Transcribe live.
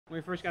When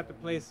we first got the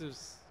place,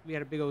 we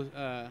had a big old,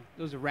 there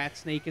was a rat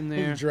snake in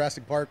there.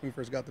 Jurassic Park when we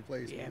first got the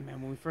place. Yeah,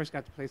 man. When we first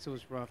got the place, it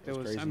was rough. There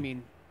was, crazy. I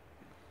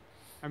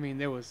mean,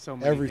 there was so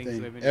many things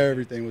living.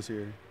 Everything was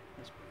here. It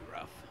was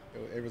rough.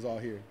 It was all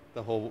here.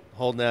 The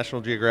whole National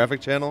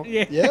Geographic Channel.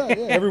 Yeah. Yeah.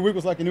 Every week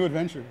was like a new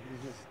adventure.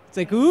 It's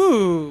like,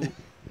 ooh,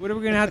 what are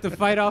we gonna have to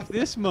fight off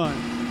this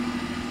month?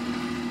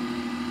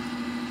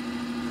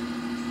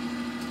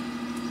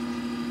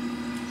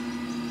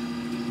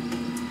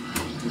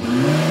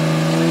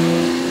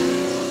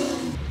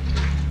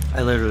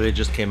 I literally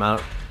just came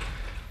out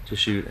to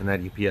shoot and that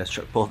UPS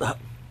truck pulled up,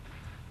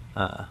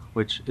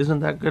 which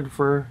isn't that good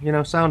for,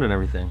 sound and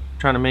everything. I'm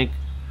trying to make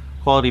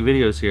quality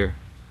videos here.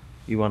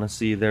 You want to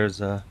see there's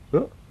that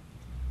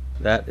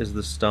is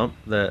the stump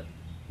that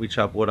we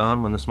chop wood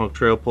on when the smoke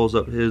trail pulls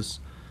up his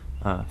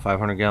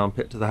 500-gallon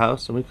pit to the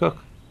house and we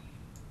cook.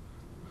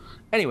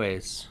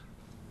 Anyways,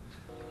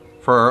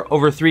 for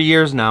over 3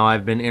 years now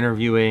I've been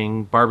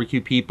interviewing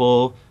barbecue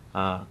people,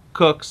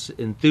 cooks,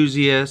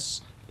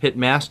 enthusiasts, pit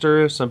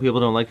masters. Some people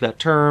don't like that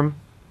term.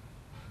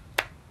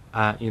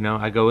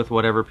 I go with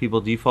whatever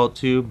people default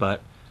to,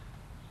 but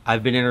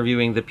I've been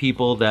interviewing the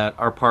people that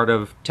are part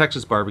of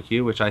Texas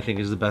barbecue, which I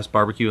think is the best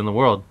barbecue in the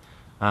world.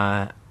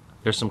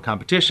 There's some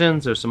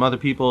competitions, there's some other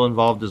people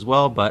involved as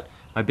well, but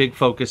my big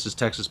focus is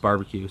Texas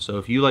barbecue. So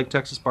if you like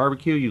Texas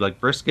barbecue, you like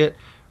brisket,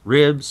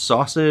 ribs,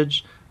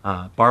 sausage,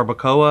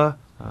 barbacoa,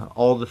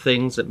 all the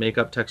things that make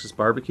up Texas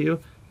barbecue,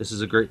 this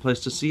is a great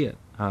place to see it.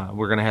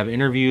 We're going to have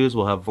interviews,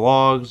 we'll have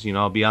vlogs,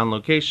 I'll be on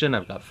location,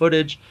 I've got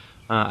footage.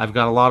 I've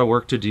got a lot of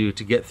work to do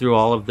to get through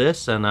all of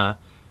this, and I've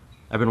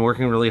been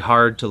working really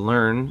hard to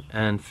learn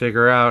and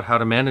figure out how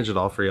to manage it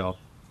all for y'all.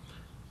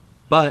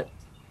 But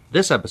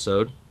this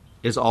episode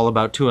is all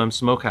about 2M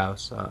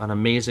Smokehouse, an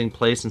amazing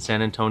place in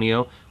San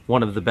Antonio,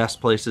 one of the best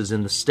places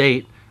in the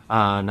state,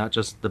 not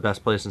just the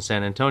best place in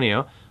San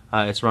Antonio.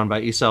 It's run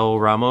by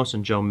Esaul Ramos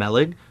and Joe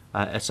Melig.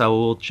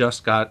 Esaul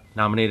just got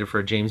nominated for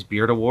a James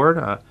Beard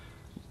Award.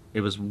 It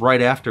was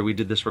right after we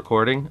did this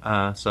recording,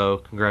 so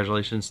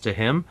congratulations to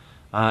him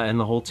and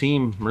the whole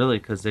team, really,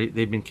 because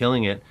they've been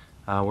killing it.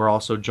 We're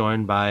also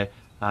joined by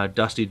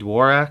Dusty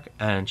Dworak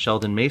and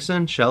Sheldon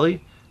Mason,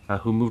 Shelly,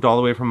 who moved all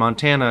the way from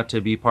Montana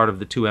to be part of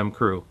the 2M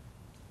crew.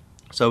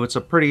 So it's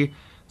a pretty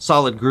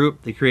solid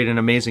group. They create an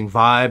amazing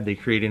vibe. They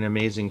create an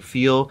amazing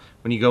feel.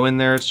 When you go in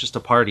there, it's just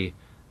a party.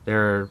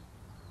 They're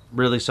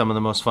really some of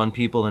the most fun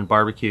people in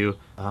barbecue.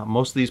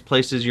 Most of these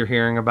places you're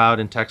hearing about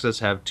in Texas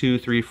have 2,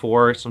 3,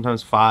 4,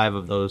 sometimes 5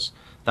 of those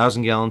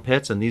 1,000-gallon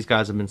pits, and these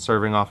guys have been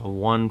serving off of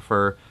one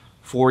for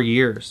 4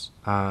 years.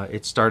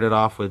 It started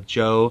off with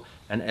Joe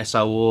and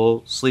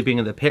Esaul sleeping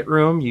in the pit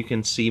room. You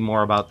can see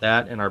more about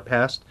that in our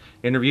past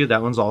interview.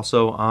 That one's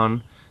also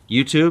on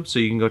YouTube, so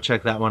you can go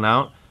check that one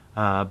out.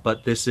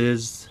 But this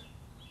is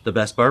the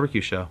best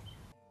barbecue show.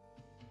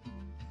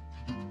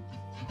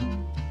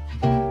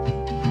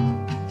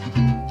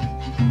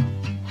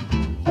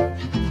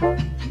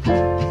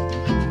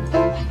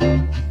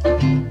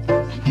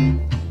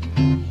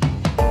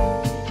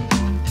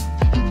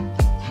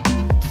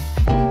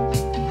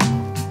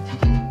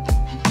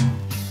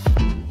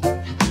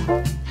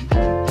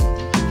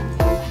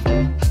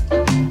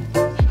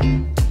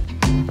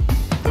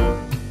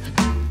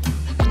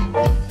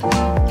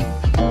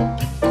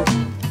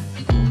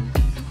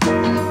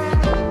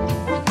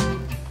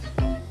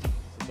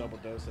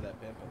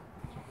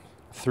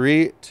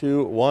 Three,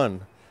 two,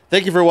 one.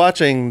 Thank you for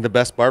watching the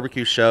Best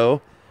Barbecue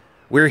Show.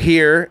 We're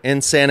here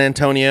in San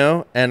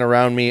Antonio, and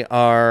around me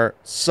are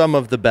some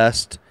of the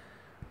best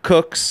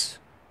cooks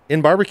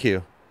in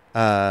barbecue.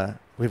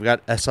 We've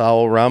got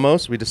Esaul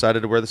Ramos. We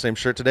decided to wear the same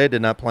shirt today.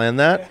 Did not plan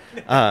that.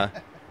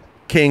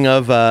 King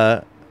of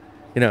a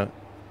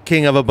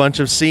bunch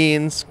of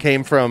scenes.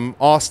 Came from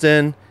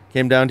Austin.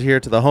 Came down here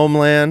to the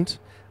homeland.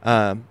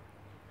 Right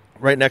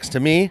next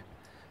to me,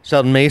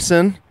 Sheldon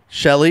Mason,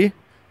 Shelly.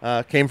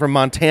 Came from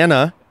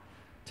Montana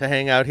to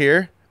hang out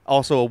here.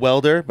 Also a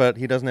welder, but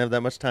he doesn't have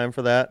that much time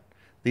for that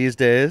these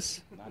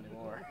days. Not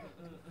anymore.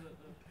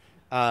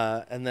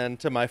 And then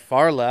to my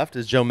far left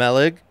is Joe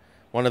Melig,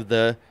 one of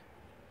the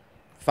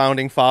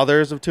founding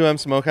fathers of 2M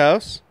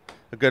Smokehouse,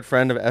 a good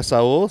friend of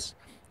Esaul's.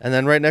 And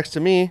then right next to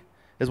me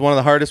is one of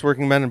the hardest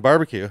working men in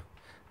barbecue,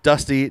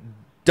 Dusty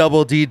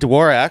Double D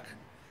Dworak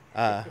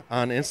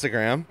on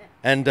Instagram.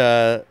 And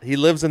he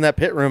lives in that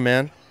pit room,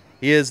 man.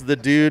 He is the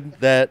dude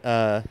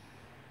that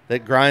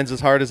grinds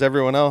as hard as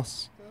everyone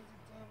else.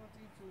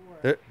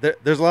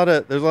 There's a lot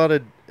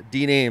of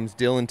D names,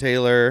 Dylan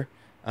Taylor.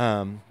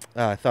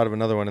 I thought of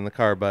another one in the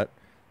car, but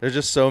there's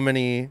just so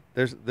many.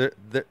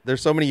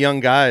 There's so many young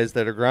guys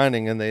that are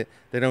grinding, and they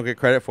don't get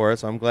credit for it.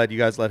 So I'm glad you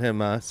guys let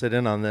him sit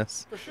in on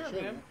this. For sure,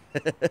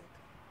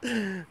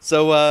 man.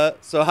 So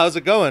how's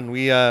it going?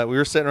 We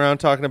were sitting around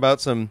talking about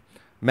some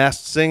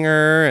Masked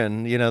Singer,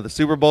 and the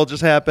Super Bowl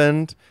just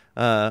happened.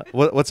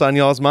 What's on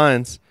y'all's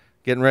minds?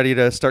 Getting ready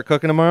to start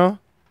cooking tomorrow?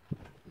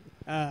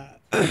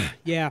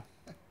 Yeah.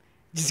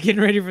 Just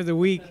getting ready for the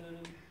week.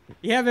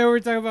 Yeah, man, we're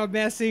talking about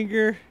Masked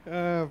Singer.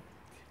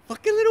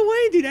 fucking Little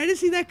Wayne, dude. I didn't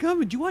see that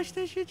coming. Did you watch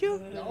that shit, Joe?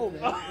 No,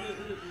 man.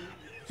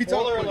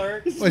 Spoiler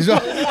alert.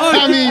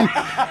 I mean,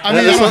 I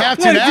don't have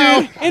to Look, now.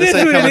 dude, it is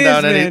ain't what coming it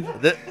down is, any.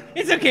 man.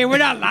 It's okay. We're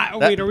not live.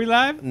 Wait, are we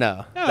live?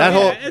 No, Oh, that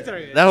yeah, it's all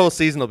right. that whole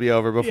season will be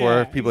over before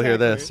Yeah, people hear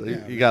this.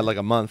 exactly. You got like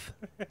a month.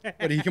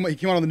 What, he came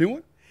out on the new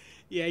one?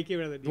 Yeah, he came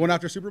out of the The one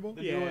after Super Bowl?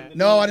 Yeah.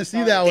 No, I didn't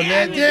see that one,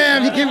 man.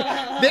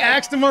 Damn, they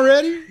axed him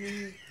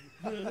already?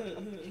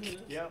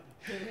 Yep.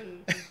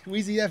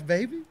 Wheezy F,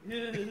 baby?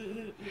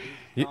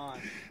 Gone.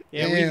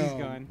 Yeah, Damn. Weezy's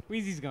gone.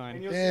 Weezy's And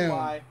gone. you'll Damn. see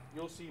why.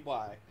 You'll see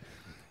why.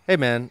 Hey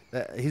man,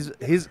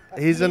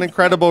 he's an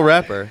incredible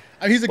rapper.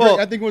 I mean, he's a Well-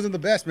 great. I think he wasn't the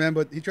best, man,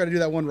 but he tried to do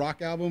that one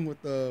rock album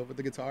with the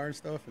guitar and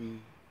stuff, and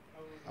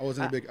I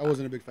wasn't a big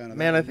fan of that.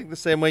 Man, I think the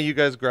same way you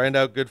guys grind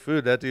out good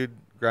food, that dude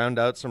ground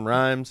out some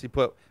rhymes.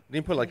 Didn't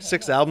he put like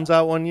 6 albums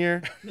out one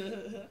year?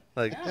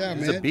 Like Yeah,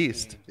 he's man. a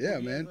beast. Yeah,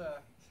 man.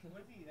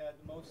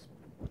 What's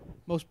the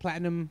Most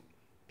platinum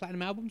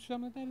albums, or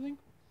something like that, I think.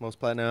 Most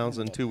platinum albums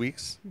in 2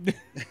 weeks.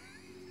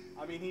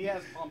 I mean, he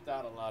has pumped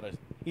out a lot of.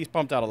 He's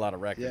pumped out a lot of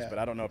records, Yeah. but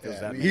I don't know if it was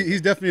Yeah, that I mean, many.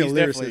 he's definitely He's a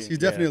lyricist. definitely- He's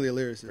definitely yeah, a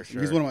lyricist. for He's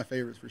sure. one of my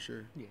favorites for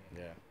sure.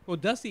 Yeah. Well,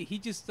 Dusty, he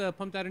just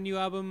pumped out a new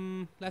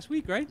album last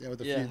week, right? Yeah, with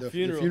the, Yeah, the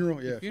Funeral.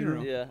 funeral. Yeah,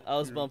 Funeral. Yeah, I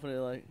was bumping it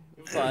like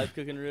 5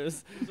 cooking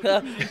roos.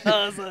 I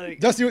was like,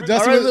 Dusty, all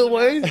right, Lil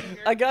was, Wayne,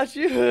 I got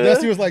you.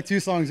 Dusty was like 2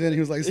 songs in. He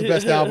was like, "It's the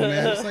best album,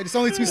 man." It's like it's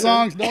only 2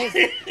 songs, dog.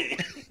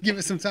 Give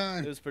it some It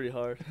time. was pretty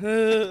hard.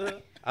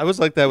 I was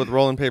like that with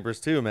Rolling Papers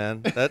too,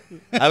 man. That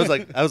I was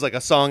like a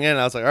song in.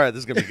 I was like, all right, this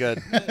is gonna be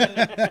good.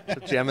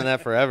 Jamming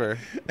that forever.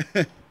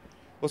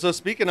 Well, so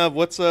speaking of,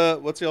 what's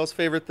y'all's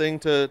favorite thing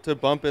to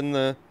bump in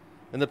the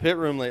pit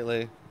room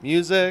lately?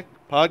 Music,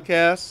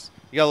 podcasts.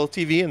 You got a little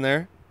TV in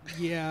there.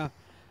 Yeah.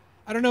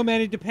 I don't know, man.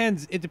 It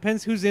depends. It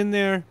depends who's in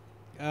there.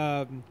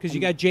 Because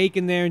you got Jake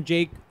in there, and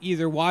Jake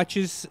either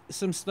watches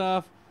some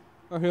stuff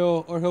or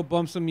he'll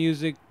bump some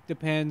music.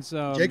 Depends.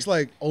 Jake's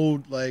like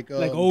old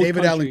old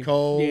David country. Allen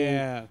Coe.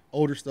 Yeah.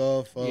 Older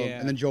stuff. Yeah.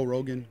 And then Joe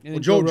Rogan. And Well,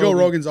 then Joe Joe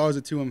Rogan's always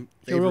a 2 Joe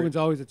favorite. Rogan's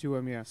always a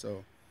 2M, yeah.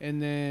 So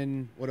And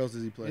then what else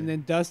does he play?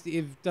 Dusty,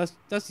 if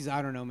Dusty's,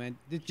 I don't know, man.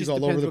 It just all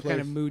depends over the what kind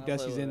of place. mood I'll play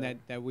Dusty's with in that.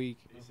 that week.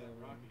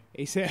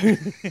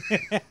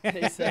 ASAP.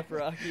 ASAP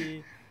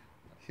Rocky,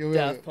 He'll,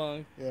 Daft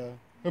Punk, yeah.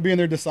 He'll be in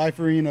there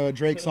deciphering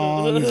Drake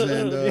songs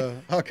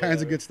and all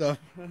kinds of good stuff.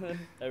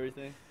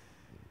 everything.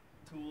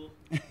 Tool.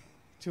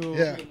 Tool.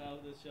 Yeah. Now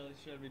this Shelly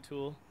showed me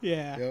Tool.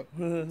 Yeah.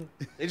 Yep.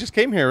 They just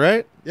came here,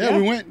 right? Yeah,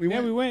 we went.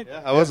 Yeah, we went.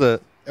 How was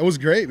it? It was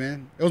great,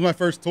 man. It was my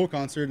first Tool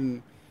concert,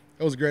 and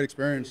it was a great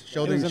experience.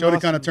 Sheldon an kind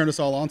awesome- of turned us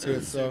all onto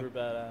it. So Super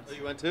badass. Oh,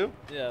 you went too?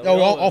 Yeah. Yeah,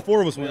 we all went.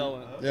 4 of us We went. all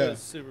went. Yeah. It was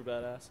super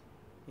badass.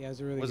 Yeah, it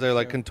was a really Was good there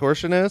like show.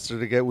 contortionists, or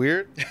did it get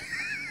weird?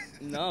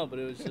 No, but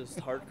it was just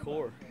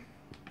hardcore.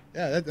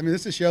 Yeah,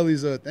 this is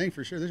Shelly's thing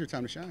for sure. This is your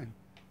time to shine.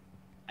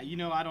 You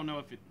know, I don't know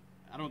if it.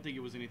 I don't think it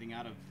was anything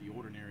out of the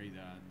ordinary.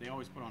 They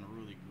always put on a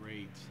really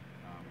great.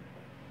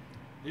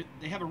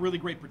 They have a really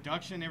great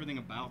production. Everything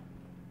about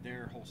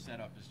their whole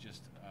setup is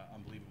just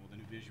unbelievable. The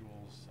new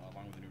visuals,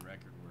 along with the new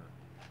record, were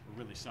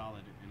really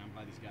solid, and I'm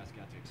glad these guys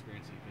got to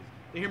experience it because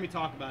they hear me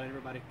talk about it.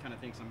 Everybody kind of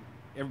thinks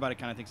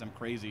I'm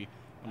crazy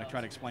when I try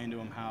to explain to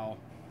them how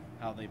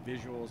the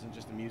visuals and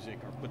just the music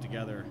are put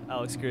together.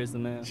 Alex Greer's the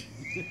man.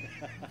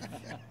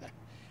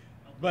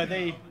 But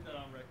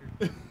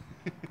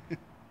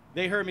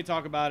they heard me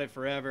talk about it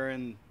forever,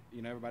 and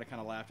you know everybody kind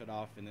of laughed it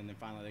off, and then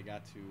finally they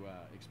got to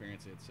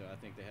experience it. So I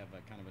think they have a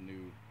kind of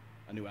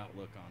a new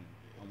outlook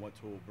on what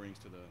Tool brings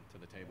to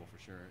the table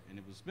for sure. And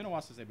it's been a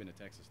while since they've been to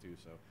Texas too,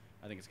 so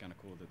I think it's kind of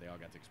cool that they all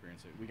got to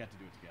experience it. We got to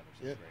do it together,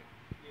 so it's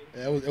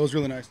great. Yeah, it was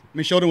really nice. I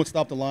mean, Sheldon would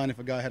stop the line if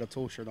a guy had a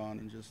Tool shirt on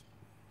and just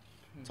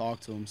talk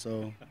to him.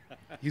 So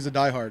he's a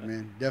diehard,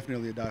 man.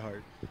 Definitely a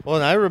diehard. Well,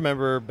 and I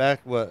remember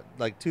back,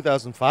 like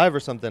 2005 or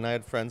something, I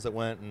had friends that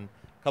went, and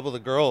a couple of the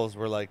girls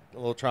were like a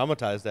little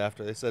traumatized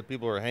after. They said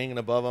people were hanging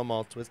above them,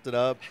 all twisted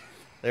up.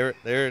 They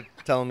were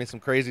telling me some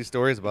crazy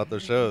stories about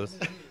those shows.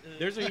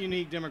 There's a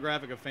unique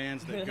demographic of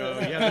fans that go.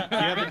 You have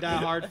the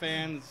diehard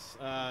fans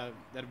that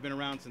have been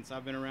around since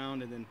I've been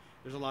around, and then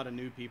there's a lot of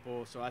new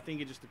people. So I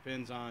think it just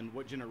depends on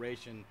what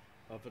generation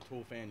of a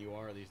Tool fan you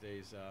are these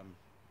days.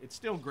 It's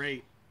still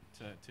great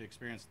to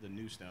experience the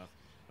new stuff,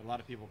 but a lot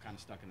of people kind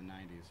of stuck in the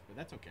 90s. But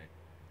that's okay.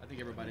 I think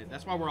everybody.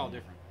 That's why we're all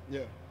different.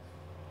 Yeah.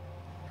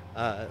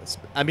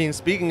 I mean,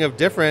 speaking of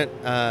different,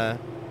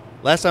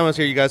 last time I was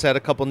here, you guys had a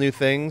couple new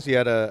things. You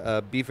had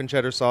a beef and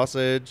cheddar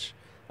sausage.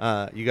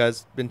 You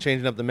guys been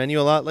changing up the menu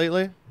a lot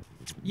lately?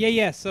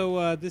 Yeah.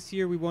 So this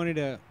year we wanted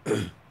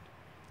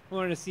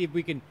to see if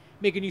we can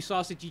make a new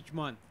sausage each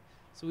month.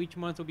 So each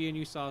month will be a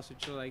new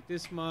sausage. So like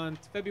this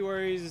month,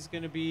 February is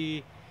going to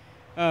be.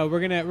 We're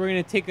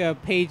gonna take a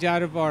page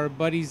out of our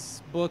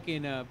buddy's book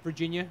in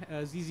Virginia,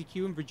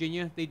 ZZQ in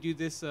Virginia. They do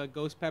this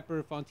ghost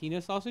pepper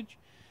fontina sausage.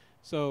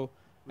 So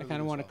I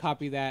kind of want to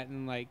copy that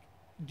and like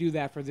do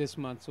that for this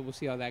month. So we'll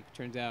see how that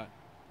turns out.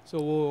 So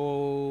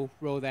we'll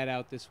roll that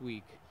out this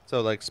week.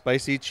 So like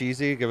spicy,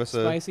 cheesy. Give us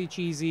Spicy,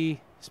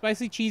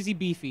 cheesy,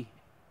 beefy.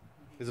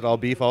 Is it all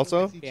beef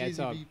also? Yeah, it's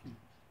all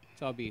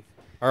beef.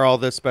 Are all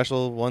the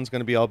special ones going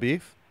to be all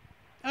beef?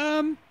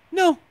 No.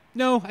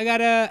 I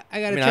got a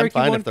I'm turkey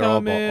fine one if they're all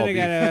coming. I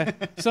got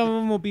beef. some of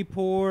them will be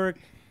pork.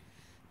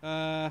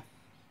 Yeah,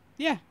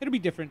 it'll be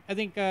different. I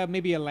think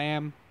maybe a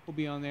lamb will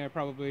be on there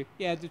probably.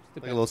 Yeah, it just Like a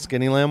depends. little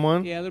skinny lamb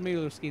one? Yeah, maybe a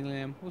little skinny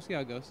lamb. We'll see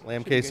how it goes.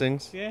 Lamb Should be good.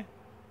 casings? Yeah,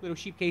 little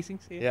sheep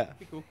casings. Yeah, Yeah.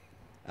 be cool.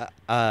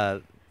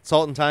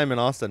 Salt and Thyme in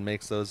Austin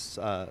makes those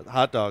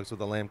hot dogs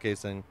with a lamb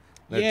casing.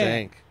 They're Yeah.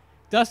 dank.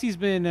 Dusty's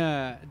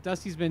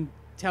been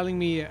telling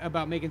me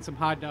about making some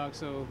hot dogs,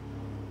 so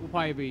we'll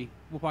probably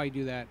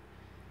do that.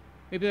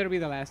 Maybe that'll be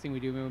the last thing we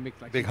do. Maybe we'll make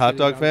like Big some hot chili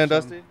dog dogs or fan,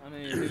 something. Dusty? I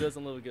mean, who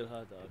doesn't love a good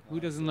hot dog? Who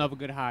doesn't love a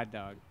good hot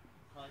dog?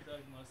 Hot dog,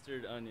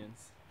 mustard,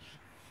 onions,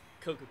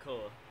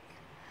 Coca-Cola.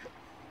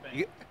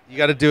 You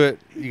got to do it.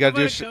 You got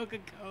to do it.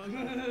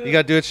 Coca-Cola. You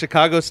got to do it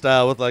Chicago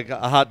style with like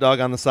a hot dog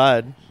on the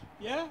side.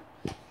 Yeah.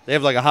 They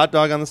have like a hot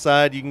dog on the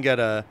side. You can get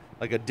a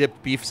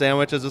dipped beef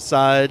sandwich as a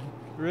side.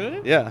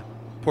 Really? Yeah,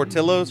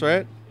 Portillo's,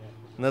 right?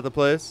 Isn't that the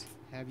place?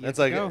 Have yet It's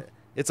to like go.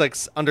 it's like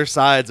under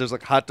sides. There's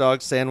like hot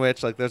dog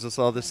sandwich. Like there's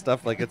all this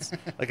stuff. Like it's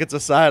a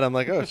side. I'm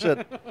like, oh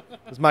shit,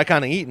 it's my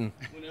kind of eating.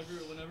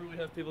 Whenever we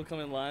have people come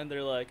in line,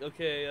 they're like,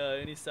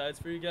 okay, any sides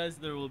for you guys?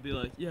 There will be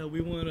like, yeah,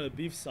 we want a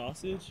beef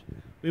sausage.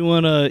 We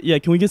want yeah,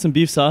 can we get some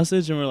beef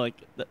sausage? And we're like,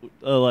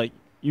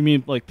 you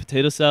mean like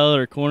potato salad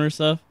or corn or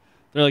stuff?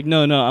 They're like,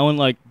 no, I want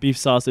like beef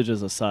sausage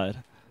as a side.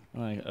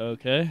 I'm like,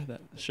 okay,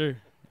 sure,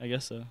 I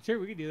guess so. Sure,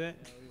 we can do that.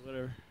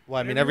 Whatever. Well,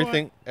 I mean, Whatever you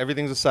want.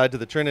 everything's a side to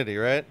the Trinity,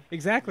 right?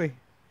 Exactly.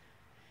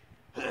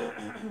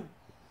 You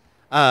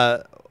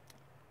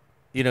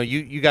know,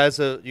 you guys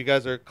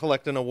are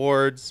collecting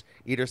awards.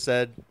 Eater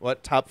said,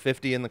 what, top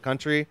 50 in the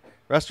country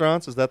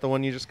restaurants? Is that the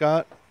one you just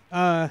got?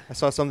 I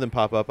saw something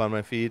pop up on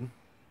my feed.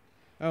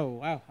 Oh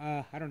wow.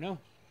 I don't know.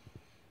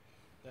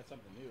 That's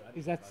something new.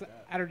 Is that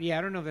I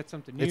don't know if that's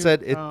something new. It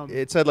said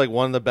it said like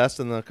one of the best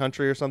in the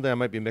country or something. I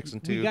might be mixing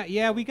two.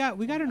 we got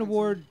an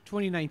award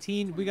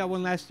 2019. We got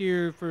one last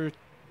year for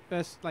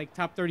best like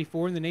top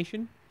 34 in the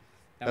nation.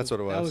 That's what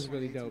it was. That was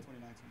really dope.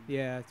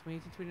 Yeah,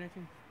 2018,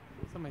 2019,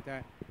 something like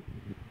that.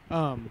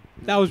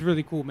 That was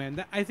really cool,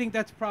 man. I think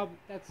that's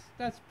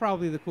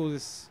probably the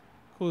coolest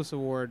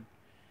award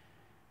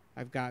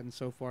I've gotten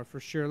so far for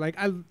sure. Like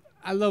I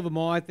love them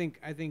all. I think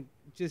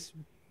just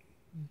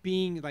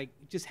being like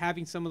just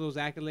having some of those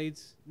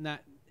accolades,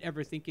 not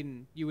ever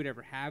thinking you would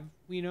ever have,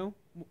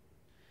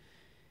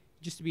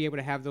 just to be able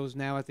to have those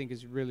now, I think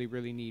is really,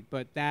 really neat.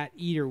 But that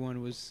Eater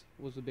one was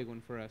a big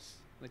one for us.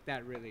 Like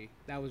that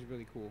was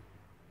really cool.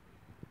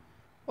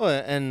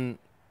 Well, and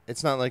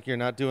it's not like you're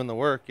not doing the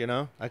work,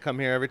 I come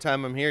here every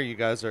time I'm here. You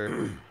guys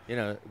are,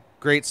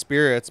 great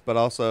spirits, but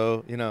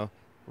also,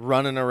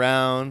 running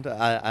around.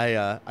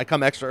 I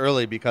come extra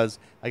early because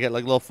I get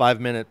like little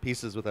 5-minute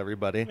pieces with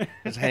everybody.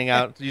 Just hang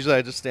out. Usually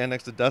I just stand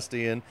next to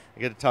Dusty and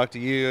I get to talk to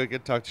you. I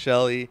get to talk to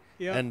Shelly.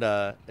 Yep.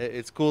 And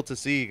it's cool to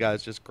see you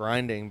guys just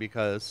grinding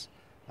because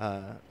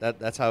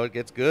that's how it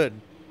gets good,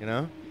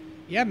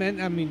 Yeah,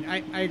 man. I mean,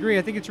 I agree.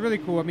 I think it's really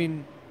cool. I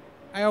mean,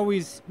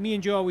 me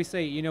and Joe always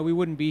say, we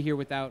wouldn't be here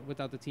without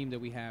the team that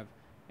we have,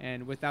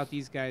 and without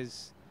these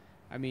guys,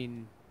 I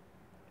mean,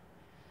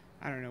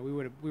 I don't know. We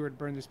would have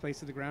burned this place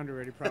to the ground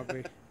already,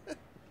 probably.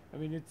 I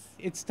mean,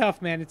 it's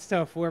tough, man. It's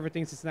tough. Whoever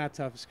thinks it's not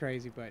tough is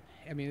crazy. But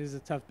I mean, this is a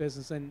tough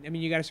business, and I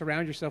mean, you got to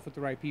surround yourself with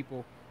the right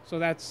people. So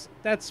that's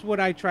what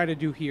I try to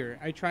do here.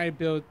 I try to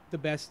build the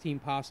best team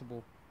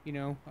possible.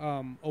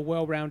 A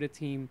well-rounded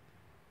team,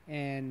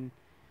 and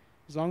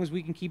as long as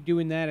we can keep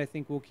doing that, I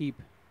think we'll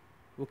keep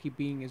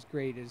being as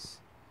great as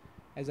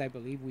I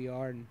believe we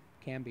are and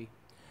can be.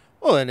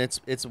 Well, and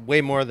it's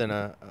way more than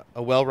a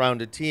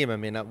well-rounded team. I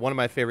mean, one of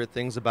my favorite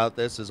things about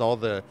this is all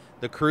the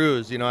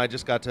crews. I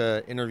just got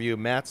to interview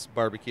Matt's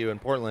barbecue in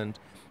Portland,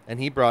 and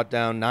he brought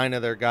down 9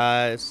 of their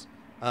guys,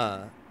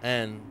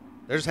 and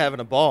they're just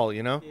having a ball,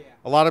 Yeah.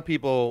 A lot of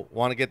people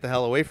want to get the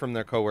hell away from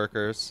their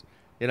coworkers,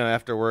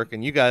 after work,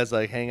 and you guys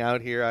like hang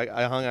out here.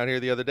 I hung out here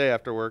the other day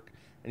after work,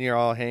 and you're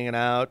all hanging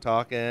out,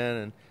 talking,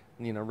 and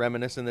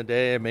reminiscing the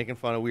day, making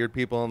fun of weird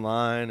people in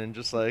line, and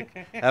just like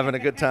having a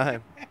good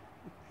time.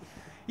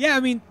 Yeah,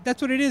 I mean,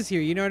 that's what it is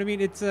here. You know what I mean?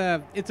 It's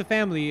a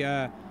family.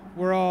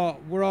 We're all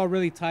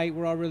really tight.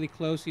 We're all really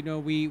close.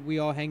 We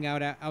all hang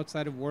out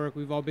outside of work.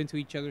 We've all been to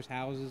each other's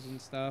houses and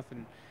stuff.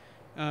 And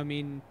I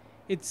mean,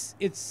 it's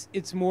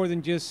more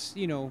than just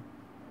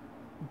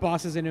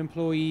bosses and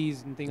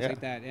employees and things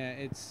like that.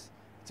 It's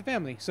a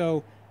family.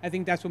 So I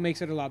think that's what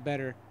makes it a lot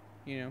better.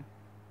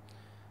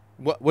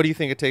 What do you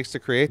think it takes to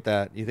create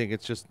that? You think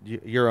it's just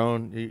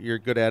your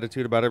good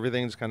attitude about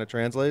everything just kind of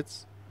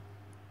translates?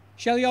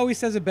 Shelly always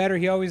says it better.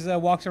 He always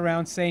walks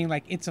around saying,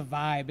 like, it's a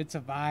vibe,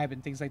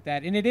 and things like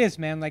that. And it is,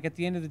 man. Like, at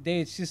the end of the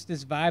day, it's just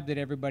this vibe that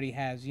everybody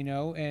has,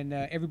 and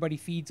everybody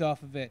feeds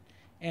off of it.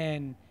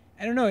 And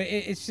I don't know,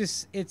 it's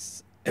just,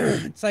 it's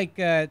like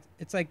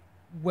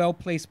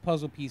well-placed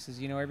puzzle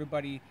pieces,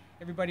 Everybody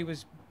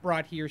was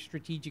brought here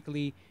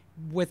strategically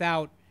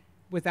without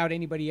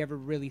anybody ever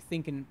really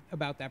thinking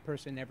about that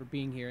person ever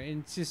being here.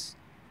 And it's just,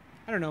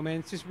 I don't know, man.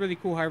 It's just really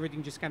cool how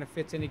everything just kind of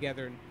fits in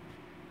together. And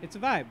it's a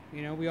vibe,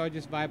 we all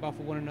just vibe off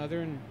of one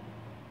another, and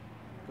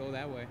go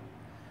that way.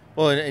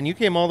 Well, and you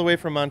came all the way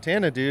from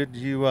Montana, dude.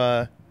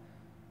 You,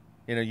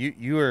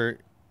 you were.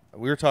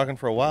 We were talking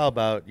for a while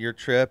about your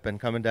trip and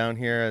coming down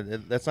here.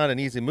 That's not an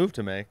easy move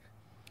to make.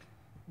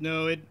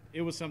 No,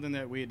 it was something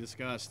that we had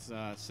discussed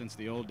since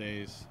the old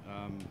days.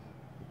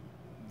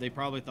 They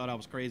probably thought I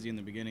was crazy in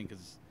the beginning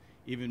because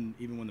even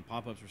when the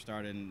pop-ups were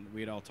starting,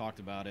 we had all talked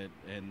about it,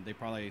 and they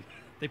probably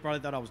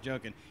thought I was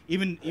joking.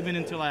 Even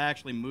until I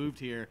actually moved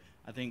here,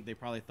 I think they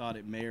probably thought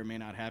it may or may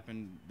not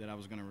happen that I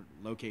was going to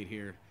locate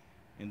here,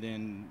 and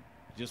then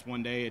just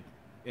one day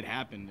it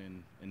happened,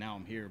 and now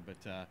I'm here.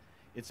 But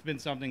it's been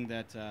something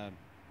that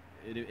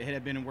it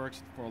had been in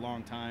works for a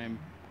long time,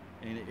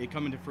 and it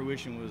coming to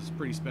fruition was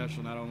pretty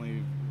special, not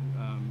only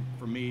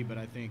for me, but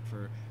I think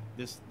for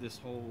this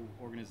whole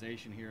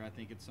organization here. I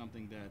think it's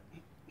something that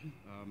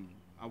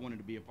I wanted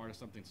to be a part of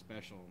something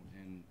special,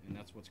 and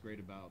that's what's great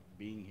about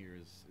being here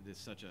is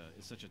it's such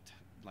a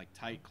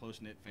tight,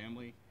 close-knit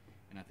family,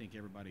 and I think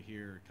everybody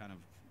here kind of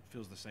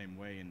feels the same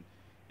way,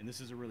 and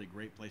this is a really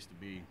great place to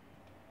be.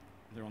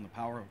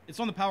 It's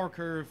on the power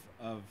curve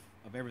of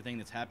everything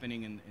that's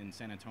happening in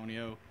San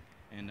Antonio,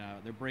 and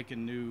they're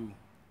breaking new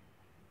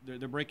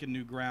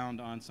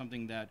ground on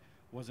something that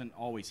wasn't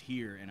always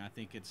here, and I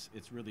think it's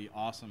really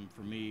awesome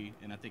for me,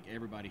 and I think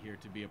everybody here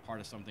to be a part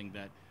of something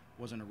that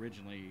wasn't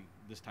originally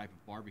this type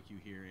of barbecue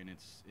here, and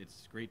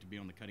it's great to be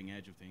on the cutting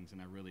edge of things,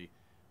 and I really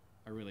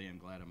am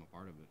glad I'm a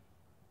part of it,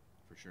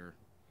 for sure.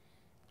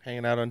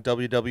 Hanging out on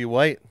WW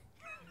White.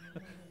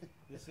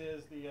 This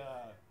is the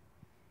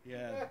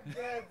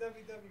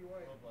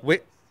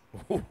Wait,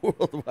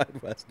 World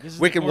Wide West. This is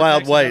Wicked the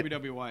Wild Cortex White.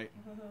 of WW White,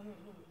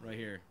 right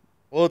here.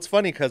 Well, it's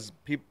funny because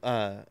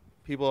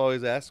people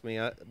always ask me,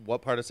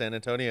 what part of San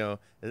Antonio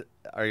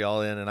are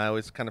y'all in? And I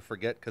always kind of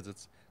forget because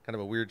it's kind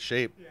of a weird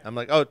shape. Yeah. I'm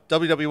like, oh,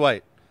 WW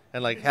White.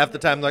 And like half the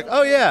time I'm like,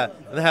 oh, yeah.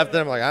 And then half the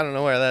time I'm like, I don't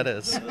know where that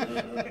is.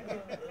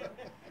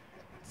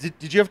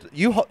 Did you have to,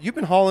 you've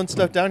been hauling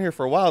stuff down here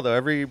for a while, though.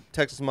 Every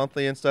Texas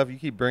Monthly and stuff, you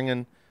keep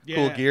bringing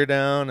cool gear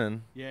down.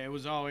 And yeah, it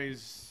was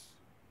always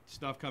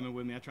stuff coming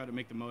with me. I tried to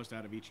make the most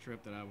out of each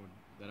trip that I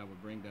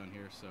would bring down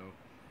here. So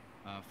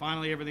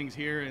finally everything's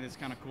here, and it's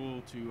kind of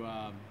cool to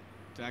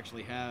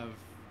actually have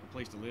a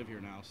place to live here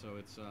now. So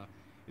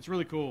it's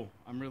really cool.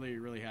 I'm really,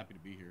 really happy to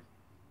be here,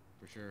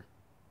 for sure.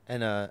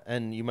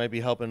 And you might be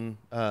helping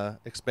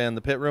expand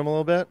the pit room a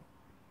little bit.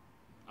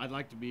 I'd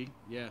like to be.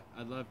 Yeah,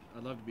 I'd love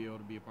to be able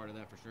to be a part of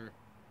that, for sure.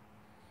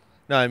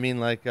 No, I mean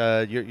like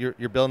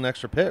you're building an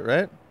extra pit,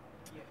 right?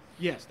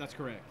 Yes, that's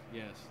correct.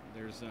 Yes,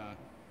 there's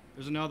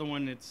another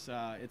one. It's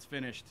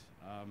finished.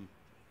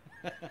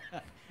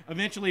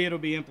 Eventually, it'll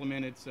be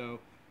implemented. So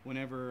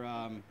whenever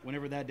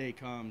that day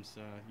comes,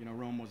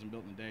 Rome wasn't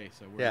built in a day.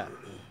 So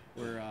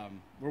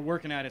we're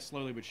working at it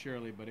slowly but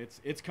surely. But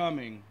it's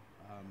coming.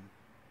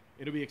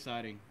 It'll be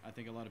exciting. I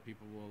think a lot of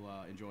people will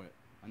enjoy it.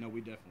 I know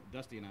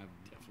Dusty and I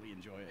definitely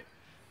enjoy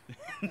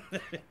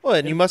it. Well,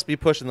 and you must be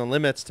pushing the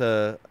limits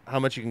to how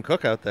much you can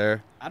cook out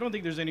there. I don't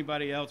think there's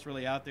anybody else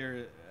really out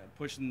there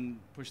pushing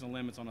the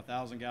limits on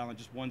 1,000-gallon,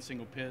 just one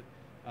single pit,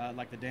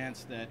 like the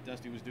dance that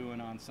Dusty was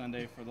doing on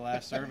Sunday for the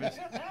last service.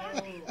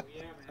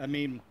 I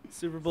mean,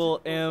 Super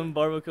Bowl and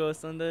Barbacoa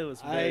Sunday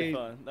was very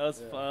fun. That was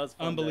fun. That was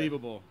fun.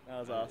 Unbelievable. Day. That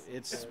was awesome.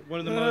 It's one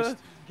of the most.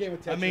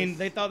 I mean,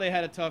 they thought they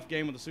had a tough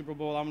game with the Super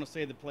Bowl. I'm going to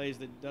say the plays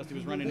that Dusty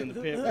was running in the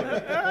pit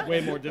were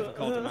way more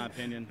difficult, in my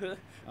opinion.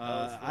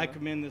 I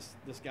commend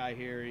this guy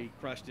here. He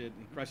crushed it.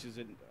 He crushes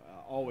it.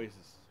 Always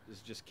is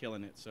just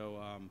killing it.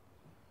 So.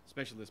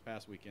 Especially this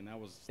past weekend,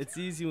 It's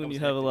easy when you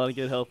have a lot of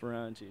good help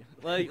around you.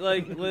 Like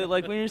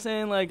when you're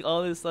saying like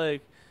all this like,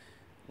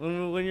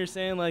 when you're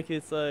saying like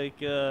it's like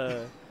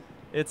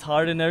it's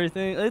hard and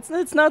everything.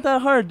 It's not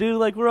that hard, dude.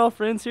 Like we're all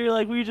friends here.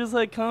 Like we just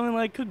like come and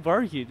like cook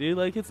barbecue, dude.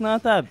 Like it's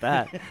not that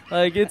bad.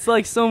 Like it's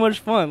like so much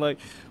fun. Like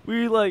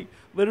we like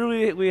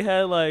literally we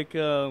had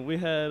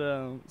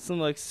some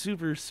like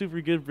super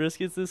good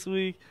briskets this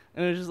week,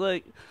 and it's just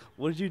like.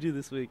 What did you do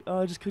this week?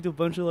 Oh, I just cooked a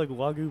bunch of like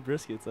Wagyu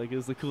briskets. Like it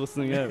was the coolest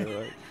thing ever.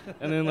 Like,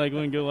 and then like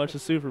went and go watch the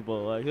Super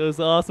Bowl. Like it was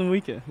an awesome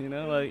weekend. You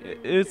know, like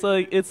it's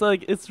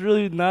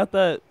really not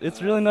that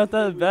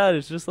bad.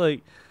 It's just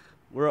like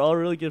we're all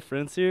really good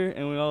friends here,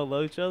 and we all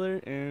love each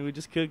other, and we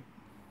just cook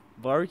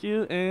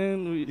barbecue,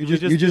 and we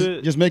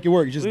just make it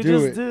work. You just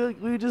do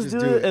it. We just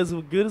do it as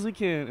good as we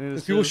can.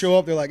 If people show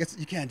up, they're like,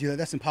 you can't do that.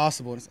 That's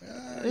impossible. And it's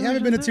like, you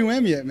haven't been to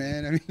 2M yet,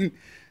 man. I mean.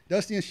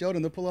 Dusty and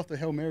Sheldon, they'll pull off the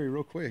Hail Mary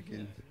real quick.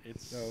 And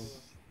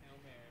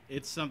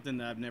it's something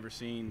that I've never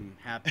seen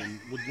happen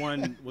with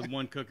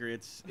one cooker.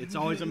 It's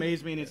always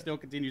amazed me, and it still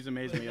continues to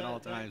amaze me at all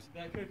times.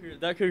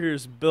 That cooker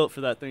is built for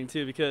that thing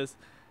too, because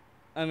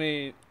I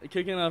mean,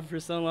 cooking off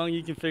for so long,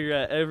 you can figure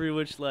out every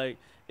which like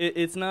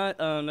it's not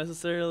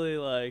necessarily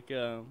like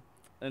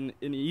an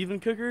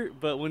even cooker,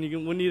 but when you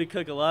need to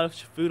cook a lot of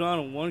food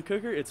on one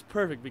cooker, it's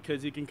perfect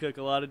because you can cook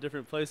a lot of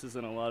different places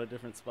in a lot of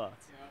different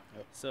spots.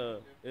 Yep.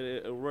 So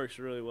it works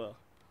really well.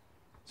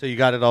 So you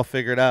got it all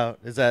figured out.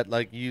 Is that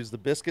like you use the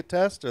biscuit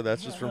test, or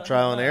that's just from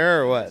trial and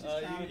error, or what?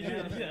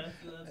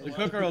 The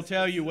cooker will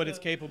tell you what it's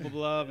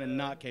capable of and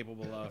not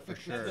capable of for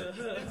sure.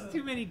 It's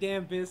too many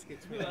damn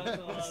biscuits, man.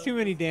 It's too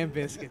many damn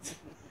biscuits.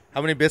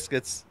 How many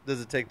biscuits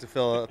does it take to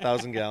fill a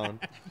 1,000-gallon?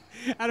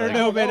 I don't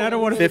know, man. I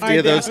don't want to 50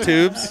 of those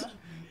tubes?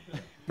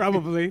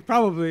 Probably.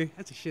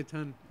 That's a shit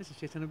ton. That's a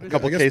shit ton of biscuits.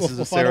 Couple I guess cases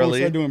we'll of find out Sara when we Lee.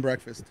 start doing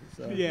breakfast.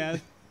 So. Yeah.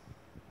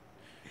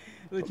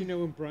 Let you know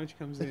when brunch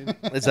comes in.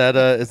 Is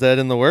that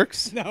in the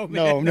works? No,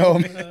 man. No,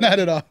 not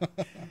at all.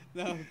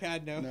 No,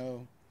 God, no.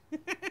 No.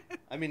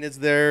 I mean, We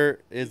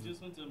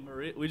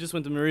just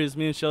went to Maria's.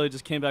 Me and Shelly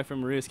just came back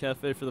from Maria's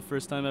Cafe for the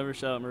first time ever.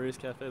 Shout out Maria's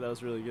Cafe. That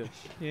was really good.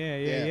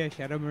 Yeah.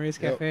 Shout out Maria's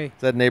Yep. Cafe. Is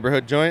that a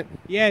neighborhood joint?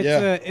 Yeah,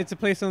 Yeah. It's a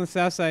place on the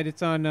south side.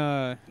 It's on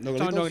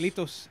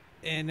Nogalitos?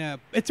 and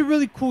it's a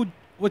really cool.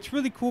 What's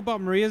really cool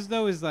about Maria's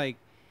though is like,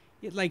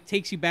 it like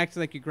takes you back to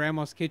like your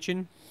grandma's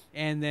kitchen,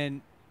 and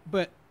then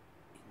but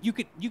you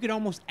could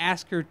almost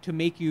ask her to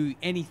make you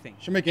anything.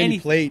 She'll make any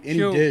plate, any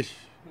dish.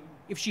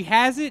 If she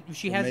has it, if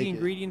she She'll has the make it.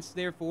 ingredients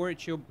there for it,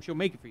 she'll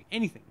make it for you.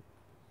 Anything.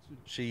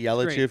 She yell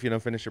at Great. you if you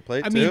don't finish your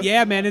plate, I too? mean,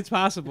 yeah, man, it's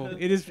possible.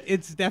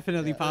 It's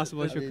definitely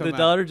possible. She'll The come The out.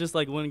 daughter just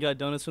like went and got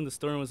donuts from the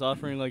store and was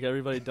offering like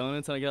everybody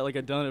donuts. And I got like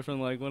a donut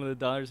from like one of the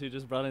daughters who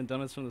just brought in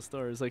donuts from the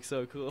store. It's like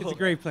so cool. It's a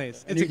great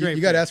place. And It's a great.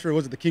 You got to place. ask for,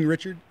 was it the King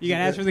Richard? You got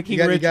to ask for the King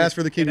You Richard. got to ask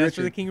for the King You gotta Richard. ask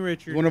for the King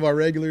Richard. One of our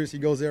regulars. He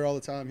goes there all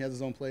the time. He has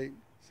his own plate.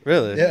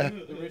 Really? Yeah.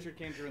 The Richard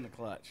came through in the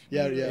clutch.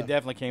 Yeah. It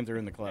definitely came through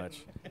in the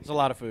clutch. It's a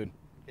lot of food.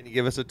 Can you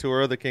give us a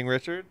tour of the King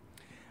Richard?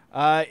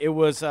 It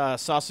was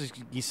sausage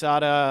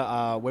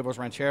guisada, huevos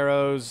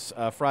rancheros,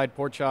 fried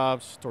pork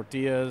chops,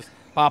 tortillas,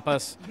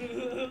 papas.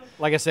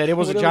 Like I said, it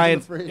was What a else in the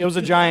giant. fridge? It was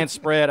a giant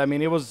spread. I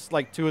mean, it was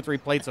like 2 or 3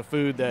 plates of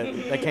food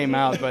that came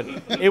out, but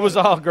it was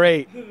all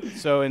great.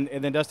 So, and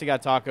then Dusty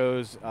got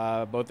tacos.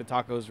 Both the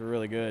tacos were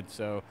really good.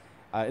 So,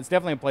 it's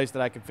definitely a place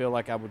that I could feel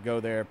like I would go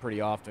there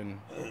pretty often,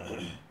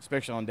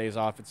 especially on days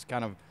off. It's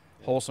kind of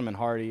wholesome and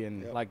hearty,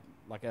 and Yep. like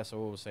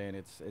Esaul was saying,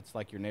 it's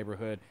like your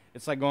neighborhood.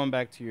 It's like going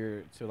back to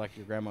your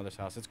grandmother's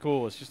house. It's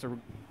cool. It's just a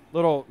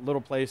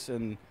little place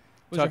and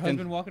Was your tucked in.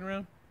 husband walking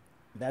around?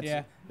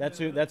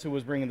 That's who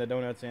was bringing the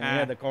donuts in. He Ah.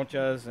 had the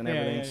conchas and Yeah,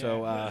 everything. yeah,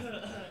 So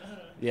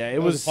yeah, it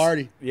That was a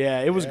party.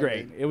 Yeah, it was Yeah,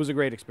 great. man. It was a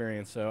great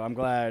experience. So I'm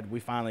glad we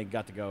finally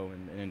got to go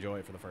and enjoy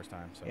it for the first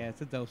time. So Yeah,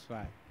 it's a dope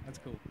spot. That's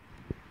cool.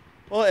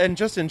 Well, and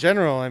just in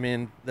general, I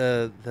mean,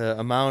 the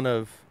amount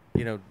of,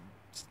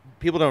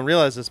 people don't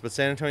realize this, but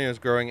San Antonio is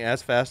growing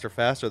as fast or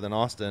faster than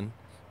Austin,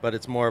 but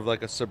it's more of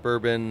like a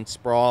suburban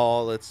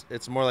sprawl.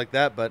 It's more like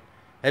that. But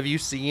have you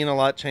seen a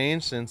lot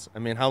change since, I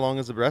mean, how long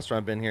has the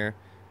restaurant been here?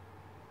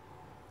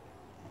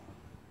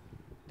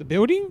 The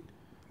building?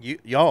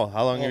 Y'all,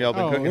 how long have y'all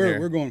been cooking we're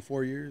here? going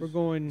 4 years. We're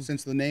going.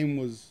 since the name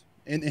was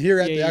and here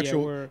at Yeah, the yeah,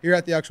 actual we're- here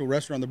at the actual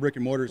restaurant, the brick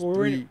and mortar is Well,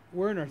 three.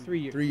 we're in our 3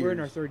 year. 3 We're in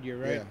years. our third year,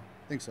 right? Yeah,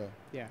 I think so.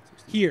 Yeah.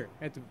 Here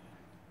at the.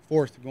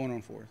 Fourth, going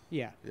on fourth.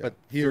 Yeah. Yeah. But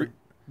here, three-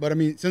 but I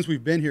mean, since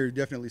we've been here,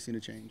 definitely seen a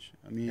change.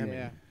 I mean,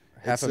 Yeah.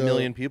 Half a it's,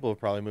 million people have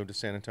probably moved to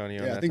San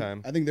Antonio in yeah, that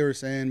time. I think they were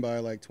saying by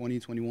like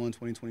 2021,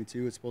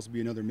 2022, it's supposed to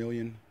be another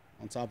million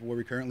on top of where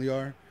we currently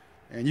are,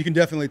 and you can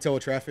definitely tell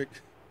with traffic,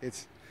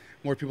 it's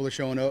more people are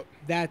showing up.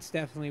 That's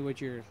definitely what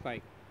you're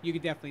like. You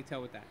could definitely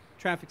tell with that.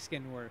 Traffic's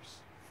getting worse,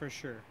 for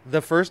sure.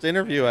 The first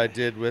interview I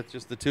did with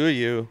just the two of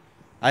you,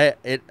 my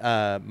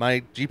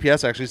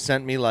GPS actually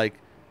sent me like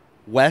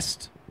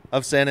west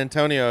of San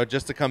Antonio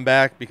just to come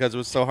back because it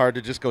was so hard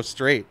to just go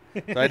straight.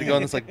 So I had to go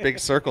in this like big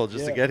circle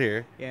just to Yeah. get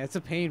here. Yeah, it's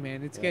a pain,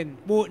 man. It's Yeah. getting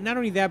well. Not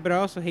only that, but I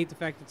also hate the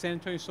fact that San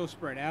Antonio's so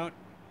spread out.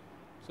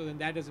 So then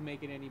that doesn't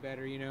make it any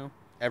better, you know.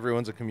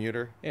 Everyone's a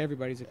commuter.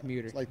 Everybody's a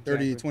commuter. It's like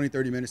 30, Exactly. 20,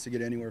 30 minutes to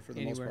get anywhere for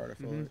the Anywhere. most part. I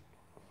feel Mhm. like.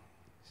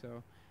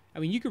 So, I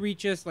mean, you could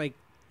reach us like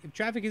if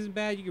traffic isn't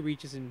bad, you could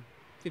reach us in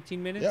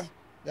 15 minutes. Yeah.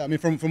 Yeah, I mean,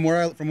 from where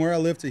I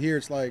live to here,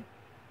 it's like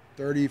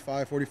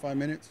 35, 45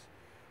 minutes.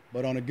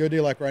 But on a good day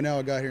like right now,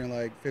 I got here in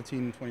like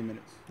 15, 20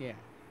 minutes. Yeah.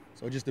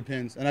 So it just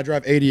depends. And I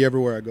drive 80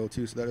 everywhere I go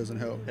too, so that doesn't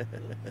help.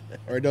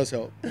 Or it does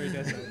help. Very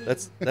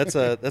does.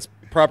 That's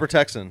proper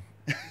Texan.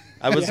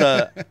 I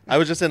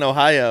was just in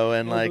Ohio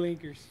and No like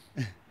blinkers.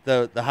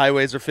 the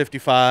highways are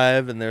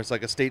 55 and there's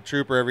like a state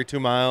trooper every 2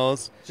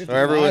 miles. So 55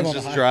 everyone's on the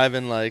just high-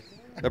 driving like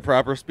the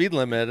proper speed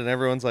limit and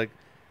everyone's like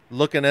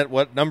looking at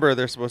what number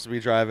they're supposed to be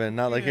driving,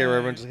 not like here where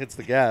everyone just hits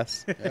the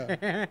gas.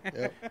 Yeah.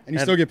 Yep. And you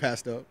still get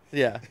passed up.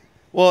 Yeah.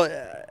 Well,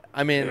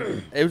 I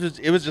mean,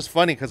 it was just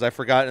funny because I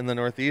forgot in the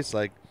Northeast,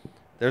 like,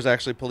 there's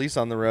actually police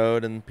on the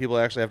road and people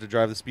actually have to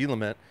drive the speed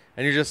limit.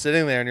 And you're just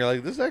sitting there and you're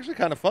like, this is actually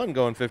kind of fun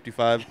going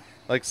 55,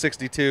 like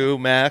 62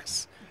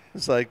 max.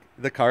 It's like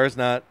the car's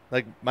not,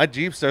 like, my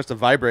Jeep starts to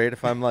vibrate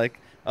if I'm like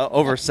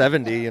over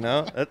 70, you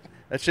know?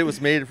 That shit was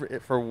made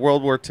for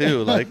World War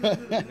II. Like,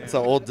 it's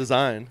an old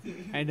design.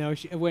 I know.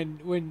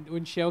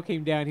 When Shell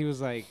came down, he was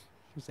like,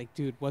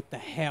 dude, what the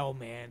hell,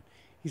 man?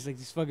 He's like,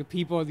 these fucking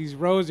people on these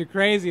roads are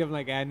crazy. I'm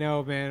like, I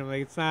know, man. I'm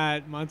like, it's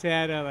not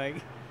Montana. Like,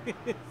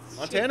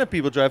 Montana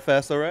people drive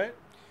fast, though, right?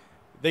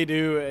 they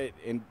do,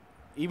 and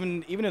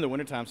even in the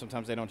wintertime,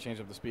 sometimes they don't change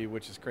up the speed,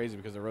 which is crazy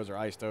because the roads are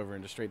iced over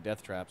and just straight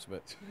death traps.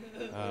 But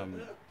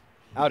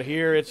out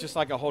here, it's just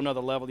like a whole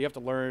nother level. You have to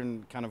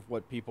learn kind of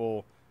what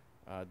people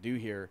do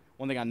here.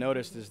 One thing I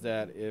noticed is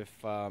that if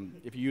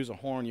you use a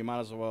horn, you might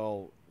as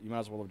well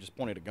have just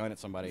pointed a gun at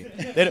somebody.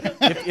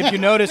 If you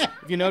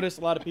notice,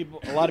 a lot of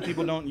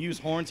people don't use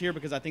horns here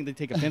because I think they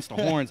take offense to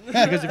horns.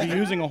 Because if you're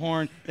using a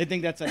horn, they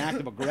think that's an act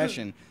of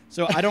aggression.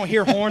 So I don't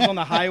hear horns on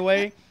the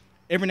highway.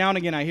 Every now and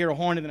again, I hear a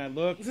horn, and then I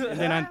look, and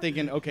then I'm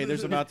thinking, okay,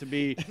 there's about to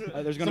be,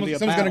 there's going to be a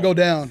something's battle. going to go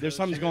down. There's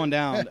something's going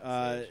down.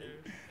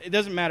 It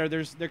doesn't matter.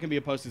 There can be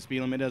a posted speed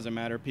limit. It doesn't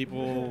matter.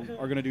 People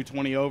are going to do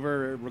 20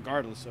 over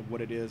regardless of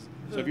what it is.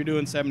 So if you're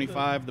doing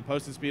 75, the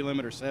posted speed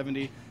limit, or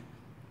 70,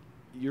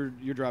 you're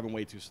driving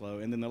way too slow.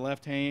 And then the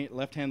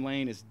left-hand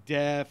lane is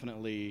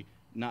definitely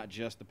not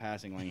just the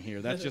passing lane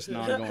here. That's just an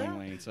ongoing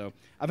lane. So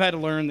I've had to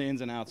learn the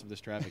ins and outs of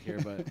this traffic here.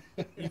 But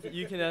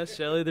you can ask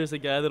Shelly. There's a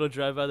guy that'll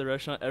drive by the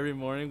restaurant every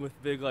morning with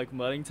big like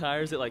mudding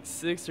tires at like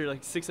 6 or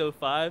like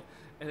 6:05.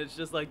 And it's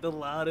just like the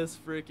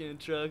loudest freaking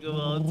truck of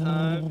all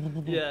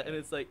time. Yeah, and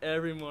it's like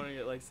every morning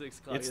at like 6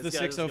 o'clock. it's the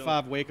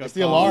 6:05 wake up. It's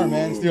the alarm,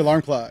 man. It's the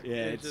alarm clock.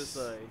 Yeah, It's just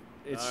like,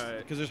 it's all right.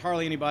 because there's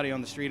hardly anybody on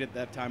the street at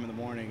that time in the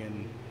morning,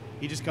 and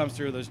he just comes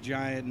through those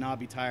giant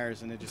knobby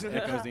tires, and it just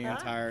echoes the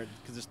entire,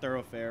 because it's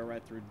thoroughfare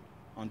right through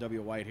on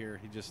W. White here.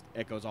 He just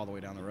echoes all the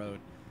way down the road.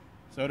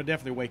 So it'll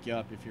definitely wake you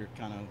up if you're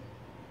kind of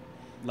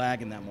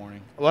lagging that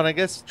morning. Well, and I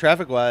guess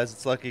traffic-wise,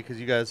 it's lucky because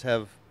you guys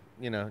have,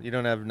 you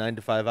don't have 9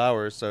 to 5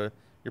 hours, so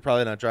you're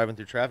probably not driving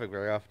through traffic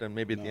very often.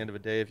 Maybe at the end of a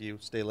day if you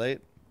stay late.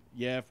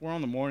 Yeah, if we're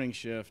on the morning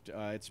shift,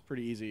 it's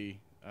pretty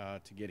easy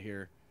to get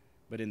here.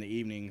 But in the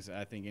evenings,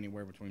 I think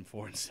anywhere between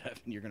 4 and 7,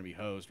 you're going to be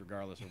hosed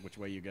regardless of which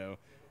way you go.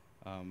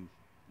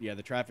 Yeah,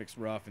 the traffic's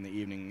rough in the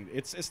evening.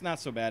 It's not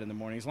so bad in the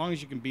morning, as long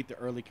as you can beat the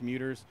early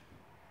commuters,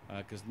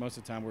 because most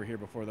of the time we're here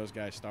before those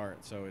guys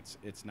start. So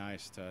it's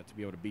nice to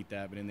be able to beat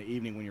that. But in the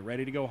evening, when you're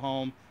ready to go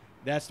home,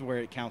 that's where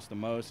it counts the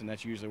most, and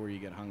that's usually where you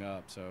get hung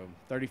up. So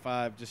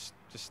 35, just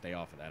stay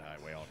off of that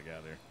highway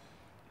altogether.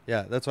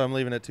 Yeah, that's why I'm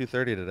leaving at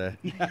 2:30 today.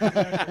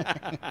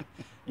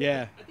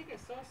 Yeah.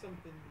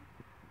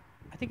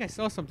 I think I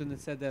saw something that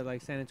said that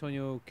like San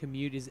Antonio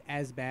commute is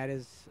as bad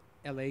as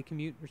LA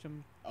commute or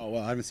something. Oh,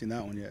 well, I haven't seen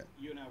that one yet.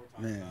 You and I were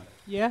talking Man. about it.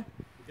 Yeah.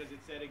 Because it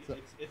said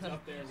it's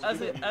up there.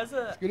 As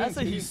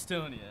a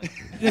Houstonian,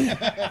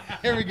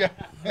 Here we go.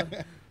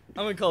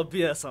 I'm gonna call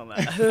BS on that.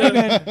 Hey,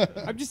 man,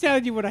 I'm just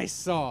telling you what I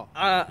saw.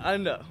 I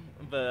know,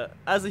 but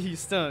as a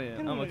Houstonian,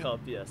 I'm gonna call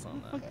BS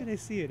on What that. did I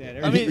see it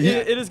at? I mean, Yeah.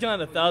 it has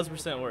gone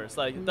 1,000% worse.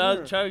 Like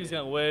traffic has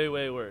gone way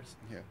worse.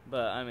 Yeah.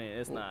 But I mean,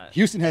 it's not.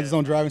 Houston has his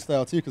own driving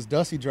style, too, because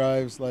Dusty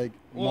drives, like,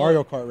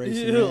 Mario Kart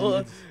racing. Yeah, man.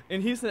 well,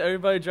 in Houston,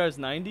 everybody drives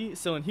 90.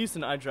 So in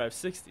Houston, I drive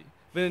 60.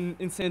 But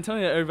in San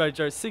Antonio, everybody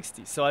drives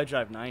 60. So I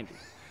drive 90.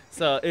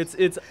 So it's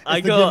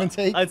I the go. give and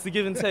take. It's the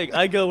give and take.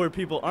 I go where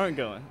people aren't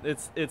going.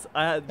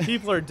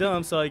 People are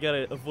dumb, so I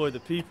gotta avoid the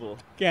people.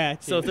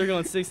 Gotcha. So if they're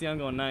going 60, I'm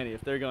going 90.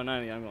 If they're going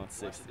 90, I'm going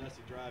 60.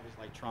 Dusty Drive is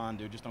like Tron,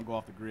 dude. Just don't go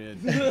off the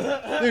grid.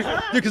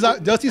 Because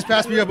Dusty's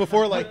passed me up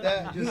before like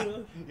that. Just,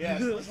 yeah,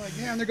 so it's like,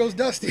 damn, there goes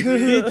Dusty.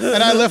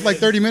 And I left like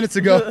 30 minutes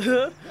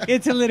ago.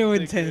 It's a little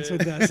intense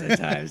with us at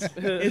times.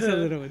 It's a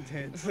little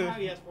intense.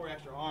 He has 4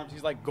 extra arms.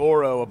 He's like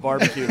Goro of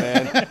barbecue,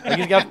 man. Like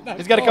he's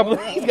got a couple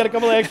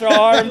of extra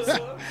arms.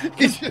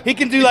 He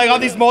can do like all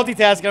these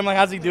multitasking. I'm like,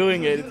 how's he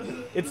doing it?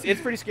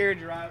 It's pretty scary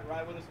to ride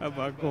with us.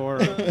 About Goro.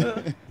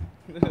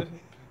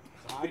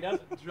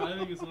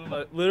 Driving is one of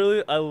my.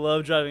 Literally, I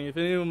love driving. If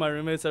any of my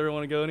roommates ever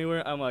want to go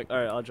anywhere, I'm like, all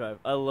right, I'll drive.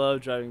 I love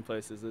driving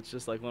places. It's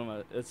just like one of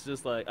my. It's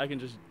just like I can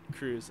just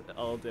cruise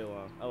all day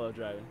long. I love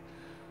driving.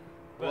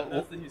 But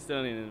that's the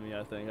Houstonian in me,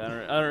 I think. I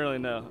don't really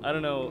know. I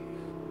don't know,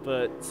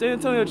 but San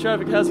Antonio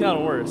traffic has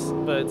gotten worse.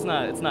 But it's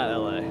not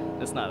LA.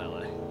 It's not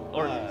LA.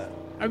 Or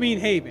I mean,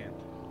 hey, man.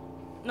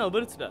 no,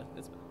 but it's bad.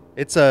 It's bad.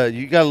 It's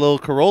you got a little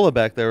Corolla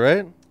back there,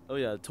 right? Oh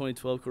yeah,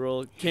 2012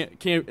 Corolla.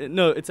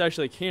 No, it's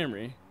actually a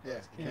Camry. Yeah,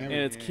 And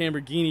it's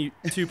Lamborghini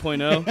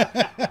 2.0.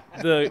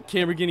 The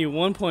Lamborghini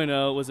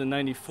 1.0 was a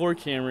 94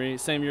 Camry,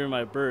 same year of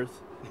my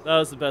birth. That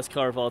was the best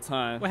car of all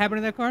time. What happened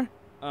to that car?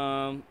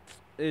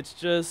 It's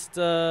just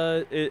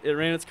it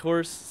ran its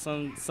course.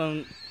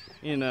 It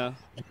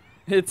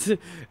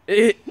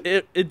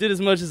did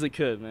as much as it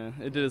could, man.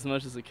 It did as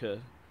much as it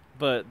could.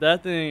 But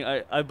that thing,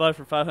 I bought it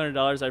for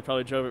 $500. I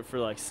probably drove it for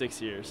like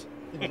 6 years.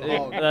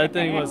 That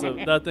thing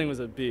was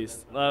a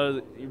beast. That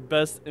was the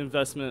best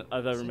investment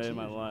I've ever made in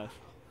my life.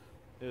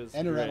 It was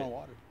and it great. ran on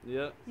water.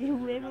 Yep.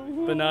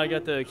 But now I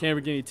got the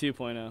Lamborghini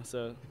 2.0,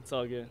 so it's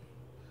all good.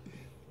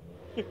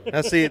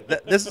 Now, see,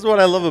 this is what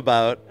I love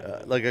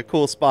about like a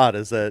cool spot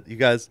is that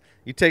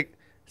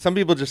some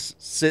people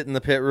just sit in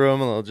the pit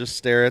room and they'll just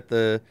stare at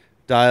the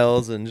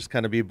dials and just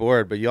kind of be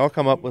bored, but you all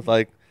come up with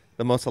like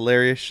the most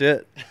hilarious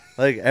shit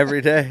like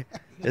every day.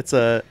 It's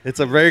a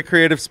very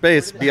creative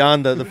space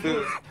beyond the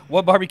food.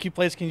 What barbecue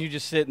place can you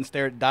just sit and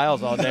stare at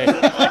dials all day?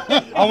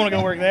 I want to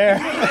go work there.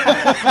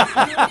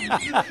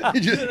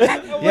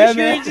 Yeah,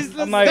 man. You just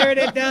staring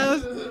at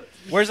dials.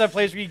 Where's that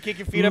place where you kick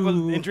your feet up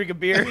and drink a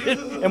beer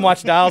and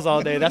watch dials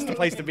all day? That's the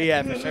place to be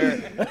at for sure.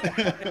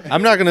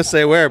 I'm not gonna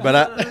say where, but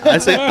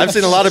I've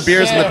seen a lot of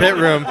beers in the pit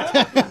room.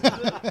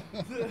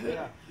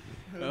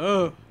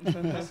 Oh. That's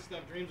the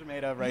stuff dreams are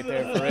made of right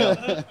there, for real.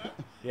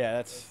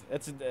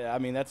 that's I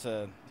mean that's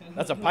a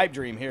pipe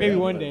dream here. Maybe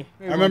one day.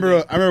 I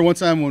remember one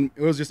time when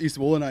it was just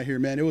Esaul and I here,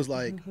 man. It was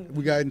like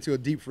we got into a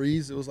deep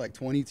freeze. It was like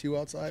 22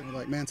 outside. We're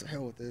like, man, to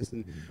hell with this.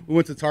 And we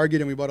went to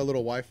Target and we bought a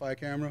little Wi-Fi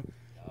camera,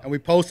 and we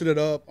posted it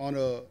up on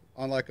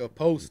like a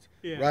post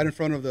right in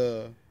front of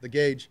the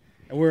gauge.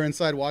 And we were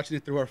inside watching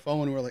it through our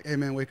phone, and we are like, "Hey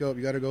man, wake up!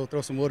 You got to go throw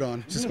some wood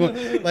on." Just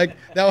like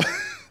that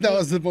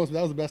was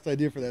the best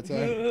idea for that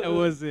time. That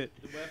was it.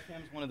 The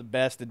webcam's one of the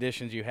best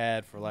additions you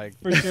had for like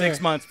For sure. 6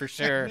 months for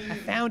sure. I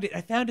found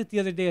it the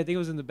other day. I think it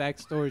was in the back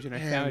storage, and I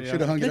found it. I should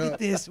was have hung like, it Look up. at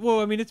this.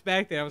 Well, I mean, it's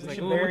back there. I was like,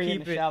 Should oh, we'll bury it in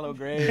keep a it. shallow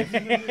grave.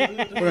 Put it in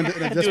a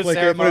Do a display case. Put it in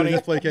ceremony. a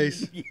display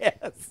case.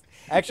 Yes.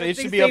 Actually, it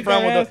That should thing be up saved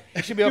front our with ass. the.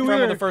 It should be up Dude,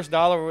 front with the first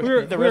dollar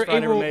the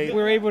restaurant ever made.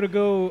 We were able to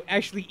go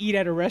actually eat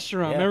at a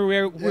restaurant. Yeah.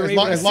 Remember, we were As able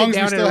long, to as long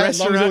sit as we down at a still, as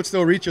long as it restaurant. would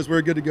still reach us,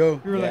 we're good to go.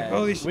 We were like,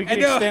 holy shit. We I could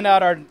know. extend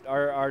out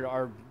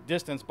our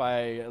distance by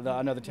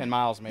another 10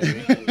 miles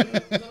maybe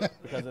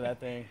because of that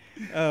thing.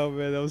 Oh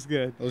man, that was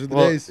good. Those are the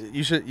Well, days.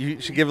 you should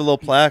give a little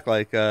plaque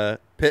like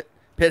pit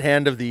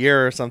hand of the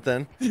year or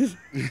something.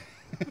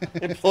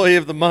 Employee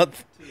of the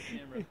month.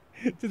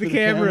 To the the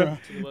camera.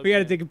 camera. We got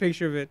to take a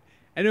picture of it.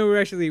 I know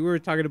we were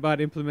talking about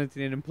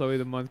implementing an Employee of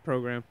the Month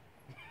program.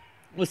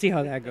 We'll see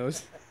how that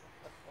goes.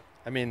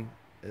 I mean,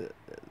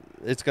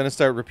 it's going to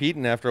start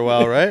repeating after a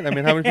while, right? I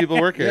mean, how many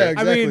people work here? Yeah,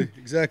 exactly, mean-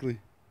 exactly.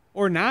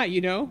 Or not,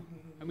 you know?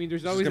 I mean,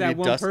 there's It's always gonna that be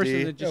one Dusty. person that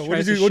Yeah, just we'll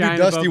tries do to shine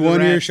Dusty above the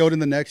one year, rest. Sheldon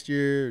the next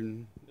year,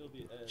 and It'll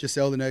be Ed.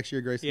 Giselle the next year,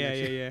 Grace the Yeah, next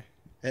yeah, year.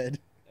 yeah. Ed.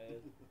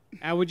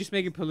 And we'll just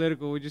make it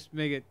political. We'll just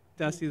make it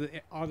Dusty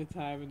all the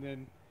time,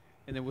 and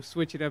then we'll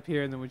switch it up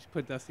here, and then we'll just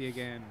put Dusty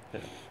again.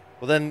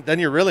 Well, then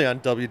you're really on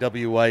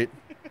WW White.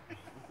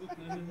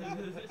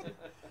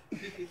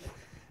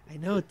 I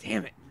know,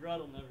 damn it. Rod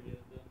will never get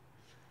it though.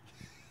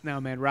 No,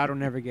 man, Rod will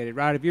never get it.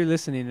 Rod, if you're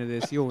listening to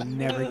this, you'll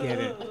never get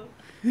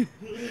it.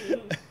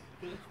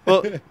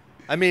 Well,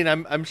 I mean,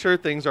 I'm sure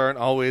things aren't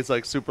always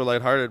like super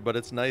lighthearted, but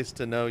it's nice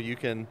to know you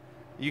can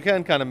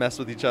kind of mess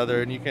with each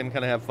other and you can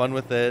kind of have fun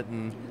with it,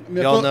 and I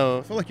mean, y'all I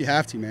know. feel like you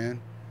have to,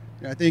 man.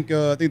 Yeah, I think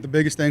the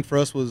biggest thing for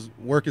us was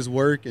work is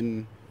work,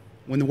 and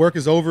when the work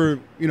is over,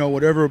 you know,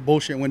 whatever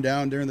bullshit went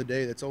down during the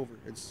day, that's over.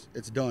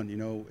 It's done. You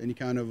know, any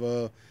kind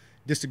of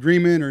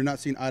disagreement or not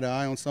seeing eye to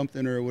eye on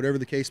something or whatever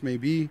the case may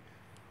be,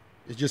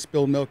 it's just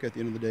spilled milk at the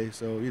end of the day.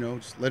 So, you know,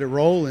 just let it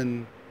roll,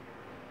 and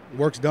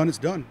work's done, it's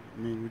done. I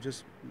mean, we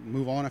just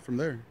move on from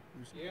there.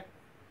 Yeah.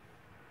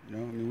 You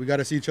know, I mean, we got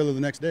to see each other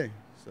the next day.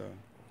 So,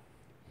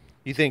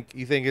 You think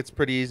it's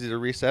pretty easy to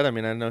reset? I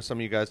mean, I know some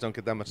of you guys don't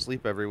get that much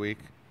sleep every week.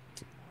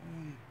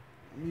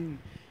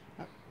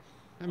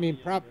 I mean,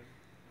 prop.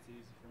 It's easy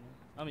for me.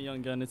 I'm a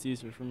young gun. It's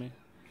easier for me.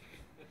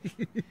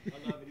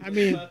 I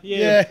mean,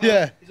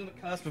 yeah. He's on the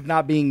cusp of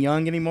not being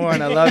young anymore,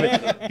 and I love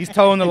it. He's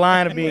towing the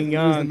line of being the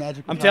young.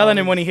 magical I'm telling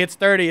him powers. when he hits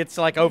 30, it's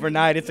like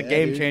overnight. It's a Yeah,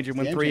 game dude. changer.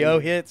 When Game 3-0 changer.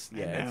 hits,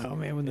 Yeah, yeah, oh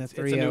man, when that it's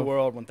a new 3-0.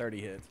 world when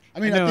 30 hits. I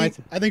mean, I know,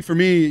 I think for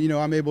me, you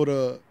know, I'm able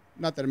to,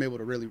 not that I'm able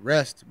to really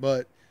rest,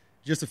 but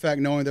just the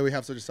fact knowing that we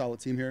have such a solid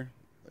team here,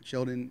 like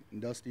Sheldon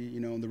and Dusty, you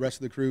know, and the rest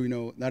of the crew, you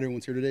know, not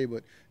everyone's here today,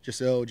 but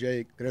Giselle,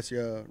 Jake,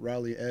 Grecia,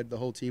 Riley, Ed, the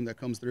whole team that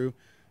comes through.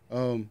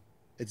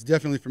 It's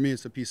definitely, for me,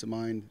 it's a peace of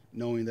mind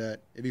knowing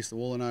that if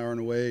Esaul and I aren't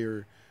away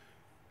or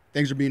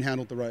things are being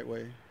handled the right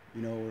way.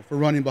 You know, if we're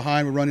running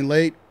behind, we're running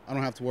late, I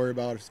don't have to worry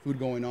about if food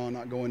going on,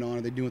 not going on,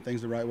 are they doing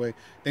things the right way.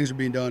 Things are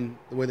being done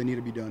the way they need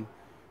to be done.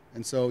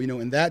 And so, you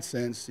know, in that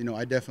sense, you know,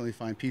 I definitely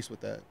find peace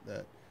with that.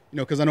 You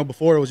know, because I know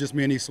before it was just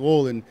me and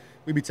Esaul, and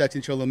we'd be texting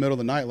each other in the middle of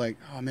the night like,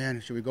 oh, man,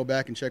 should we go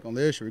back and check on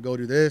this? Should we go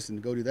do this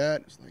and go do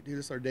that? It's like, dude,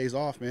 this is our days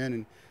off, man.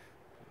 And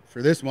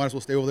for this, we might as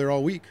well stay over there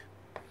all week.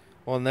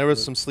 Well, and there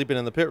was some sleeping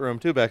in the pit room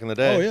too back in the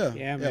day. Oh, yeah.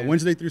 Yeah, man.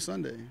 Wednesday through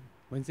Sunday.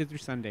 Wednesday through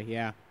Sunday,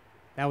 yeah.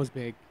 That was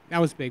big. That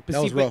was big. But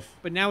That was rough.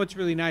 But now it's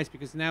really nice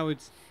because now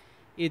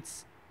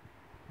it's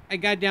I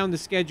got down the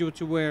schedule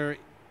to where,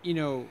 you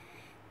know,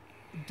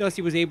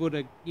 Dusty was able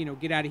to, you know,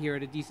 get out of here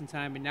at a decent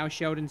time, and now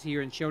Sheldon's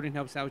here, and Sheldon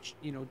helps out,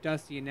 you know,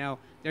 Dusty, and now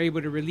they're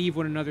able to relieve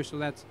one another, so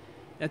that's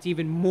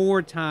even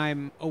more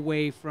time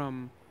away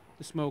from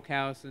the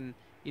smokehouse, and,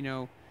 you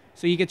know,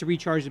 so you get to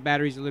recharge the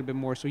batteries a little bit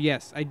more. So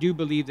yes, I do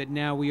believe that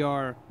now we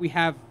have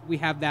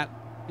that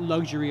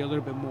luxury a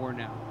little bit more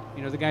now.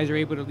 You know, the guys are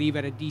able to leave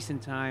at a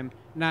decent time,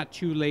 not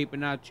too late but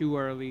not too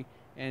early,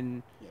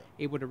 and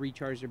able to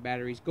recharge their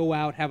batteries, go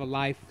out, have a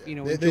life, you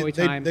know, enjoy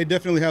time. They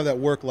definitely have that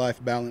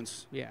work-life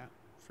balance. Yeah.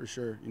 For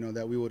sure, you know,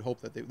 that we would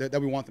hope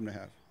that we want them to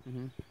have.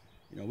 Mm-hmm.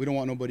 You know, we don't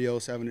want nobody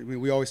else having it.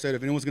 We always said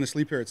if anyone's going to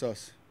sleep here, it's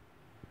us.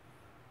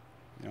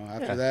 You know,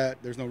 after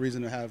that, there's no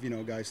reason to have, you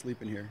know, guys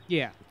sleeping here.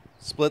 Yeah.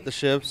 Split the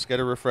shifts, get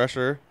a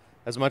refresher.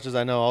 As much as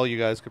I know all you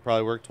guys could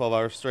probably work 12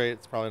 hours straight,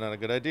 it's probably not a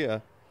good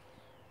idea.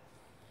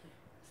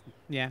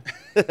 Yeah.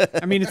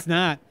 I mean, it's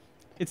not,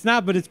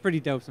 but it's pretty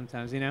dope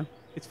sometimes, you know?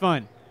 It's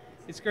fun.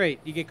 It's great.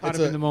 You get caught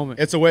up in the moment.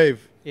 It's a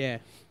wave. Yeah.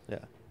 Yeah.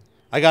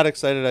 I got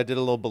excited. I did a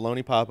little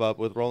baloney pop-up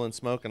with Rollin'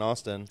 Smoke in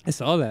Austin. I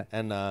saw that.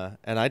 And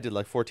I did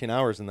like 14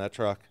 hours in that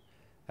truck.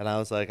 And I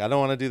was like, I don't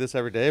want to do this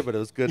every day, but it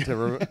was good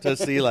to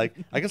see, like,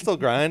 I can still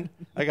grind.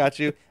 I got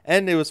you.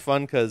 And it was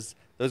fun because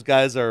those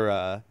guys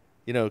are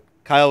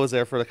Kyle was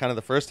there for kind of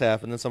the first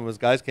half, and then some of his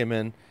guys came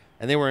in,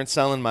 and they weren't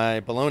selling my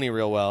bologna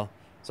real well.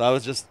 So I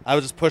was just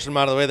pushing them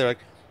out of the way. They're like,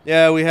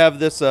 "Yeah, we have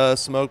this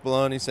smoked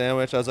bologna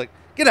sandwich." I was like,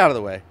 "Get out of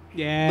the way."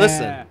 Yeah.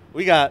 Listen,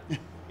 we got.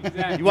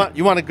 Exactly.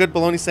 You want a good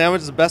bologna sandwich?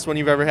 It's the best one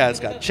you've ever had.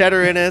 It's got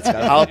cheddar in it. It's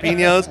got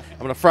jalapenos. I'm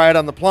gonna fry it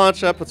on the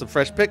plancha. Put some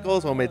fresh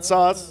pickles, homemade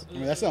sauce. I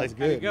mean, that sounds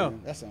There you good. go.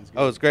 Man. That sounds good.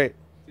 Oh, it's great.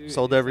 Dude,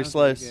 Sold it every sounds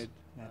really slice. good.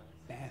 That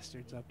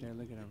bastards up there,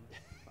 look at them.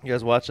 You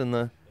guys watching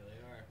the?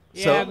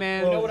 Yeah, So-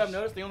 man. You know what I've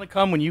noticed? They only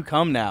come when you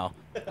come now.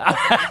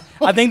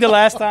 I think the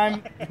last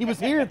time he was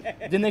here,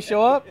 didn't they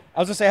show up? I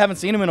was gonna say I haven't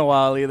seen him in a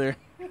while either.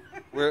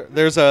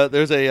 There's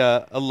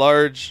a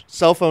large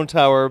cell phone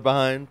tower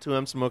behind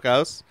 2M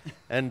Smokehouse,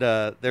 and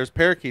there's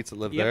parakeets that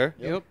live there.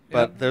 Yep.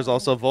 But there's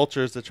also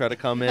vultures that try to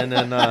come in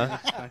and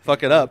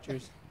fuck it up.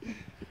 Vultures.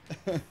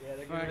 Yeah,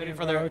 they're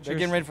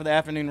getting ready for the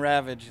afternoon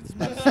ravage. It's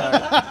about to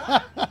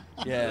start.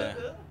 Yeah.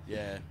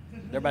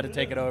 They're about to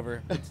take it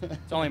over.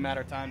 It's only a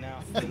matter of time now.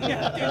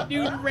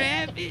 Dude,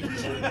 ravage.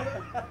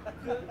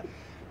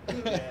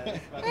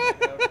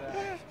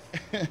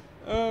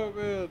 Oh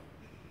man.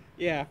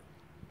 Yeah.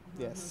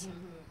 Yes.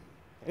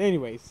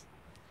 Anyways.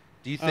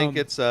 Do you think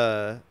it's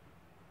do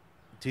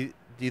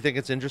you think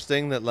it's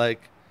interesting that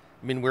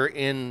we're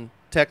in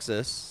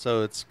Texas,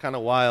 so it's kind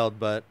of wild,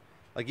 but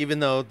even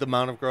though the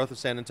amount of growth of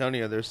San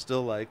Antonio, there's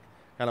still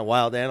kind of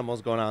wild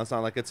animals going on. It's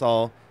not like it's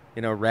all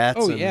rats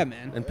Oh, and, yeah,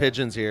 man. and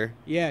pigeons here.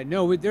 Yeah.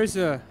 No. There's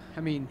 8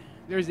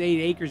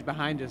 acres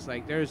behind us.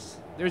 There's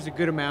a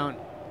good amount.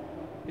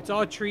 It's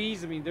all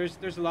trees. I mean,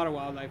 there's a lot of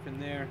wildlife in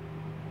there.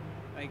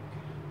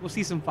 We'll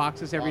see some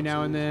foxes every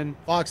now and then.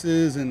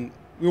 Foxes, and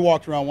we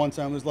walked around one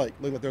time. There's looked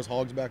like there's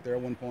hogs back there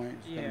at one point,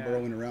 just kind Yeah. of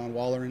burrowing around,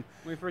 wallering.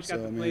 When we first got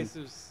So, the I mean-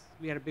 place,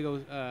 we had a big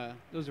old, there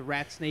was a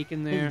rat snake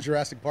in It was there.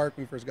 Jurassic Park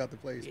when we first got the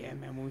place. Yeah,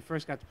 man. When we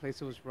first got the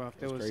place, it was rough.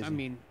 It was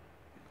crazy.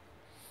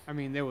 I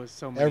mean, there was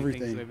so many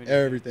things living in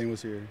Everything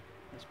was here. It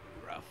was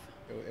rough.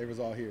 It was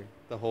all here.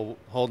 The whole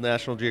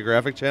National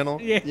Geographic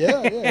Channel. Yeah.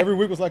 Yeah. Every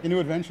week was like a new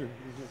adventure. It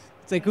was just,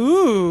 It's like,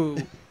 ooh,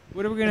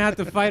 what are we gonna have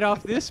to fight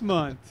off this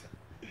month?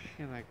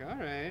 You're like, all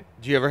right.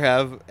 Do you ever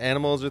have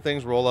animals or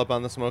things roll up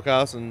on the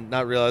smokehouse and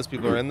not realize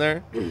people are in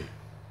there?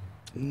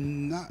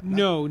 Not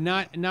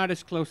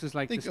as close as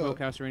I the think,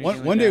 smokehouse or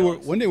anything. one like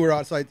day we were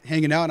outside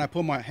hanging out, and I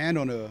put my hand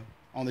on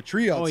the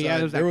tree outside. Oh, yeah,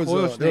 there was that coral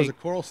there was a snake.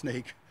 coral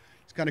snake.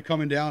 It's kind of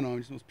coming down on me.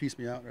 Just almost pieced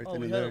me out right Oh,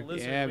 then we and had a there.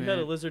 lizard. Yeah, we had a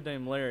man. lizard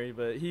named Larry,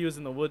 but he was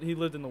in the wood. He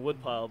lived in the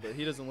wood pile, but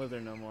he doesn't live there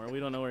no more. We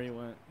don't know where he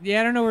went.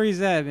 Yeah, I don't know where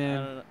he's at, I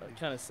man. don't know.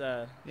 Kind of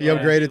sad. He Yeah.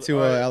 upgraded to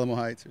Alright. Alamo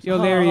Heights. Or Yo,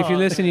 something. Larry, if you're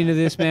listening to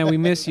this, man, we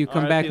miss you.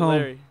 Come back R.I.P. home.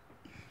 Larry.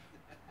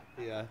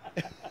 Yeah.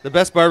 The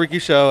Best Barbecue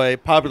Show, a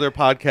popular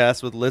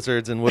podcast with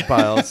lizards and wood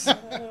piles.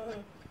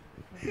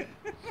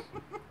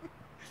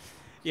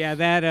 Yeah,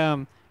 that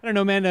I don't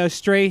know, man.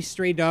 Stray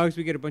dogs.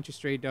 We get a bunch of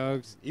stray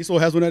dogs. Esaul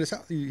has one at his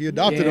house. He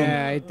adopted him.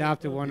 Yeah, I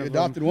adopted one He of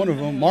them. adopted one of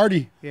them,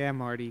 Marty. Yeah,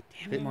 Marty.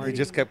 Damn it, He Marty.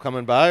 just kept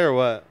coming by, or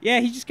what? Yeah,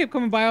 he just kept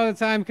coming by all the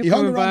time. Kept He hung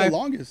coming around by. the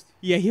longest.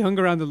 Yeah, he hung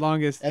around the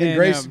longest. And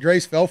then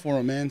Grace fell for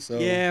him, man. So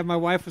Yeah, my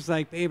wife was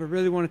like, "Babe, I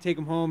really want to take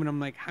him home," and I'm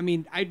like, "I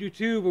mean, I do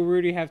too, but we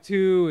already have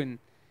 2, and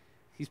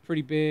he's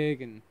pretty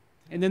big." And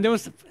then there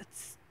was a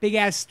big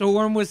ass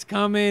storm was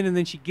coming, and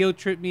then she guilt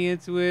tripped me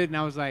into it, and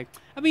I was like,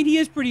 "I mean, he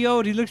is pretty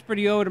old. He looks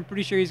pretty old. I'm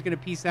pretty sure he's gonna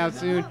peace out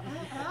soon."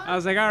 I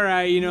was like, "All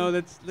right,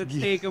 let's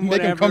take him, make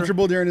whatever." him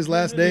comfortable during his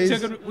last days.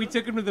 We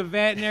took him to the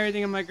vet and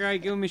everything. I'm like, all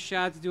right, give him a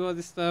shot to do all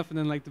this stuff. And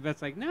then the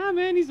vet's like, nah,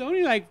 man, he's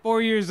only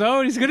 4 years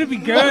old. He's gonna be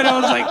good. I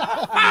was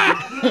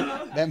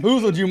like,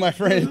 Bamboozled you, my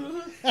friend.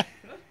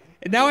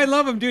 and now I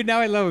love him, dude. Now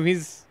I love him.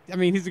 He's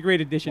a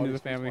great addition to the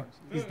family.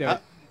 He's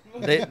dope.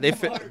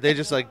 They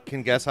just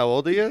can guess how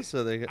old he is,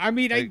 so they. I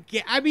mean,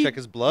 check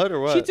his blood or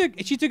what?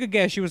 she took a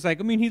guess. She was like,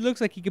 I mean, he looks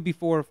like he could be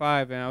 4 or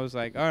 5, and I was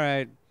like, all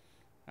right.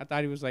 I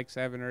thought he was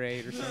 7 or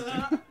 8 or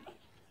something.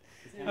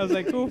 I was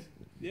like, cool.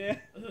 Yeah.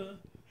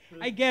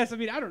 I guess. I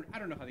mean, I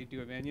don't know how they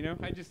do it, man.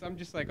 I'm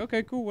just like,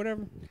 okay, cool,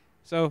 whatever.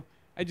 So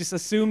I just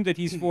assumed that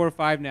he's 4 or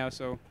 5 now,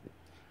 so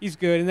he's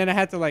good. And then I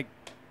had to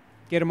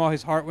get him all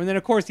his heart. And then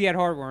of course he had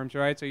heartworms,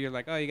 right? So you're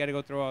like, oh, you got to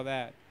go through all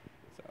that.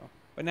 So,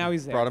 but now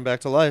he's there. Brought him back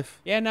to life.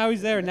 Yeah, now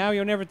he's there. Now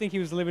you'll never think he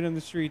was living in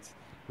the streets.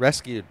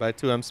 Rescued by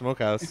 2M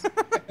Smokehouse.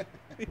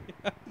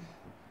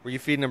 Were you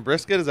feeding him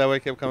brisket? Is that why he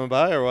kept coming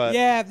by, or what?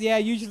 Yeah.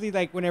 Usually,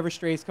 whenever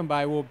strays come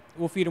by, we'll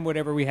feed them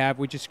whatever we have,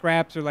 which is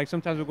scraps, or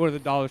sometimes we'll go to the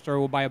dollar store,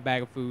 we'll buy a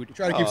bag of food. We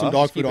try to keep Aw. some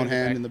dog Just keep food it on in the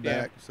hand back. in the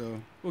Yeah. back,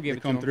 so We'll give they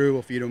it to come them. through.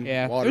 We'll feed them.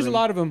 Yeah, water there's a them.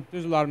 lot of them.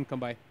 There's a lot of them come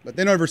by. But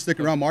they don't ever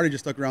stick around. Marty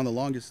just stuck around the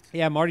longest.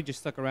 Yeah, Marty just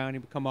stuck around. He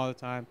would come all the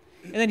time,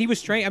 and then he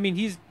was trained. I mean,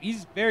 he's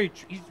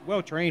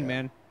well trained,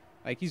 man.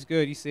 He's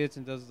good. He sits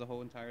and does the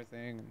whole entire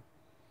thing, and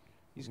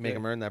he's Make good.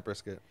 him earn that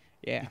brisket.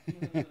 Yeah.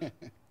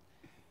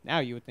 Now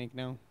you would think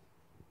no.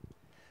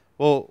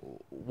 Well,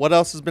 what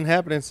else has been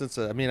happening since?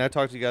 I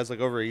talked to you guys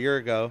over a year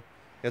ago.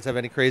 You guys have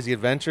any crazy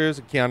adventures?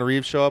 Did Keanu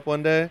Reeves show up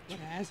one day? What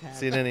has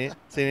happened?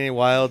 Seen any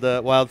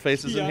wild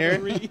faces in here?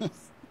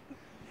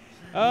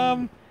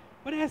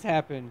 What has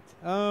happened?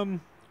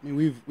 I mean,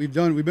 we've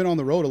been on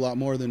the road a lot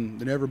more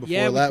than ever before.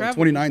 Yeah, we traveled,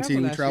 2019,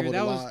 we last year. traveled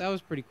That a was lot. that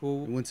was pretty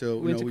cool. We went to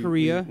we went to we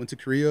Korea. went to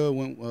Korea.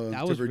 Went That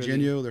to was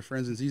Virginia. really- Their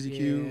friends in Yeah,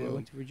 ZZQ.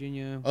 went to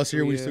Virginia. Us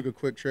here, we just Korea. took a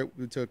quick trip.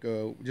 We took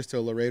just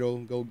to Laredo,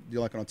 go do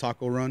like on a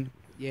taco run.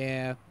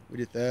 Yeah. We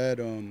did that.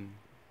 Went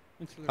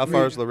to How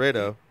far is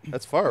Laredo?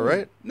 That's far,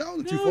 right? No, not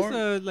No, too it far.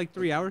 was like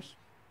 3 hours.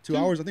 2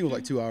 hours. I think it was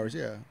like 2 hours.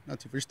 Yeah, not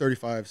too far. It's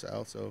 35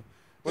 south, so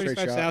straight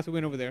 45 shot. south. We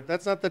went over there.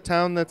 That's not the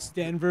town that's.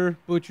 Denver,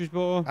 Butcher's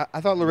Bowl.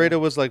 I thought Laredo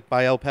was like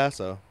by El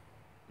Paso.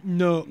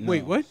 No, No.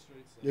 wait, what?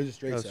 It was just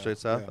straight Oh, south. straight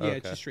south? Yeah. Yeah, Okay.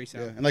 it's just straight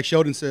south. Yeah. And like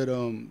Sheldon said,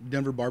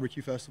 Denver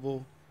Barbecue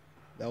Festival,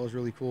 that was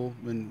really cool.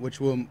 And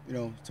which will,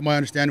 to my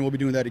understanding, we'll be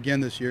doing that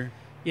again this year.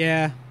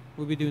 Yeah,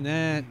 we'll be doing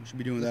that. We should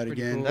be doing That's that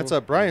pretty again. cool. That's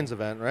a Brian's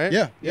event, right?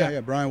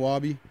 Yeah. Brian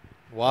Wabi.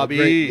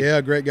 Wabi.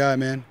 Great guy,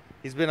 man.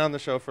 He's been on the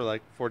show for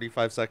like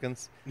 45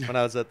 seconds when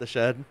I was at the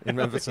shed in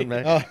Memphis in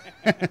May. Oh,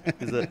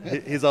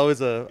 He's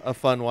always a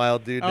fun,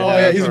 wild dude. to Oh, have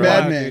yeah, he's a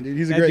around. madman, dude.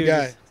 He's a great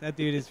guy. That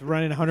dude is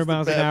running 100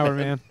 miles an hour,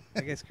 man.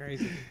 That guy's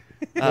crazy.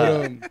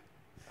 But,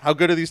 How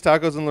good are these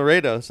tacos in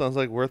Laredo? Sounds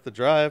like worth the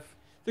drive.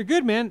 They're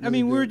good, man. I Really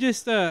mean, we're good.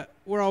 just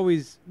we're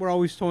always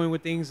toying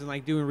with things and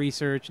like doing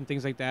research and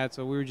things like that.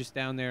 So we were just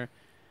down there,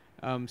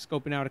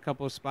 scoping out a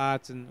couple of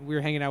spots, and we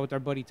were hanging out with our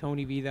buddy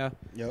Tony Vida,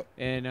 yep.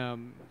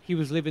 and he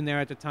was living there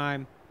at the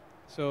time.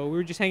 So we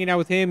were just hanging out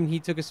with him, and he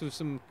took us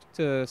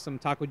to some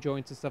taco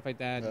joints and stuff like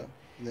that. Yeah.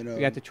 And then, We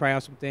got to try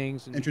out some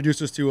things. And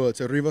introduced us to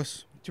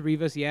Rivas. to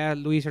Rivas, yeah,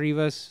 Luis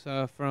Rivas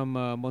from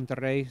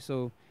Monterrey.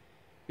 So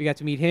we got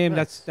to meet him.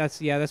 Nice. That's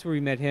where we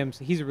met him.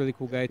 So he's a really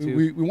cool guy too.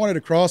 We wanted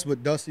to cross,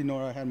 but Dusty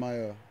nor I had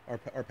my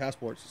our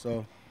passports,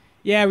 so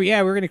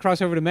we're gonna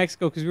cross over to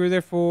Mexico because we were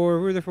there for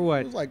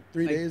what? it was like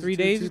 3 Like days. 3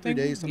 two- days, two, I 3 think?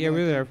 days. Something Yeah, we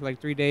were like there that. for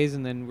like 3 days,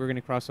 and then we're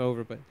gonna cross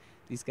over. But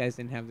these guys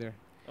didn't have their.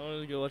 I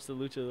wanted to go watch the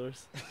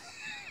luchadors.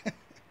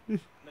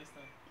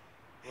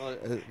 Well,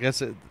 I guess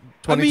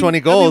 2020 I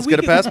goals, mean, we get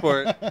a could-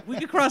 passport. We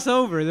could cross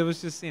over. There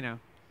was just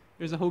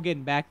there's a whole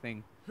getting back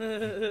thing.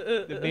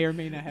 That may or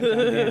may not have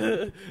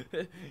done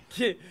yet.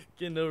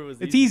 Getting over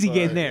was It's easy easy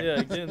getting part. there.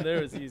 Yeah, getting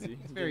there was easy.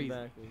 very Getting easy.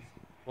 back was-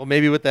 Well,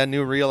 maybe with that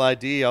new Real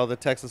ID, all the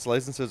Texas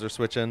licenses are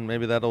switching.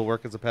 Maybe that'll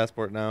work as a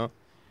passport now.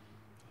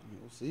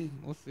 We'll see.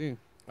 We'll see.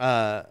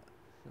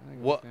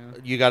 What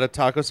you got a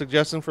taco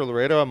suggestion for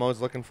Laredo? I'm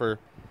always looking for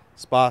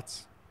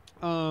spots.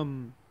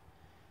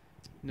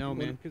 No,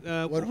 man.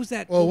 What was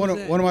that? Well, What one was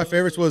of that? one of my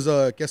favorites was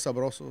Que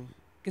Sabroso.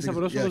 Que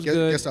Sabroso yeah, was Que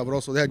good.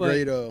 Sabroso. They had but-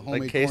 great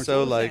homemade Like corn queso,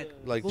 was like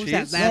that? like What was that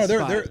cheese. last- No,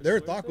 spot. they're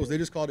tacos. They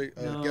just called it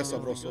No. Que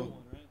Sabroso.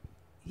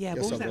 Yeah,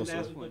 Que what was that Sabroso.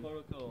 last one?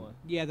 Barbacoa one.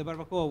 Yeah, the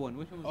barbacoa one.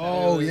 Which one was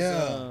Oh, that? It was,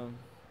 yeah.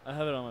 I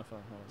have it on my phone.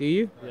 Hold on. Do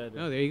you? Yeah, I do.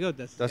 Oh, there you go.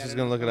 That's Dusty's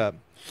gonna look it up.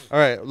 All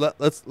right,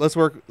 let's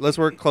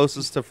work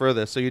closest to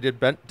furthest. So you did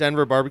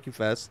Denver Barbecue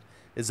Fest.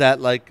 Is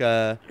that like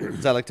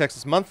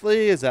Texas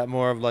Monthly? Is that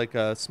more of like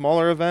a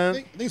smaller I event?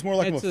 think it's more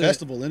like It's a a-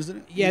 festival, isn't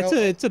it? Yeah, You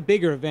know? it's a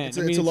bigger event.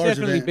 It's It's a large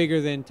definitely event.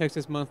 bigger than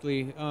Texas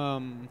Monthly.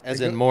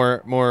 As in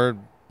more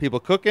people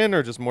cooking,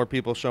 or just more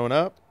people showing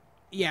up?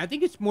 Yeah, I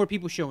think it's more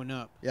people showing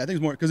up. Yeah, I think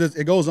it's more because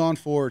it goes on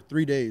for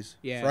 3 days.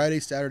 Yeah. Friday,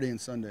 Saturday, and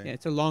Sunday. Yeah,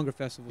 it's a longer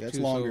festival Yeah, it's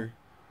too. longer.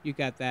 So you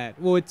got that.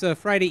 Well, it's a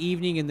Friday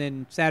evening and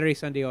then Saturday,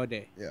 Sunday all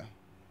day. Yeah.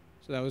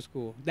 So that was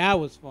cool. That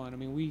was fun. I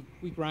mean, we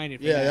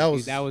grinded for Yeah, that. that dude.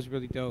 was- that was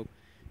really dope.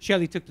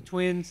 Shelly took the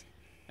twins,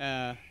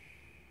 and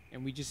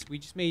we just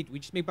made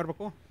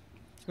barbacoa.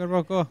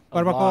 Barbacoa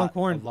on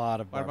corn. A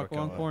lot of Barbacoa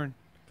on corn.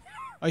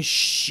 A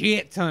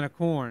shit ton of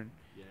corn,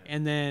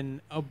 and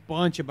then a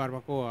bunch of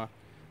barbacoa.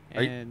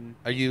 Are you- And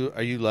Are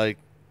you like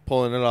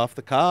pulling it off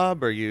the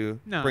cob? Or are you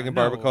No, bringing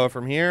no. barbacoa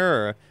from here,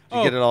 or did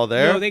you get it all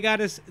there? No, they got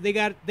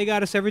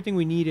us everything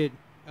we needed.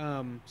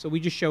 So we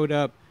just showed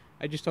up.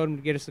 I just told them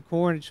to get us the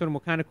corn. I just told them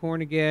what kind of corn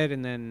to get,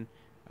 and then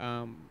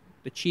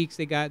the cheeks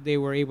they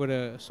were able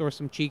to source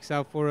some cheeks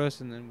out for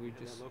us, and then we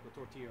just local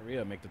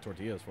tortilleria make the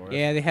tortillas for us.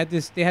 yeah, they had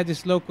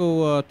this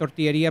local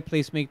tortilleria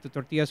place make the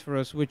tortillas for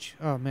us, which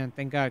oh man,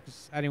 thank God,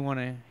 'cause I didn't want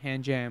to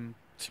hand jam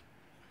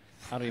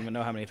I don't even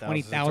know how many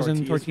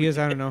 20,000 tortillas.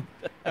 I don't know,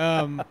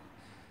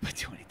 but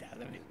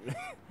 20,000.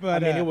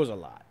 But I mean, it was a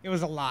lot. it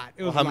was a lot.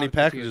 It Well, was how a many lot of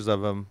tortillas. packages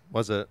of them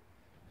was it?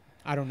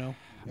 I don't know.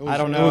 It was, I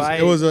don't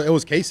know, It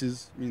was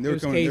cases. I mean, they It were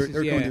was coming. cases, They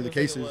were yeah. coming It through the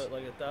It was cases.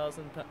 like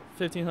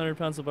 1,500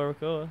 pounds of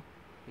barbacoa,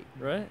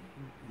 right?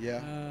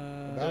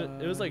 Yeah.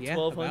 It was like yeah,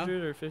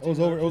 1,200 or It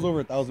 1,500. was over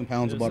 1,000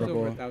 pounds of It was It was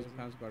over barbacoa. 1,000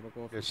 pounds of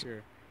barbacoa for Yes.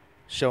 sure.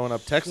 Showing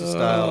up Texas so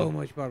style.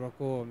 much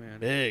barbacoa, man.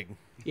 Big.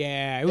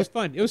 Yeah, it was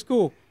fun. It was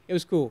cool. It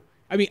was cool.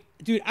 I mean,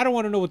 dude, I don't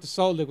want to know what the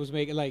Salt Lick was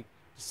making. Like,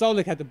 Salt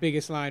Lick had the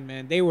biggest line,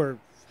 man. They were,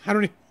 I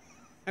don't even,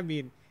 I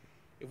mean,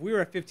 if we were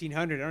at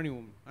 1,500, I don't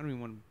even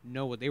want to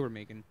know what they were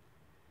making.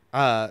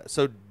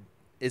 So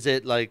is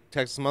it like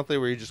Texas Monthly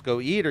where you just go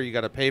eat, or you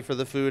got to pay for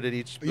the food at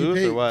each You booth,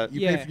 pay, or what?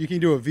 Yeah. you can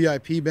do a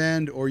VIP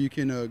band, or you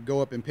can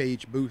go up and pay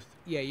each booth.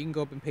 Yeah, you can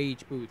go up and pay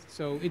each booth.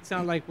 So it's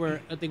not like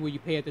where a thing where you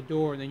pay at the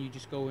door and then you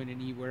just go in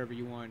and eat wherever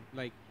you want.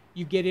 Like,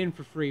 you get in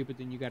for free, but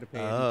then you got to pay.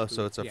 at Oh, each so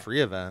booth. it's a Yeah.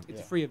 free event. It's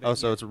a Yeah. free event. Oh,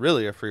 so yeah. it's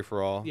really a free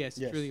for all. Yes,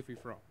 Yes. it's really a free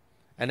for all.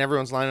 And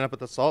everyone's lining up at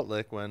the Salt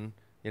Lick when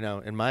you know,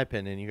 in my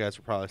opinion, you guys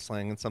were probably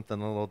slanging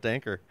something a little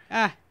danker.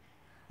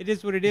 It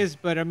is what it is.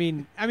 But I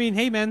mean,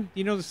 hey, man,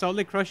 you know the Salt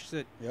Lake crushes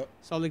it. Yep.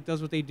 Salt Lake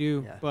does what they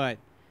do. Yeah. But,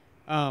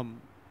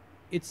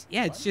 it's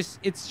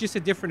just a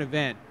different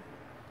event.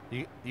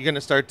 You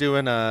gonna start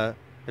doing? Have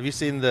you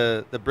seen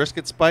the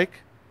brisket spike?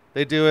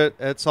 They do it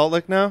at Salt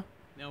Lake now.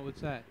 No,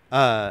 what's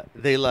that?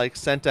 They like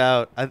sent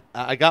out.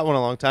 I got one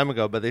a long time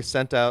ago, but they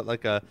sent out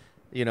like a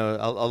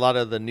lot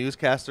of the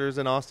newscasters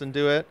in Austin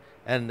do it,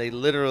 and they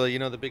literally, you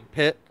know, the big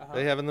pit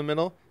they have in the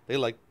middle. They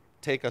like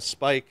take a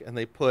spike and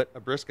they put a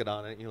brisket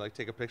on it. And you like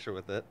take a picture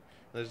with it.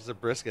 There's just a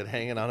brisket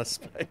hanging on a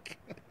spike.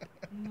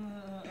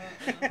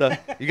 So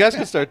you guys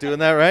can start doing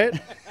that, right?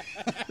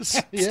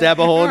 Stab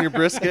a hole in your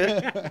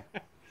brisket.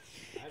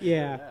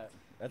 Yeah.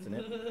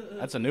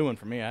 That's a new one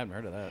for me. I haven't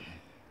heard of that.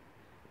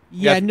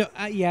 Yeah, Yeah. no,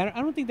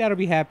 I don't think that'll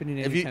be happening.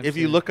 If you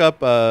soon. look up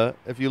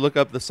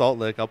the Salt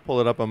Lick, I'll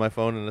pull it up on my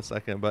phone in a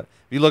second. But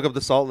if you look up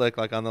the Salt Lick,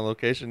 like on the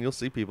location, you'll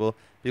see people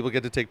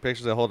get to take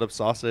pictures. They hold up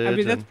sausage. I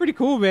mean, that's pretty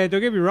cool, man. Don't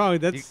get me wrong.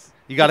 That's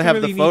you got to that's a have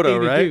really the neat photo,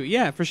 thing to right? do.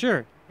 Yeah, for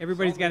sure.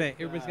 Everybody's got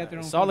their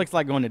own. Salt Lake's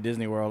like going to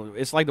Disney World.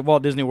 It's like the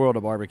Walt Disney World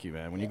of barbecue,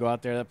 man. When you go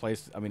out there, that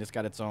place, I mean, it's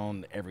got its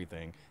own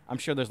everything. I'm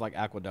sure there's like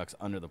aqueducts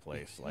under the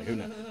place. Like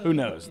who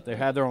knows? They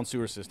have their own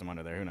sewer system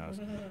under there. Who knows?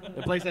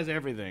 The place has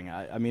everything.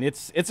 I mean,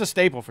 it's a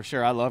staple for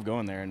sure. I love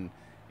going there, and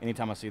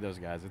anytime I see those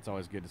guys, it's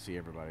always good to see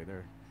everybody.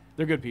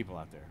 They're good people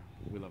out there.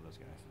 We love those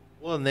guys.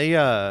 Well, and they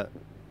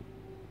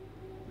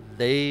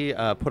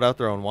put out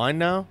their own wine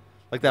now.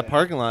 Like that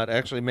parking lot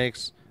actually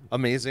makes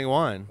amazing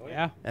wine.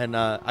 Yeah. And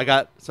I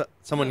got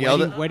someone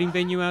yelled at. Wedding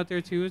venue out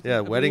there too. Yeah,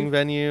 I wedding believe.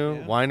 venue,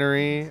 Yeah.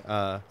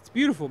 winery. It's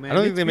beautiful, man. I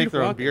don't think It's they make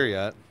their beautiful own out beer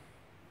there. yet.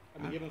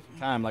 I mean, give them some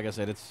time. Like I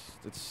said,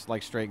 it's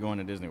like straight going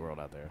to Disney World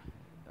out there.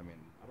 I mean,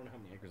 I don't know how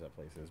many acres that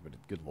place is, but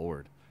good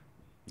lord.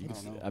 I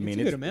don't know. I mean,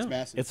 a good it's amount. It's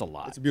massive. It's a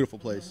lot. It's a beautiful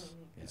place.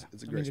 Yeah.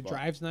 It's a I great mean, the spot.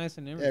 drive's nice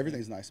and everything. Yeah,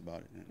 everything's nice about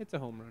it. Yeah. It's a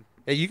home run.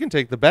 Yeah, you can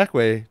take the back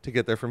way to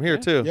get there from here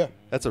too. Yeah.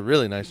 That's a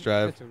really nice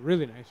drive. That's a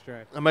really nice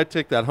drive. I might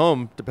take that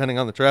home depending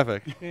on the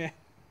traffic. Yeah.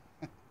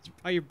 It's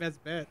probably your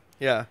best bet.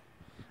 Yeah.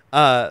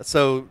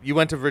 So you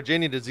went to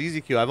Virginia to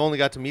ZZQ. I've only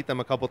got to meet them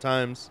a couple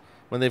times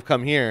when they've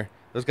come here.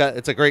 Those guys,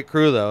 it's a great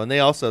crew though, and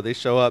they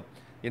show up,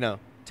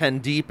 10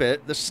 deep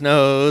at the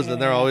Snows,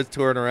 and they're Yeah. always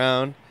touring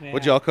around. Yeah.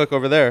 What'd y'all cook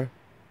over there?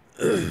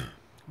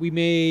 We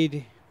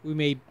made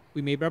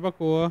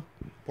barbacoa.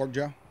 Pork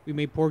jowl. We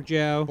made pork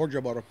jowl. Pork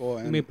jowl barbacoa.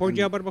 We And, made pork and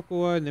jowl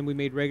barbacoa, and then we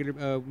made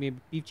regular. We made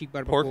beef cheek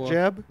barbacoa. Pork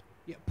jab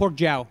Yeah, pork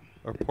jowl.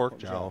 or pork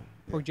jowl?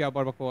 Pork jowl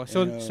barbacoa.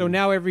 And, So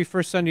now every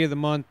first Sunday of the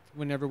month,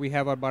 whenever we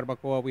have our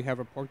barbacoa, we have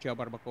a pork jowl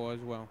barbacoa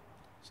as well.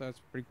 So that's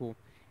pretty cool.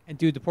 And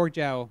dude, the pork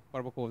jowl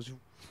barbacoa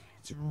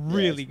it's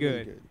really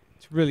good.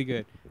 It's really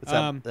good. It's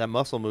that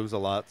muscle moves a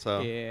lot,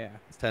 so Yeah,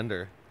 it's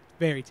tender.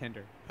 very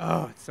tender.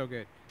 Oh, it's so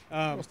good. what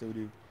else did we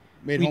do?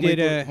 Made we homemade,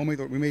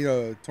 did, we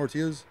made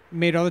tortillas. We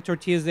made all the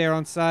tortillas there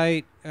on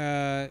site.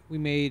 We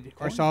made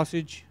our Corn?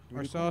 sausage. Did we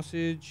Our do corn?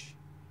 sausage.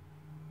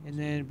 And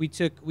then we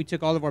took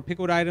all of our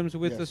pickled items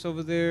with Yes. us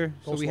over there.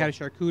 So we Coleslaw. had a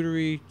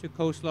charcuterie, took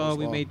coleslaw.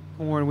 We Coleslaw. made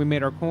corn. We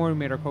made our corn. We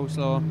made our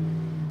coleslaw.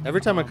 Every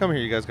time I come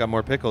here, you guys got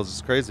more pickles.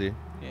 It's crazy.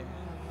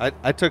 Yeah.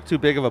 I took too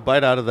big of a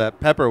bite out of that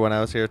pepper when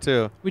I was here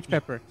too. Which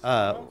pepper?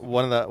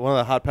 One of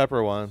the hot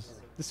pepper ones.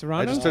 The I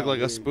serrano. just took like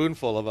a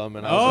spoonful of them,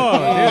 and I was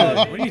Oh,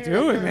 like, dude, what are you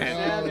doing,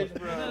 man?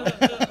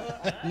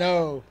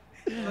 No.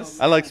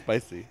 I like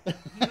spicy.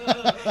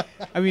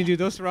 I mean, dude,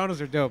 those serranos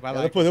are dope. I Yeah,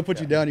 like. they'll put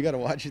you down. You got to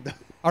watch it though.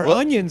 Our Well-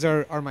 onions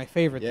are my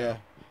favorite. Yeah.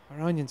 Though.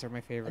 Our onions are my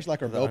I favorite. just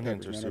like our The bell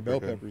onions peppers, are man. Our super bell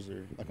good. peppers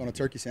are like on a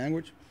turkey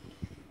sandwich.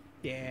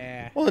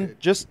 Yeah. Well, and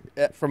just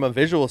from a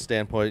visual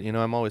standpoint,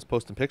 I'm always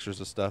posting pictures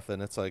of stuff,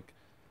 and it's like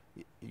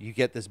you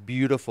get this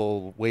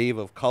beautiful wave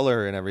of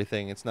color and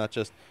everything. It's not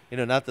just,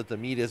 not that the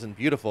meat isn't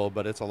beautiful,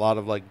 but it's a lot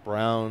of like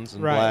browns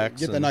and Right.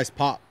 blacks. Get that and- nice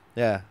pop.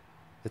 Yeah,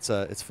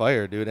 it's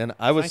fire, dude. And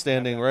I was nice to have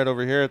standing that. right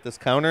over here at this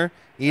counter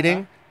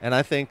eating, and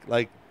I think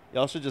like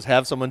y'all should just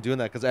have someone doing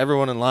that because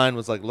everyone in line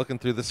was like looking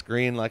through the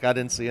screen, like I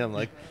didn't see him,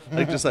 like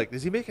just like,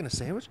 is he making a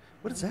sandwich?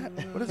 What is that?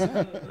 What is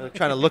that? They're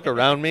trying to look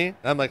around me.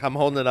 I'm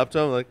holding it up to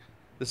him, like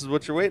this is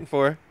what you're waiting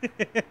for.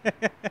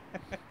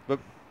 But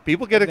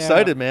people get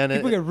excited, man.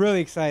 People get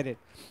really excited,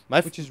 my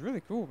which is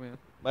really cool, man.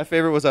 my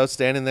favorite was I was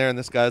standing there and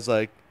this guy's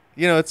like,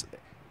 it's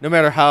no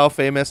matter how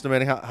famous, no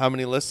matter how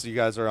many lists you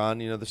guys are on,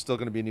 there's still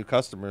going to be new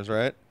customers,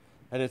 right?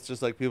 And it's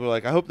just like people are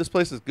like, I hope this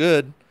place is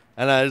good.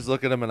 And I just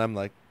look at him and I'm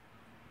like,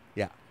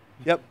 yeah,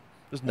 yep.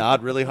 Just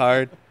nod really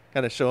hard,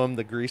 kind of show him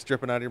the grease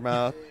dripping out of your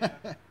mouth.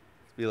 Just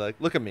be like,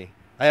 look at me.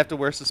 I have to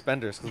wear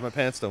suspenders because my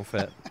pants don't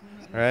fit.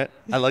 All right?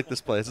 I like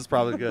this place. It's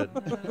probably good.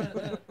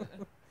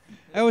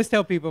 I always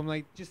tell people, I'm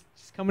like, just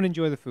come and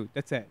enjoy the food.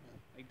 That's it.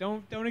 Like,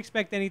 don't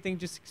expect anything.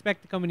 Just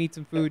expect to come and eat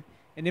some food.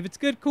 And if it's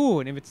good, cool.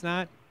 And if it's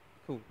not,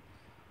 cool.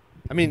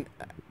 I mean,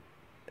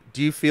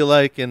 do you feel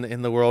like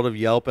in the world of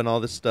Yelp and all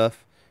this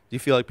stuff, do you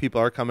feel like people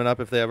are coming up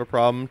if they have a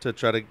problem to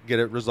try to get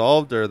it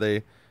resolved, or are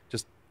they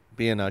just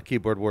being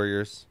keyboard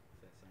warriors?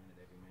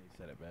 You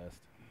said it best.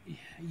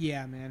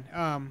 Yeah, man.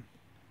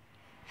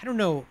 I don't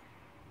know.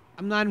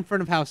 I'm not in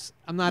front of house.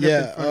 I'm not up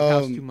in front of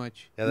house too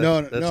much. Yeah,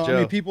 no, that's no. Joe. I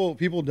mean,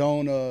 people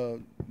don't.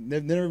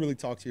 They never really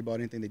talk to you about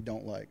anything they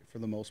don't like for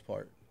the most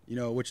part. You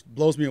know, which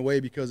blows me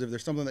away because if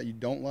there's something that you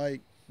don't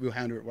like, we'll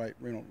handle it right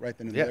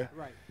then and there.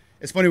 Right.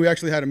 It's funny. We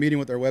actually had a meeting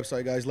with our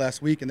website guys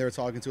last week, and they were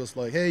talking to us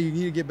like, "Hey, you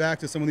need to get back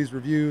to some of these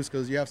reviews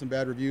because you have some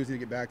bad reviews. You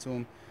need to get back to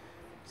them."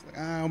 It's like,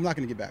 I'm not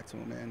going to get back to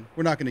them, man.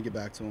 We're not going to get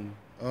back to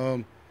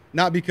them.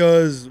 Not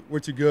because we're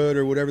too good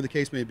or whatever the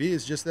case may be.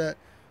 It's just that,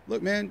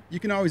 look, man, you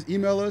can always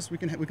email us. We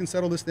can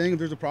settle this thing. If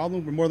there's a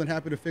problem, we're more than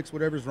happy to fix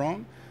whatever's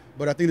wrong.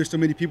 But I think there's so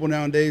many people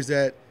nowadays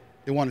that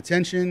they want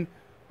attention,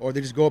 or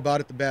they just go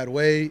about it the bad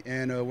way,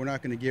 and we're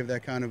not going to give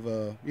that kind of,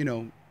 not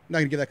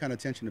going to give that kind of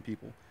attention to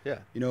people. Yeah.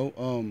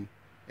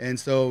 And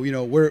so,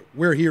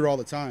 we're here all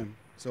the time.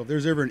 So if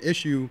there's ever an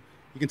issue,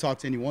 you can talk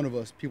to any one of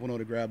us. People know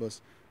to grab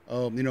us.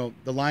 The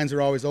lines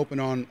are always open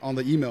on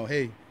the email.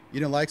 Hey, you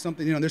didn't like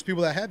something? There's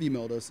people that have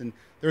emailed us, and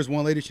there's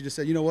one lady, she just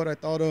said, you know what, I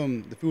thought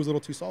the food was a little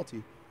too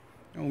salty.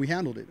 We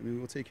handled it. I mean,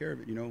 we'll take care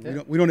of it.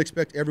 Yeah. We don't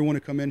expect everyone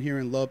to come in here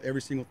and love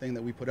every single thing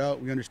that we put out.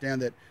 We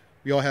understand that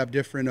we all have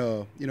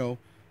different,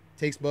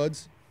 taste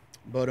buds.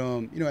 But,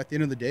 at the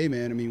end of the day,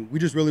 man, I mean, we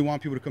just really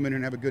want people to come in here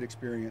and have a good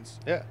experience.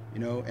 Yeah.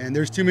 And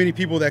there's too many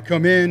people that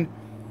come in.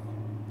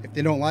 If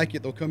they don't like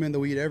it, they'll come in,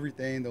 they'll eat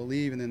everything, they'll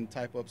leave, and then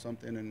type up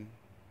something, and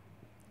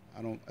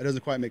it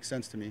doesn't quite make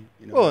sense to me.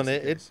 Well, and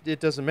it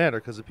doesn't matter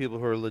because the people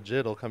who are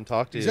legit will come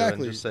talk to you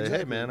and just say,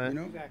 hey, man,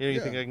 you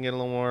think I can get a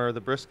little more of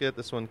the brisket?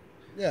 This one.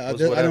 Yeah,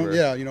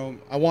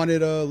 I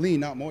wanted lean,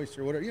 not moist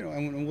or whatever,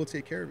 and we'll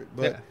take care of it.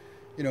 But,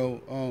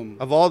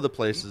 of all the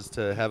places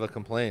to have a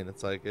complaint,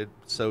 it's like it's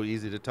so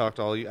easy to talk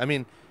to all you. I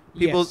mean,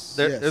 people,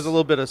 there's a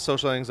little bit of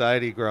social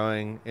anxiety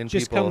growing in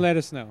just people. Just come let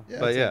us know. Yeah,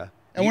 but yeah.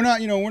 And we're not,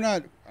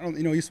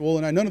 Esaul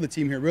and I, none of the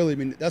team here really. I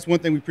mean, that's one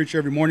thing we preach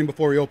every morning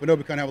before we open up.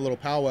 We kind of have a little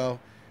powwow.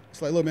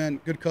 It's like, look, man,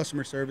 good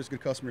customer service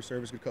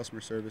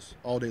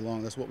all day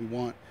long. That's what we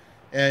want.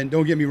 And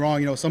don't get me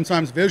wrong,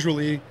 sometimes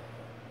visually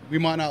we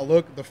might not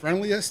look the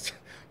friendliest,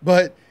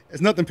 but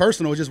it's nothing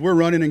personal. It's just we're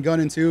running and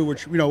gunning too. We're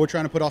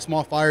trying to put out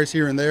small fires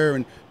here and there,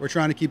 and we're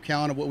trying to keep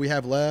count of what we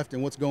have left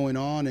and what's going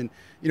on. And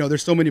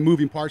there's so many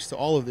moving parts to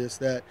all of this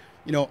that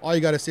all you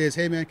got to say is,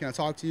 hey man, can I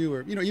talk to you?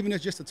 Or even if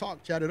it's just to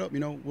talk, chat it up.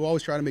 We'll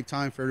always try to make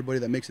time for everybody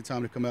that makes the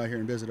time to come out here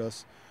and visit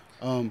us.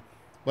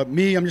 But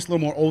me, I'm just a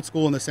little more old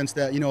school in the sense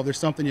that if there's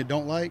something you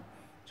don't like,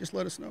 just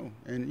let us know.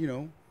 And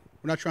we're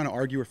not trying to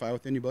argue or fight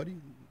with anybody.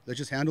 Let's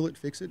just handle it,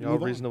 fix it. You're all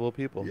reasonable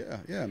people.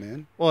 Yeah,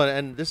 man. Well,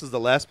 and this is the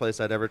last place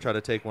I'd ever try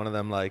to take one of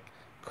them like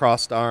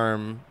crossed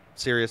arm,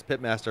 serious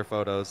pitmaster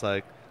photos.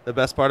 Like the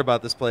best part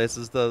about this place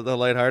is the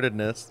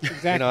lightheartedness.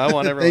 Exactly. I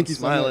want everyone so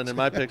smiling much. in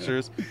my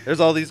pictures. There's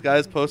all these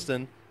guys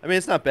posting. I mean,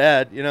 it's not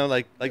bad,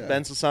 like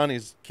Ben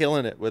Sassani's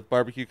killing it with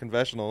Barbecue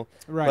Confessional.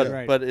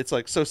 Right. But it's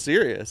like so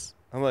serious.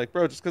 I'm like,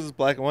 bro, just because it's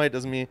black and white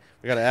doesn't mean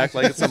we got to act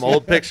like it's some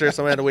old picture.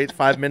 Someone had to wait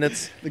 5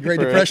 minutes. The Great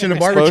for Depression of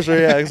exposure. barbecue.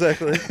 Yeah,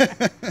 exactly.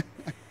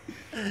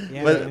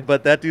 Yeah,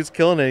 but that dude's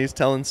killing it. He's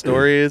telling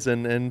stories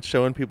and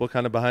showing people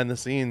kind of behind the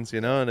scenes,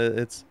 and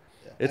it's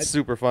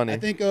super funny. I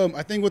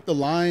think with the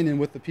line and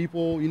with the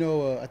people,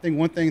 I think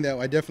one thing that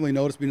I definitely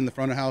noticed being in the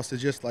front of the house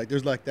is just like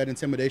there's like that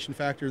intimidation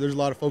factor. There's a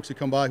lot of folks who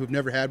come by who've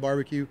never had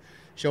barbecue.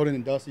 Sheldon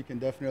and Dusty can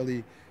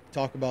definitely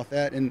talk about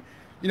that. And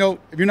if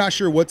you're not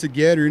sure what to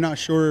get or you're not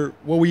sure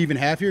what we even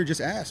have here,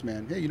 just ask,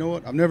 man. Hey, you know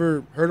what? I've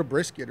never heard of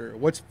brisket or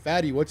what's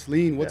fatty, what's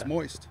lean, what's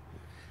moist.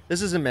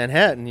 This is in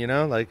Manhattan,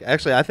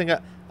 Actually, I think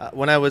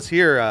when I was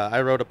here,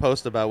 I wrote a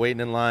post about waiting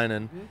in line,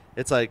 and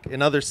it's like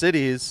in other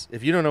cities,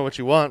 if you don't know what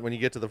you want when you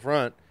get to the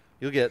front,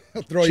 you'll get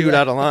chewed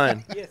out of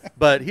line. Yes.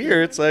 But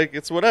here, it's like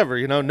it's whatever.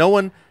 No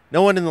one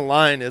in the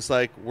line is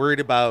like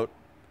worried about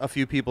a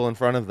few people in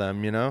front of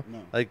them. No.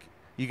 Like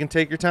you can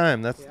take your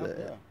time. That's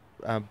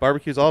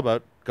barbecue's all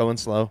about going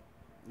slow.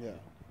 Yeah.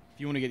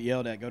 If you want to get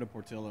yelled at, go to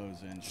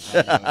Portillo's in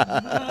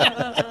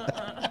Chicago.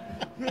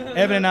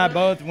 Evan and I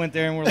both went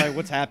there and we're like,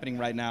 what's happening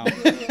right now?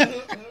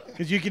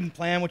 Because you can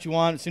plan what you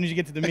want. As soon as you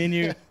get to the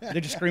menu,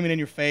 they're just screaming in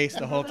your face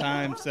the whole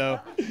time. So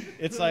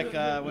it's like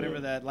whatever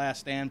that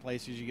Last Stand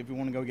place is. If you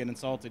want to go get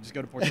insulted, just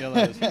go to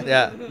Portillo's.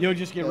 Yeah. You'll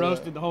just get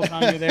roasted the whole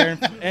time you're there.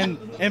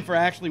 And for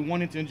actually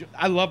wanting to enjoy.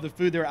 I love the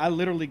food there. I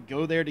literally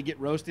go there to get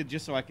roasted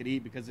just so I could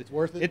eat because it's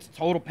worth it. It's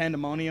total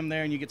pandemonium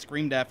there, and you get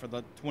screamed at for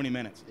the 20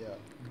 minutes. Yeah.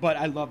 But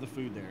I love the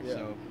food there. Yeah.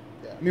 So.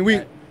 Yeah. I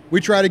mean, we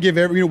try to give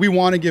we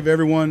want to give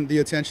everyone the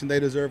attention they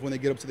deserve when they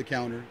get up to the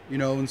counter,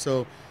 and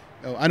so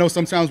I know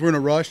sometimes we're in a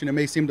rush and it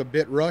may seem a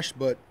bit rushed,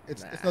 but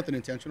it's nothing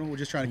intentional. We're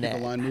just trying to keep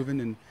the line moving,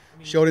 and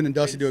Sheldon and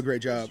Dusty do a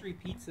great job.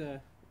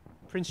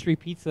 Prince Street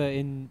Pizza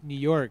in New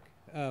York.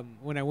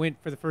 When I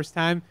went for the first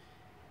time,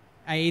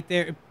 I ate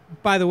there.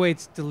 By the way,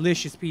 it's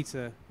delicious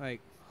pizza.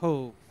 Like,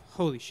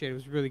 holy shit, it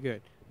was really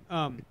good.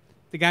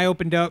 The guy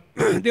opened up.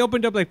 They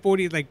opened up like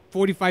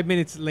 45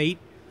 minutes late.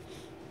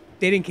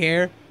 They didn't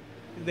care.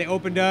 They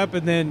opened up,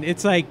 and then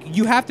it's like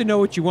you have to know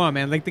what you want,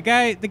 man. Like the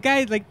guy,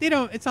 like they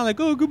don't. It's not like,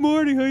 oh, good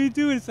morning, how you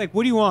doing? It's like,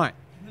 what do you want?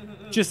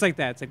 Just like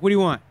that. It's like, what do you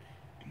want?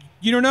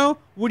 You don't know?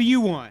 What do you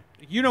want?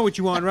 You know what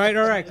you want, right?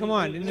 All right, come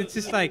on. And it's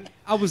just like,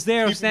 I was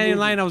there, I was standing in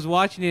line, I was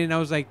watching it, and I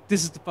was like,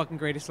 this is the fucking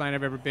greatest line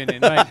I've ever been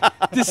in.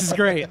 Like, this is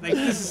great. Like,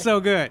 this is so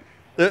good.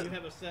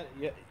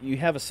 You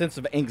have a sense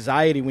of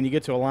anxiety when you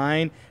get to a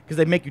line because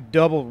they make you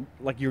double,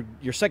 like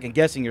you're second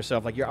guessing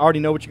yourself. Like you already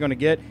know what you're going to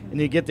get, and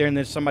then you get there and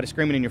there's somebody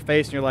screaming in your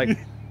face, and you're like,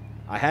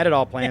 I had it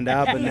all planned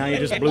out, but now you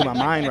just blew my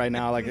mind right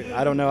now. Like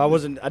I don't know,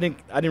 I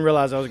didn't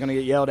realize I was going to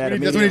get yelled at.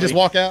 That's when you just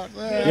walk out.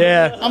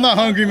 Yeah, I'm not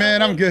hungry,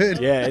 man. I'm good.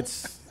 Yeah,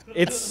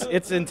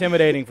 it's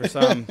intimidating for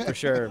some, for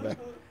sure. But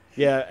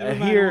yeah,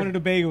 here I wanted a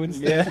bagel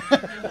instead.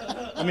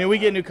 Yeah, I mean, we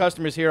get new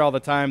customers here all the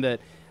time that.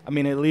 I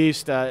mean, at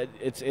least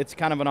it's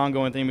kind of an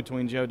ongoing thing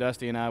between Joe,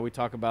 Dusty, and I. We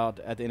talk about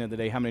at the end of the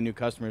day how many new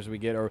customers we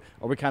get, or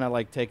we kind of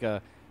like take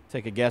a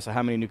guess at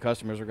how many new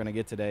customers we're going to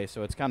get today.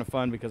 So it's kind of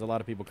fun because a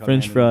lot of people come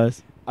French in.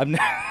 fries.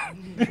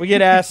 We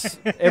get asked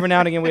every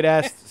now and again. We'd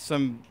ask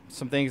some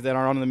things that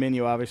aren't on the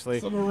menu, obviously.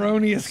 Some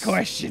erroneous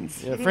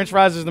questions. Yeah, French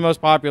fries is the most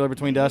popular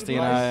between Dusty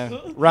and I.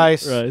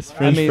 Rice.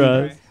 French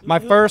fries. My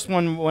first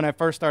one when I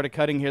first started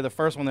cutting here, the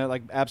first one that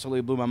like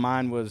absolutely blew my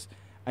mind was.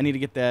 I need to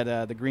get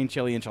that the green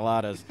chili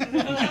enchiladas.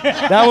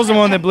 That was the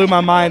one that blew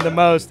my mind the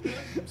most.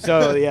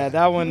 So yeah,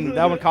 that one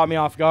caught me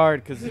off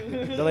guard because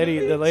the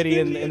lady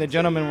and the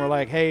gentleman were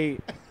like, "Hey,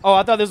 oh,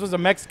 I thought this was a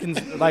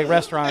Mexican like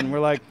restaurant." And we're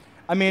like,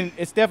 I mean,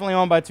 it's definitely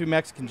owned by two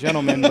Mexican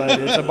gentlemen, but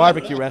it's a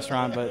barbecue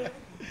restaurant. But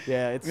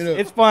yeah,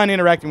 it's fun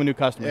interacting with new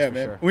customers. Yeah, for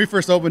man. Sure. When we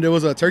first opened, it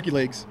was turkey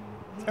legs.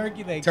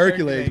 Turkey legs.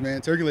 Turkey legs, man.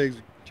 Turkey legs.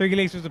 Turkey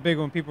legs was a big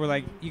one. People were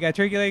like, "You got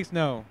turkey legs?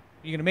 No.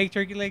 You gonna make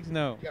turkey legs?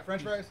 No. You got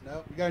French fries?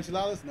 No. You got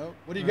enchiladas? No.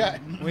 What do you got?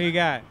 What do you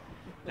got?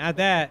 Not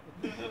that.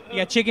 You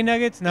got chicken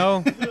nuggets?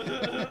 No.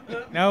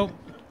 Nope.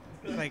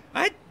 It's like,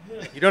 what?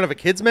 You don't have a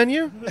kids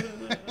menu?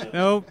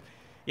 Nope.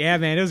 Yeah,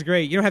 man, it was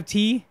great. You don't have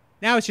tea?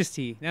 Now it's just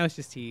tea.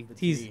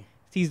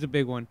 Tea's the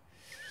big one.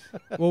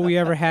 Will we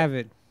ever have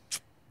it?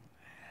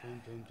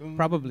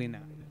 Probably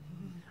not.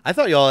 I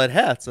thought y'all had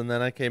hats, and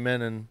then I came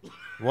in, and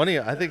one of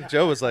you, I think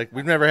Joe was like,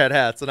 we've never had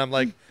hats. And I'm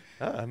like,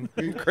 I'm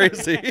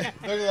crazy.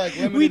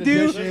 We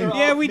do.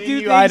 Yeah, we do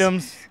things.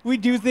 Items. We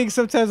do things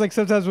sometimes. Like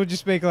sometimes we'll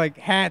just make like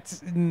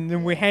hats, and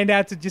then we hand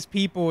out to just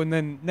people, and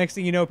then next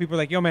thing you know, people are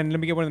like, "Yo, man, let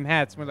me get one of them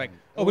hats." And we're like,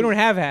 "Oh, we don't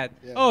have hats."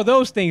 Yeah. Oh,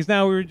 those things.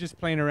 Now we were just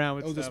playing around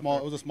with. It was a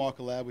small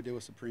collab we did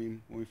with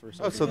Supreme when we first.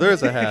 Oh, so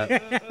there's a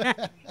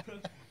hat.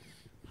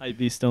 Hype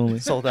beast only.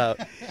 Sold out.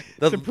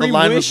 Supreme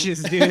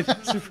wishes, dude.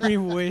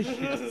 Supreme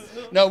wishes.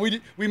 No,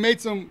 we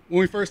made some when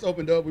we first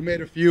opened up. We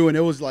made a few, and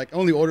it was like I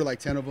only ordered like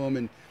 10 of them,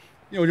 and.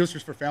 You know,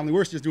 just for family. We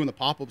were just doing the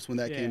pop-ups when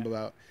that came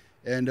about.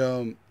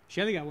 And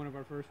Shelly got one of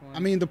our first ones. I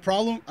mean, the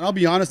problem, and I'll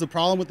be honest, the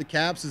problem with the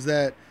caps is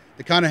that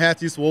the kind of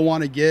hats we'll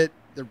want to get,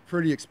 they're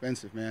pretty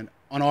expensive, man,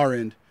 on our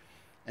end.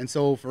 And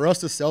so for us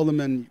to sell them,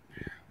 and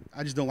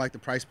I just don't like the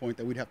price point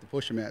that we'd have to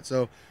push them at.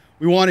 So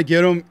we want to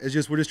get them. It's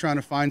just we're just trying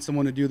to find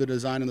someone to do the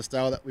design and the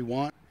style that we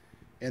want.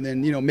 And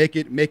then, you know, make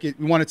it.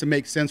 We want it to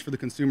make sense for the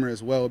consumer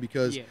as well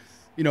because,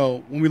 you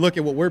know, when we look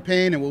at what we're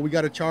paying and what we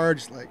got to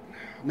charge, like,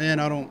 man,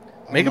 I don't.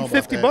 Make them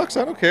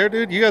 $50. I don't care,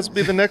 dude. You guys will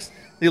be the next.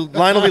 The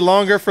line will be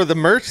longer for the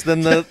merch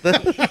than the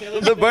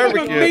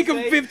barbecue. Make them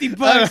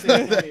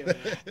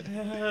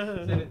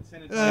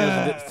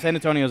 $50. San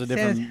Antonio's a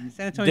different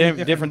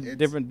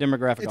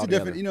demographic. It's a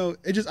different. You know,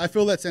 I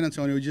feel that San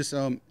Antonio is just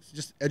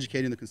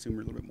educating the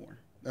consumer a little bit more.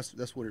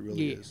 That's what it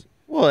really is.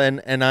 Well,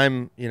 and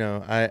I'm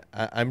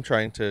I'm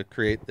trying to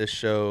create this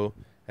show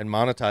and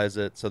monetize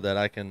it so that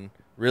I can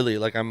really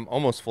I'm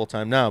almost full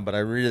time now, but I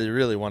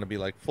really want to be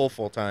like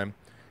full time.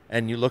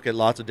 And you look at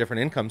lots of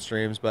different income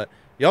streams, but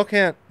y'all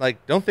can't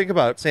don't think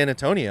about San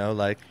Antonio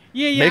make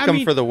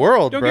them for the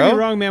world, don't bro. Don't get me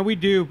wrong, man. We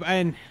do,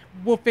 and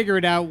we'll figure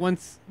it out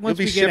once You'll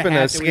be we shipping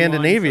get a to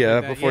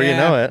Scandinavia before you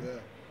know it.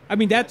 I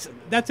mean, that's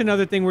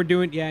another thing we're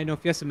doing. Yeah, I know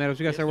Fiesta Metals.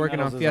 We got to start working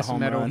on Fiesta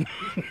Metal.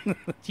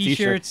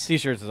 T-shirts.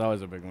 T-shirts is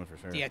always a big one for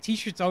sure. Yeah,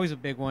 T-shirts always a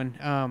big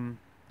one.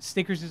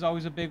 Stickers is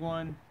always a big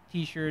one.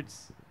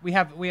 T-shirts. We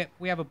have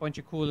a bunch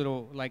of cool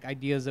little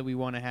ideas that we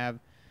want to have.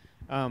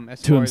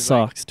 As 2M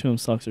socks. 2M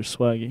socks are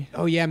swaggy.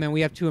 Oh yeah, man.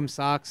 We have 2M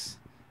socks.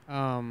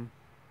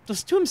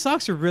 Those 2M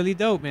socks are really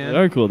dope, man.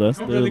 They're cool. They're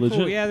really legit.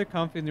 Cool. Yeah, they're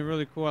comfy and they're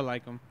really cool. I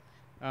like them.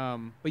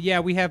 But yeah,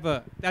 we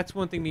have that's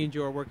one thing me and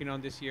Joe are working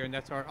on this year, and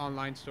that's our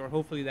online store.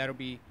 Hopefully that'll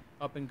be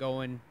up and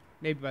going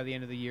maybe by the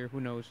end of the year. Who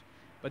knows?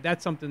 But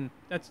that's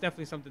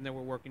definitely something that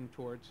we're working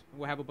towards.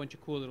 We'll have a bunch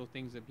of cool little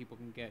things that people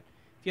can get.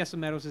 Fiesta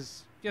Metals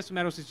is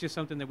just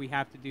something that we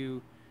have to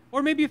do.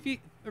 Or maybe a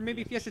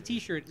Fiesta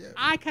T-shirt. Yeah.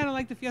 I kind of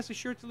like the Fiesta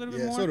shirts a little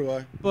bit more. Yeah, so do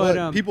I.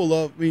 But people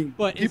love.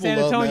 But in San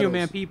Antonio,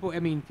 man,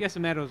 Fiesta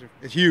Metals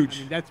it's huge. I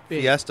mean, that's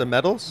big. Fiesta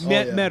Metals.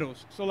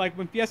 Metals. So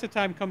when Fiesta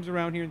time comes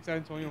around here in San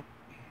Antonio,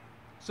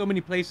 so many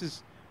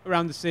places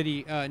around the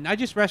city, not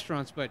just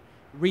restaurants, but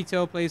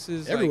retail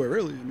places everywhere.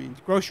 Really, I mean,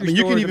 grocery stores.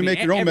 You can even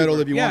make your own metal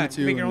if you wanted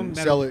to, make your own and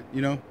metal. sell it.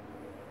 You know.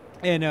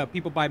 And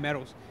people buy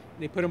metals.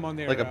 They put them on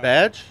their a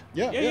badge.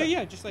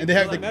 Yeah. Just and they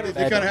have they kind of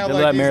have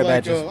these I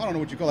don't know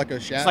what you call a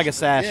sash. It's like a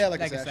sash. Yeah,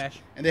 like a sash.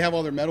 And they have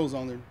all their metals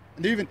on there.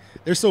 And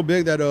they're so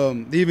big that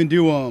they even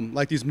do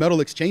these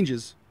metal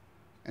exchanges.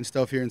 and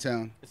stuff here in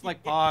town. It's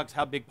like Pogs,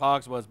 how big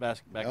Pogs was back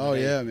in Oh the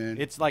day. yeah, man.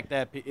 It's like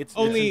that. It's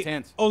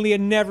intense. Only it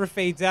never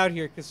fades out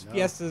here because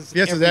Fiesta's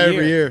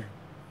every year.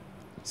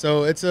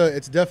 So it's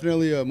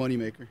definitely a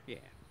moneymaker. Yeah.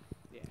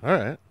 All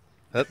right.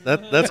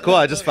 That's cool.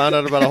 I just found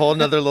out about a whole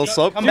nother little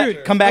soap.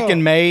 Come back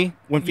in May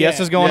when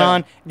Fiesta's going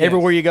on. Yes.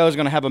 Everywhere you go is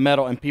going to have a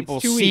medal, and people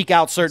It's 2 seek weeks.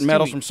 out certain It's 2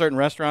 medals weeks. from certain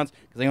restaurants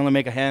because they only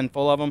make a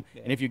handful of them.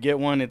 And if you get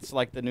one, it's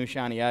like the new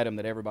shiny item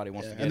that everybody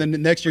wants to get. And then the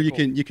next year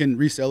you can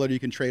resell it. Or you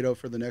can trade up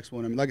for the next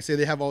one. I mean, like I say,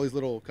 they have all these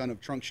little kind of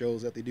trunk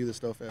shows that they do this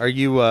stuff at. Are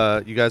you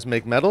you guys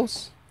make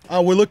medals?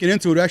 We're looking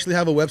into it. We actually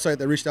have a website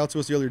that reached out to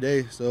us the other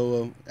day.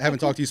 So I haven't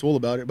talked to Esaul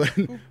about it, but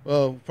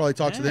we'll probably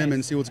talk to them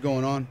and see what's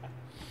going on.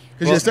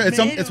 Because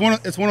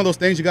it's one of those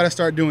things you got to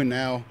start doing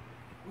now.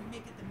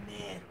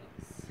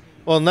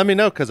 Well, and let me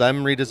know because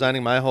I'm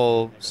redesigning my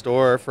whole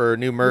store for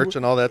new merch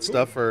and all that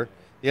stuff for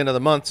the end of the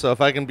month. So if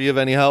I can be of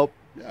any help,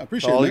 Yeah, I to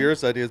appreciate all it.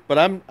 yours ideas. But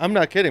I'm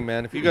not kidding,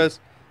 man. If you guys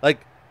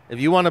if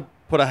you want to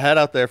put a hat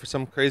out there for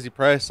some crazy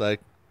price,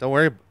 don't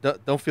worry,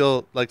 don't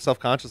feel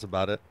self-conscious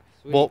about it.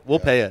 Sweet. We'll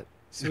pay it.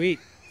 Sweet.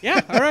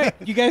 Yeah. All right.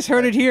 You guys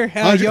heard it here.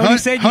 Yodi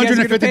said you guys are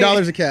gonna pay.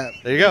 $150 a cap.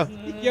 There you go.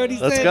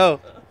 Yodi Let's said. go.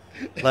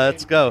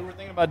 Let's go. We're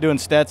thinking about doing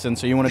Stetson,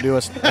 so you want to do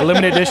a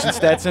limited edition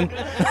Stetson?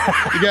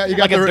 You got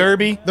Like a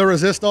derby? the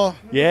Resistol,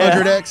 Yeah.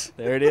 100X.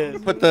 There it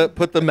is. Put the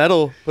Fiesta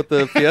medal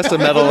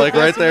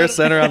right there,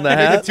 center on the The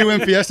hat.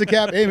 2M Fiesta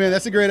cap. Hey man,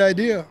 that's a great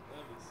idea.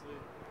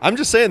 I'm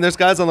just saying, there's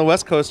guys on the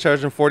West Coast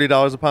charging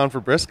 $40 a pound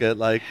for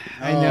brisket. I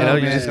know, you know,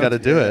 you man. just got to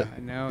do it. I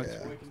know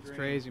it's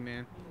crazy,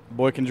 man.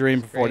 Boy can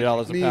dream for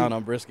 $40 I mean- a pound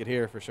on brisket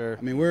here for sure.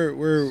 I mean,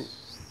 we're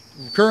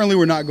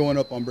currently not going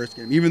up on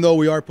brisket, even though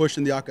we are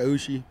pushing the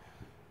Akaushi.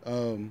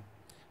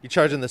 You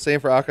charging the same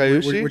for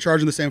Akaushi? We're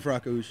charging the same for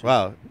Akaushi.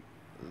 Wow.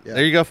 Yeah.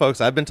 There you go,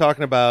 folks. I've been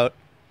talking about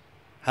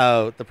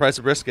how the price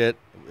of brisket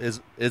is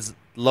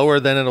lower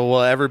than it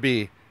will ever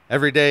be.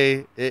 Every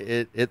day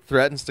it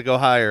threatens to go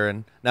higher,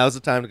 and now's the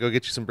time to go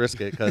get you some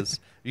brisket because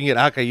you can get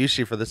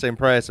Akaushi for the same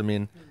price. I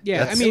mean, Yeah, I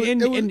that's-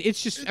 mean, It was- and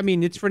it's just, I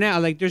mean, it's for now.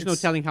 Like, there's no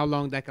telling how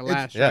long that can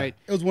last, yeah. right?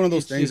 It was one of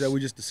those It's things just- that we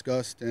just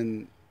discussed,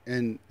 and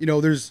you know,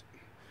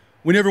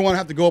 we never want to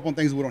have to go up on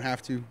things we don't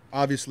have to.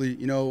 Obviously,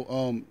 you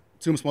know,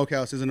 Tomb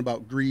Smokehouse isn't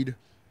about greed.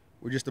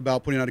 We're just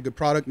about putting out a good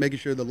product, making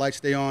sure the lights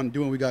stay on,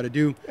 doing what we got to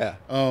do. Yeah.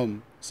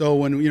 So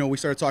when we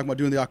started talking about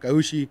doing the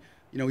Akaushi,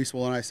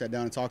 Esaul and I sat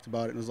down and talked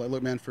about it, and it was like,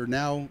 look, man, for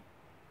now,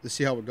 let's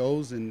see how it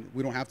goes, and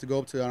we don't have to go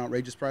up to an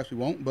outrageous price. We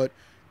won't, but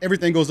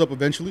everything goes up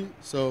eventually.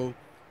 So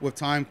with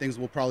time, things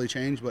will probably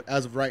change. But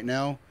as of right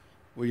now,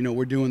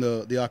 we're doing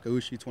the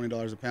Akaushi,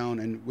 $20 a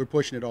pound, and we're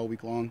pushing it all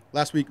week long.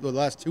 The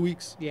last 2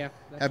 weeks Yeah.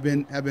 have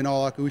been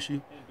all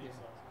Akaushi.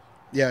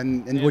 Yeah,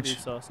 and And which beef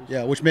sausage.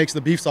 which makes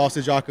the beef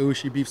sausage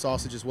Akaushi beef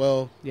sausage as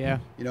well. Yeah.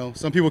 You know,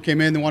 some people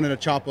came in and wanted to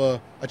chop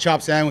a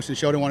chopped sandwich, and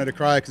Sheldon wanted to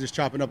cry because it's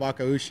chopping up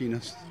Akaushi. And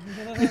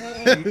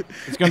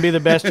It's going to be the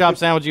best chopped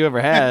sandwich you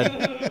ever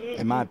had,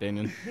 in my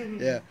opinion.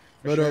 yeah,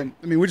 but I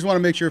mean, we just want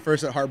to make sure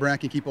first that Heart Brand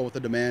can keep up with the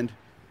demand,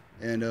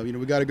 and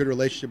we got a good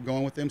relationship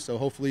going with them. So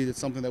hopefully, it's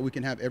something that we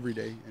can have every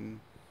day, and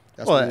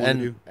that's what we want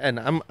to do. and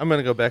I'm going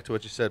to go back to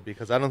what you said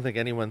because I don't think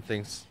anyone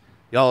thinks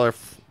y'all are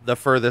the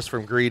furthest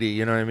from greedy.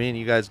 You know what I mean?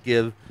 You guys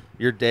give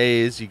your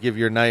days, you give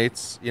your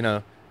nights,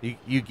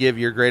 you give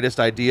your greatest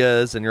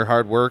ideas and your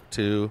hard work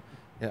to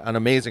an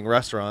amazing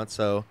restaurant.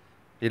 So,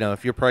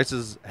 if your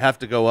prices have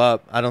to go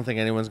up, I don't think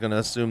anyone's going to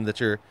assume that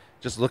you're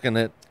just looking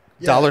at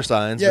dollar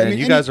signs. Yeah, I man. mean,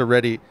 you guys are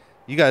ready.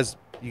 You guys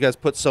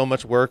put so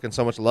much work and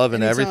so much love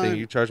into Anytime- everything.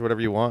 You charge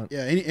whatever you want. Yeah,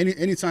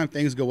 anytime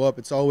things go up,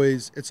 there's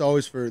always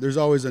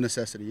a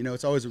necessity.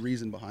 It's always a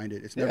reason behind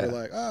it. It's never Yeah.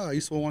 like,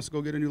 Esaul wants to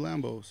go get a new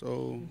Lambo,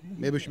 so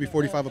maybe it should be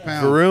 $45 a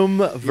pound. Vroom,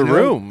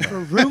 vroom.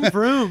 Vroom,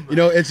 vroom.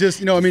 It's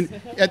just, I mean,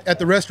 at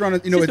the restaurant,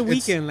 It's just a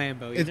weekend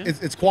Lambo, you know?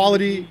 it's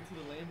quality.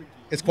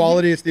 It's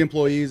quality. It's the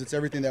employees. It's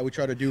everything that we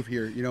try to do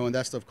here. And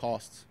that stuff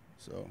costs.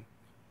 So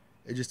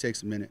it just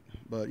takes a minute.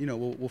 But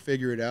we'll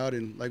figure it out.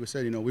 And like we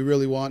said, we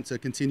really want to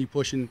continue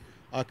pushing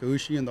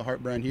Akaushi and the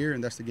Heart Brand here,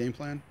 and that's the game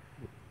plan.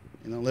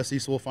 Unless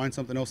Esaul will find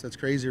something else that's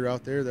crazier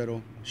out there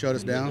that'll shut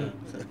us down.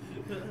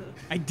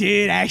 I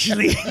did,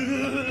 actually.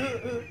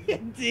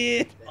 I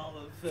did.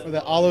 For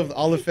the olive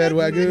fed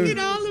wagyu.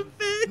 Olive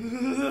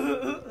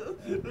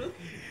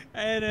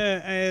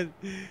fed.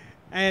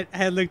 I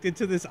had looked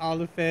into this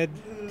olive fed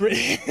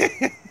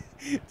brisket.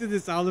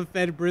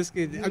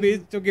 I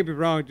mean, don't get me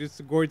wrong, just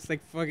the gore. It's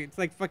like fucking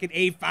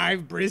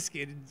A5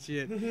 brisket and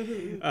shit.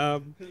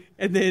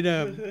 And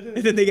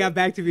then they got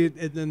back to me,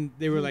 and then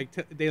they were like,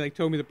 they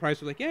told me the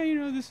price. Were like, yeah,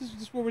 this is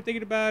just what we're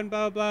thinking about, and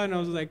blah blah. And I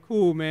was like,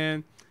 cool,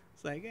 man.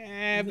 It's like,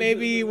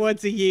 maybe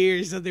once a year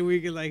or something we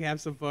could have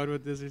some fun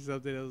with this or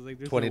something. I was like,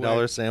 there's no way.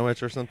 $20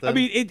 sandwich or something. I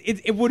mean,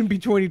 it wouldn't be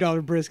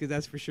 $20 brisket,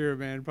 that's for sure,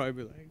 man. It'd probably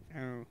be like, I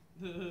don't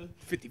know,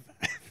 55.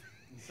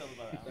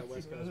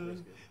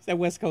 It's that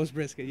West Coast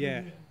brisket,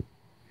 yeah.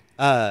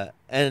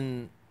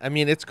 And I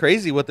mean, it's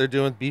crazy what they're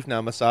doing with beef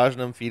now, massaging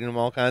them, feeding them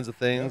all kinds of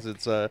things.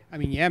 It's I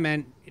mean, yeah,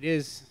 man, it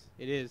is.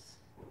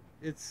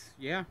 It's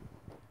yeah.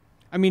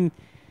 I mean,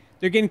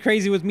 they're getting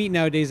crazy with meat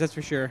nowadays. That's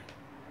for sure.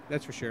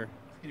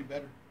 Getting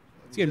better.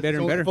 It's getting better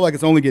and I better. feel like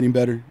it's only getting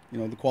better. You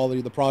know, the quality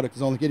of the product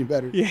is only getting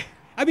better. Yeah,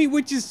 I mean,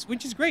 which is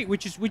great,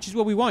 which is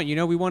what we want. You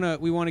know, we want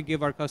to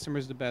give our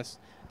customers the best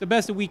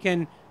that we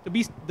can,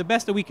 the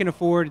best that we can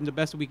afford, and the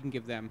best that we can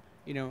give them.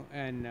 You know,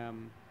 and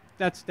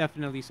that's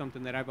definitely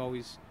something that I've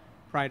always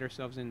pride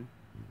ourselves in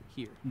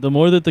here. The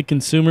more that the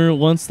consumer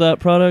wants that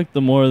product,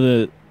 the more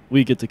that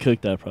we get to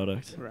cook that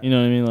product. Right. You know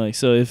what I mean? Like,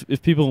 so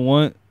if people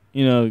want,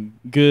 you know,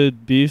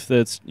 good beef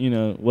that's, you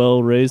know,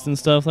 well raised and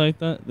stuff like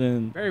that,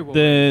 then Very well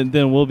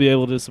then we'll be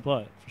able to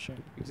supply it for sure.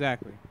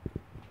 Exactly.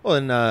 Well,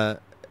 and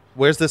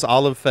where's this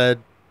olive-fed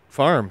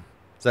farm?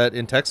 Is that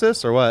in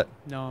Texas or what?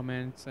 No,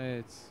 man,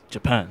 it's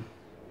Japan.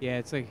 yeah,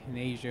 it's like in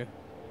Asia.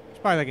 It's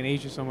probably like in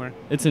Asia somewhere.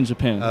 It's in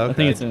Japan. Oh, I okay.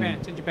 think it's Japan.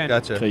 It's in Japan.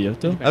 Gotcha.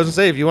 Kyoto. I was gonna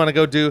say, if you want to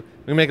go we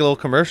can make a little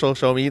commercial,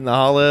 show them eating the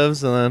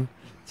olives, and then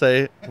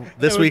say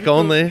this would week be cool.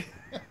 only.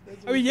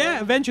 I mean, yeah,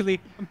 eventually.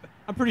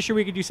 I'm pretty sure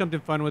we could do something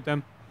fun with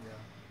them.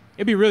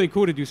 It'd be really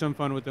cool to do something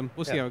fun with them.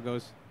 We'll see Yeah. how it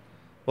goes.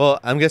 Well,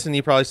 I'm guessing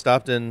you probably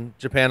stopped in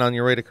Japan on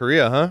your way to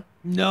Korea, huh?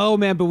 No,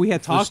 man, but we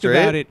had Flew talked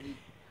straight? about it.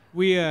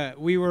 We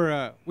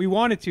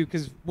wanted to,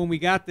 because when we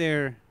got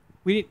there,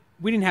 we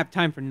didn't have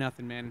time for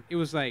nothing, man. It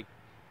was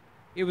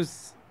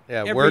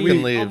Yeah, work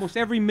and leave. almost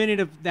every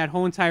minute of that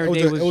whole entire It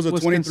day was a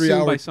 23 consumed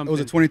hour. by It something.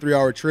 was a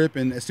 23-hour trip,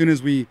 and as soon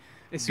as we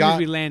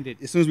landed.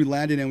 As soon as we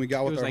landed and we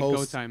got It with was our like go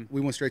host, time. we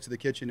went straight to the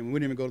kitchen, and we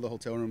didn't even go to the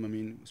hotel room. I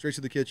mean, straight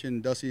to the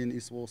kitchen. Dusty and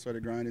Esaul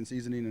started grinding,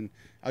 seasoning, and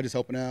I was just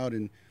helping out.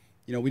 And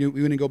you know, we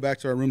didn't go back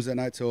to our rooms that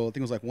night till I think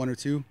it was like 1 or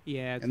 2.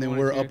 Yeah. And then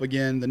we're up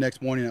again the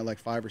next morning at like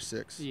 5 or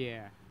 6.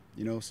 Yeah.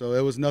 You know, so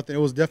it was nothing. It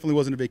was definitely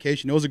wasn't a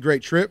vacation. It was a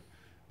great trip,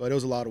 but it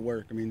was a lot of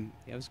work. I mean,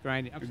 Yeah, it was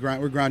grinding.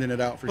 we're grinding it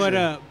out for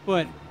sure.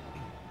 But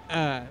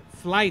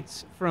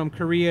flights from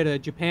Korea to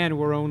Japan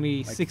were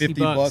only Like 60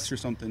 $50 bucks. or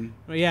something.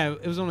 Well, yeah,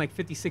 it was only like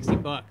 50, 60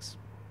 bucks.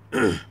 Do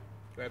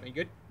I have any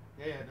good?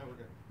 Yeah, no, we're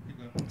good.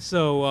 Keep going.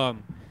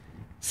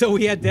 So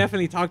we had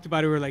definitely talked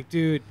about it. We were like,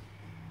 dude,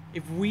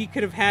 if we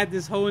could have had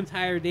this whole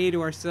entire day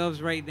to ourselves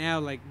right now,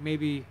 like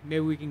maybe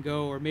we can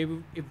go, or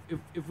maybe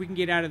if we can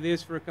get out of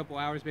this for a couple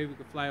hours, maybe we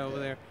could fly over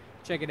there,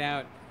 check it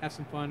out, have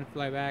some fun, and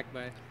fly back.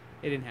 But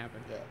it didn't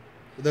happen.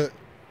 Yeah.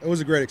 It was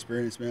a great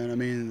experience, man. I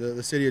mean,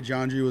 the city of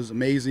Jeonju was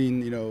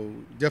amazing. You know,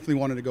 definitely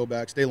wanted to go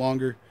back, stay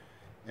longer,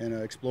 and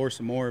explore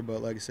some more.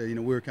 But like I said, you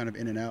know, we were kind of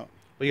in and out.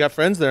 Well, you got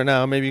friends there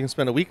now. Maybe you can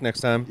spend a week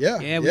next time. Yeah,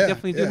 Yeah, we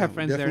definitely do have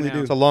friends there definitely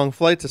now. It's a long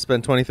flight to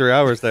spend 23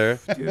 hours there.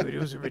 Dude, it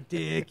was a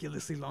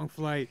ridiculously long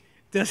flight.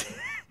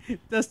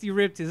 Dusty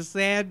ripped his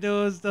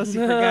sandals. Dusty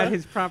forgot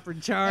his proper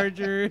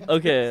charger.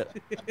 Okay.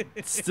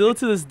 Still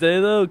to this day,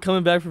 though,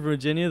 coming back from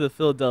Virginia, the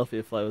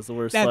Philadelphia flight was the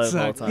worst That flight of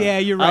all sucked. time. Yeah,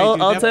 you're right. dude.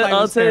 That flight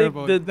was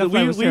terrible. That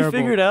flight was We terrible.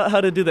 figured out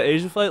how to do the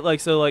Asia flight. Like,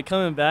 so, like,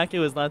 coming back, it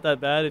was not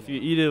that bad. If you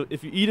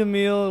eat a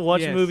meal,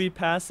 watch a Yes. movie,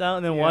 pass out,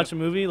 and then Yeah. watch a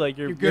movie, like,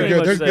 you're You're pretty good.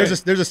 much there.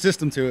 There's a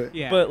system to it.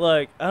 Yeah. But,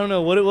 like, I don't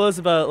know what it was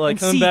about, like, And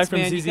coming seats, back from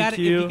man, CZQ.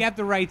 you got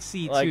the right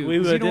seat Like, too. we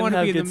 'cause you don't didn't want to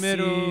have be in good the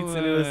middle. seats,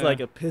 and it was like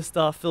a pissed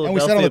off And we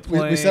Philadelphia sat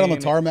plane. we sat on the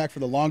tarmac for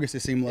the longest.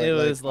 It seemed like It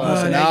was like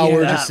almost an yeah,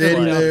 hour that just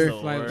sitting flight there.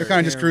 was the worst. They're kind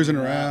of just cruising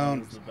That around.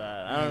 was the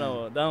bad. I don't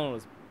know.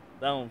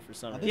 That one for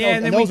some reason. Yeah,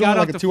 and then that we was got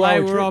only off like a the 2-hour flight.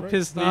 We were trip, all right?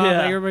 pissed off. Yeah.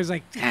 Like everybody's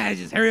like,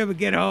 just hurry up and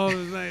get home. It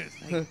was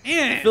like,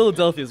 yeah.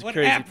 Philadelphia's a What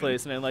crazy happened?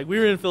 place, man. Like, we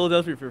were in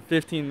Philadelphia for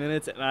 15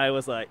 minutes, and I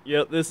was like,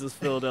 yep, this is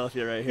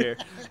Philadelphia right here.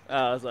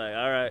 I was like,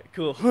 all right,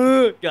 cool.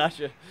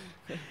 Gotcha.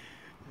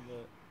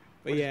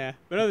 But yeah,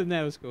 but other than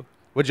that, it was cool.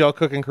 What'd y'all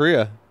cook in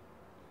Korea?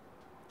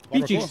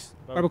 Beef cheeks,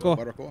 barbacoa.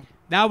 Barbacoa.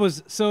 That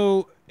was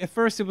so. At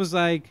first, it was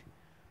like,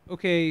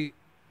 okay,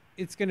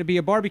 it's gonna be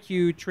a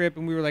barbecue trip,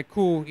 and we were like,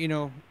 cool, you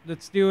know,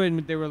 let's do it.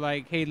 And they were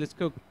like, hey, let's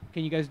cook.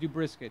 Can you guys do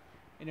brisket?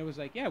 And it was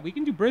like, yeah, we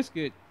can do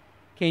brisket.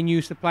 Can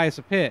you supply us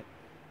a pit?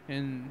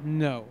 And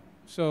no.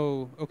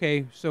 So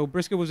okay, so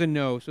brisket was a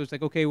no. So it's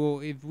like, okay,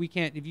 well, if you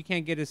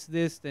can't get us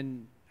this,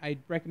 then I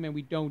recommend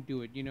we don't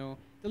do it. You know,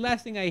 the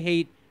last thing I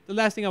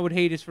would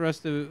hate is for us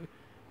to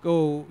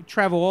go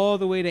travel all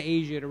the way to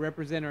Asia to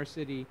represent our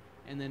city,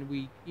 and then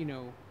we, you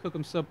know, cook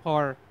them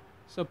subpar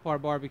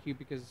barbecue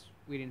because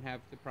we didn't have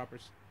the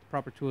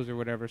proper tools or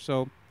whatever.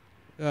 So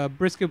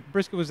brisket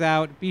was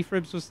out. Beef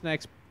ribs was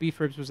next. Beef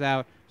ribs was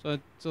out. So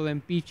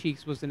then beef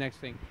cheeks was the next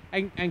thing.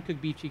 I can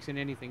cook beef cheeks in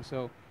anything.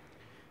 So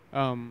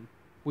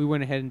we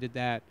went ahead and did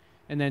that.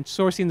 And then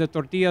sourcing the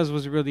tortillas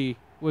was really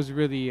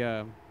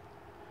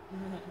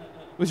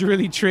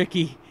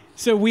tricky.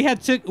 So we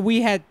had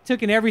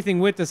taken everything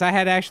with us. I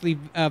had actually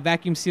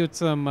vacuum sealed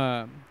some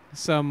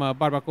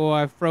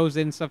barbacoa,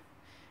 frozen stuff.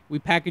 We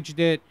packaged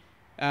it,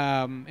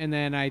 and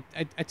then I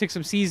took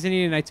some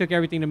seasoning and I took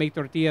everything to make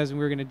tortillas, and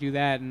we were gonna do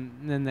that.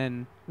 And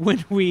then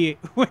when we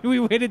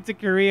went into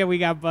Korea, we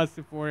got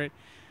busted for it.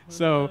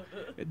 So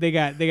they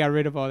got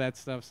rid of all that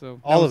stuff. So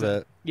All of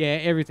it. Yeah,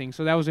 everything.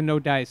 So that was a no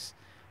dice.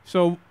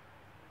 So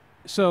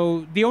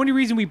the only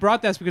reason we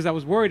brought that is because I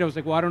was worried. I was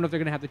like, well, I don't know if they're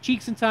going to have the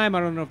cheeks in time. I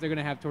don't know if they're going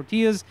to have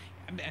tortillas.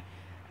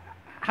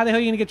 How the hell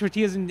are you going to get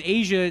tortillas in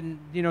Asia? And,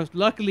 you know,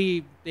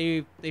 luckily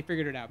they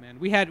figured it out, man.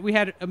 We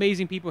had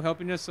amazing people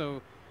helping us,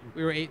 so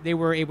they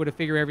were able to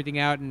figure everything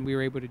out, and we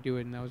were able to do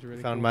it, and that was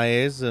really Found cool.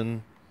 Maes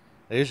in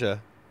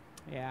Asia.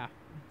 Yeah.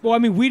 Well, I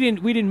mean, we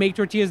didn't make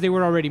tortillas; they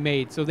were already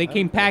made, so they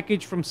came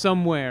packaged from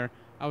somewhere.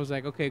 I was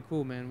like, okay,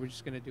 cool, man. We're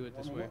just gonna do it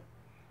this way.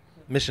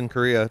 Mission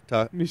Korea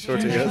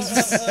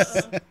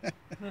tortillas.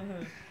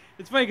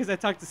 It's funny because I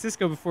talked to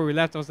Cisco before we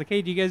left. I was like,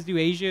 hey, do you guys do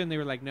Asia? And they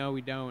were like, no,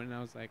 we don't. And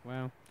I was like,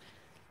 well,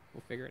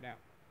 we'll figure it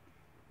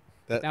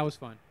out. That was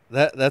fun.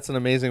 That's an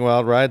amazing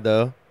wild ride,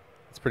 though.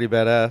 It's pretty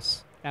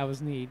badass. That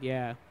was neat,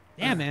 yeah.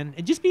 Yeah, man.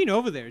 And just being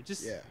over there,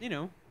 just, Yeah. you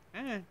know.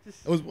 I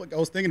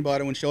was thinking about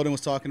it when Sheldon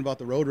was talking about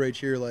the road rage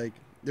here. Like,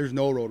 there's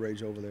no road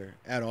rage over there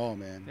at all,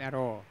 man. At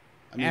all.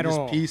 I mean, At just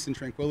all. peace and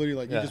tranquility.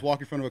 Like, Yeah. you just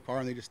walk in front of a car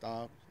and they just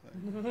stop.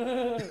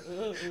 Like,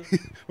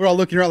 we're all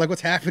looking around like,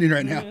 what's happening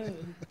right now?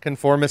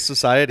 Conformist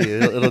society.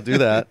 It'll do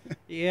that.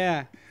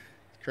 Yeah.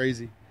 It's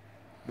crazy.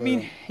 I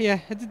mean, yeah,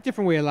 it's a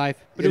different way of life.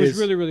 But It it was is.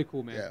 really, really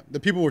cool, man. Yeah, the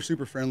people were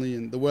super friendly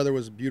and the weather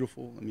was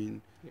beautiful. I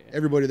mean, Yeah.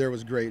 everybody there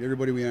was great.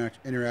 Everybody we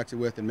interacted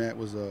with and met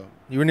was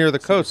You were near the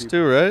Super coast, people.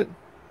 too, right?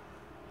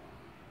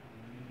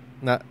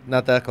 Not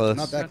that close.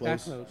 not that Not that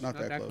close. close. Not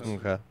that close.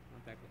 Okay.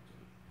 Not that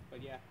close.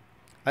 But yeah.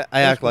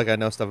 I act like I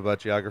know stuff about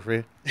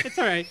geography. It's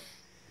all right.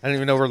 I don't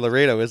even know where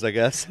Laredo is, I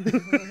guess.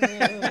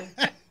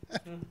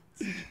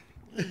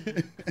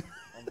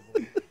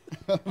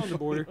 On the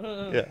border.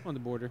 Yeah. On the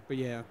border. But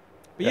yeah.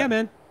 Yeah.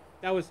 Man,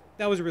 that was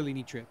a really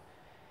neat trip.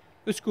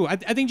 It was cool. I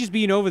think just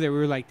being over there, we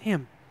were like,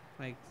 damn,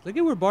 like look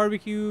at where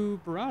barbecue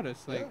brought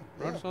us. Like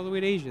brought us all the way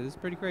to Asia. This is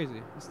pretty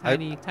crazy. This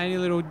tiny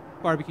little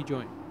barbecue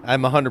joint.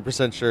 I'm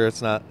 100% sure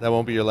it's not. That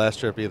won't be your last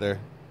trip either.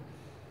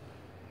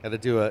 You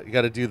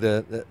got to do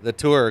the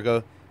tour.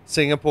 Go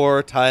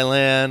Singapore,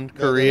 Thailand,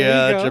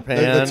 Korea, you go.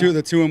 Japan.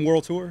 The 2M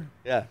World Tour.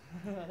 Yeah.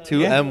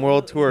 2M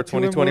World Tour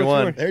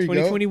 2021. There you go.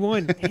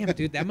 2021. Damn,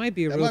 dude, that might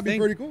be a That real might be thing.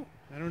 pretty cool.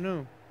 I don't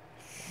know.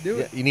 Do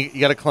Yeah, it. you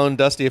got to clone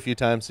Dusty a few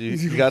times. So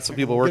you got some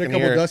people Get working a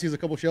couple here. Dusties, a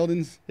couple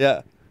Sheldons.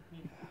 Yeah.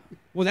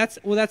 Well,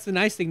 that's the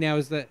nice thing now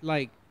is that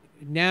like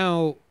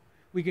now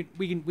we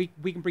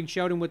can bring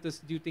Sheldon with us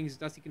to do things.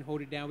 Dusty can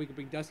hold it down. We can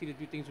bring Dusty to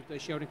do things with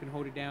us. Sheldon can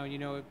hold it down. You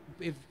know,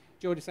 if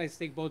Joe decides to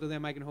take both of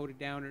them, I can hold it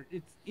down. Or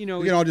it's We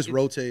can all just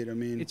rotate. I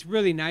mean, It's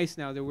really nice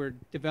now that we're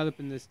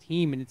developing this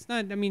team, and it's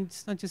not. I mean,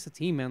 it's not just a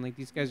team, man. Like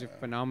these guys are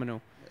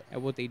phenomenal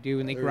at what they do,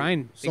 and they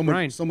grind. They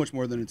grind. so much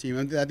more than a team.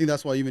 I think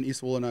that's why even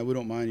Esaul and I, we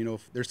don't mind. You know,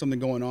 if there's something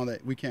going on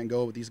that we can't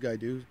go, what these guys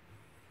do,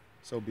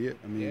 so be it.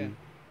 I mean, Yeah.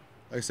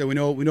 like I said, we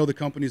know the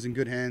company's in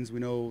good hands. We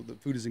know the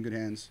food is in good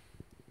hands.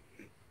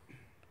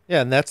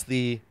 Yeah, and that's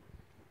the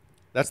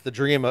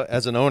dream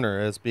as an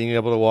owner, is being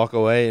able to walk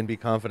away and be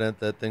confident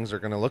that things are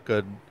going to look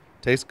good,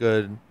 taste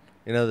good.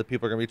 You know, that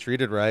people are going to be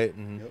treated right,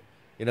 and Yep.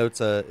 you know, it's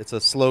a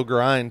slow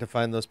grind to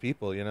find those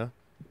people. You know.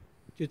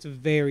 It's a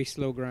very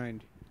slow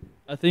grind.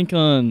 I think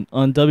on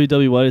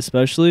WW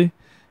especially,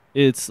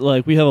 it's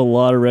like we have a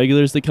lot of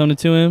regulars that come to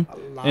 2M,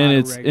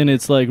 and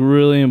it's like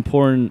really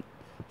important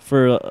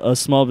for a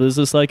small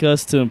business like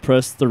us to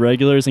impress the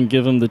regulars and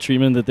give them the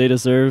treatment that they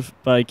deserve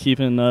by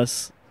keeping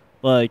us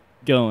like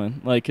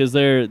going, like because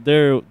they're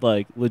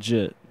like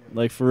legit,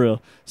 like for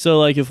real. So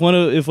like if one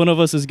of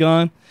us is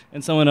gone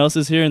and someone else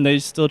is here and they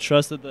still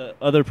trust that the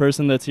other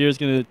person that's here is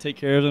gonna take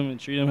care of them and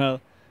treat them how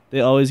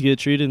they always get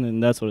treated, then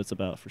that's what it's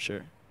about for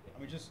sure. I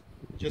mean,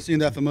 just seeing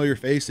that familiar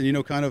face, and you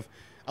know, kind of,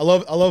 I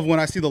love when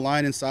I see the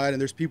line inside and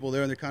there's people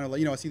there and they're kind of like,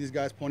 you know, I see these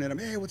guys pointing at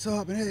them, hey, what's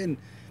up, and hey, and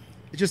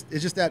it's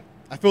just that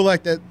I feel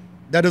like that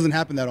doesn't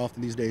happen that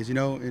often these days, you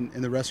know,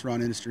 in the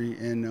restaurant industry,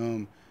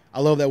 and I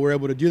love that we're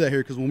able to do that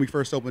here because when we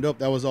first opened up,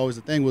 that was always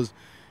the thing was,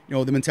 you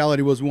know, the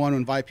mentality was we want to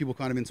invite people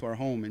kind of into our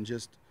home and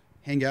just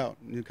hang out,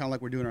 you know, kind of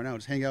like we're doing right now,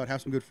 just hang out,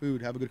 have some good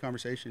food, have a good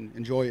conversation,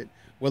 enjoy it,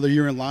 whether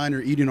you're in line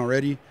or eating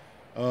already.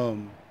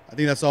 I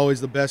think that's always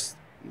the best.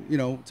 You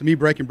know, to me,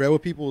 breaking bread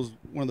with people is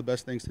one of the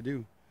best things to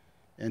do.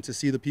 And to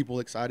see the people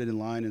excited in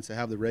line and to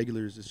have the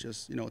regulars, it's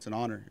just, you know, it's an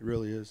honor. It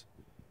really is.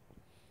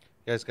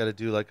 You guys got to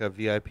do like a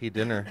VIP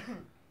dinner.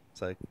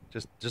 It's like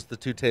just the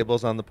two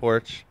tables on the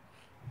porch.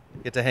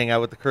 Get to hang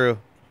out with the crew.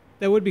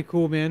 That would be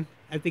cool, man.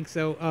 I think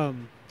so.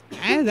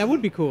 That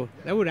would be cool.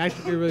 That would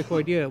actually be a really cool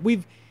idea.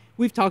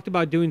 We've talked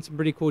about doing some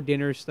pretty cool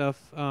dinner stuff,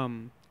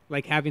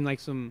 like having like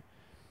some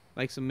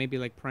maybe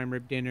like prime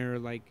rib dinner, or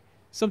like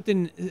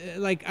something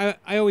like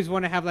I always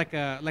want to have like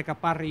a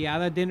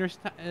parrillada dinner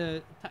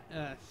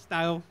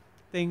style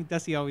thing.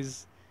 Dusty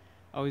always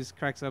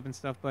cracks up and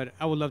stuff, but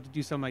I would love to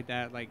do something like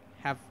that, like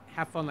have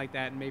fun like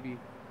that, and maybe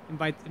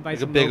invite Like a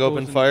some big locals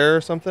open and- fire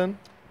or something.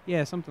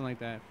 Yeah, something like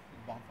that.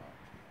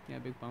 Yeah,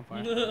 big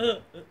bonfire.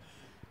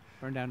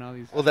 Burn down all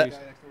these. Well, that-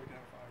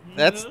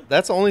 trees.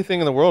 That's the only thing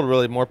in the world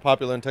really more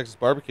popular in Texas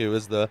barbecue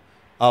is the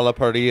a la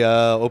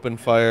parrilla, open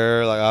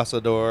fire, like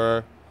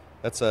asador.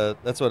 That's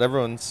what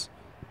everyone's,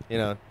 you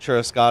know,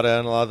 churrascada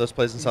and a lot of those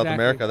places in South Exactly.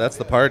 America. That's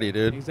the party,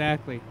 dude.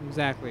 Exactly.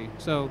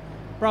 So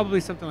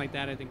probably something like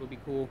that I think would be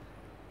cool.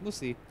 We'll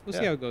see. We'll see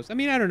Yeah. how it goes. I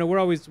mean, I don't know. We're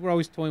always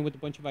toying with a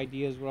bunch of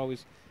ideas. We're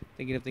always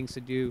thinking of things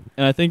to do.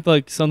 And I think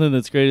like something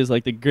that's great is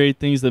like the great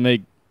things that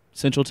make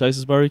Central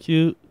Texas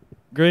barbecue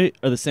great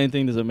are the same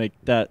things that make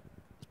that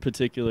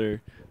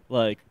particular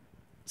like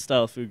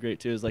style of food great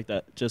too. Is like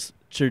that just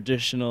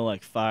traditional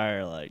like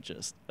fire, like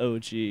just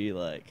OG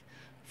like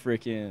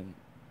freaking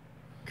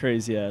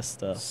crazy ass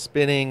stuff.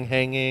 Spinning,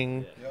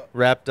 hanging, Yep.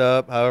 wrapped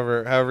up,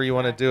 however you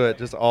want to do it,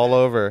 just all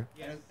over.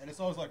 And it's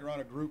always like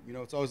around a group, you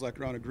know. It's always like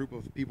around a group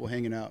of people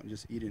hanging out and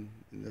just eating.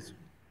 And that's,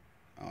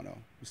 I don't know,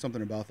 there's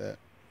something about that.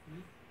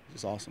 It's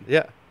just awesome.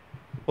 Yeah.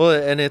 Well,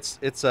 and it's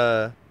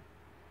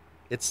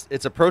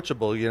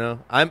approachable, you know.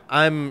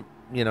 I'm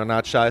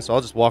not shy, so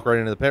I'll just walk right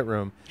into the pit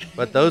room.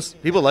 But those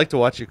people like to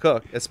watch you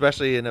cook,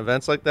 especially in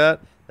events like that.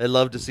 They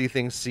love to see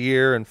things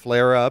sear and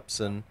flare ups,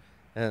 and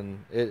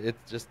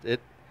it's a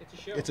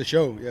show. It's a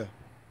show, yeah.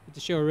 It's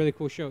a show, a really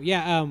cool show.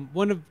 Yeah,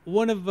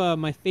 one of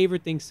my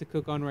favorite things to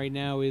cook on right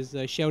now is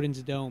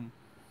Sheldon's Dome.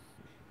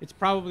 It's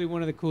probably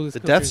one of the coolest. The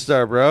cookers. Death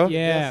Star, bro.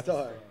 Yeah, Death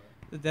Star.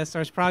 the Death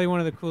Star is probably one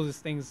of the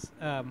coolest things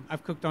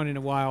I've cooked on in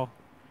a while.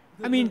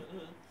 I mean,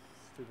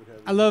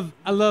 I love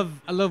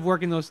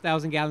working those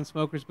 1,000-gallon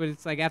smokers, but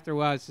it's like after a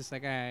while, it's just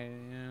like,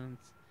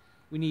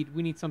 we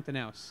need something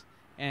else.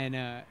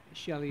 And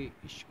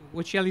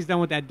what Shelly's done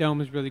with that dome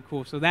is really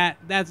cool. So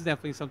that's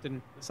definitely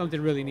something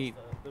really neat.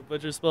 The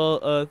butcher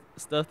spell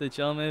stuff that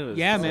y'all made was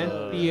Yeah, man.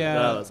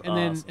 that was and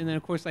awesome. then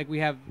of course like we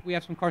have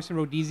some Carson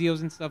Rodizios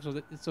and stuff.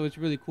 So it's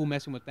really cool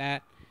messing with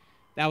that.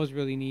 That was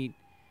really neat.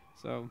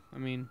 So I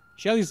mean,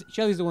 Shelly's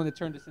the one that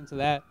turned us into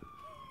that.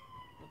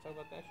 Want to talk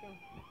about that show?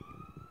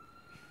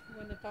 You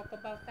want to talk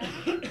about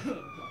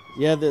that?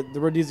 Yeah, the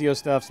Rodizio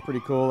stuff's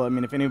pretty cool. I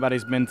mean, if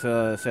anybody's been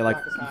to, say, like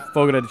Black is hot.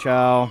 Fogo de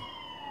Chao,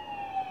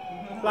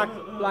 Black's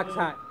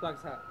hot.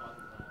 Black's hot.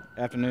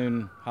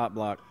 afternoon hot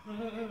block.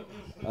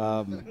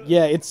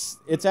 Yeah,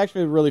 it's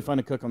actually really fun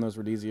to cook on those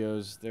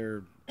Rodizios.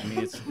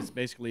 It's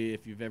basically,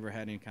 if you've ever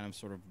had any kind of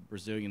sort of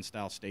Brazilian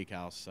style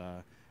steakhouse,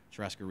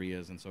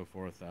 churrascarias and so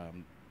forth.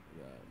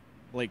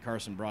 Blake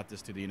Carson brought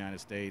this to the United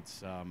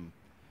States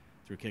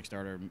through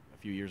Kickstarter a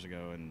few years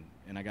ago,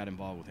 and I got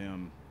involved with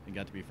him and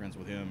got to be friends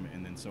with him,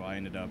 and then so I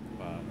ended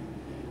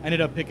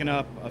up picking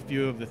up a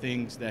few of the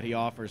things that he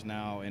offers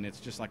now, and it's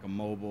just like a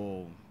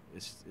mobile.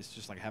 It's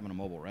just like having a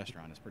mobile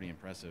restaurant. It's pretty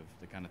impressive,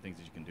 the kind of things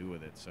that you can do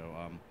with it. So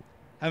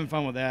having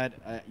fun with that.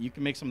 You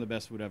can make some of the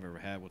best food I've ever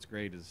had. What's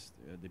great is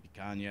the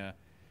picanha,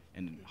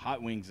 and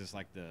hot wings is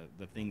like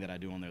the thing that I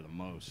do on there the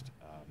most.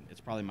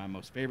 It's probably my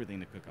most favorite thing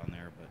to cook on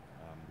there, but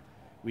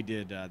we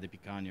did the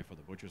picanha for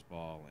the Butcher's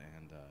Ball,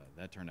 and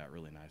that turned out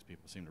really nice.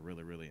 People seem to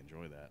really, really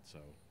enjoy that. So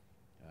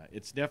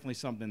it's definitely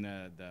something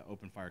that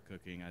open fire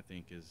cooking, I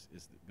think, is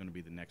going to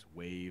be the next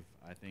wave,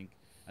 I think.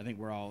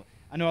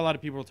 I know a lot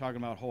of people are talking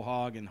about whole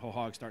hog, and whole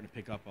hog starting to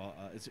pick up.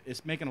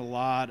 It's making a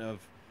lot of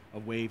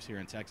waves here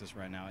in Texas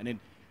right now, and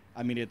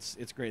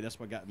it's great. That's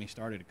what got me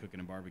started cooking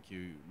in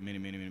barbecue many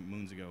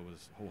moons ago,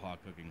 was whole hog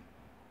cooking,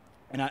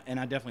 and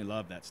I definitely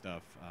love that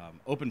stuff.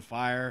 Open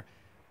fire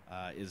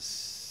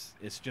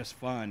it's just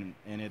fun,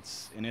 and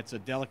it's a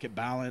delicate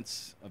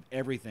balance of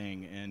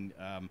everything, and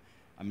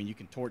you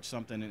can torch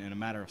something in a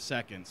matter of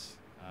seconds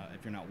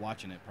if you're not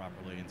watching it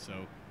properly, and so.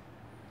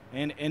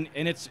 And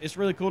it's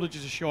really cool to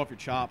just show off your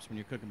chops when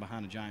you're cooking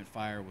behind a giant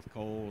fire with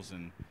coals,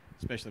 and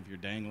especially if you're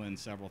dangling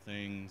several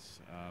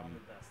things.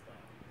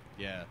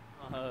 Yeah.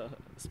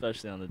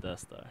 Especially on the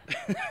Death Star.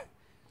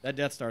 That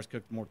Death Star's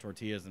cooked more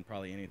tortillas than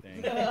probably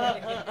anything.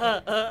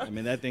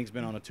 That thing's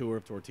been on a tour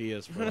of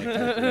tortillas for like 2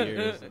 or 3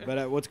 years.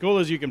 But what's cool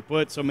is you can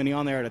put so many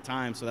on there at a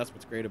time, so that's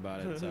what's great about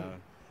it.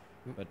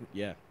 But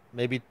yeah.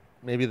 Maybe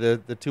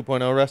the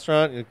 2.0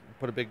 restaurant, you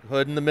put a big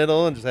hood in the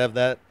middle and just have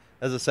that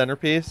as a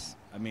centerpiece.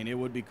 It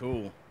would be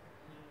cool.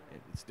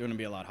 It's going to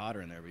be a lot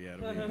hotter in there, but yeah,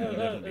 it'll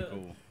definitely be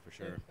cool for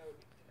sure.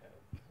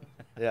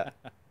 Yeah.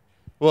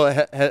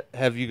 Well,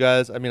 have you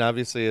guys?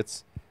 Obviously,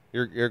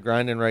 you're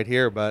grinding right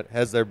here, but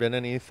has there been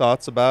any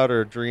thoughts about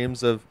or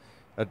dreams of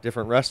a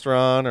different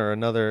restaurant or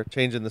another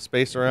changing the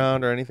space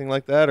around or anything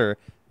like that, or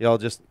y'all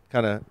just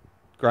kind of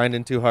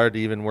grinding too hard to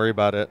even worry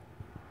about it?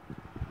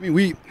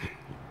 We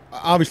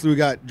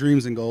got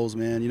dreams and goals,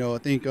 man. I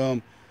think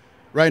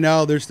right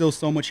now there's still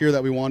so much here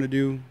that we want to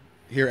do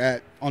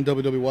here on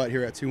WW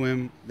here at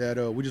 2M that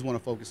we just want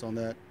to focus on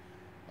that.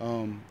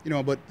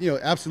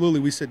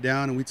 Absolutely, we sit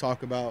down and we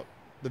talk about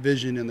the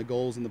vision and the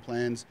goals and the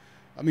plans.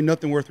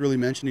 Nothing worth really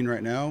mentioning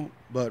right now,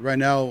 but right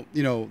now,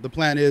 the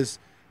plan is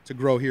to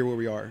grow here where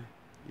we are,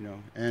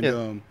 and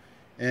yeah.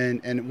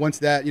 And once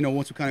we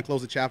kind of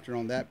close the chapter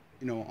on that,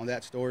 on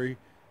that story,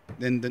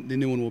 then the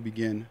new one will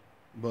begin.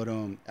 But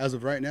as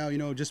of right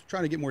now, just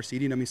trying to get more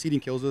seating. Seating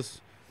kills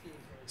us.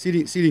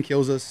 Seating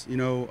kills us,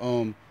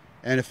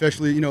 and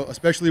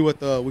especially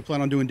with we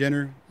plan on doing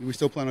dinner. We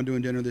still plan on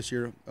doing dinner this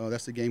year.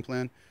 That's the game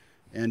plan,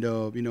 and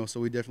so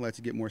we definitely like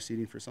to get more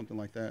seating for something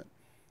like that.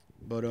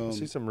 But I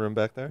see some room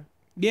back there.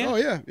 Yeah. Oh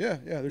yeah.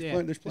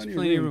 There's plenty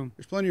of room.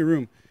 There's plenty of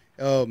room.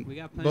 We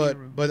got plenty of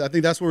room. But I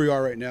think that's where we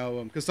are right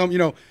now. Because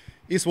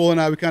Esaul and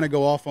I, we kind of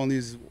go off on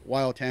these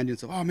wild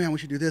tangents of, oh man, we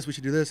should do this,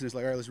 and it's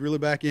like, all right, let's reel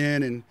it back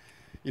in, and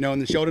and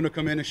then Sheldon will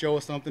come in and show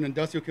us something, and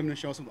Dusty will come in and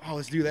show us something. Oh,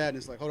 let's do that, and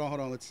it's like, hold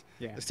on, let's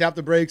tap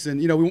the brakes,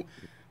 and we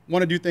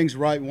want to do things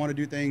right. We want to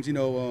do things,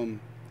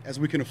 as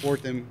we can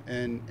afford them,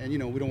 and you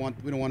know we don't want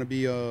to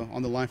be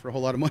on the line for a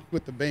whole lot of money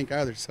with the bank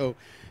either. So,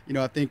 you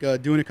know, I think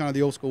doing it kind of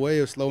the old school way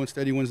of slow and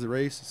steady wins the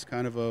race. It's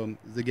kind of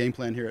the game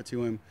plan here at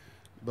 2M.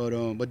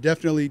 But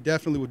definitely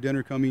with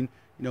dinner coming,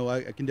 you know,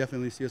 I can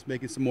definitely see us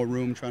making some more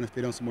room, trying to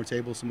fit on some more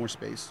tables, some more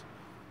space.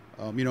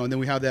 You know, and then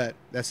we have that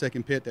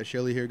second pit that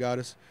Shelly here got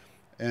us,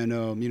 and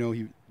you know,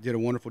 he did a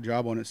wonderful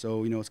job on it.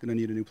 So, you know, it's going to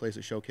need a new place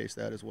to showcase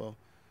that as well.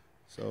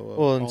 So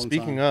well, and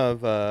speaking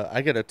of,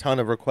 I get a ton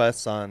of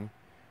requests on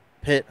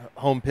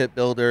home pit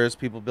builders,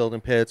 people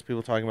building pits,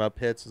 people talking about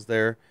pits. Is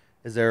there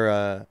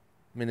I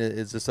mean,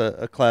 is this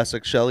a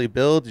classic Shelly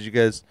build? Did you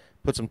guys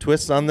put some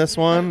twists on this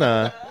one?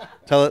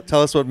 Tell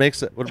us what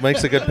makes a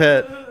good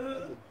pit.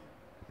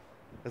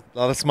 A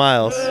lot of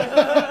smiles.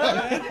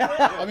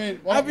 I mean,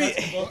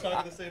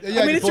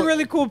 it's a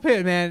really cool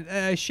pit,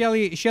 man.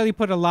 Shelly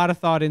put a lot of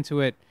thought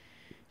into it.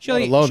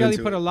 Shelly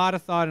put a lot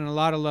of thought and a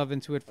lot of love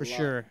into it for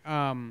sure.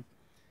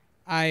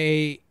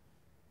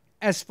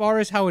 As far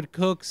as how it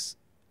cooks,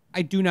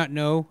 I do not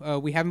know.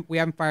 We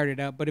haven't fired it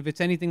up, but if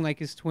it's anything like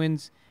his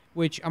twins,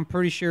 which I'm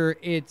pretty sure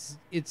it's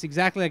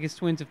exactly like his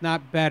twins, if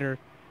not better.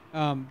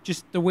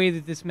 Just the way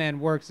that this man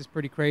works is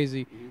pretty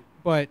crazy.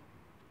 But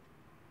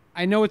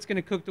I know it's going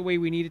to cook the way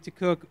we need it to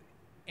cook,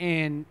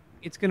 and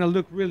it's going to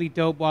look really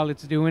dope while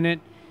it's doing it.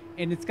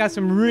 And it's got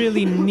some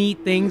really neat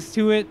things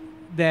to it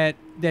that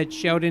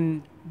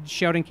Sheldon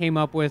came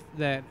up with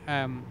that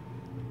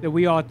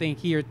we all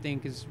think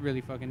is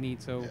really fucking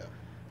neat. So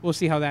we'll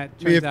see how that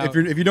turns out.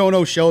 If you don't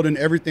know Sheldon,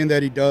 everything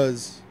that he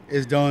does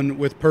is done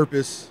with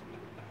purpose,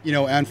 you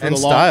know, and for the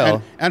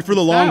long and for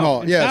the long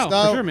haul. Yeah,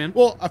 style for sure, man.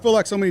 Well, I feel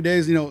like so many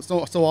days, you know,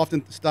 so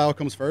often style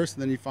comes first,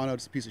 and then you find out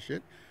it's a piece of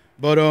shit.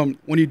 But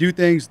when you do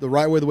things the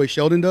right way, the way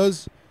Sheldon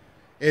does,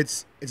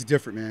 it's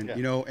different, man. Yeah.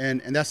 You know,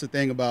 and that's the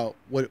thing about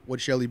what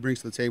Shelly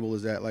brings to the table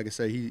is that, like I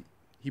say,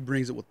 he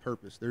brings it with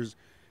purpose.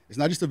 It's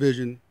not just a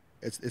vision.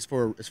 It's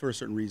for a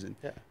certain reason.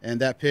 Yeah.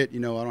 And that pit, you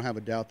know, I don't have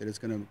a doubt that it's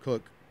going to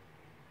cook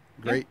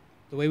great.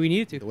 The way we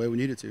need it to. The way we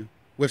need it to.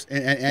 With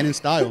and in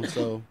style.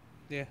 So,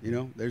 yeah. You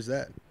know, there's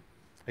that.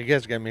 You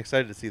guys got me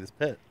excited to see this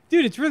pit.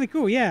 Dude, it's really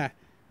cool. Yeah.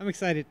 I'm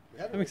excited.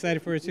 I'm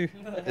excited for it too.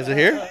 Is it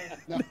here?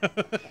 No.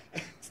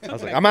 I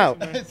was like, I'm out.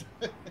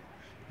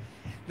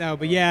 No,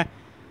 but yeah.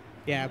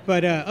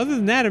 But other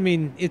than that, I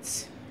mean,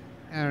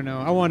 I don't know.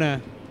 I want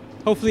to.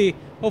 Hopefully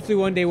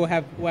one day we'll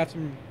have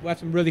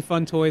some really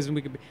fun toys, and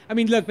we could. I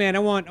mean, look, man, I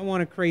want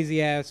a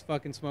crazy ass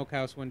fucking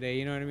smokehouse one day.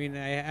 You know what I mean?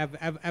 I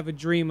have a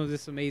dream of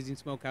this amazing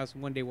smokehouse,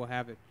 and one day we'll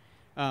have it.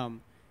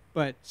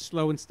 But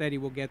slow and steady,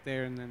 we'll get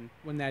there, and then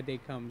when that day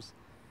comes,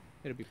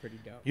 it'll be pretty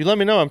dope. You let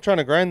me know. I'm trying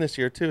to grind this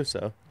year too,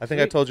 so I think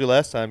I told you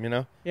last time. You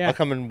know, I'll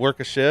come and work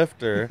a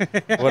shift or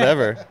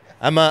whatever.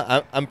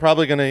 I'm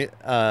probably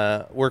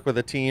gonna work with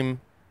a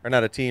team, or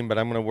not a team, but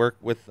I'm gonna work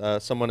with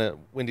someone at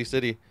Windy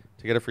City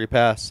to get a free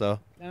pass. So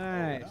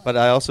nice. But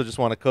I also just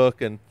want to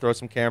cook and throw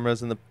some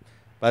cameras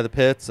by the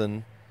pits,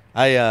 and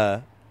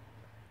I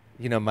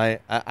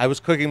was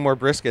cooking more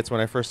briskets when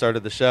I first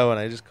started the show, and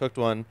I just cooked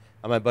one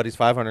on my buddy's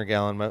 500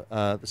 gallon.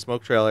 The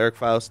Smoke Trail, Eric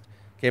Faust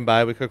came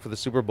by. We cooked for the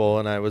Super Bowl,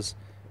 and it was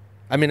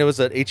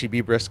an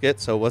HEB brisket,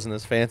 so it wasn't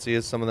as fancy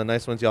as some of the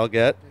nice ones y'all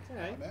get.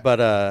 Right.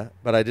 But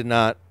I did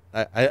not.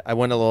 I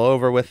went a little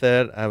over with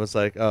it. I was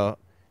like, oh,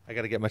 I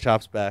got to get my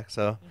chops back.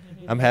 So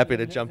I'm happy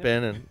to jump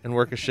in and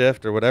work a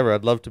shift or whatever.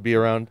 I'd love to be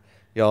around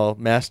y'all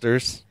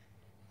masters.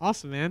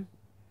 Awesome, man.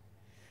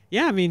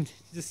 Yeah, I mean,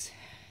 just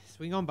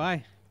swing on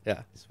by.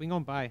 Yeah. Swing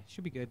on by.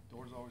 Should be good.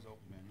 Doors always open,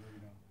 man. You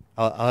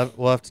already know.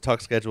 We'll have to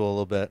talk schedule a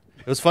little bit.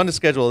 It was fun to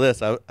schedule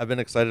this. I've been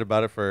excited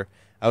about it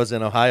I was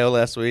in Ohio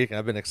last week, and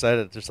I've been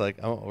excited. Just like,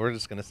 oh, we're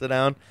just gonna sit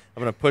down.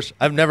 I'm gonna push.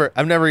 I've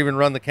never even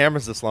run the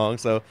cameras this long,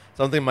 so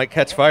something might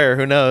catch fire.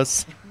 Who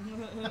knows?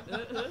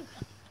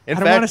 I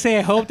don't want to say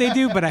I hope they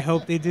do, but I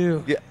hope they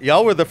do. Yeah,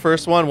 y'all were the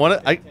first one.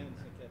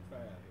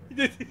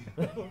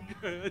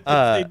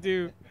 They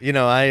do. You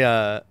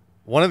know,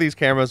 one of these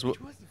cameras.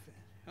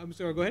 I'm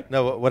sorry. Go ahead.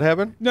 No, what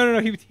happened? No.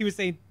 He was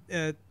saying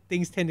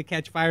things tend to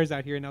catch fires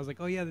out here, and I was like,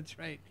 oh yeah, that's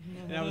right.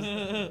 And I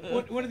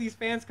was, one of these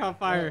fans caught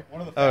fire.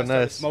 One of the fans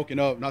started smoking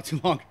up not too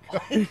long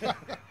ago.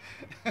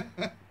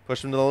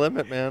 Push them to the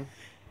limit, man.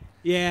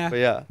 Yeah. But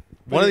yeah,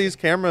 one of these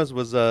cameras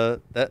was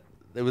it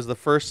was the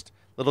first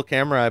little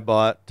camera I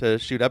bought to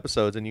shoot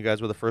episodes, and you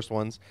guys were the first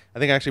ones. I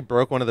think I actually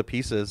broke one of the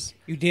pieces.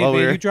 You did,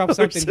 man. You dropped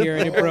something here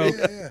and it broke.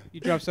 Yeah. You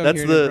dropped something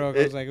here and it broke.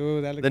 I was like,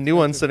 ooh, that looks the new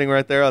one sitting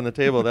right there on the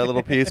table. That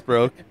little piece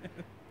broke,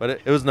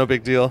 but it was no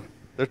big deal.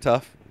 They're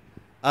tough.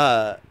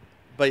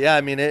 But yeah,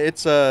 I mean,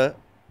 it's I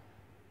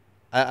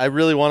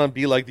really want to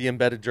be like the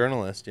embedded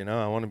journalist. You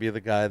know, I want to be the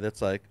guy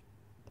that's like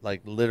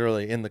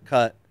literally in the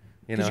cut.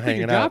 You know, hanging out. You quit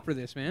your job for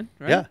this, man.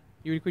 Right? Yeah.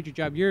 You would quit your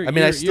job.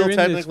 I still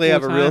technically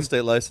have a real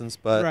estate license,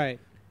 but right.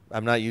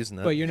 I'm not using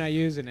it. But you're not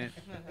using it.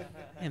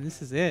 Man,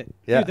 this is it.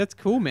 Yeah. Dude, that's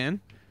cool,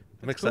 man.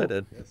 I'm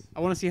excited. Cool. Yes.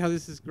 I want to see how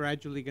this is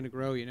gradually going to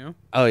grow, you know?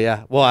 Oh,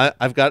 yeah. Well,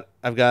 I've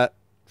got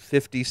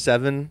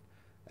 57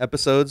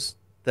 episodes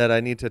that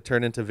I need to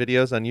turn into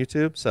videos on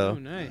YouTube. So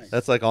nice.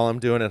 That's like all I'm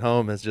doing at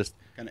home is just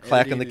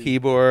clacking the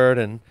keyboard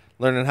and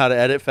learning how to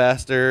edit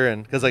faster,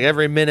 and because like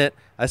every minute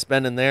I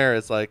spend in there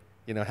is like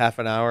half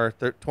an hour,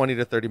 20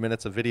 to 30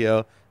 minutes of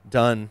video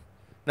done.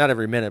 Not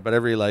every minute, but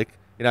every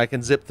I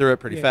can zip through it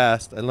pretty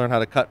fast. I learn how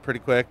to cut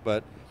pretty quick,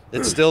 but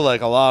it's still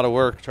like a lot of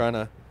work trying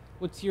to.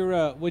 Do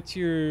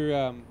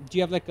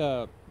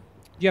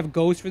you have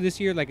goals for this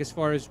year? Like as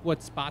far as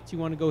what spots you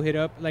want to go hit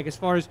up? Like as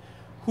far as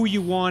who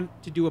you want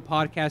to do a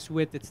podcast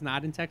with that's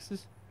not in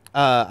Texas?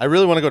 I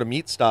really want to go to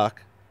Meat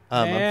Stock.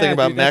 I'm thinking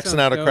about maxing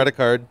out a dope. credit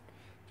card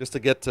just to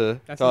get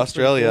to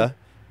Australia.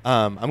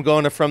 I'm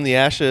going to From the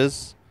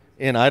Ashes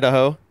in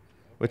Idaho,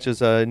 which is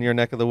near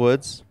neck of the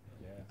woods.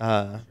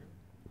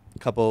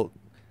 Couple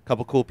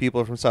cool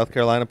people from South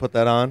Carolina put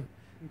that on.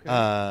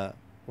 Okay.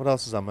 What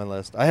else is on my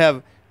list? I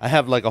have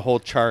like a whole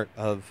chart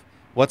of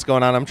what's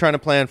going on. I'm trying to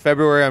plan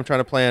February. I'm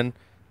trying to plan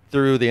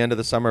through the end of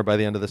the summer by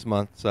the end of this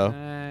month. So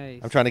nice.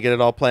 I'm trying to get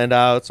it all planned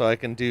out so I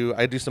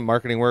do some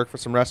marketing work for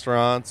some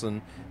restaurants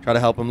and try to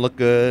help them look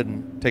good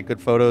and take good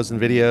photos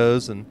and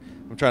videos. And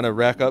I'm trying to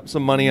rack up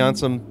some money on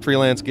some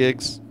freelance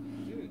gigs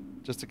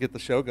just to get the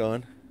show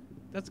going.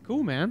 That's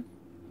cool, man.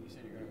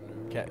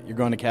 You're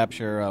going to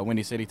capture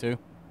Windy City too?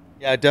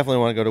 Yeah, I definitely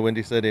want to go to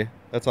Windy City.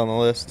 That's on the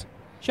list.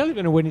 Shelly's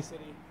been to Windy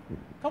City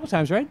a couple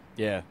times, right?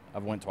 Yeah,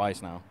 I've went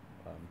twice now.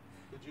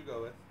 Who'd you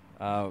go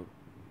with?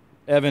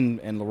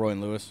 Evan and Leroy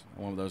and Lewis,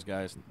 one of those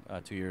guys,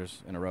 2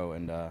 years in a row,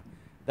 and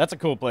that's a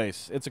cool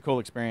place. It's a cool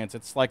experience.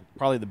 It's like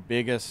probably the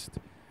biggest.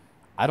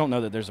 I don't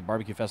know that there's a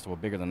barbecue festival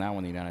bigger than that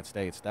one in the United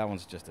States. That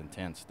one's just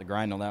intense. The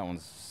grind on that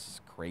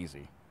one's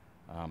crazy.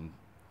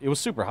 It was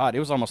super hot. It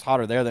was almost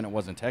hotter there than it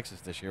was in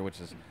Texas this year, which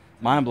is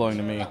mind-blowing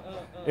to me.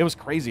 It was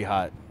crazy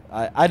hot.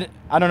 I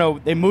don't know.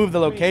 They moved the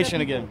location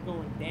again.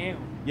 Going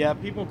down. Yeah,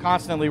 people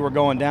constantly were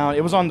going down.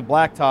 It was on the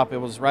blacktop. It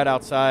was right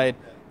outside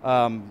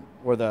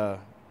where the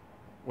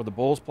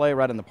Bulls play,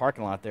 right in the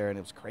parking lot there, and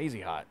it was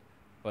crazy hot.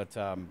 But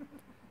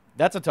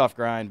that's a tough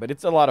grind, but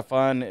it's a lot of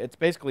fun. It's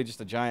basically just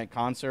a giant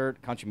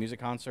concert, country music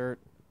concert,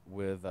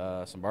 with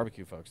some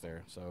barbecue folks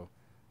there. So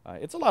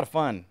it's a lot of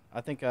fun. I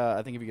think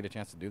if you get a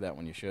chance to do that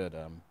one, you should.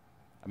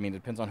 I mean, it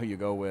depends on who you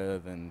go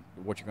with and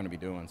what you're going to be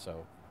doing.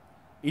 So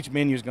each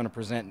menu is going to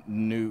present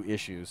new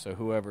issues. So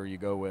whoever you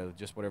go with,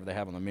 just whatever they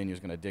have on the menu is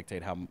going to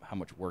dictate how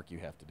much work you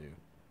have to do.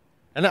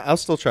 And I'll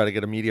still try to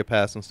get a media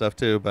pass and stuff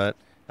too, but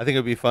I think it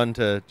would be fun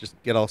to just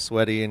get all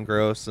sweaty and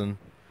gross and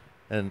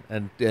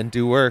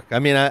do work. I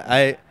mean,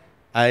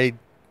 I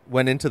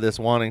went into this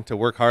wanting to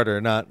work harder,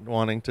 not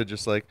wanting to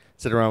just like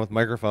sit around with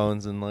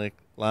microphones and like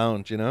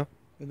lounge, And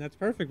that's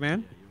perfect,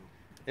 man.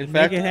 In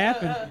fact, make it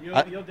happen.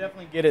 You'll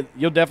definitely get it.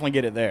 You'll definitely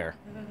get it there,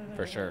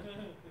 for sure.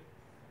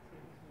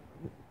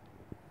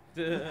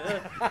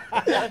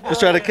 just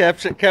try to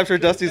capture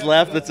Dusty's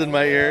laugh that's in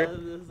my ear.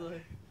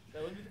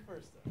 That would be the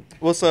first time.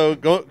 Well, so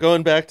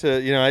going back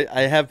to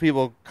I have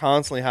people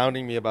constantly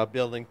hounding me about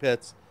building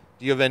pits.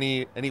 Do you have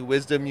any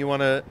wisdom you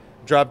want to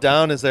drop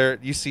down? Is there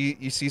you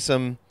see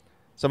some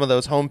of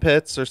those home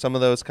pits or some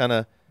of those kind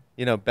of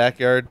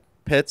backyard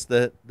pits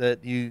that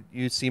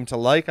you seem to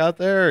like out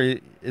there? Or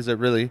is it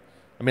really?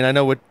 I mean, I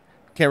know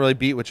can't really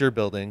beat what you're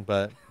building,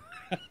 but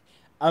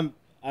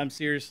I'm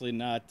seriously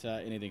not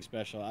anything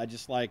special. I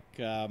just like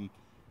I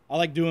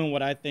like doing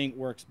what I think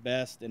works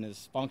best and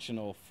is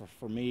functional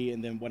for me,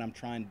 and then what I'm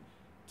trying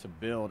to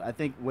build. I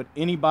think what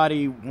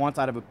anybody wants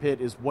out of a pit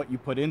is what you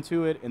put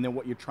into it, and then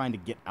what you're trying to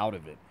get out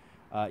of it.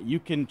 You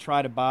can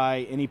try to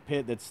buy any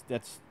pit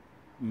that's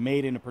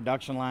made in a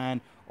production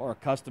line or a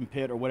custom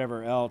pit or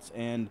whatever else,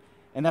 and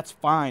that's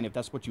fine if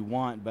that's what you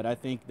want. But I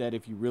think that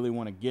if you really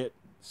want to get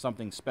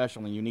something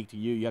special and unique to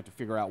you, you have to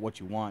figure out what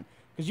you want.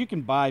 Because you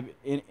can buy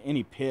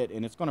any pit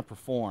and it's going to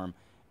perform.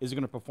 Is it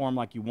going to perform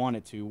like you want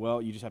it to?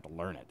 Well, you just have to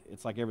learn it.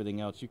 It's like everything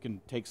else. You can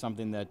take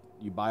something that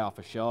you buy off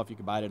a shelf. You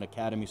could buy it at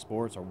Academy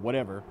Sports or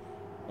whatever,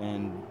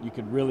 and you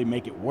could really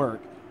make it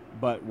work.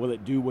 But will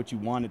it do what you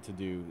want it to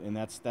do? And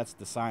that's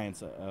the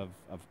science of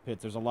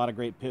pits. There's a lot of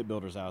great pit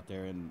builders out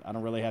there, and I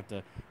don't really have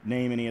to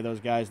name any of those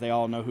guys. They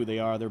all know who they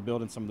are. They're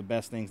building some of the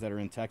best things that are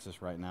in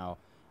Texas right now.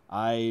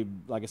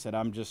 Like I said,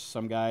 I'm just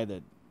some guy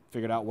that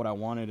figured out what I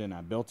wanted and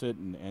I built it,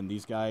 and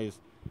these guys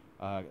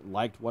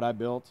liked what I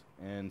built,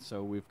 and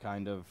so we've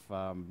kind of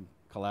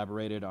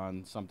collaborated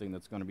on something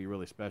that's going to be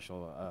really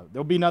special.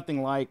 There'll be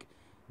nothing like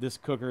this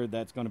cooker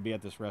that's going to be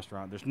at this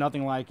restaurant. There's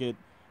nothing like it.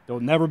 There'll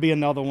never be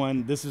another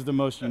one. This is the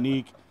most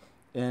unique,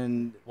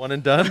 and one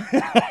and done.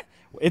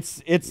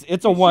 it's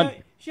a one.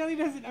 Shelly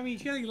doesn't. I mean,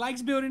 Shelly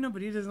likes building them,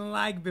 but he doesn't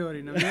like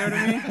building them. You know what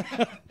I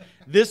mean?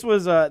 This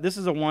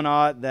is a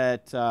one-odd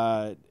that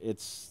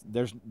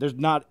there's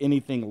not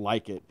anything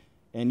like it,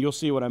 and you'll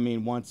see what I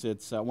mean once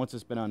it's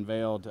been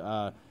unveiled.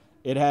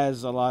 It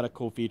has a lot of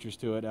cool features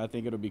to it. I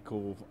think it'll be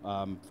cool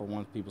for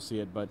once people see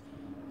it. But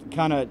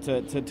kind of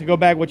to go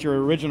back, what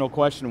your original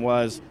question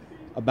was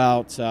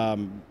about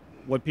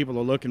what people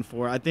are looking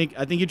for. I think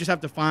you just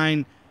have to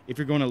find, if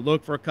you're going to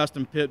look for a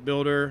custom pit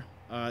builder,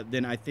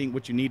 then I think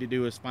what you need to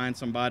do is find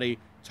somebody,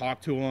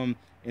 talk to them,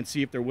 and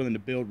see if they're willing to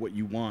build what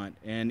you want.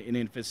 And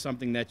if it's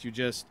something that you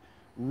just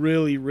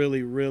really,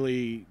 really,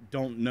 really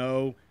don't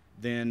know,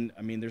 then,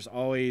 I mean, there's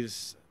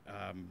always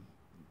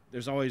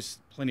there's always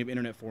plenty of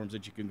internet forums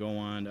that you can go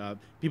on.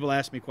 People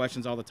ask me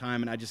questions all the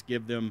time, and I just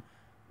give them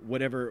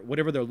whatever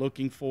they're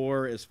looking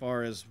for as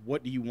far as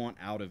what do you want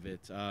out of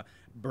it.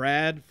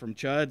 Brad from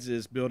Chuds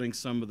is building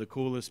some of the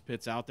coolest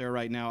pits out there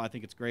right now. I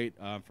think it's great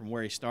from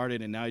where he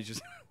started, and now he's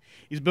just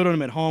he's building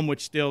them at home,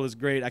 which still is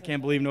great. I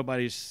can't believe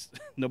nobody's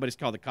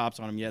called the cops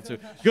on him yet. So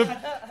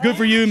good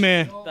for you,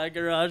 man. That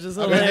garage is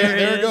Okay, hilarious.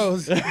 there it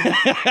goes.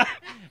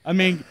 I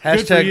mean,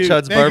 Hashtag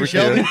Chuds Thank you,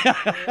 Barbecue.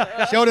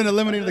 Sheldon. Sheldon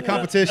eliminated the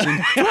competition.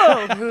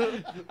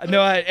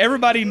 No,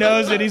 everybody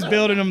knows that he's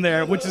building them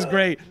there, which is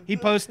great. He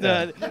posts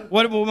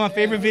one of my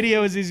favorite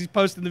videos is he's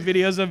posting the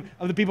videos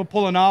of the people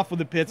pulling off with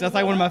the pits. That's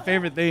like one of my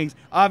favorite things.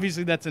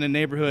 Obviously, that's in a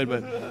neighborhood,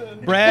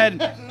 but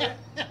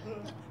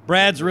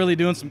Brad's really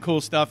doing some cool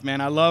stuff, man.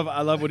 I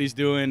love what he's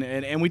doing,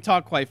 and we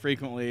talk quite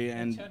frequently.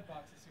 And Chud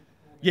box is super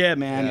cool. yeah,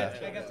 man.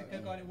 I got to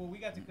cook on it. Well, we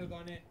got to cook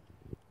on it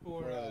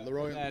for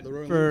Leroy that-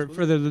 and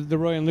for the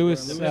Roy and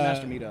Lewis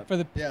Pitmaster meetup. for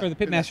the Yeah, for the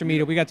Pitmaster Pitmaster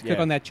meetup. We got to cook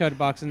Yeah. on that Chud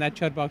box, and that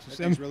Chud box was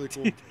That thing's really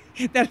cool.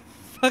 that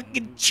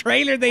fucking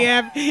trailer they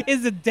have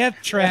is a death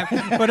trap.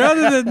 But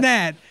other than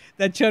that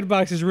Chud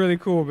box is really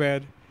cool,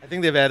 man. I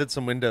think they've added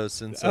some windows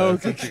since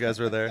Okay. since you guys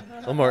were there. A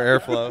little more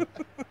airflow.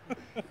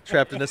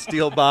 Trapped in a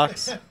steel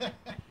box.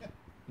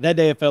 That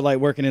day it felt like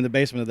working in the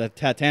basement of the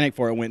Titanic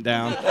before it went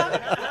down.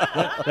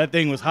 That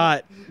thing was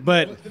hot.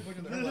 But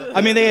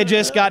I mean, they had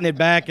just gotten it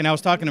back, and I was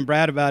talking to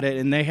Brad about it,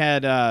 and they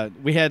had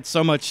we had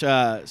so much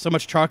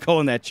charcoal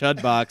in that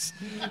Chud box.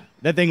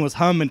 That thing was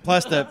humming.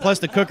 Plus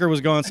the cooker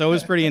was going, so it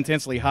was pretty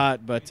intensely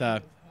hot. But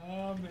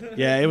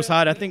yeah, it was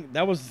hot. I think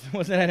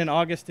wasn't that in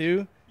August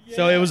too?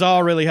 So it was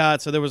all really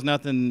hot. So there was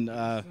nothing.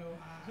 I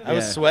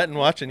was sweating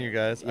watching you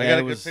guys. I Yeah, got a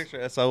it good was- picture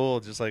of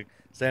Esaul just like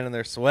standing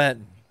there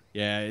sweating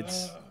Yeah,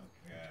 it's.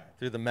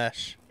 through the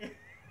mesh.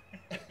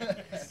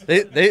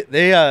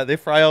 They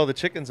fry all the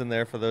chickens in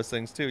there for those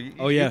things too. You,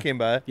 Oh, yeah. you came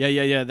by.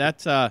 Yeah.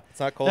 That's It's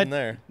not cold that- in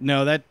there.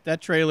 No,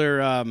 that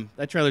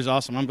trailer's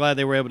awesome. I'm glad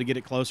they were able to get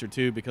it closer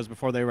too, because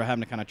before they were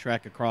having to kind of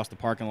trek across the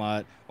parking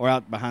lot or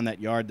out behind that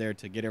yard there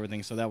to get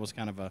everything. So that was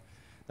kind of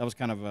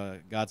a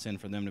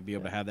godsend for them to be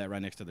able to have that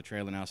right next to the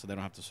trailer now, so they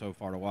don't have to so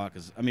far to walk.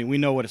 Because I mean, we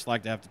know what it's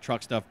like to have to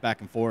truck stuff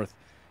back and forth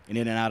and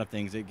in and out of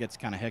things. It gets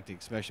kind of hectic,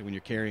 especially when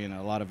you're carrying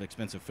a lot of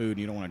expensive food and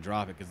you don't want to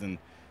drop it, because then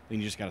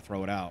you just got to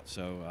throw it out.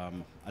 So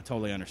I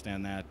totally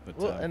understand that. But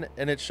Well,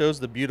 and it shows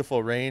the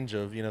beautiful range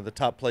of, you know, the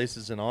top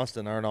places in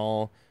Austin aren't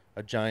all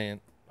a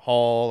giant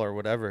hall or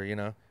whatever, you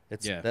know.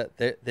 It's that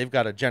they've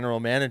got a general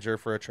manager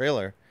for a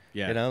trailer.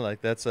 Yeah. You know, like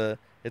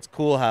it's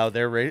cool how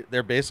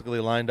they're basically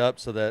lined up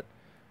so that,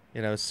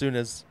 you know, as soon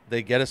as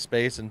they get a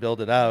space and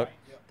build it out,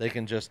 they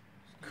can just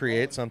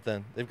create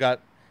something. They've got,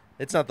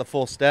 it's not the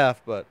full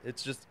staff, but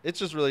it's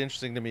just really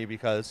interesting to me,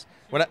 because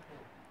when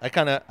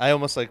I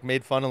almost like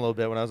made fun a little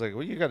bit when I was like,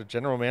 well, you got a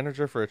general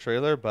manager for a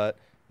trailer, but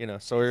you know,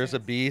 Sawyer's a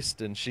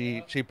beast, and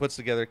she puts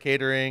together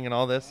catering and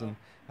all this, and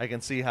I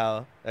can see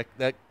how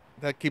that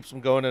keeps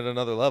them going at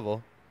another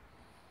level.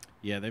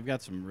 Yeah, they've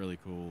got some really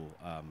cool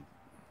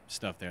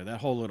stuff there. That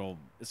whole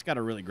it's got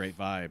a really great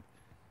vibe.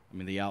 I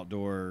mean, the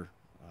outdoor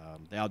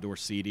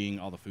seating,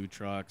 all the food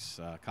trucks,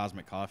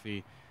 Cosmic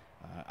Coffee.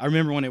 I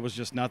remember when it was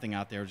just nothing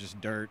out there, it was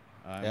just dirt.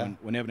 Yeah.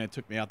 When Evan had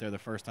took me out there the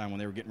first time when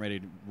they were getting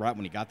ready, right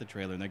when he got the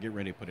trailer and they're getting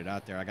ready to put it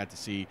out there, I got to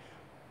see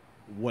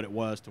what it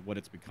was to what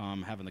it's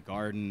become, having the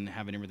garden,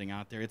 having everything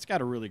out there. It's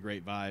got a really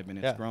great vibe, and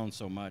it's grown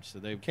so much. So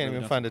they've Can't really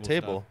even done find some a cool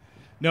table.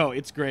 stuff. No,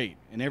 it's great,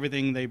 and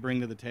everything they bring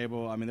to the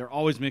table. I mean, they're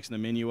always mixing the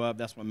menu up.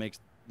 That's what makes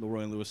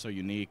Leroy and Lewis so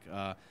unique.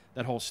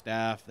 That whole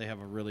staff, they have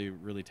a really,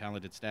 really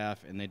talented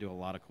staff, and they do a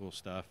lot of cool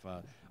stuff.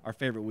 Our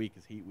favorite week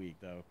is Heat Week,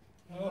 though.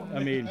 I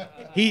mean,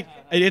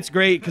 it's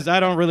great because I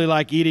don't really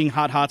like eating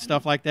hot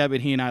stuff like that,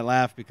 but he and I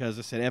laugh because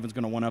I said Evan's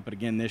going to one-up it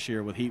again this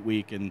year with Heat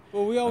Week. And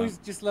Well, we always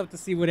just love to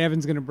see what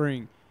Evan's gonna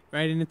bring,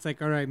 right? And it's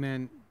like, all right,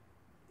 man.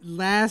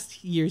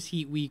 Last year's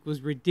Heat Week was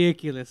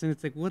ridiculous, and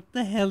it's like, what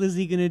the hell is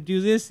he gonna do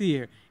this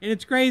year? And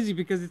it's crazy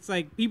because it's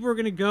like people are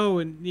gonna go,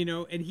 and you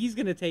know, and he's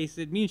gonna taste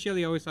it. Me and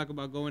Shelly always talk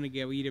about going to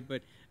go eat it,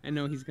 but I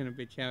know he's gonna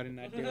bitch out and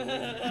not do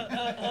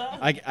it.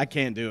 I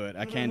can't do it.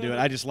 I can't do it.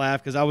 I just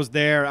laugh because I was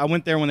there. I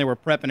went there when they were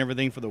prepping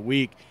everything for the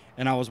week,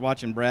 and I was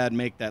watching Brad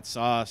make that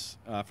sauce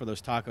for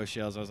those taco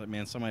shells. I was like,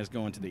 man, somebody's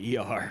going to the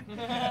ER.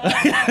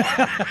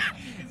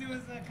 Because it was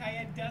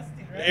cayenne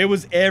dusting, right? It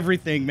was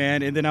everything,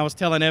 man. And then I was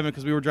telling Evan,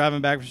 because we were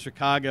driving back from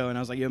Chicago, and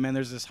I was like, yo, man,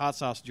 there's this hot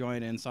sauce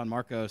joint in San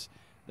Marcos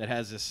that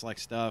has this like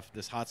stuff,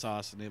 this hot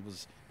sauce, and it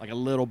was like a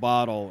little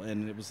bottle,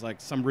 and it was like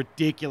some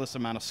ridiculous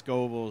amount of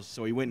Scovilles.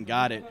 So he went and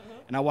got it,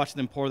 and I watched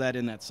them pour that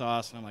in that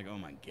sauce, and I'm like, oh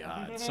my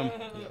god,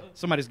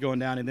 somebody's going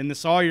down. And then the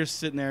Sawyer's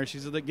sitting there,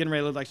 she's getting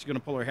ready to look like she's gonna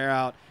pull her hair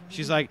out.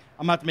 She's like,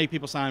 I'm about to make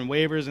people sign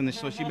waivers, and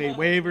so she made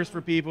waivers for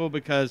people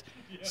because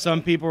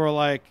some people were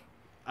like,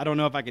 I don't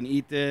know if I can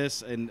eat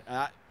this, and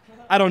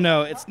I don't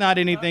know. It's not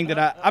anything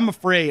that I'm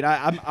afraid.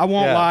 I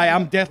won't lie.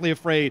 I'm definitely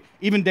afraid.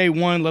 Even day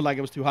one looked like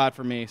it was too hot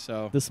for me.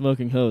 So The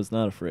smoking hoe is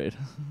not afraid.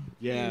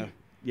 yeah.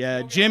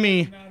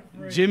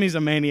 Jimmy's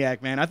a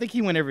maniac, man. I think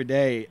he went every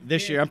day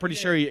this year. I'm pretty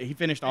sure he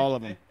finished all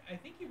of them. I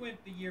think he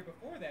went the year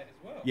before that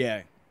as well.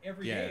 Yeah.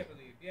 Every day, I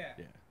believe. Yeah.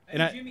 Yeah.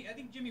 And And I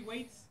think Jimmy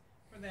waits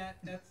for that.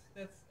 That's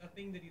a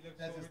thing that he looks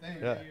That's his forward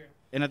thing. to every year.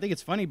 And I think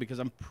it's funny because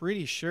I'm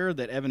pretty sure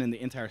that Evan and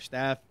the entire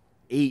staff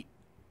ate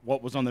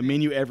what was on the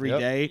menu every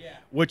day, Yeah.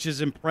 which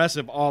is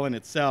impressive all in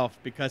itself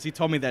because he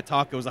told me that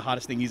taco was the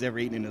hottest thing he's ever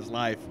eaten in his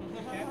life.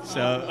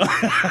 So,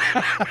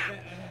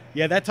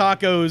 yeah, that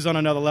taco is on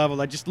another level.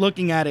 Like just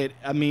looking at it,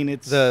 I mean,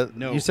 it's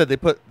You said they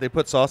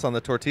put sauce on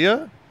the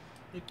tortilla?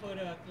 They put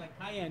like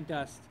cayenne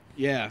dust.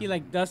 yeah. He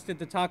like dusted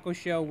the taco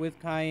shell with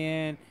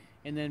cayenne,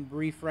 and then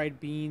refried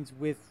beans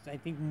with I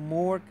think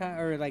more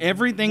or like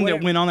Everything whatever.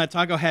 that went on that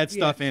taco had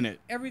stuff Yeah. in it.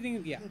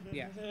 Everything, yeah.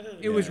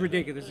 It was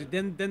ridiculous.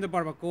 Then the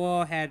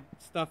barbacoa had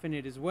stuff in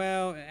it as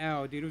well.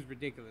 Oh, dude, it was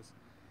ridiculous.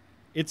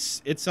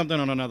 It's something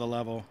on another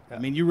level. I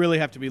mean, you really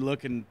have to be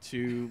looking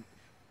to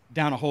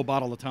down a whole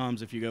bottle of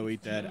Tums if you go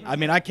eat that. I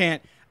mean, I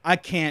can't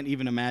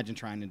even imagine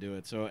trying to do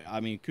it. So, I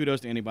mean, kudos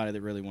to anybody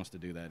that really wants to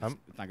do that.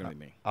 It's not going to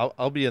be me.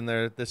 I'll be in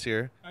there this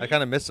year. I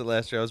kind of missed it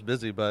last year. I was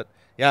busy, but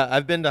yeah,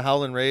 I've been to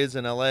Howlin' Ray's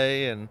in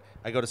L.A. and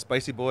I go to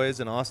Spicy Boys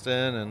in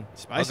Austin, and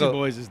Spicy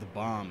Boys is the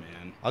bomb,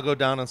 man. I'll go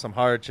down on some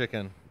hard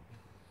chicken.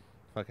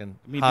 Fucking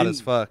I mean, hot as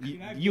fuck.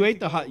 You ate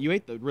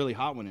the really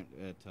hot one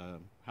at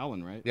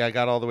Howlin', right? Yeah, I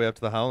got all the way up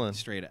to the Howlin'.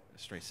 Straight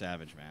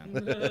savage, man.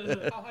 How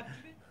hot did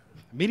you get?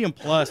 Medium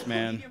plus,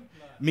 man.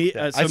 I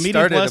Medium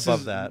started plus above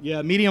is, that.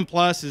 Yeah, medium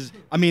plus is.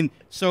 I mean,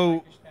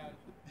 so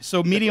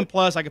medium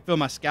plus, I could feel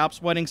my scalp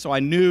sweating. So I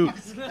knew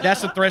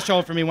that's the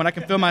threshold for me. When I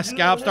can feel my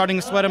scalp starting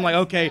to sweat, I'm like,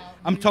 okay,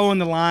 I'm towing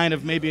the line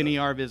of maybe an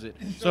ER visit.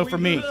 So for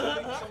me,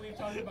 So we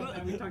talked about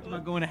that. We talked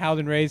about going to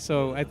Howlin' Ray's.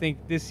 So I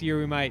think this year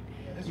we might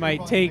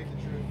take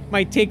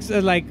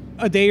like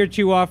a day or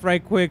two off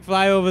right quick,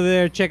 fly over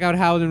there, check out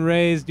Howlin'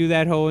 Ray's, do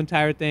that whole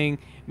entire thing.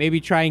 Maybe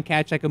try and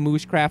catch like a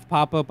Moose Craft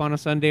pop up on a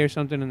Sunday or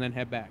something, and then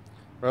head back.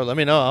 Bro, let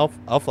me know.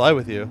 I'll fly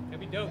with you. That'd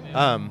be dope,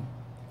 man.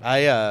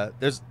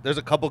 There's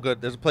a couple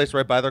good. There's a place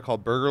right by there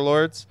called Burger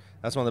Lords.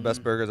 That's one of the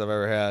best burgers I've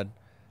ever had.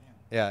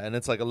 Yeah, and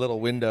it's like a little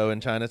window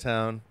in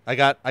Chinatown. I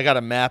got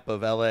a map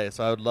of LA,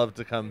 so I would love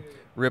to come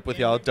rip with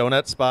y'all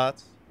donut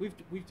spots.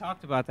 We've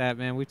talked about that,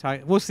 man.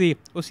 We'll see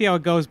how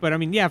it goes. But I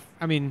mean, yeah.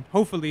 I mean,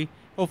 hopefully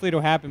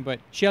it'll happen. But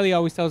Shelly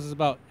always tells us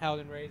about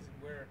Howlin' Ray's,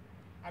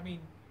 and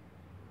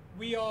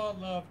we all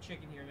love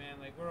chicken here, man.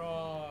 Like we're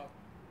all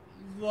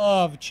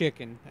love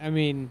chicken. I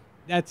mean,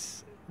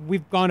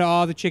 we've gone to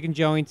all the chicken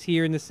joints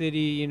here in the city.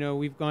 You know,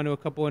 we've gone to a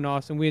couple in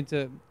Austin. We went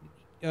to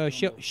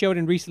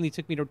Sheldon recently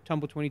took me to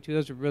Tumble 22. That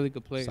was a really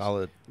good place.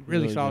 Solid.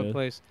 Really Really solid good.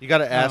 place. You got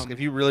to ask if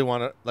you really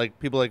want to, like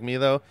people like me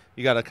though.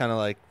 You got to kind of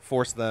like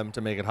force them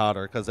to make it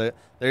hotter because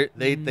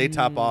they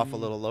top off a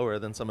little lower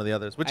than some of the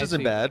others, which I isn't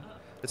see. bad.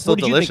 It's still What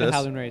did you delicious. think of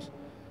Howlin' Ray's?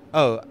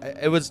 Oh,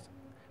 it was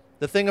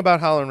the thing about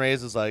Howlin'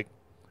 Ray's is like,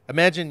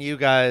 imagine you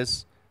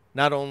guys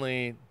not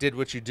only did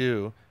what you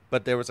do,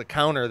 but there was a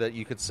counter that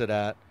you could sit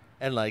at,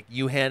 and like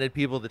you handed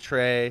people the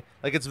tray.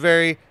 Like it's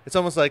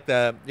almost like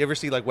you ever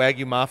see like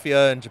Wagyu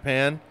Mafia in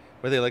Japan,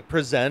 where they like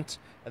present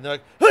and they're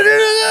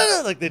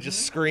like they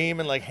just scream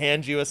and like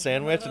hand you a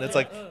sandwich, and it's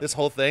like this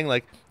whole thing.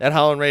 Like at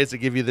Howlin' Ray's, they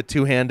give you the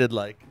two-handed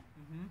like.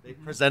 They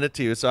present it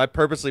to you. So I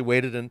purposely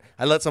waited and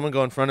I let someone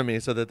go in front of me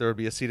so that there would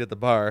be a seat at the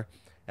bar.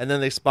 And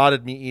then they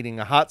spotted me eating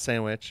a hot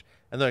sandwich.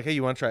 And they're like, hey,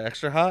 you want to try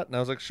extra hot? And I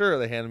was like, sure.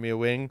 They handed me a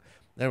wing.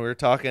 And we were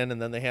talking.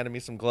 And then they handed me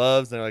some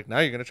gloves. And they're like, now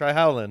you're going to try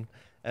Howlin'.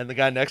 And the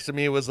guy next to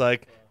me was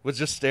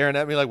just staring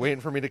at me like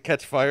waiting for me to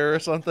catch fire or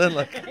something.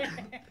 Like just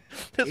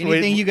anything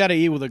waiting. you got to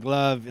eat with a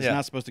glove is Yeah.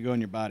 not supposed to go in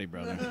your body,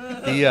 brother.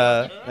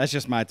 The That's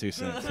just my 2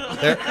 cents.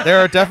 there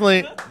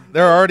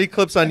are already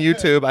clips on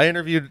YouTube.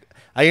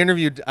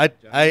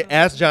 I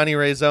asked Johnny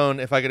Rayzone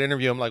if I could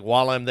interview him like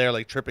while I'm there,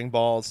 like tripping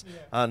balls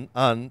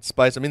on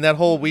Spice. I mean, that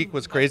whole week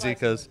was crazy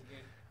because,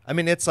 I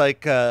mean, it's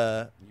like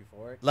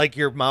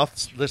your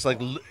mouth just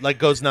like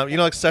goes numb. You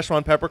know, like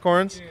Szechuan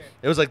peppercorns.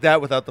 It was like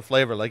that without the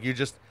flavor. Like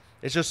it's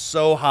just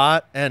so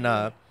hot. And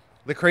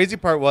the crazy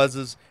part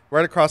is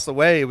right across the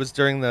way. It was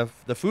during the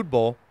food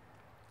bowl.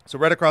 So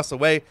right across the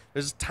way,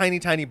 there's this tiny,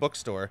 tiny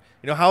bookstore.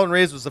 You know, Howlin'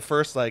 Ray's was the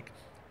first like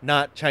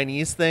not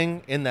Chinese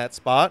thing in that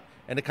spot.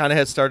 And it kind of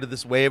has started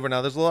this wave where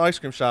now there's a little ice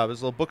cream shop,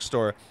 there's a little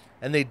bookstore.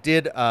 And they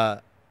did,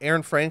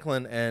 Aaron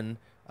Franklin and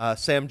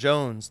Sam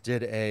Jones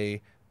did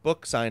a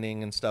book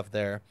signing and stuff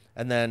there.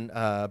 And then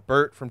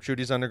Bert from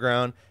Trudy's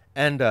Underground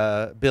and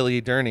Billy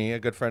Durney, a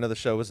good friend of the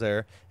show, was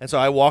there. And so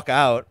I walk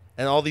out,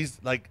 and all these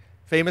like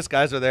famous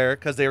guys are there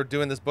because they were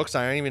doing this book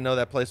signing. I didn't even know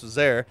that place was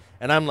there.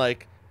 And I'm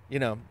like, you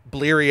know,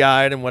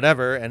 bleary-eyed and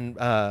whatever. And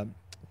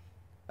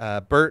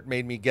Bert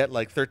made me get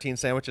like 13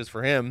 sandwiches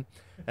for him.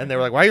 And they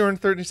were like, why are you ordering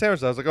 13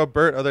 sandwiches? I was like, oh,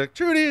 Bert. Oh, they're like,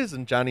 Trudy's.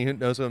 And Johnny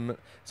knows him.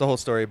 It's a whole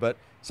story. But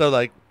so,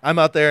 like, I'm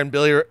out there, and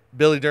Billy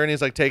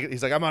Durney's like,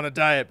 he's like, I'm on a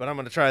diet, but I'm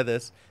going to try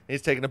this. And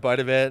he's taking a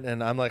bite of it.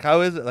 And I'm like,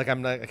 how is it? Like, I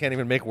can't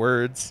even make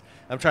words.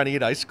 I'm trying to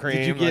eat ice cream.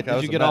 Did you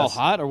was a get all mess.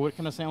 hot, or what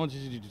kind of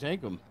sandwiches did you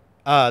take them?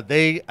 I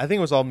think it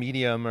was all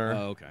medium or, Oh,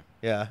 okay.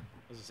 yeah. I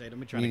was gonna say, don't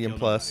be trying Medium to kill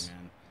plus.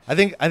 nobody, man. I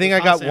think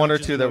Those I hot got one or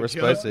sandwiches two are that no were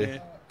joke, spicy.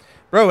 man.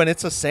 Bro, and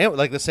it's a sandwich.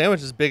 Like, the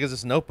sandwich is as big as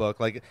this notebook.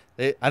 Like,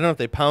 I don't know if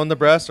they pound the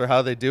breast or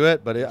how they do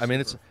it, but I mean,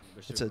 it's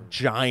a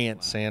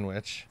giant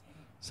sandwich.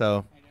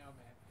 So I know, man.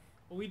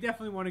 Well, we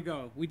definitely want to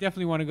go. We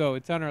definitely want to go.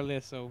 It's on our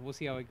list, so we'll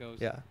see how it goes.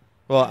 yeah.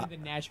 Well, And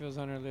then Nashville's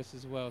on our list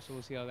as well, so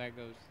we'll see how that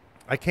goes.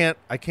 I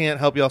can't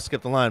help y'all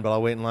skip the line, but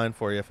I'll wait in line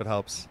for you if it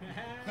helps.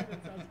 That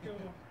sounds cool.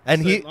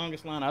 And It's he the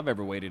longest line I've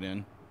ever waited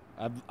in.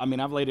 I've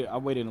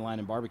waited in line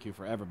in barbecue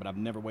forever, but I've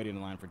never waited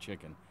in line for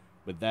chicken.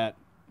 But that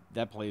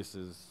place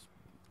is,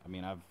 I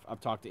mean,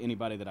 I've talked to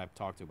anybody that I've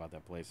talked to about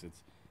that place.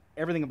 It's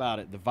everything about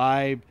it, the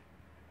vibe,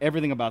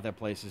 everything about that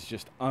place is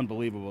just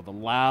unbelievable. The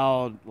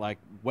loud, like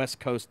West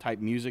Coast type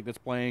music that's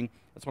playing.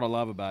 That's what I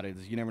love about it.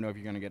 Is you never know if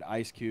you're going to get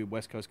Ice Cube,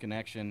 West Coast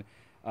Connection.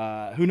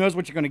 Who knows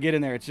what you're going to get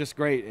in there? It's just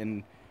great,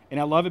 and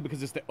I love it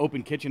because it's the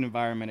open kitchen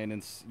environment, and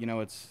it's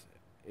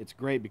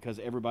great because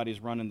everybody's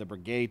running the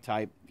brigade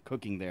type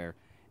cooking there,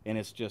 and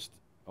it's just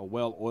a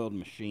well-oiled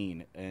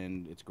machine,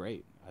 and it's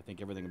great. I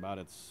think everything about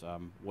it's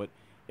what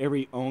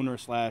every owner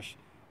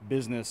 /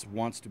 business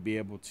wants to be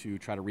able to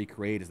try to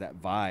recreate is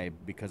that vibe,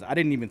 because I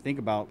didn't even think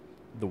about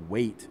the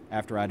wait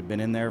after I'd been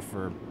in there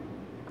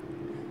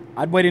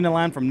I'd wait in the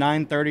line from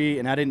 9:30,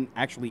 and I didn't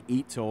actually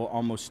eat till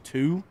almost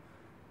 2.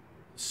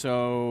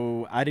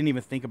 So I didn't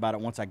even think about it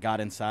once I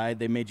got inside.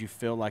 They made you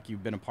feel like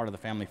you've been a part of the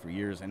family for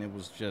years, and it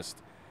was just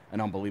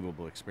an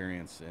unbelievable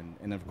experience.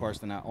 And of course,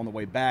 then on the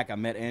way back, I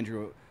met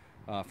Andrew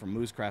from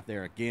Moosecraft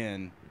there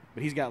again,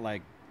 but he's got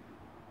like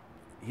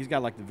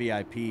the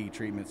VIP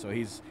treatment, so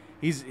he's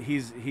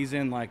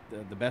in like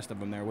the best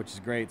of them there, which is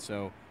great.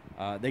 So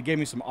they gave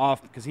me some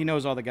off, because he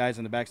knows all the guys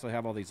in the back, so they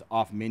have all these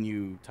off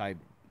menu type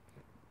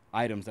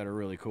items that are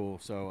really cool.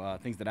 So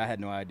things that I had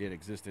no idea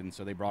existed, and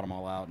so they brought them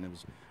all out, and it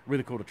was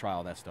really cool to try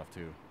all that stuff too.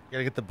 You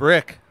gotta get the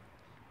brick.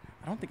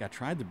 I don't think I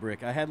tried the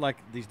brick. I had like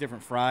these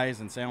different fries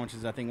and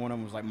sandwiches. I think one of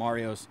them was like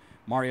Mario's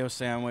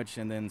sandwich,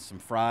 and then some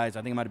fries.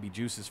 I think it might be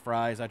Juice's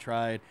fries I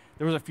tried.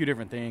 There was a few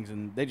different things,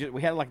 and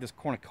we had like this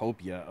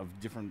cornucopia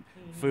of different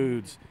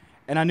foods.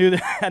 And I knew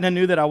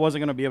that I wasn't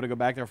going to be able to go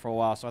back there for a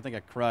while, so I think I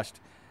crushed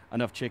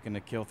enough chicken to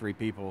kill 3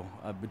 people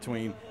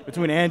between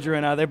Andrew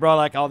and I. They brought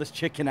like all this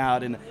chicken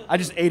out, and I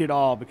just ate it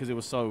all because it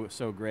was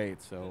so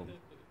great. So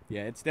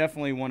yeah, it's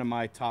definitely one of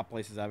my top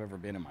places I've ever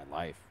been in my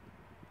life,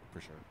 for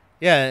sure.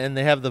 Yeah, and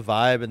they have the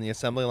vibe and the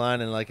assembly line,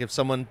 and like if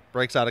someone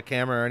breaks out a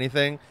camera or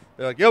anything,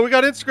 they're like, "Yo, we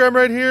got Instagram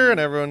right here," and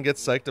everyone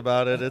gets psyched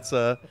about it. It's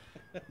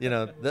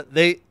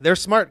they're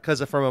smart,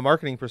 because from a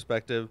marketing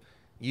perspective,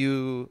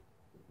 if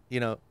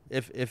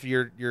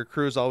your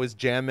crew's always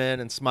jamming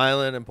and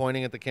smiling and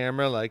pointing at the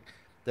camera, like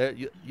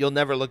you'll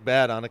never look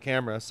bad on a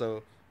camera.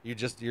 So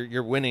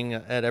you're winning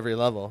at every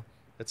level.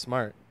 It's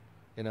smart,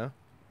 and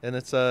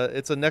it's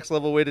a next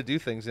level way to do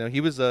things. He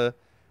was a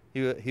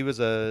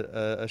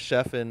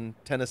chef in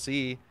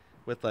Tennessee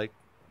with like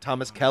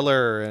Thomas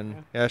Keller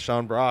and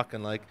Sean Brock,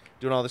 and like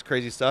doing all this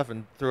crazy stuff,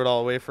 and threw it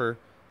all away for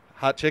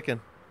hot chicken.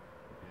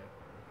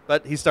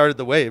 But he started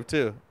the wave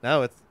too.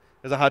 Now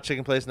there's a hot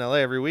chicken place in LA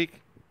every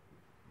week,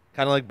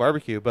 kind of like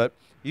barbecue. But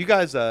you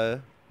guys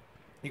are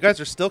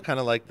still kind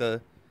of like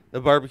the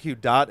barbecue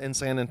dot in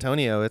San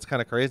Antonio. It's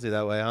kind of crazy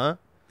that way, huh?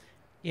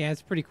 Yeah,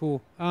 it's pretty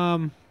cool.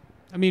 I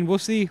mean, we'll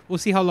see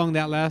how long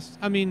that lasts.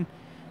 I mean,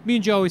 me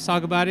and Joe always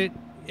talk about it.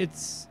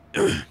 It's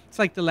it's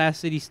like the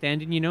last city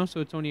standing, so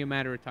it's only a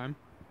matter of time.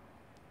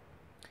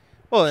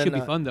 Well, Should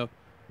be fun though.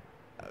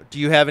 Do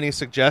you have any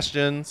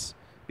suggestions?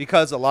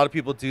 Because a lot of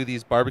people do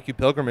these barbecue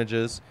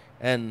pilgrimages,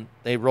 and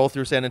they roll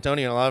through San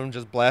Antonio, and a lot of them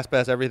just blast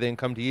past everything,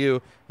 come to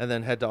you, and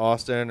then head to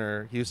Austin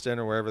or Houston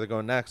or wherever they're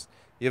going next.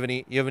 You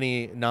have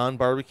any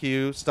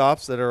non-barbecue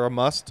stops that are a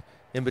must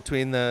in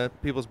between the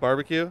people's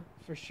barbecue?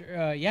 For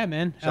sure. Yeah,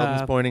 man.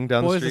 Sheldon's pointing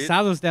down the street. Pollos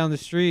Asados down the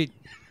street.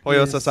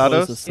 Pollos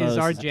Asados? Is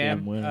our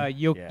jam.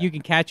 You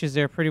can catch us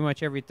there pretty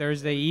much every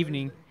Thursday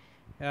evening.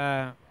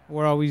 We're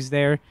always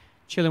there,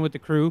 chilling with the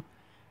crew.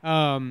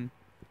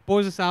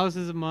 Pollos Asados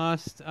is a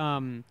must.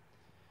 Mr.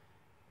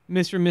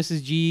 and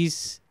Mrs.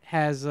 G's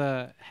has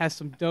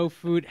some dope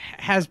food.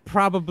 Has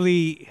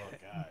probably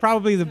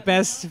the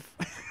best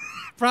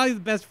probably the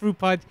best fruit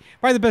punch,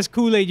 probably the best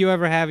Kool-Aid you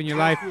ever have in your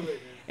life.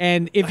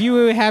 And if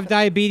you have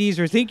diabetes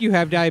or think you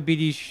have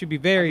diabebetes, you should be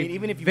very,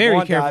 even if you very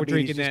want careful diabetes,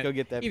 drinking just that. go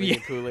get that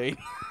freaking Kool-Aid.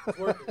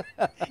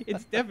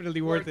 It's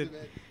definitely worth it.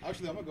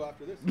 Actually, I'm gonna go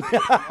after this.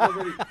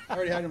 I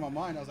already had it in my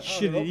mind. I was like,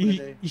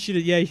 You should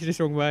have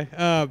swung by.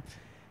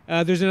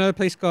 There's another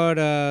place called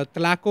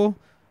Tlaco.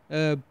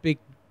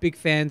 Big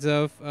fans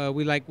of.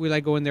 We like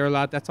going there a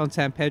lot. That's on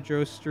San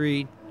Pedro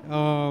Street.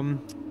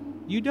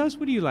 You Dos,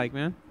 what do you like,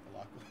 man?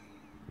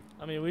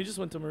 I mean, we just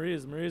went to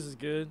Maria's. Maria's is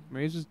good.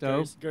 Maria's is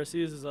dope.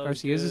 Garcia's is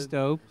always Garcia's good. is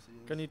dope.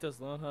 Carnitas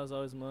Lonja is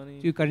always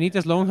money. Dude,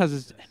 Carnitas Lonjas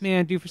is,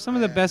 man, dude, for some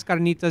of the best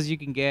carnitas you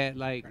can get,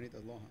 like,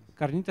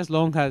 Carnitas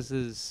Lonjas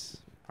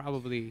is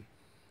probably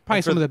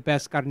some of the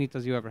best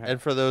carnitas you ever had. And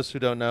for those who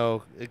don't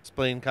know,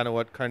 explain kind of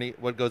what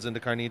goes into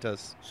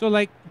carnitas. So,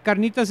 like,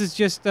 carnitas is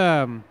just,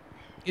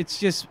 it's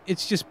just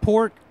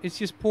pork. It's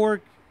just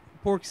pork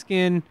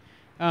skin,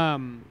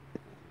 and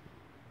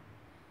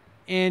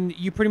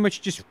you pretty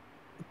much just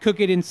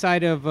cook it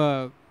inside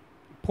of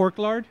pork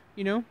lard,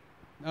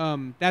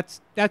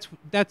 That's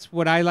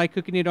what I like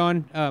cooking it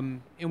on.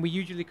 And we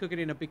usually cook it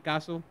in a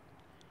Picasso.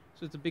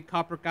 So it's a big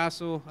copper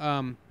castle.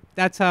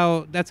 That's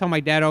how my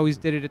dad always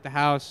did it at the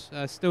house.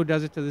 Still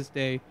does it to this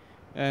day.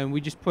 And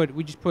we just put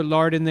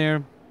lard in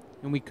there,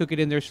 and we cook it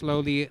in there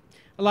slowly.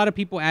 A lot of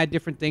people add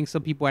different things.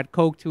 Some people add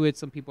Coke to it.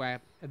 Some people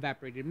add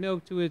evaporated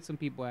milk to it. Some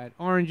people add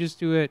oranges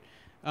to it.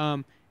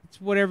 It's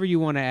whatever you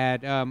want to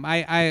add.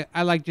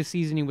 I like just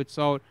seasoning with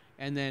salt,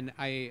 and then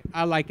I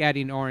like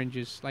adding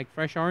oranges, like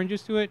fresh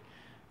oranges to it.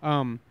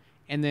 And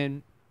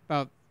then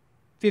about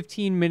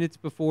 15 minutes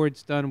before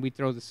it's done, we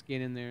throw the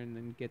skin in there and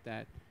then get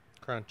that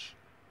Crunch.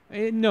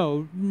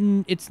 no,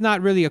 it's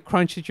not really a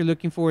crunch that you're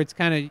looking for. It's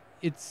kind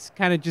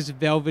of just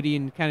velvety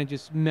and kind of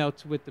just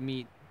melts with the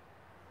meat.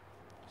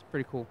 It's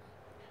pretty cool.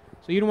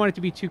 So you don't want it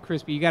to be too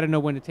crispy. You got to know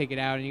when to take it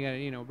out, and you got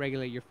to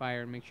regulate your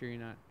fire and make sure you're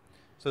not.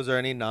 So is there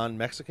any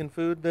non-Mexican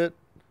food that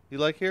you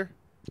like here?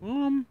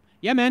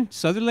 Yeah, man.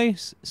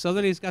 Southerly's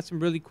got some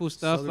really cool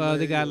stuff. Southerly,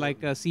 They got like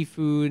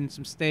seafood and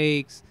some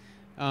steaks.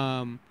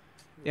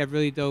 They have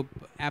really dope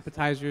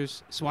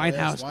appetizers.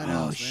 Swinehouse. Swinehouse,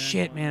 Oh man.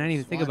 shit, man! I didn't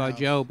even think about Swinehouse.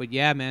 Joe, but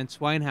yeah, man,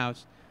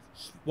 Swinehouse.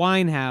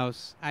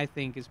 Swinehouse, I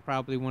think, is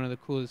probably one of the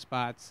coolest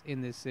spots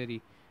in this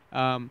city.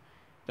 The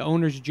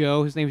owner's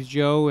Joe. His name's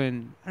Joe,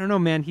 and I don't know,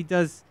 man. He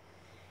does.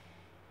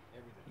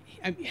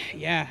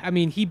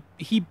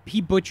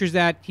 He butchers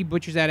that. He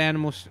butchers that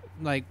animal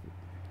like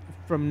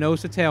from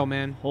nose to tail,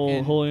 man.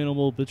 And Whole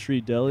animal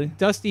butchery deli.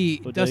 Dusty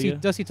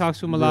talks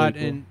to him a Really lot,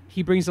 cool. and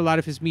he brings a lot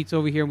of his meats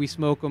over here, and we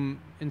smoke them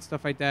and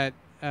stuff like that.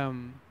 Tell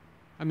him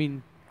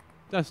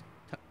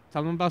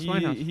about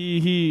Swinehouse.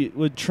 He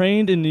was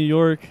trained in New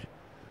York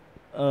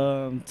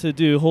to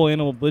do whole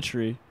animal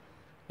butchery,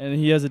 and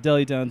he has a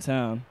deli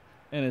downtown,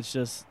 and it's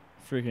just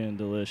freaking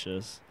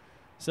delicious.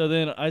 So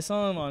then I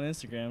saw him on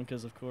Instagram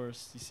because, of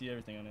course, you see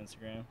everything on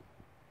Instagram.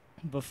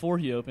 Before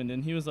he opened,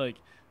 and he was like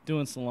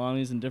doing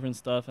salamis and different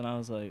stuff, and I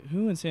was like,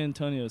 who in San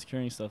Antonio is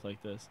carrying stuff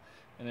like this?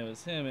 And it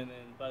was him. And then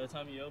by the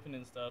time he opened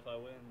and stuff, I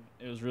went.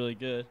 And it was really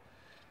good.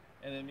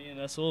 And then me and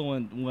Esaul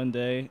went one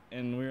day,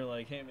 and we were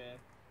like, hey man,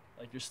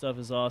 like your stuff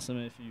is awesome.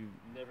 If you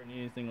never need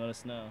anything, let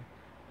us know.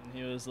 And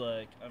he was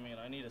like, I mean,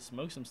 I need to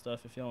smoke some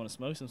stuff if y'all want to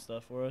smoke some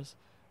stuff for us.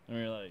 And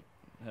we were like,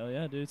 hell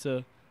yeah, dude.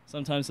 So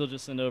sometimes he'll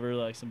just send over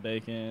like some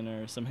bacon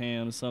or some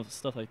ham,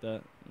 stuff like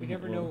that. We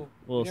never know.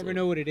 We'll We never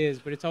know what it is,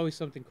 but it's always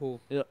something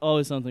cool. Yeah,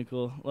 always something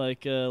cool.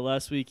 Like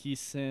last week, he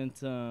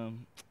sent.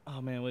 Oh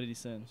man, what did he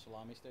send?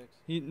 Salami sticks.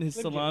 His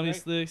Slim salami Jims,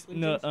 right? sticks. Slim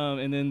No, Jims?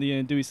 and then the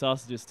andouille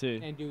sausages too.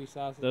 Andouille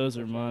sausages. Those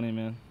for are sure. money,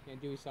 man.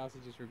 Andouille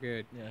sausages are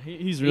good. Yeah,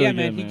 he's really Yeah, good,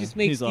 man. man. He just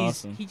makes he's these.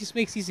 awesome. He just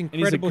makes these he's a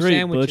incredible great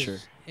sandwiches,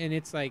 butcher. and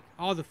it's like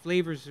all the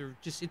flavors are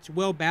just. It's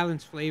well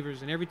balanced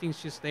flavors, and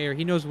everything's just there.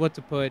 He knows what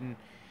to put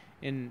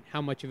and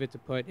how much of it to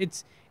put.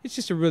 It's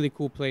just a really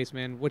cool place,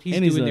 man. What he's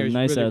And he's doing a there is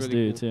nice really, ass really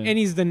dude, cool. too. And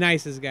he's the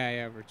nicest guy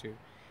ever too.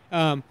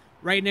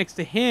 Right next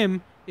to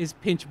him is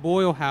Pinch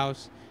Boil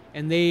House,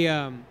 and they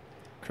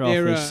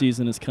Crawfish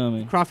season is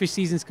coming. crawfish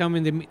season's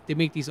coming. They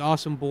make these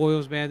awesome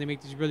boils, man. They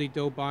make these really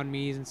dope banh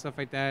mi's and stuff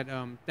like that.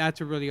 That's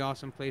a really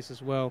awesome place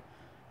as well.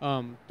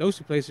 Those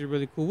two places are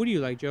really cool. What do you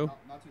like, Joe?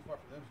 Not too far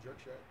from them is Jerk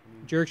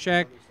Shack. Jerk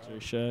Shack.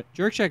 Jerk Shack.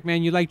 Jerk Shack,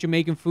 man. You like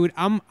Jamaican food?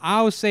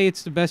 I would say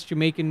it's the best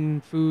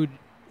Jamaican food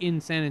in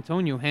San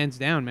Antonio, hands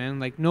down, man.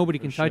 Like nobody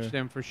can touch sure.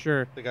 them for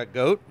sure. They got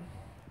goat.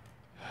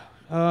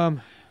 I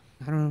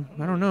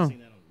don't know.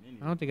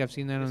 I don't think I've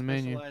seen that on the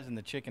menu. Specialize in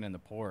the chicken and the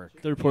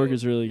pork. Their pork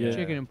is really good.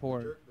 Chicken and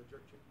pork.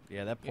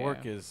 Yeah, that pork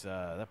Yeah. is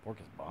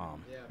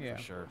bomb. Yeah.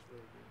 For sure.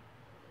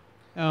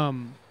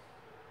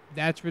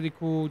 That's really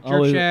cool.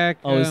 Jerk Shack.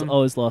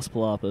 Always Las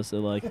Palapas at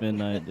like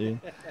midnight, dude.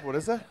 What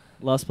is that?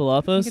 Las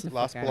Palapas.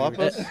 Las fuck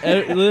outta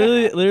here.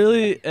 Palapas?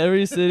 Literally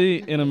every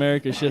city in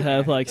America should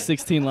have like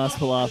 16 Las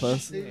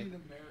Palapas.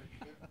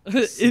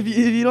 if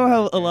you don't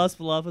have a Las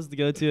Palapas to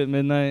go to at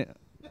midnight,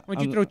 Why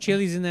don't you throw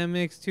chilies in that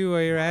mix too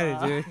while you're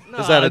at it, dude?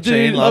 Is that a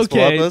chain, Las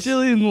okay, Palapas?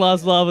 chili and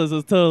Las Palapas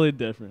is totally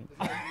different.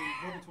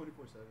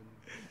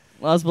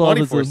 Las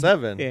Palapas is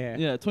 24/7. Yeah. yeah,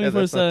 Yeah, 24/7.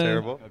 that's not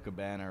terrible. Taco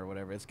Cabana or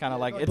whatever. It's kind of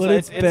like But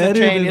it's better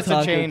a chain. than It's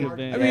Taco a chain.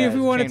 Cabana. I mean, if we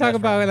want to talk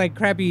about like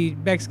crappy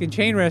Mexican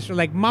chain restaurant,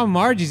 like Mama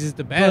Margie's is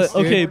the best.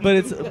 But, okay, dude. but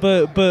it's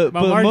but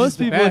Margie's most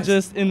the people best.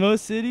 just in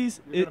most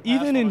cities,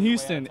 even in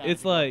Houston,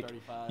 it's like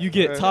you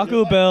get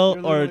Taco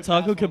Bell or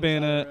Taco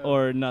Cabana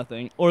or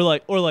nothing, or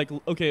like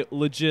okay,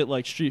 legit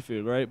like street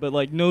food, right? But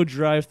like no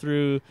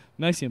drive-through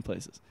Mexican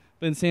places.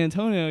 But in San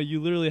Antonio, you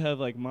literally have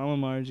like Mama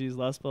Margie's,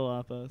 Las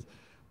Palapas.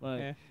 Like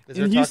Yeah. Is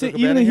there in Taco Houston,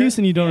 Cabana even in here?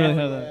 Houston, you don't really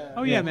have that.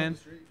 Oh yeah, man.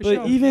 For But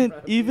sure.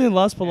 even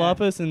Las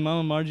Palapas and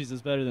Mama Margie's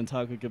is better than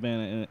Taco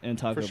Cabana and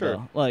Taco For sure.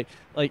 Bell. Like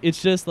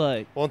it's just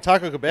like Well, and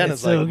Taco Cabana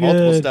It's is like so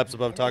multiple good. steps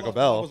above Taco Was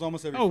Bell.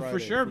 almost every Oh, for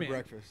Friday sure, man.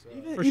 breakfast.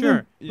 For even-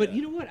 sure. But yeah.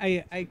 you know what?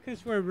 I could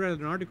swear I read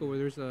an article where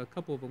there's a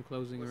couple of them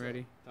closing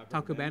already.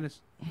 Taco Cabanas.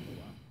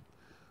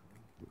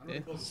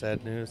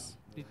 Sad news.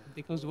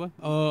 They closed what?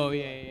 Oh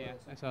yeah.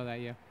 I saw that.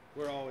 Yeah.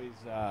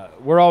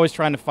 We're always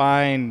trying to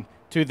find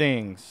two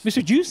things.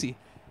 Mr. Juicy.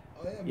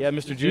 Yeah,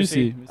 Mr.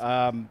 Juicy.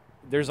 Juicy.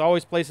 There's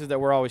always places that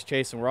we're always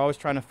chasing. We're always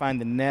trying to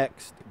find the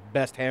next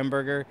best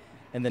hamburger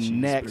and the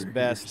next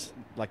best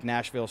like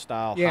Nashville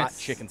style hot Yes.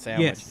 chicken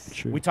sandwich. Yes.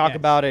 True. We talk Yes.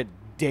 about it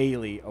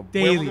daily.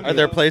 Daily. Are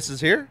there places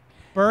here?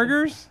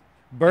 Burgers,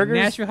 burgers?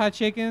 Nashville hot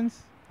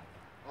chickens,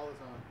 All the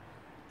time.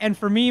 and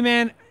for me,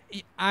 man,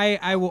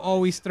 I will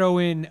always throw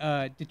in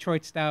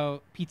Detroit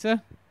style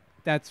pizza.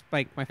 That's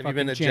like my Have fucking you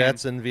been to jam.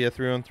 Jets and Via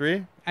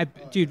 313?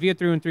 Dude, Via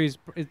 313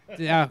 is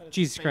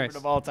Jesus Favorite Christ.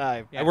 of all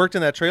time. Yeah. I worked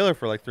in that trailer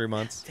for like 3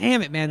 months.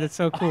 Damn it, man, that's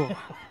so cool.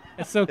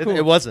 That's so cool.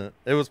 It wasn't.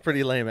 It was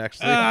pretty lame,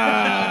 actually.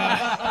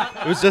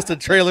 It was just a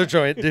trailer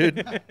joint,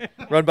 dude,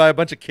 run by a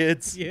bunch of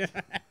kids. Yeah.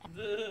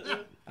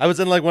 I was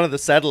in like one of the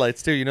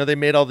satellites too. You know, they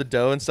made all the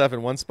dough and stuff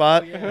in one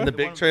spot in the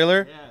big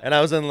trailer, and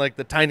I was in like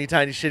the tiny,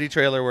 tiny, shitty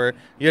trailer where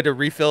you had to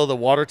refill the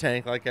water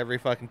tank like every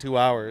fucking 2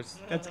 hours.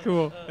 That's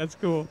cool. That's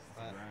cool.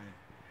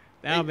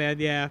 Oh, man,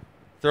 yeah.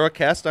 Throw a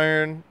cast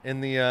iron in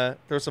the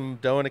throw some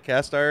dough in a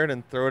cast iron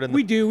and throw it in.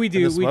 We do.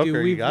 the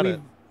smoker, you got it.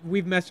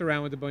 We've messed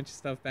around with a bunch of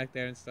stuff back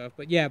there and stuff.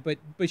 But yeah, but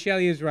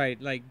Shelly is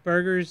right. Like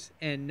burgers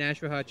and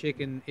Nashville hot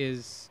chicken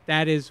is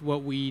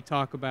what we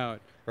talk about.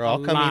 Bro,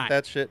 I'll come lot. eat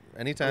that shit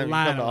anytime you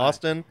lot, come to a lot.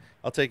 Austin.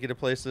 I'll take you to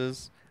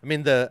places. I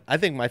mean, I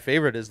think my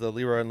favorite is the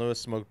Leroy and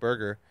Lewis smoked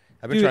burger.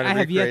 I've been Dude, trying to I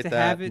have yet recreate to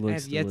that. have it. I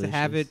Looks have yet to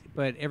have it, delicious.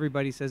 but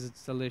everybody says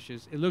it's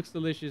delicious. It looks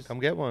delicious.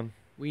 Come get one.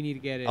 We need to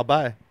get it. I'll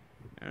buy.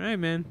 All right,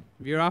 man.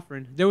 If you're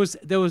offering, there was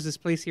this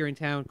place here in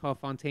town called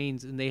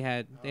Fontaine's, and they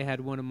had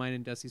one of mine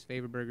and Dusty's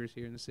favorite burgers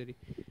here in the city.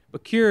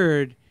 But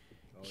Cured's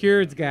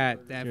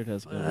got that. Cured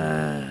has good.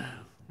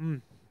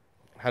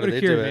 How What do a they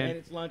cure, do man. it? And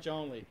it's lunch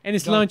only. And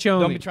it's Don't- lunch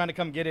only. Don't be trying to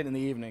come get it in the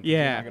evening. 'cause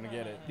Yeah. You're not going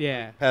to get it.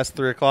 Yeah. Past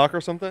 3 o'clock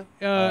or something?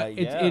 yeah, It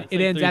it's like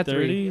ends at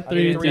 3. 3:30. I think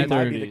 3 3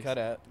 might be 3:30. the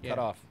cut Yeah.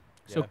 off.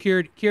 So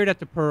Yeah. Cured at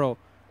the Pearl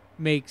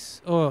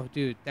makes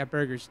dude, that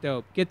burger's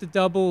dope. Get the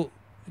double.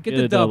 Get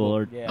the a double.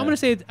 or Yeah. I'm gonna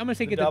say get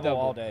the double double.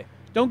 all day.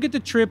 Don't get the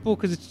triple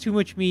because it's too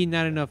much meat,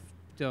 not enough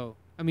dough.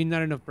 I mean,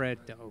 not enough bread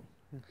dough.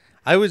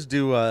 I always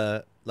do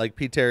like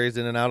Pete Terry's,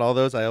 In and Out, all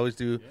those. I always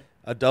do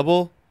a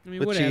double I mean,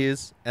 with whatever.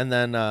 cheese, and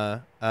then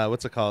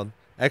what's it called?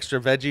 Extra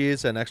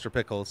veggies and extra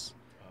pickles,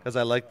 because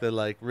I like the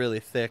like really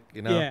thick,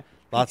 you know, Yeah.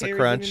 lots of Pete Terry's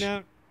crunch.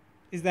 In-N-Out?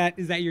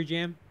 Is that your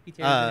jam? Pete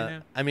Terry's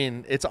In-N-Out? I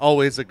mean, it's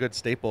always a good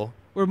staple.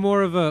 We're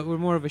more of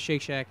a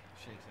Shake Shack.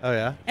 Oh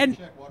yeah. And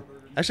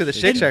Actually, the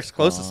Shake Shake Shack's Shack's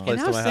closest bomb. place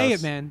and to I'll my say house.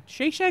 it, man.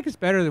 Shake Shack is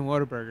better than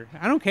Whataburger.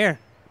 I don't care.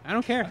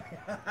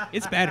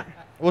 It's better.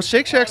 Well,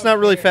 Shake Shack's not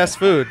really fast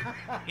food.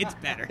 It's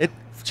better.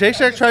 Shake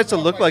Shack tries to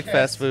look like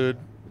fast food,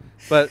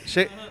 but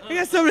I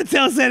got something to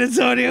tell San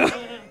Antonio.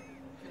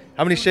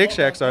 how many Shake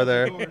Shacks are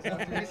there?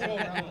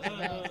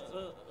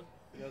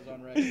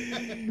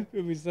 It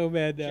would be so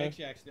bad now. Shake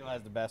Shack still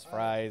has the best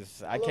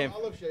fries. I can't. I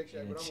love Shake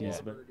Shack, but I'm a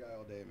cheese, Whataburger guy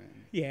all day, man.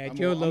 Yeah, I'm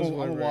Joe a, loves I'm a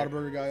Whataburger.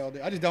 Whataburger guy all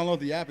day. I just download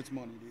the app. It's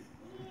money, dude.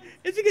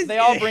 It's because They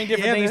all bring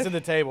different yeah, things man. to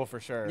the table for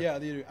sure. Yeah,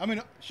 they do. I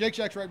mean, Shake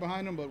Shack's right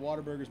behind them, but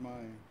Whataburger's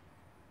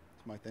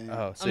my thing.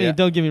 Oh, so I mean, yeah.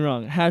 don't get me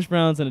wrong. Hash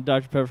browns and a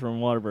Dr Pepper from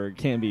Whataburger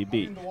can't be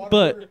beat. I mean, the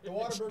But the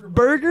Whataburger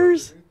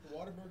burgers? The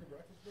Whataburger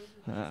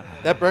breakfast burger?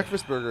 That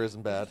breakfast burger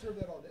isn't bad, I serve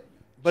that all day.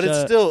 but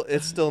Shut-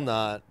 it's still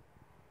not.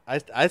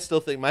 I still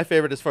think my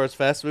favorite as far as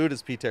fast food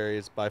is Pete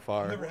Terry's by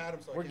far. Never had them,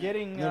 so I We're can't-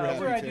 getting never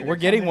had them, too. we're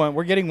getting one.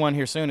 We're getting one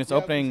here soon. It's Yeah,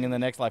 opening in the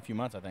next few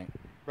months, I think.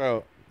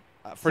 Bro,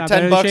 for not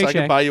better than $10 Shake I could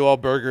Shack. buy you all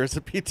burgers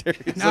at Pete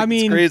Terry's. I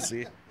mean- it's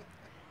crazy.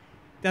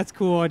 That's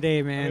cool all day,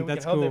 I man. mean, we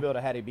That's can hope they cool. build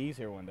a Hattie B's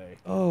here one day.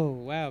 Oh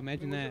wow,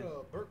 imagine that.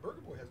 Burger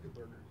Boy has good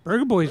burgers.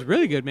 Burger Boy's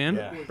really good, man.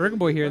 Yeah. Burger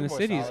Boy here in the Burger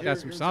Boy's city's solid. got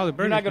some solid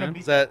burgers, You're not gonna man. beat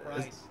Is that the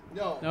price.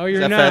 No, No, is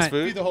you're that not. fast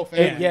feed food? the whole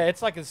family. Yeah,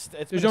 it's like it's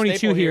There's been a only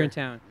staple 2 here in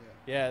town.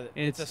 Yeah,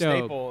 it's it's a dope.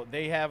 staple.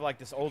 They have like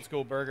this old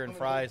school burger and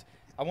fries.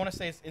 I want to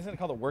say, isn't it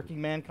called the Working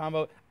Man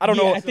combo? I don't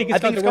Yeah, know. I think it's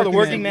called the called the Working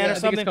Working Man. Man Yeah, or I think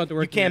it's something. called the You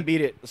Working can't Man.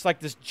 beat it. It's like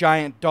this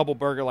giant double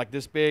burger, like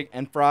this big,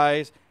 and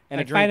fries and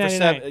Like a drink for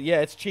 $5.99. $7.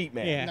 Yeah, it's cheap,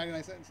 man. Yeah.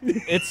 99 cents.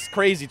 It's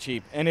crazy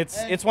cheap, and it's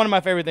And one of my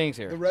favorite things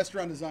The here.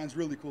 restaurant design's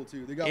really cool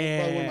too. They got probably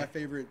one Yeah. of my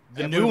favorite.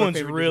 The one new of my one's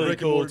favorite really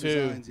brick and cool, mortar too.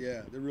 designs.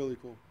 Yeah, they're really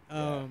cool.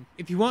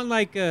 If you want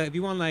like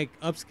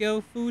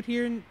upscale food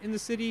here in the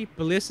city,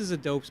 Bliss is a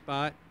dope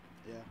spot.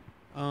 Yeah.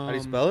 How How do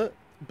you spell it?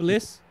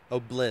 Bliss. Oh,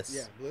 Bliss.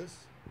 Yeah, Bliss.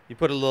 You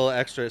put a little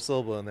extra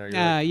syllable in there. You're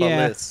like,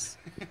 yeah. Bliss.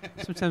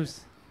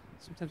 Sometimes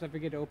I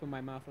forget to open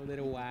my mouth a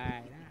little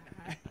wide.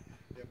 Yeah,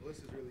 Bliss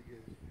is really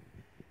good.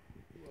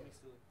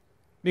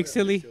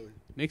 Mixilly. Yeah,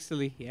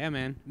 Mixilly. Yeah,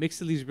 man.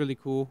 Mixilly's really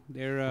cool.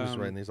 They're I'm just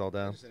writing these all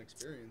down. It's an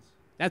experience.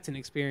 that's an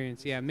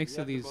experience. Yeah, You have to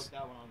book Mixilly's.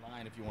 that one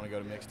online if you want to go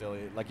to Mixed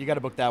Dilly. Like you got to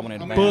book that one in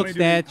How advance. many- Book how many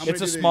that. do- how many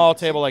It's a do they small do?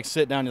 table, like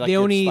sit down. Like They it's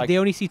only like they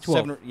only see 12.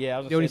 7 yeah, I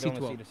was They only gonna say see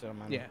 12. seat to 7,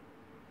 I know. Yeah.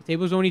 The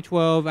table's only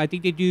 12. I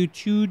think they do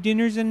 2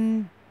 dinners. I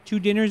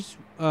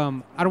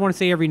don't want to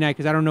say every night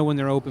because I don't know when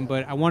they're open,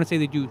 but I want to say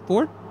they do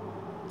 4,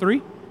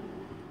 3.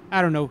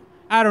 I don't know.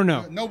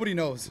 Nobody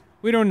knows.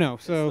 We don't know.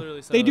 So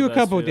Literally some they of do the a best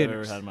couple food I've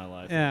dinners. ever had in my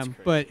life. It's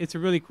crazy. But it's a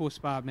really cool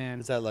spot, man.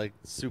 Is that like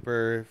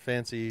super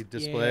fancy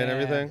display and Yeah.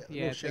 everything? Yeah,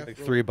 Little it's chef, like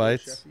little- 3 little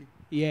bites. chefy.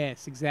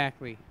 Yes,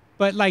 exactly.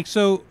 But like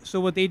so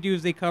what they do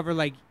is they cover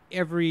like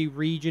every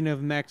region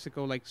of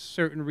Mexico, like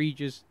certain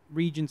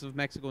regions of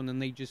Mexico, and then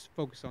they just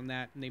focus on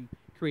that and they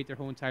create their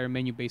whole entire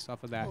menu based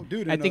off of that. Oh,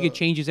 dude, I and, think it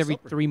changes every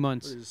supper. 3 What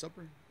months. is it,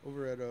 supper?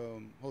 over at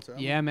Hotel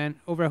Emma. Yeah, man.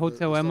 Over at The Hotel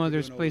stuff Emma, they're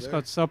there's a doing place over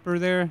called Supper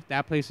there.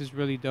 That place is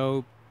really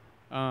dope.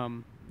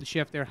 The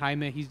chef there,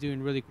 Jaime, he's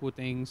doing really cool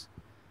things.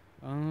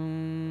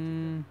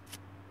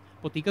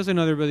 Botica's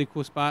another really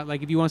cool spot.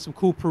 Like if you want some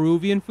cool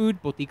Peruvian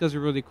food, Botica's a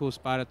really cool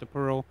spot at the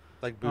Pearl.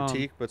 Like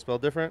boutique, but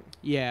spelled different.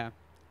 Yeah,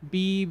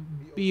 Botika.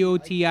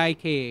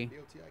 Botica.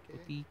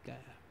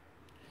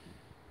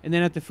 And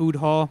then at the food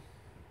hall,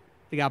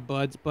 they got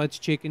Bud's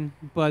chicken.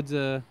 Bud's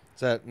Is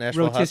that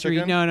Nashville hot rotisserie.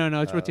 chicken?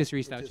 No, it's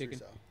rotisserie style chicken.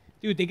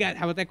 Dude, they got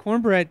how about that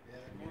cornbread?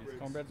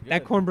 Cornbread's good.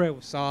 That cornbread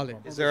was solid.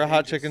 Is there a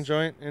hot chicken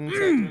joint in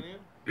San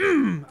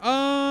Antonio?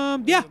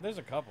 Yeah, There's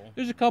a couple.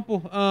 there's a couple.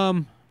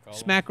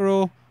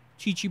 Smackerel,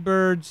 Chi-Chi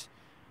Birds,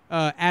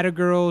 Atta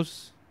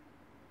Girls.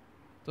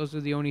 Those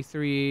are the only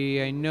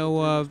three I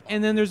know of.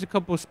 And then there's a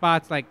couple of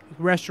spots like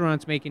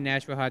restaurants making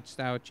Nashville hot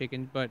style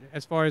chicken. But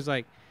as far as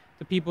like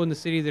the people in the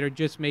city that are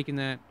just making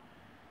that,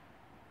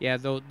 yeah,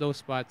 those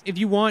spots. If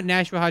you want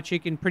Nashville hot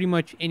chicken, pretty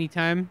much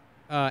anytime,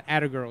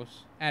 Atta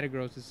Girls. Atta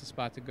Girls is the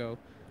spot to go.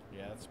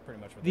 Yeah, that's pretty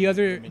much what The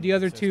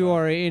other two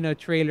are in a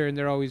trailer and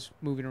they're always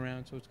moving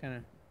around, so it's kind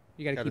of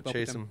you got to keep up with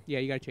chase them. 'em. Yeah,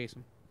 you got to chase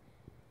them.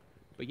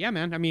 But yeah,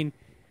 man. I mean,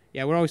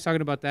 yeah, we're always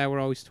talking about that. We're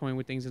always toying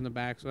with things in the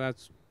back, so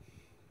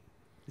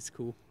it's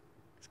cool.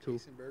 It's cool.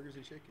 Chasing burgers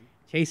and chicken.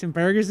 Chasing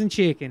burgers and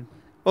chicken.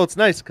 Well, it's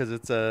nice because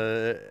it's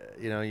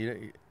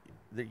you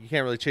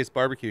can't really chase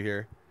barbecue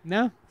here.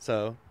 No.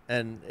 So,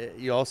 and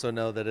you also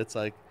know that it's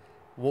like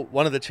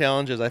one of the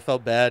challenges. I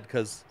felt bad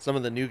because some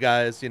of the new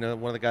guys, one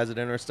of the guys at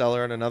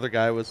Interstellar and another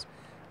guy was,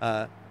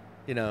 I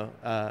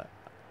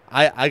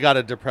got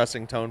a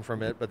depressing tone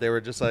from it, but they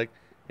were just like,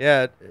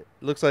 yeah, it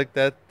looks like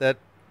that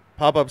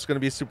pop-up's going to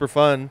be super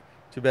fun.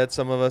 Too bad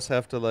some of us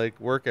have to like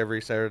work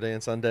every Saturday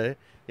and Sunday.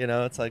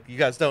 It's like you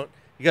guys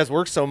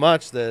work so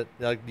much that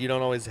like you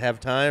don't always have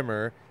time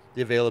or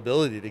the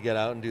availability to get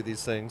out and do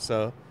these things.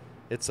 So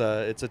it's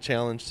a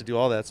challenge to do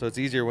all that. So it's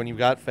easier when you've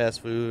got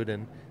fast food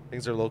and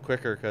things are a little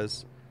quicker.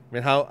 Because I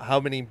mean, how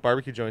many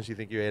barbecue joints do you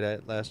think you ate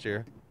at last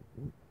year?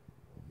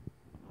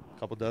 A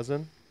couple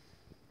dozen?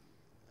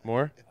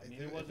 More? I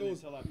mean, it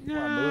wasn't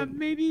until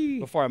Maybe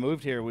before I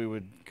moved here, we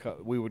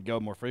would go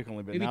more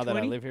frequently. But Maybe now that I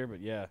 20? live here, but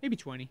yeah, maybe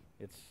 20.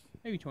 it's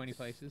Maybe 20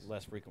 places.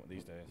 less frequent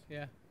these days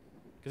Yeah.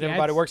 because Yeah,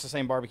 everybody it's- works the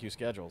same barbecue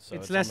schedule. So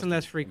it's less and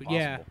less almost frequent.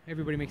 Yeah, impossible.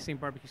 everybody makes the same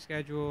barbecue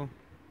schedule,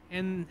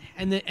 and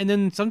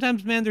then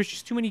sometimes, man, there's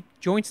just too many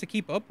joints to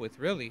keep up with.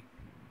 Really,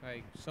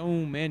 like so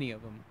many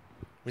of them.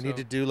 We need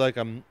to do like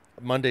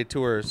Monday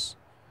tours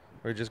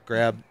where you just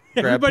grab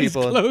Everybody's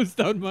people. closed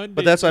on Monday.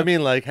 But that's what I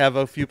mean. Like have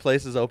a few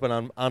places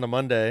open on a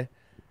Monday,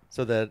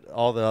 so that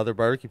all the other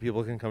barbecue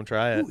people can come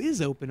try it. Who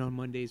is open on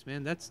Mondays,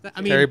 man?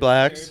 I mean, Terry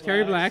Black's.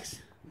 Terry Black's,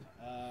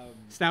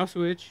 Style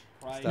Switch.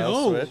 Style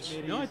No, Switch.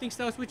 no, I think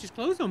Style Switch is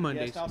closed on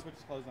Mondays. Switch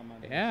is closed on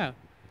Monday. Yeah.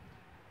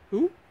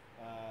 Who? You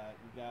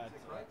got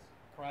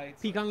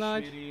Kreitz, Pecan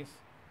Lodge? Schmitty's.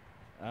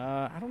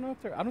 I don't know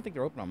if I don't think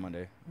they're open on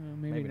Monday.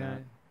 Maybe, Maybe not. not.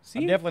 See?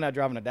 I'm definitely not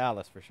driving to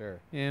Dallas for sure.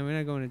 Yeah, we're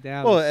not going to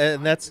Dallas. Well,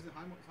 and that's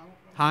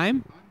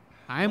Heim?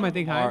 Heim, I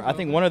think Or Heim. I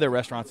think one of their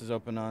restaurants is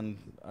open on.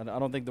 I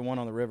don't think the one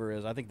on the river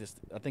is. I think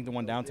the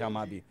one downtown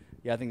might be.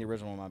 Yeah, I think the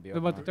original one might be What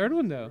open. about the third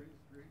one, though?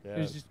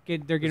 Yeah.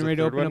 They're getting a ready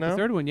to third open one up now? the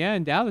third one. Yeah,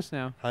 in Dallas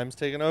now. Heim's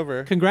taking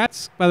over.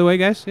 Congrats, by the way,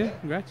 guys. Yeah,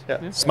 congrats. Yeah.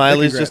 Yeah.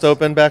 Smiley's just Congrats.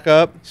 opened back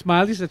up.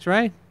 Smileys, that's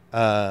right.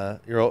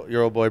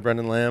 Your old boy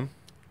Brendan Lamb.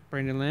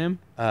 Brandon Lamb.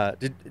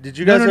 Did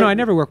you No, guys? no, I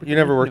never worked with You him.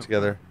 never worked No.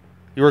 together.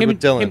 You worked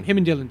with Dylan. Him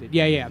and Dylan did.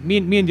 Yeah. Me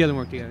and Dylan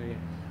worked together.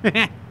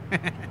 Yeah.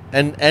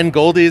 And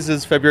Goldie's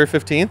is February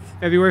 15th.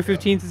 February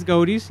 15th is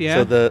Godey's. Yeah.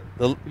 So the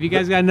if you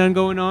guys got none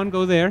going on,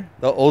 go there.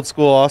 the old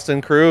school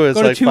Austin crew is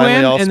Go to like finally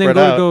 2M all and then spread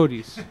go out. to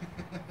Godey's.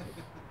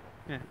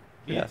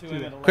 Yeah. To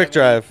him at Quick 11,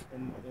 drive.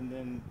 and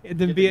then And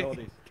then get be to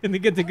Goldie's. and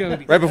then get to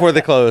Godey's. Right before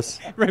they close.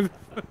 Right.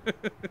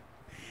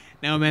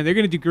 No, man, they're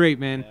gonna do great,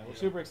 man. Yeah, we're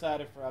super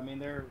excited for. I mean,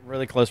 they're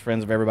really close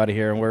friends of everybody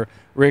here, and we're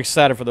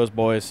excited for those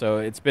boys. So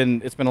it's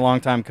been a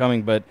long time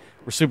coming, but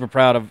we're super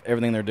proud of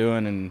everything they're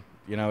doing, and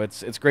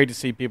it's great to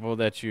see people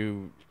that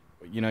you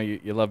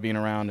love being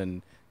around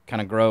and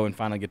kind of grow and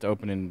finally get to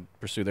open and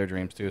pursue their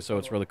dreams too. So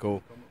it's really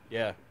cool.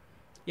 Yeah.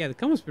 Yeah, the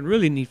come-up's been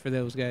really neat for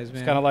those guys,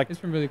 man. kinda like- it's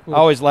been really cool. I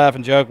always laugh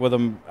and joke with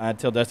them. I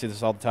tell Dusty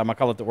this all the time. I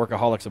call it the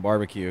workaholics of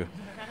barbecue.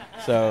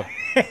 So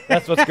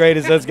that's what's great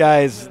is those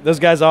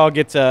guys all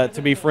get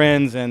to be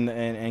friends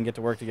and get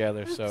to work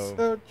together.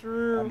 So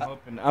true.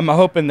 I'm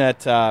hoping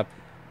that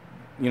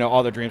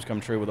all their dreams come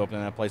true with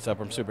opening that place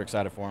up. I'm super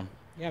excited for them.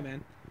 Yeah,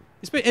 man.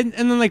 And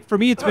then like for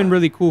me, it's been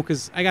really cool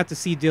because I got to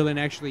see Dylan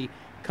actually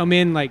come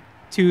in like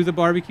to the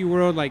barbecue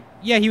world. Like,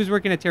 yeah, he was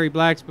working at Terry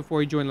Black's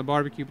before he joined the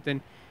barbecue, but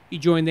then he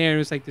joined there and it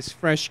was like this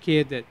fresh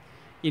kid that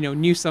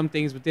knew some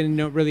things but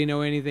didn't really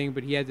know anything,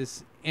 but he had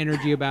this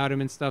energy about him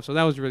and stuff. So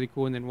that was really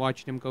cool. And then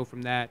watching him go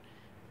from that,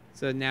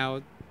 so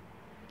now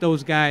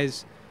those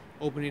guys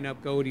opening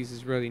up Godey's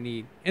is really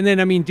neat. And then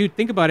I mean, dude,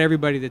 think about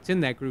everybody that's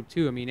in that group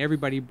too. I mean,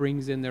 everybody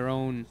brings in their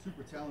own.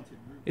 Super talented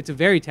group. It's a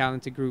very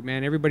talented group,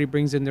 man. Everybody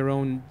brings in their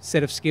own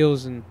set of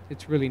skills, and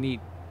it's really neat.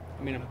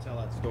 I mean, I'm gonna tell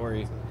that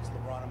story. It's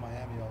LeBron in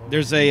Miami all over.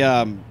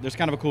 There's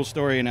kind of a cool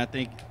story, and I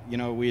think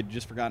we had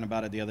just forgotten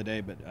about it the other day,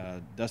 but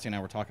Dusty and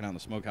I were talking out in the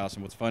Smokehouse,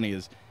 and what's funny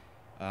is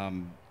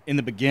in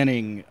the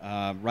beginning,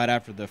 right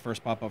after the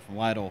first pop up from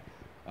Lytle,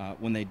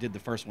 when they did the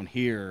first one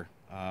here,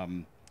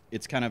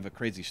 it's kind of a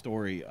crazy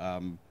story.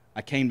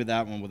 I came to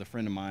that one with a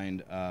friend of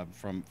mine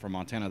from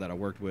Montana that I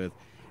worked with,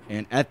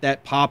 and at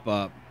that pop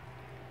up,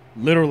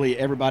 literally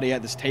everybody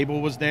at this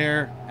table was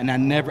there, and I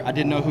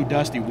didn't know who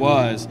Dusty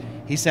was.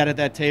 He sat at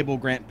that table.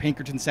 Grant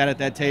Pinkerton sat at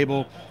that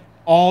table.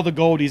 All the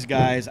Goldies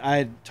guys, I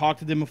had talked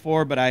to them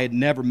before, but I had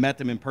never met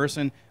them in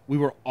person. We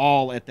were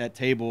all at that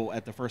table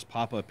at the first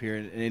pop-up here,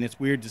 and it's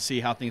weird to see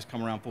how things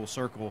come around full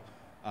circle,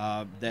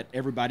 that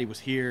everybody was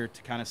here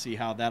to kind of see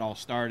how that all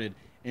started,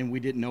 and we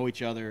didn't know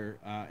each other,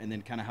 and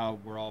then kind of how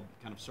we're all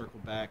kind of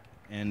circled back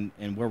and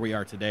where we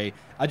are today.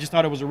 I just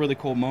thought it was a really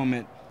cool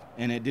moment.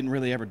 And it didn't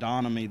really ever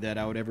dawn on me that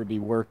I would ever be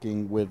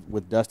working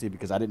with Dusty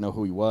because I didn't know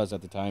who he was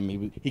at the time.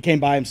 He came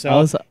by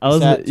himself. I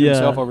was sat to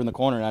himself over in the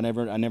corner. And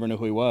I never knew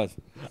who he was.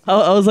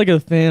 I was like a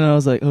fan. I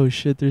was like, oh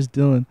shit, there's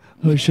Dylan.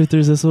 Oh shit,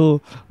 there's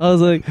Esaul. I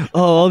was like,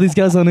 oh, all these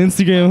guys on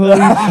Instagram.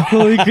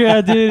 Holy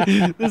crap,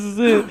 dude, this is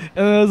it.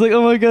 And I was like,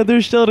 oh my god,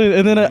 there's Sheldon.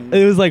 And then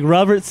it was like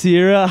Robert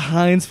Sierra,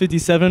 Heinz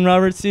 57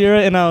 Robert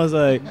Sierra, and I was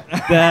like,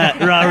 that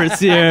Robert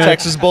Sierra.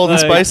 Texas bold and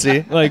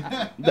spicy. Like,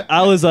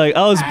 I was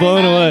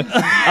blown away.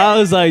 I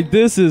was like,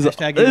 this is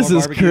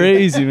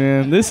crazy,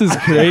 man. This is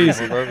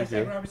crazy.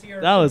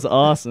 That was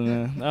awesome,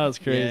 man. That was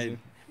crazy. Yeah,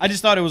 I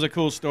just thought it was a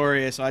cool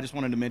story, so I just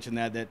wanted to mention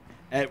that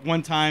at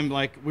one time,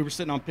 like, we were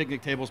sitting on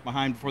picnic tables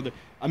behind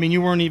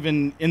you weren't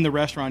even in the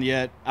restaurant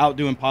yet, out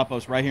doing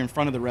pop-ups right here in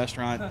front of the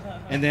restaurant.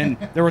 And then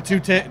there were two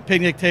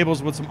picnic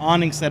tables with some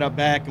awnings set up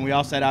back, and we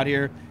all sat out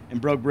here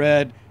and broke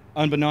bread,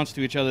 unbeknownst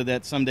to each other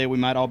that someday we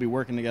might all be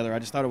working together. I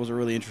just thought it was a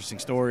really interesting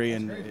story,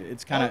 and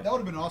it's kind of... That would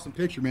have been an awesome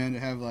picture, man, to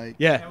have, like...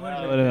 Yeah. That would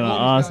have been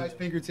awesome. Guys,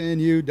 Pinkerton,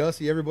 you,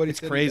 Dusty, everybody. It's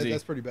crazy.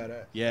 That's pretty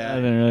badass. Yeah. That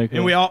would have been really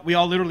cool. And we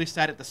all literally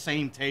sat at the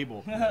same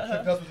table.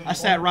 I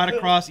sat right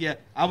across,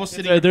 I was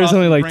sitting There's across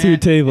only from like 2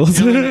 Grant tables.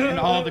 and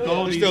all the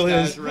Goldies Still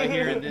guys is. right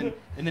here,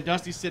 and then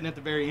Dusty's sitting at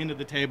the very end of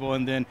the table,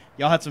 and then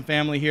y'all had some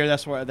family here.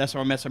 That's where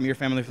I met some of your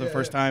family for the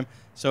first time.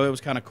 So it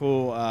was kind of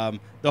cool.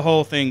 The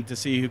whole thing to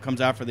see who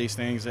comes out for these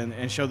things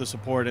and show the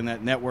support in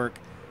that network.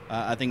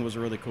 I think it was a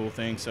really cool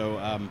thing. So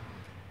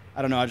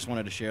I don't know. I just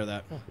wanted to share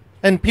that.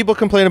 And people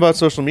complain about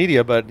social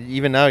media, but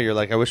even now you're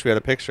like, I wish we had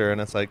a picture. And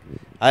it's like,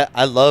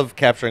 I love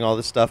capturing all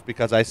this stuff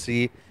because I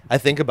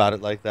think about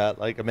it like that.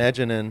 Like,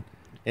 imagine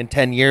in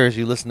 10 years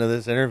you listen to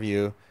this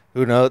interview.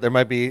 Who knows? There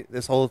might be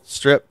this whole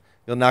strip.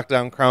 You'll knock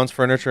down Crown's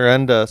Furniture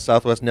and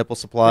Southwest Nipple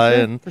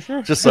Supply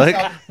just like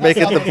make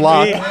it the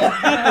block.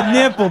 The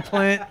nipple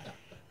plant.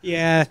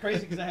 Yeah. It's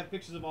crazy because I have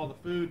pictures of all the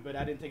food, but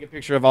I didn't take a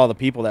picture of all the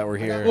people that were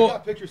here. We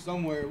got pictures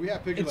somewhere. We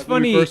have pictures It's like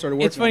when we funny. first started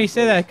working. It's funny on you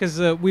say that because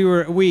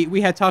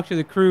we had talked to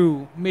the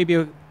crew maybe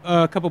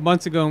a couple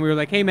months ago, and we were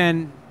like, hey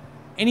man,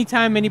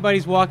 anytime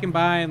anybody's walking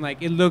by and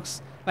like it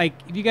looks like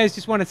if you guys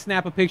just want to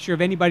snap a picture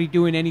of anybody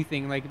doing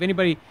anything, like if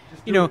anybody,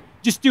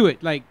 just do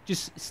it. Like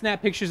just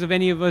snap pictures of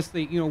any of us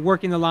that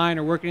working the line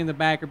or working in the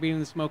back or being in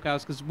the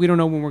smokehouse because we don't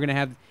know when we're gonna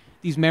have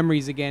these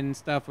memories again and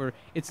stuff. Or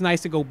it's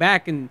nice to go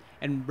back and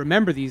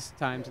remember these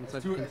times and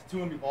such. As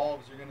Tuum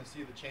evolves, you're gonna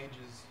see the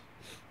changes.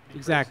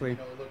 Exactly.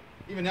 Crazy, look,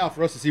 even now,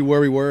 for us to see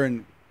where we were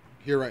and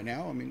here right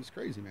now, I mean, it's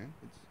crazy, man.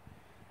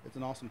 It's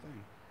an awesome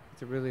thing.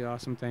 It's a really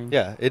awesome thing.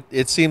 Yeah,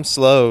 it seems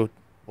slow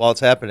while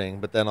it's happening,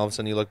 but then all of a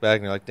sudden you look back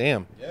and you're like,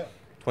 damn,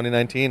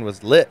 2019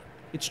 was lit.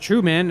 It's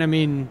true, man. I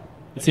mean,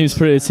 it seems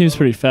pretty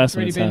fast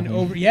when already it's been happening.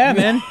 over. Yeah,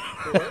 man.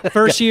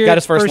 First year, Got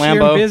his first year in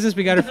Lambo. business.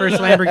 We got our first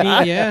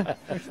Lamborghini. Yeah,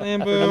 first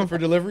Lambo. For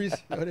deliveries,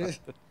 what it is.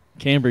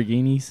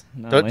 Lamborghinis.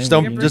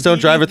 Just don't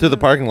drive it through the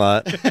parking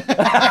lot.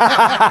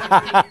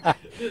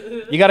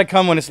 You got to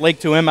come when it's Lake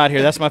 2M out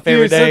here. That's my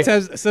favorite day.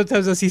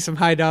 Sometimes I see some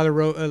high dollar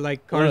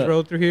cars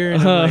roll through here,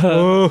 and I'm like,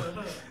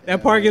 oh,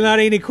 that parking lot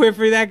ain't equipped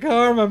for that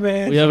car, my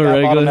man. We have a I bought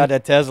him regular. out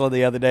that Tesla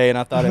the other day, and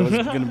I thought it was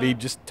going to be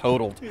just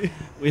totaled.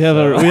 We have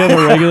a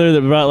regular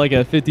that brought like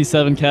a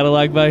 '57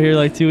 Cadillac by here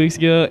like 2 weeks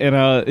ago,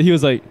 and he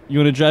was like, "You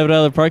want to drive it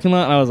out of the parking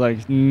lot?" And I was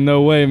like,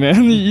 "No way,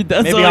 man.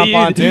 That's Maybe all on you.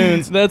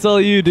 pontoons. That's all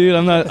you, dude.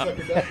 I'm not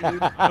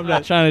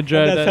trying to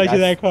drive I'm not that." touching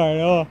that car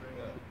at all.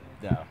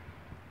 Yeah.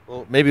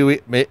 Well, maybe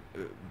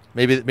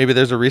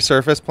there's a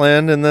resurface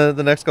planned in the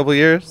next couple of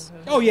years.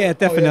 Oh yeah,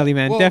 definitely,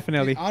 man, Well,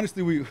 definitely.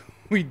 Honestly,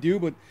 we do,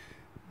 but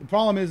the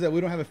problem is that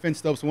we don't have it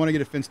fenced up, so we want to get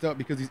it fenced up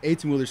because these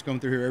 18-wheelers come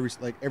through here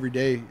every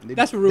day. And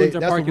That's what ruins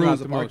our that's what parking ruins lot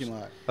the the parking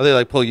most. lot. Are they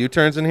like pull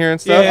U-turns in here and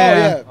stuff?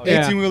 Yeah. Oh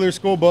yeah, 18-wheelers,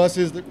 school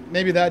buses.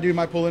 Maybe that dude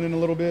might pull in a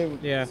little bit.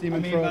 With Yeah.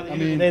 Siemens By truck. the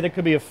end of the day, there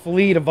could be a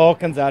fleet of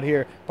Vulcans out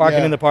here parking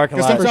yeah. in the parking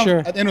 'Cause lot. sometimes For sure.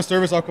 at the end of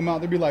service, I'll come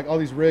out. There'd be like all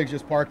these rigs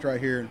just parked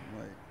right here. And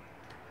like,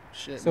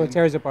 shit. So man. it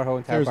tears up our whole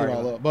entire tears it parking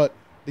all lot. up. But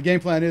the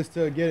game plan is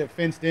to get it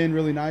fenced in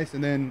really nice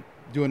and then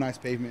do a nice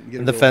pavement and get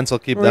And it the rolling. fence will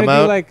keep We're them gonna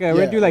do out. like we're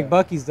gonna do like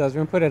Yeah. Buc-ee's does.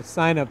 We're gonna put a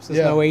sign up so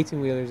there's Yeah. no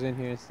 18-wheelers in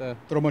here. So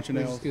Throw a bunch of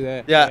we'll nails. just do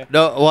that. Yeah,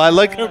 no. Well, I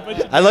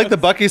like the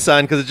Bucky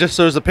sign because it just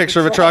shows a picture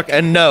of a truck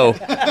and no.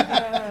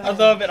 I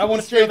love it. I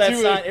want to steal Straight that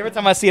to sign. it. Every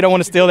time I see it, I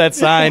want to steal that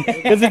sign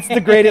because it's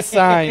the greatest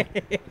sign.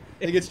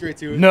 They get straight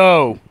to it.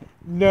 No.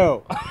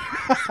 No.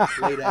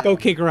 Lay down. Go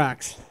kick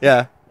rocks.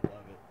 Yeah.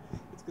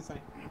 It's a good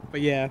sign.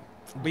 But yeah,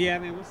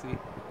 man, we'll see.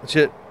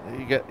 Shit,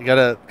 you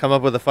gotta come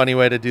up with a funny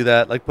way to do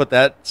that. Like put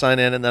that sign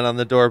in, and then on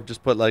the door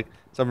just put like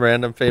some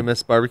random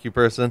famous barbecue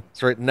person.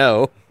 It's right.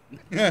 No,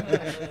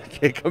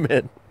 can't come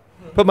in.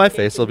 Put my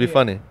face. It'll be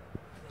funny.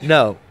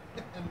 No.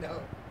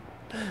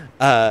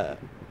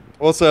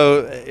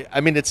 Also, I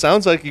mean, it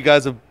sounds like you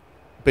guys have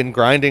been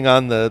grinding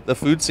on the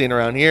food scene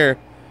around here.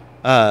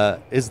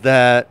 Is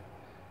that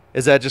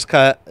just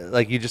kind of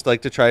like you just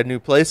like to try new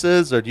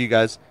places, or do you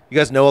guys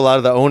know a lot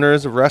of the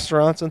owners of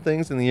restaurants and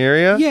things in the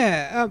area?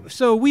 Yeah,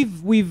 so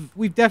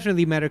we've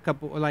definitely met a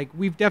couple, like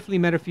we've definitely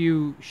met a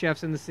few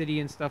chefs in the city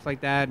and stuff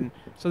like that, and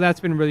so that's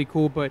been really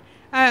cool. But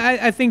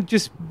I think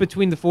just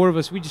between the four of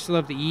us, we just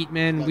love to eat,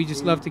 man. We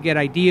just love to get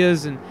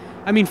ideas, and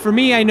I mean, for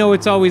me, I know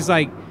it's always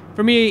like,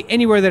 for me,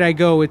 anywhere that I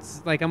go,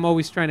 it's like I'm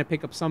always trying to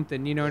pick up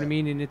something, you know what I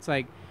mean? And it's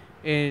like,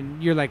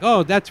 and you're like,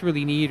 oh, that's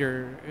really neat,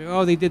 or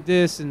oh, they did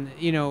this, and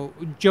you know,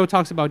 Joe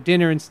talks about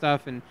dinner and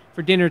stuff, and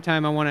for dinner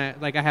time, I want to,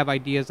 like, I have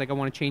ideas, like I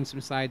want to change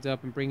some sides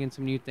up and bring in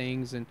some new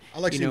things, and I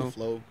like you seeing know, the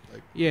flow.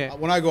 Like, yeah.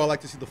 When I go, I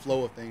like to see the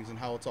flow of things and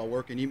how it's all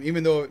working.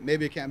 Even though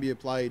maybe it can't be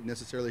applied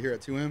necessarily here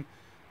at 2M,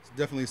 it's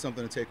definitely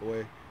something to take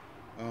away.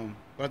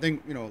 But I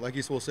think, you know, like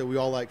Esaul said, we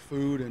all like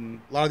food, and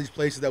a lot of these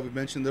places that we've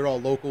mentioned, they're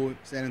all local,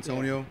 San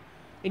Antonio. Yeah.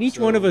 And each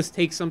one of us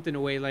takes something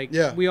away. Like,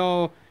 yeah.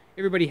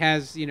 Everybody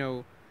has, you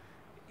know,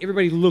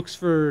 everybody looks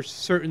for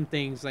certain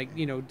things. Like,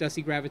 you know,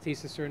 Dusty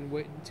gravitates a certain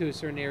way to a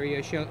certain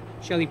area.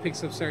 Shelly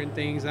picks up certain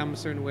things. I'm a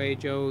certain way.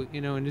 Joe,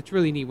 you know, and it's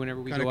really neat whenever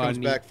we kind go of out comes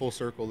and back eat. full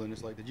circle, and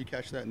it's like, did you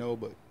catch that? No,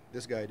 but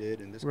this guy did,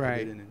 and this guy Right.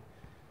 didn't. And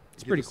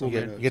It's pretty cool,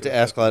 man. You get to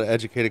ask a lot of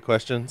educated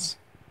questions.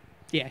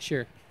 Yeah,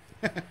 sure.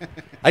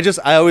 I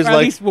always Or at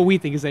like, least what we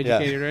think is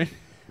educated, right?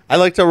 I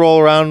like to roll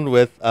around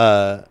with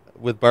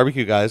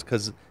barbecue guys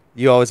because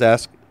you always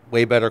ask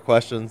way better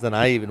questions than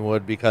I even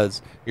would,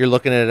 because you're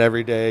looking at it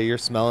every day, you're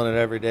smelling it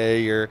every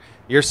day,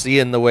 you're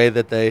seeing the way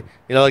that they,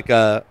 you know, like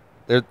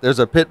there's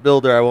a pit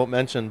builder I won't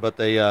mention, but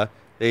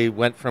they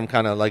went from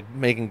kind of like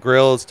making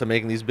grills to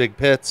making these big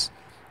pits,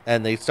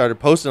 and they started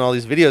posting all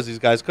these videos, these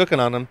guys cooking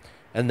on them,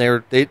 and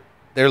they're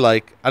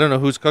like, I don't know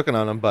who's cooking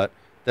on them, but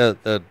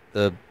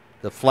the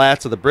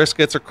flats of the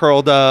briskets are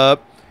curled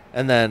up.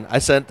 And then I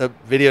sent the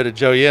video to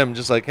Joe Yim,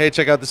 just like, hey,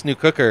 check out this new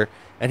cooker.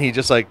 And he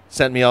just like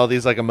sent me all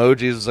these like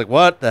emojis. It's like,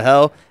 what the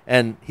hell?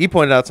 And he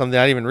pointed out something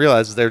I didn't even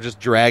realize, is they're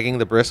just dragging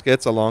the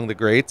briskets along the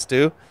grates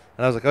too.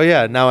 And I was like, oh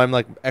yeah, now I'm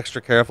like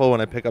extra careful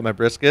when I pick up my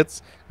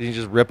briskets. You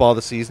just rip all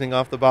the seasoning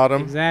off the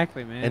bottom.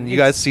 Exactly, man. And you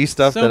guys see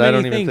stuff so that I many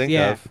don't even things, think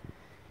yeah. of.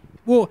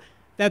 Well,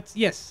 that's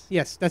yes,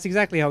 that's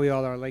exactly how we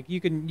all are. Like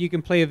you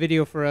can play a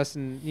video for us,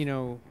 and you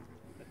know,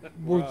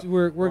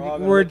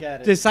 we're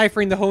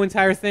deciphering the whole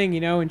entire thing,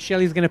 you know. And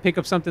Shelly's gonna pick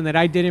up something that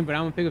I didn't, but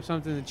I'm gonna pick up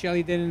something that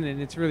Shelly didn't,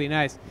 and it's really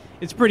nice.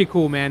 It's pretty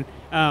cool, man.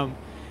 But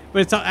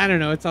it's I don't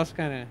know. It's also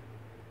kind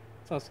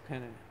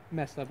of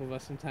messed up of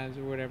us sometimes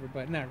or whatever,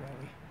 but not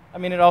really. I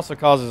mean, it also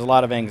causes a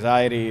lot of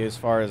anxiety as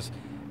far as,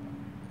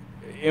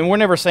 and we're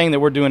never saying that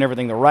we're doing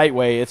everything the right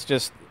way. It's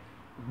just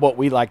what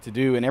we like to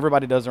do, and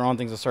everybody does their own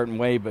things a certain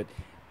way. But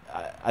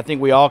I think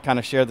we all kind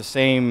of share the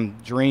same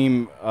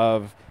dream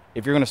of,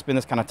 if you're going to spend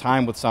this kind of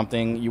time with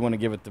something, you want to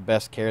give it the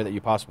best care that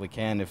you possibly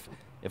can. If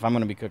I'm going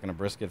to be cooking a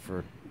brisket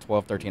for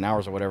 12, 13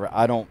 hours or whatever,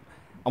 I want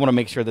to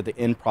make sure that the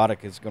end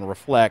product is going to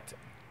reflect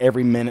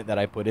every minute that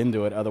I put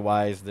into it.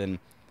 Otherwise, then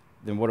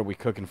what are we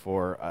cooking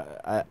for?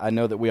 I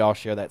know that we all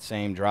share that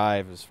same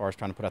drive as far as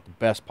trying to put out the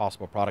best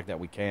possible product that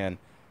we can.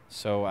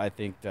 So I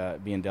think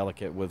being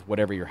delicate with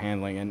whatever you're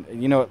handling,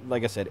 and you know,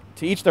 like I said,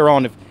 to each their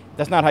own. If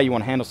that's not how you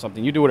want to handle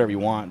something, you do whatever you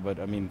want. But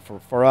I mean,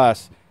 for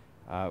us,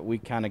 we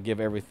kind of give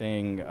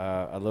everything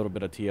a little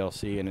bit of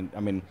TLC, and I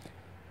mean,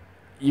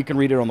 you can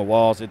read it on the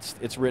walls.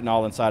 It's written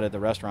all inside of the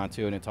restaurant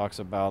too, and it talks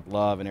about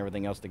love and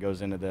everything else that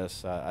goes into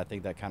this. I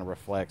think that kind of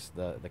reflects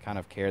the kind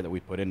of care that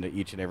we put into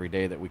each and every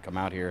day that we come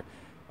out here.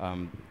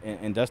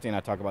 And Dusty and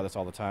I talk about this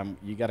all the time.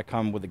 You got to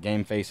come with a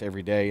game face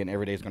every day, and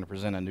every day is going to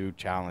present a new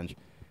challenge.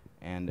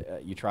 And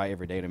you try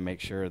every day to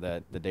make sure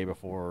that the day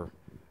before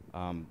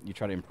you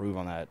try to improve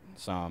on that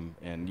some.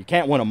 And you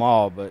can't win them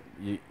all, but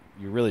you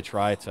really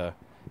try to.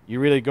 You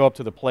really go up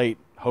to the plate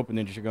hoping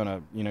that you're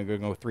going to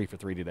go 3 for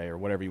 3 today or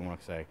whatever you want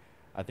to say.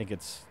 I think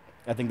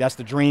that's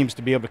the dreams,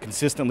 to be able to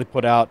consistently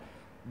put out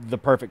the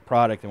perfect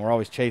product, and we're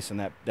always chasing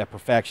that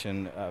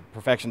perfection.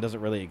 Perfection doesn't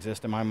really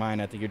exist in my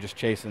mind. I think you're just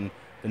chasing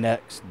the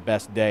next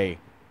best day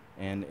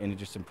and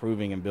just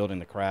improving and building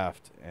the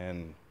craft,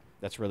 and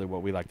that's really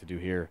what we like to do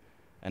here.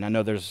 And I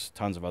know there's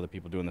tons of other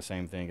people doing the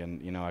same thing,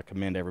 and you know, I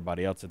commend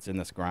everybody else that's in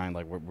this grind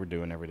like we're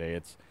doing every day.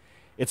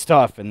 It's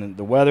tough, and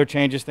the weather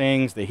changes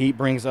things, the heat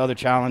brings other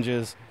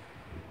challenges.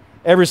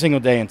 Every single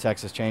day in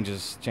Texas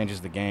changes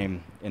the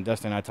game, and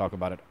Dustin and I talk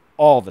about it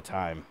all the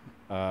time.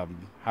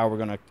 How we're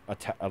going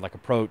to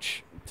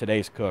approach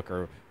today's cook,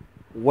 or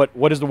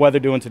what is the weather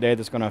doing today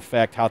that's going to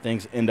affect how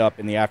things end up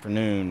in the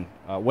afternoon,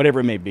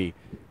 whatever it may be.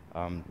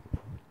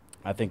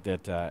 I think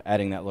that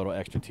adding that little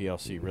extra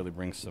TLC really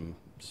brings some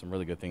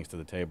really good things to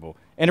the table.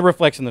 And it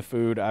reflects in the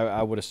food.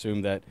 I would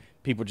assume that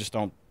people just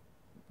don't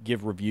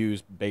give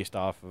reviews based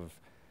off of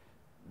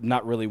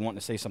not really wanting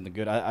to say something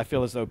good. I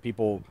feel as though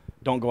people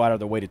don't go out of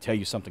their way to tell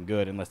you something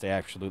good unless they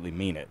absolutely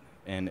mean it,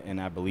 and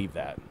I believe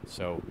that.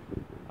 So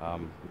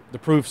the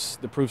proof's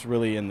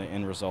really in the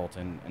end result,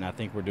 and I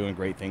think we're doing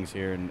great things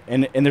here,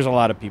 and there's a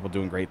lot of people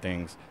doing great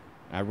things.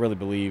 I really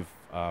believe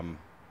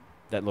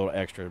that little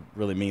extra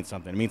really means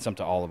something. It means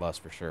something to all of us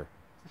for sure.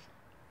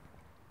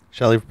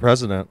 Shelly for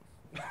president.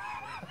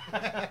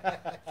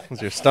 That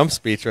was your stump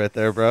speech right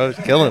there, bro.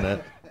 Killing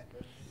it.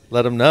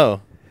 Let them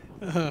know.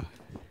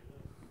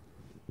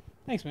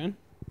 Thanks, man.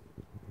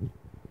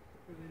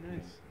 Really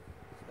nice.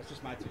 That's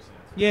just my 2 cents.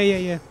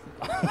 Yeah.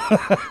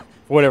 For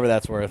whatever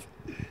that's worth.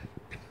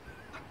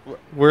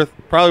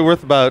 Probably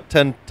worth about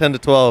 10 to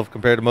 12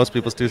 compared to most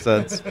people's 2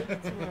 cents. We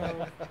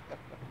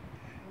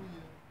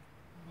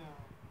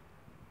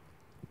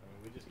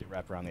just get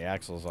wrapped around the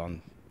axles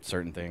on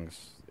certain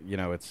things. You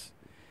know, it's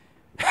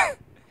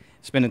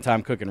spending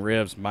time cooking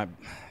ribs it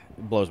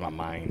blows my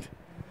mind.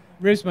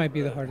 Ribs might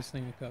be the hardest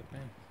thing to cook,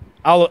 man.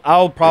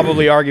 I'll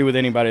probably argue with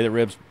anybody that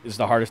ribs is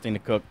the hardest thing to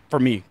cook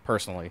for me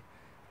personally.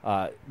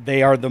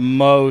 They are the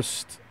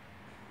most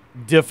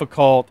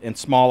difficult and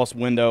smallest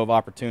window of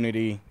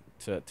opportunity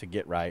to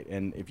get right.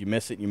 And if you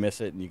miss it, you miss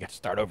it, and you got to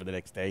start over the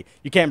next day.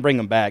 You can't bring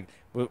them back.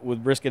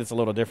 With brisket, it's a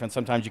little different.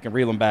 Sometimes you can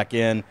reel them back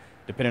in,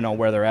 depending on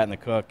where they're at in the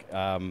cook.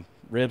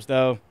 Ribs,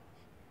 though,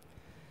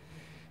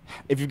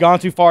 if you've gone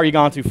too far, you've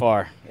gone too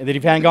far. And then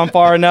if you haven't gone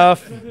far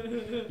enough,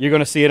 you're going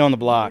to see it on the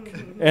block.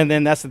 And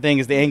then that's the thing,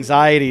 is the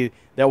anxiety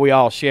that we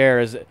all share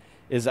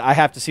is I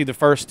have to see the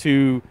first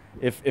 2.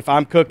 If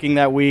I'm cooking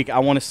that week, I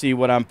want to see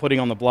what I'm putting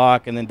on the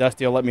block, and then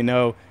Dusty will let me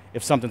know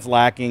if something's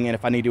lacking and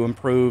if I need to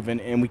improve.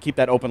 And we keep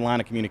that open line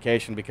of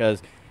communication,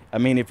 because, I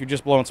mean, if you're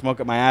just blowing smoke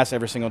at my ass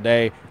every single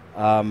day,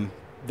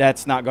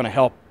 that's not going to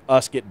help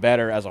us get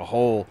better as a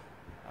whole.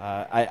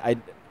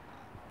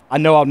 I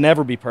know I'll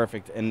never be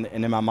perfect, and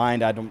in my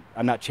mind, I'm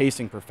not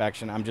chasing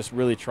perfection. I'm just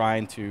really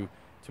trying to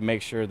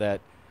make sure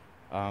that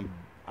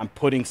I'm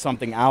putting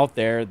something out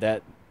there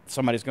that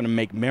somebody's going to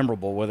make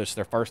memorable, whether it's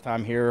their first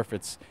time here or if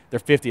it's their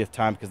 50th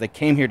time, because they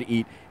came here to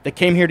eat. They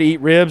came here to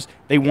eat ribs.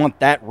 They want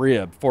that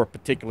rib for a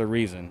particular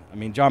reason. I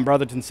mean, John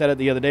Brotherton said it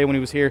the other day when he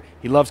was here.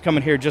 He loves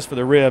coming here just for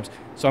the ribs.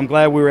 So I'm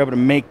glad we were able to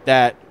make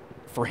that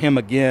for him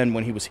again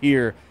when he was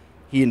here.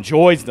 He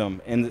enjoys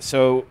them, and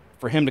so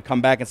for him to come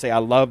back and say, I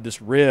love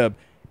this rib,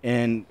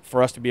 and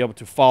for us to be able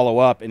to follow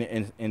up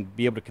and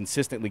be able to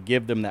consistently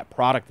give them that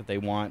product that they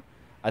want,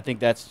 I think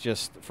that's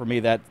just, for me,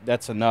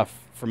 that's enough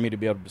for me to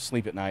be able to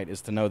sleep at night,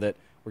 is to know that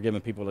we're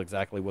giving people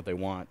exactly what they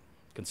want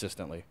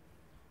consistently.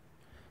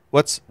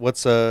 What's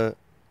you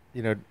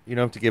don't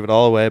have to give it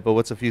all away, but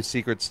what's a few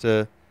secrets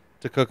to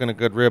cooking a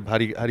good rib? How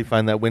do you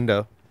find that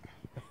window?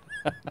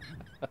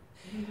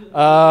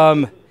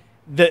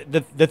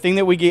 The thing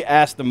that we get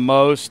asked the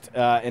most,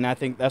 and I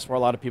think that's where a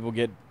lot of people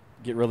get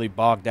really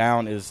bogged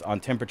down, is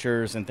on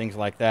temperatures and things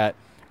like that.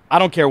 I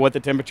don't care what the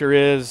temperature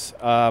is.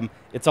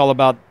 It's all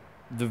about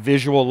the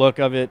visual look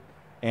of it,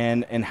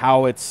 and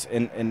how it's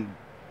and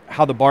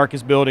how the bark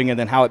is building, and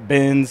then how it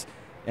bends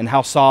and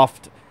how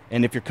soft.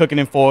 And if you're cooking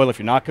in foil, if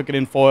you're not cooking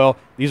in foil,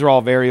 these are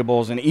all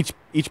variables, and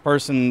each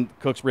person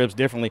cooks ribs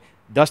differently.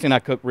 Dusty and I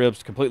cook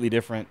ribs completely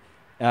different,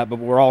 but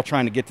we're all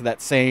trying to get to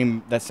that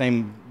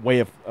same way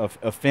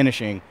of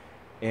finishing.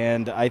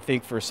 And I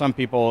think for some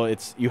people,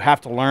 you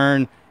have to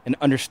learn and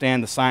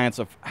understand the science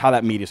of how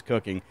that meat is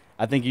cooking.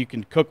 I think you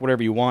can cook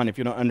whatever you want. If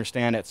you don't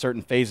understand at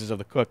certain phases of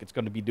the cook, it's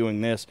going to be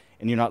doing this,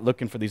 and you're not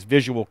looking for these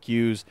visual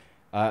cues,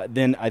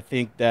 then I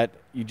think that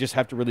you just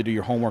have to really do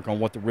your homework on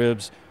what the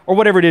ribs, or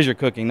whatever it is you're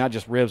cooking, not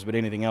just ribs, but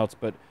anything else.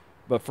 But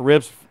for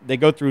ribs, they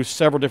go through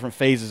several different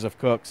phases of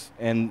cooks,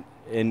 and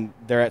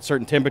they're at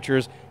certain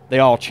temperatures. They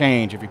all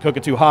change. If you're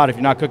cooking too hot, if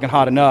you're not cooking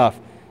hot enough,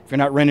 if you're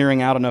not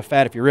rendering out enough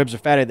fat, if your ribs are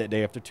fatty that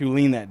day, if they're too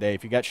lean that day,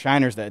 if you got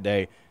shiners that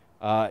day,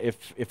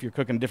 if you're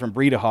cooking a different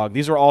breed of hog.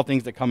 These are all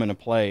things that come into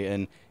play,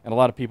 and a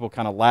lot of people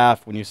kind of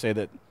laugh when you say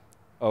that,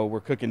 oh,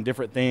 we're cooking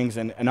different things,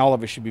 and all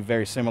of it should be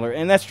very similar.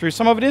 And that's true.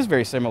 Some of it is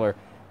very similar.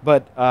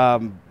 But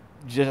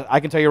I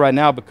can tell you right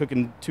now, but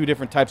cooking 2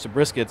 different types of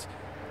briskets,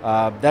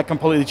 that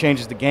completely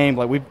changes the game.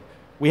 Like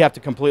we have to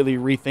completely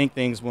rethink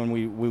things when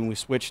we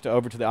switch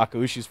over to the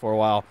akaushis for a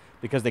while,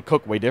 because they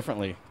cook way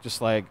differently.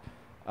 Just like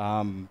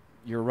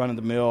your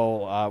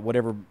run-of-the-mill,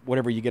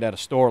 whatever you get at a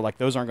store, like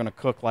those aren't going to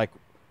cook like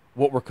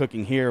what we're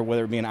cooking here,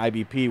 whether it be an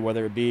IBP,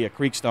 whether it be a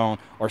Creekstone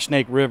or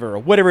Snake River or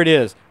whatever it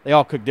is. They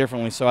all cook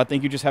differently. So I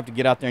think you just have to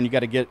get out there, and you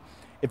got to get,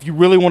 if you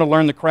really want to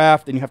learn the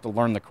craft, then you have to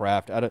learn the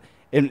craft.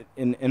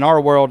 In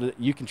our world,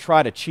 you can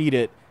try to cheat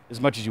it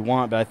as much as you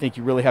want, but I think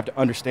you really have to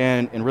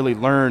understand and really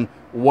learn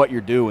what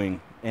you're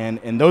doing.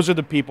 And those are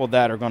the people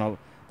that are going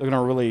to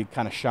really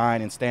kind of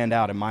shine and stand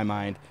out in my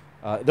mind.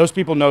 Those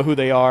people know who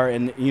they are,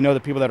 and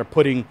the people that are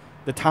putting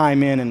the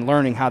time in and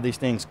learning how these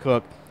things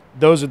cook.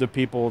 Those are the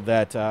people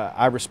that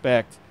I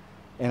respect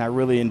and I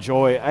really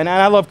enjoy. And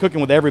I love cooking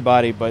with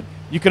everybody, but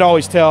you could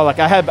always tell. Like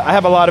I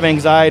have a lot of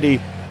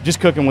anxiety just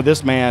cooking with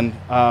this man.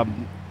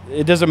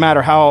 It doesn't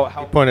matter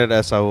how Pointed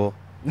at Esaul.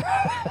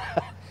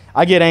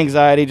 I get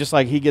anxiety just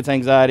like he gets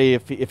anxiety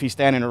if he's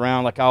standing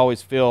around. Like I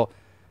always feel,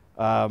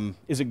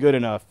 is it good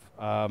enough?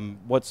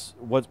 What's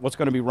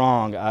going to be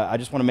wrong? I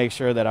just want to make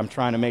sure that I'm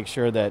trying to make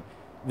sure that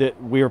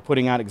we are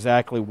putting out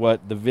exactly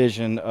what the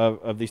vision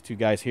of these two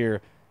guys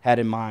here had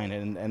in mind,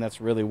 and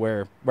that's really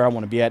where I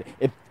want to be at.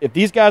 If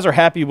these guys are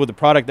happy with the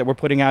product that we're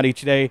putting out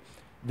each day,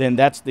 then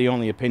that's the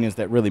only opinions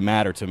that really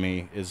matter to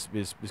me is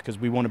because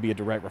we want to be a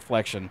direct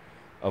reflection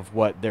of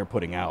what they're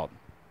putting out.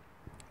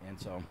 And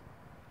so,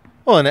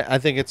 Well, and I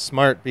think it's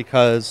smart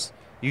because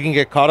you can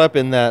get caught up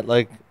in that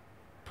like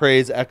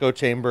praise echo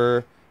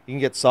chamber. You can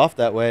get soft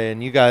that way,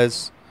 and you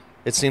guys,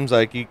 it seems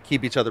like you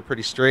keep each other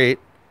pretty straight,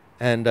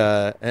 and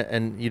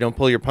you don't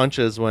pull your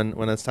punches when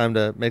it's time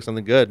to make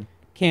something good.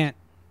 Can't.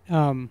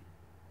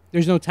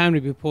 There's no time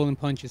to be pulling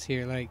punches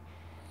here. Like,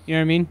 you know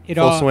what I mean?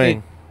 Full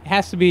swing. It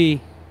has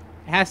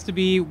to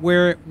be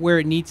where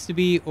it needs to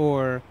be,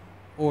 or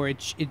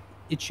it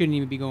shouldn't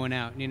even be going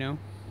out. You know.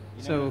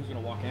 you never know who's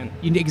going to walk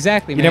in.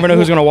 Exactly. You Man. never know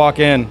who's going to walk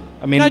in.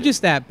 I mean, not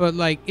just that, but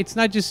like it's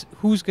not just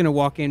who's gonna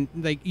walk in.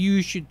 Like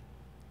you should.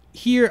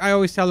 Here, I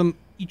always tell them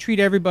you treat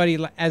everybody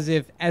as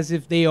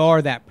if they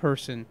are that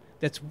person.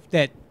 That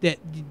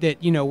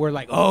you know, we're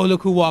like, oh,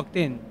 look who walked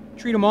in.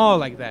 Treat them all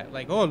like that.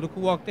 Like, oh, look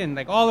who walked in.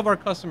 Like all of our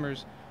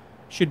customers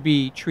should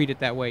be treated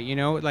that way. You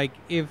know, like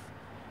if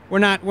we're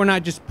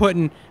not just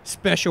putting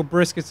special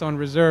briskets on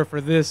reserve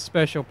for this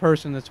special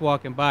person that's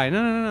walking by.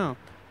 No.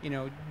 You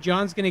know,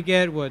 John's gonna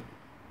get what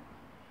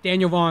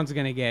Daniel Vaughn's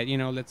gonna get. You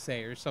know, let's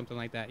say, or something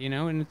like that. You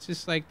know, and it's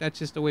just like that's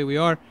just the way we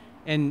are.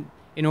 And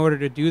in order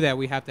to do that,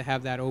 we have to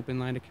have that open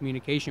line of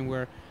communication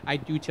where I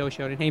do tell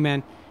Sheldon, hey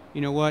man, you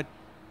know what?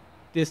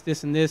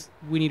 This, and this,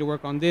 we need to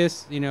work on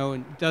this, you know,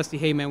 and Dusty,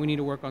 hey man, we need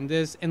to work on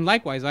this. And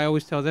likewise, I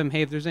always tell them,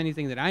 hey, if there's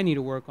anything that I need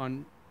to work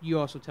on, you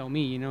also tell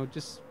me, you know,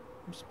 just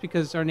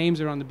because our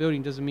names are on the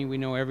building doesn't mean we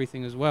know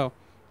everything as well,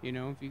 you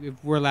know,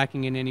 if we're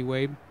lacking in any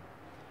way.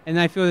 And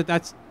I feel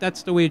that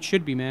that's the way it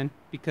should be, man,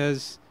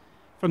 because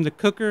from the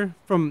cook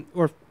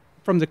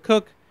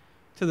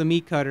to the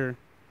meat cutter,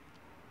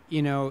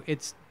 you know,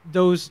 it's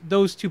those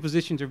two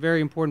positions are very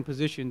important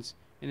positions,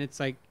 and it's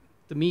like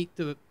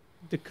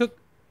the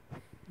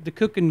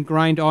cook can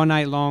grind all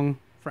night long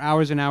for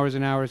hours and hours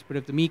and hours, but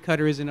if the meat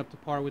cutter isn't up to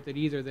par with it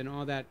either, then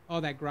all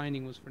that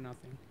grinding was for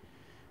nothing,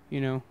 you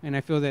know. And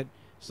I feel that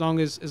as long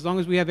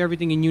as we have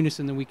everything in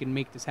unison, then we can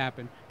make this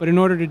happen. But in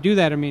order to do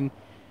that, I mean,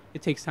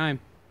 it takes time,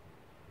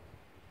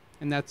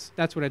 and that's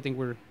what I think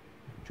we're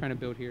trying to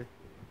build here.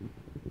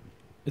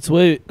 It's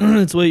way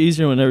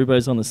easier when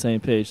everybody's on the same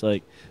page.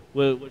 Like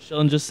what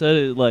Sheldon just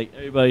said, like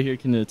everybody here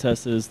can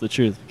attest is the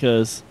truth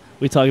because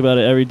we talk about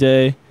it every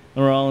day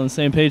and we're all on the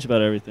same page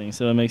about everything.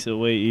 So it makes it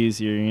way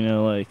easier, you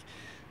know. Like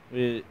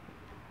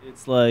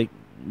it's like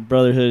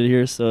brotherhood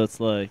here. So it's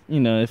like,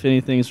 you know, if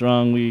anything's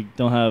wrong, we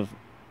don't have,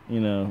 you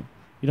know,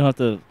 you don't have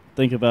to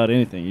think about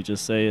anything. You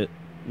just say it,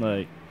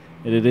 like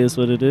it is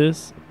what it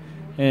is,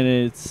 and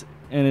it's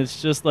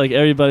just like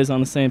everybody's on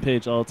the same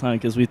page all the time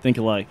because we think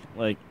alike.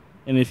 Like.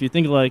 And if you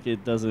think alike,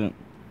 it doesn't.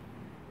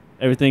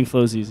 Everything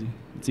flows easy.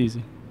 It's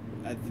easy.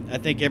 I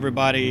think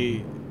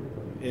everybody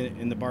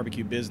in the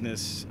barbecue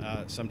business,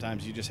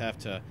 sometimes you just have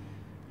to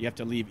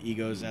leave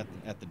egos at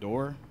the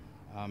door.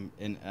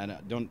 And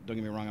don't get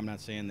me wrong. I'm not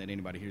saying that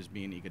anybody here is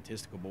being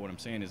egotistical, but what I'm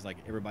saying is like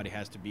everybody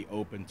has to be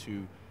open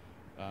to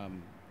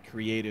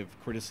creative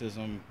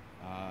criticism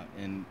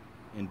and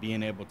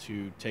being able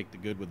to take the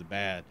good with the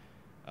bad.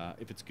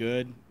 If it's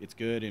good, it's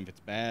good, and if it's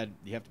bad,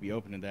 you have to be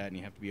open to that, and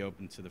you have to be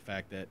open to the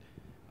fact that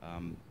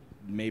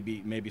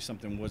maybe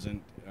something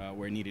wasn't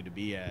where it needed to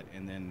be at,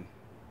 and then,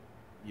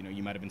 you know,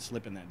 you might have been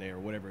slipping that day or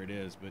whatever it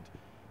is. But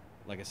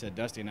like I said,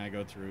 Dusty and I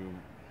go through,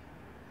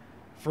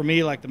 for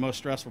me, like the most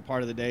stressful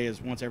part of the day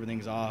is once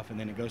everything's off, and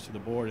then it goes to the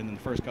board, and then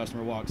the first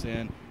customer walks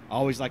in. I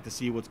always like to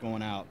see what's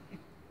going out.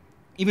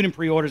 Even in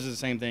pre-orders is the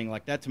same thing.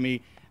 Like that to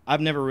me,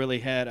 I've never really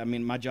had, I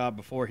mean, my job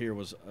before here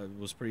was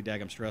pretty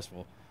daggum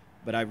stressful.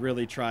 But I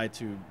really try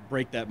to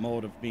break that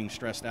mold of being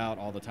stressed out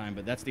all the time.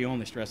 But that's the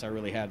only stress I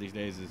really have these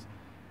days is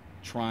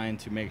trying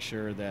to make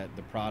sure that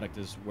the product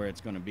is where it's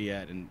going to be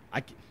at. And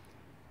I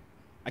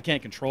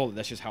can't control it.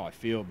 That's just how I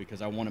feel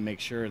because I want to make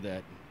sure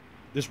that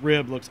this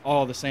rib looks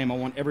all the same. I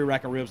want every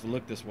rack of ribs to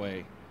look this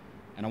way.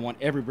 And I want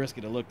every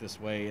brisket to look this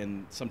way.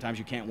 And sometimes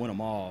you can't win them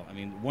all. I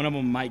mean, one of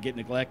them might get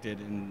neglected.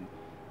 And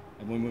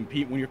when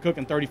you're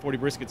cooking 30, 40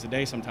 briskets a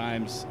day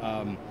sometimes,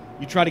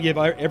 you try to give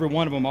every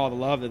one of them all the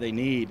love that they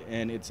need,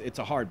 and it's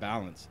a hard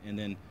balance. And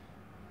then,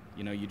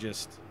 you know, you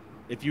just,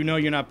 if you know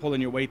you're not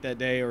pulling your weight that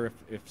day or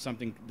if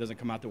something doesn't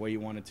come out the way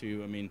you want it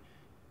to, I mean,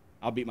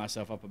 I'll beat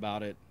myself up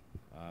about it.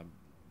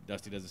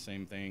 Dusty does the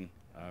same thing.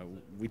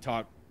 We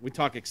talk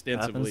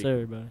extensively. Happens to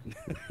everybody.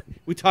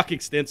 We talk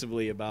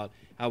extensively about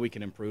how we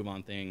can improve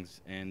on things,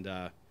 and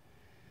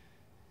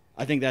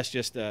I think that's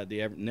just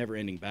the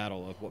never-ending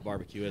battle of what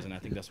barbecue is, and I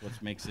think that's what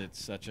makes it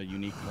such a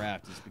unique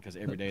craft is because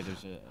every day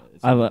it's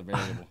a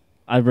variable.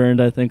 I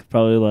burned, I think,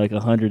 probably like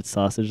 100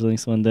 sausage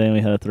links one day, and we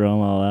had to throw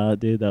them all out,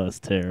 dude. That was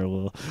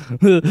terrible.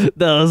 That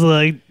was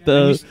like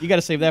You got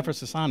to save that for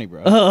Sasani,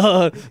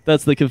 bro.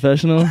 that's the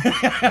confessional.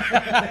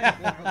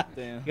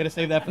 Damn. You got to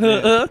save that for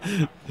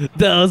the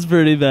That was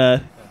pretty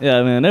bad.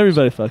 Yeah, man.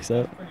 Everybody fucks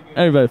up.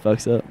 Everybody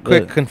fucks up.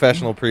 Quick but-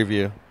 confessional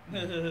preview.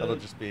 That'll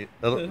just be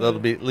that'll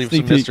be leave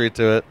Sneak some peek. mystery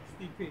to it.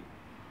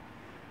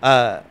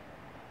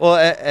 Well,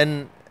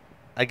 and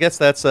I guess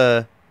that's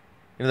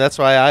that's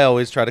why I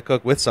always try to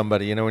cook with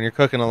somebody. You know, when you're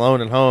cooking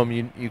alone at home,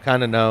 you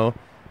kind of know,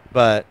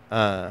 but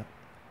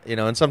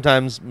and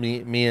sometimes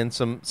me and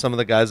some of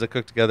the guys that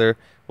cook together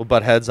will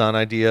butt heads on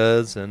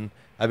ideas. And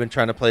I've been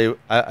trying to play.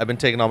 I've been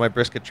taking all my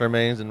brisket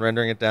trimmings and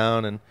rendering it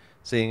down and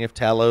seeing if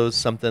tallow's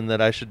something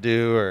that I should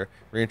do or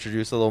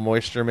reintroduce a little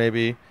moisture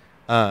maybe.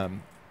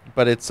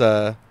 But it's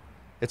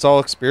all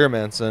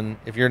experiments, and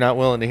if you're not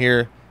willing to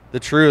hear the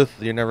truth,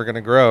 you're never going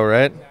to grow,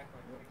 right?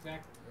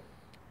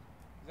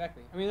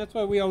 Exactly. I mean, that's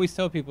why we always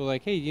tell people,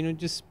 like, hey,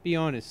 just be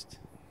honest.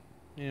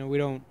 We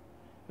don't.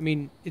 I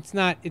mean, it's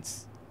not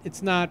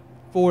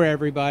for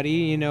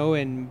everybody,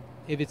 and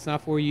if it's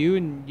not for you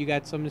and you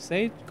got something to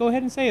say, go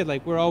ahead and say it.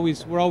 Like, we're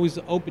always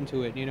open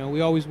to it.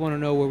 We always want to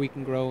know where we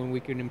can grow and we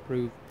can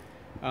improve.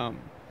 So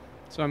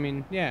I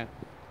mean, yeah.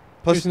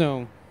 Plus, there's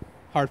no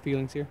hard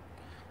feelings here.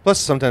 Plus,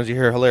 sometimes you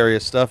hear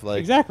hilarious stuff like,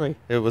 exactly.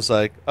 It was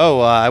like, oh,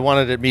 I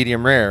wanted it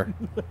medium rare.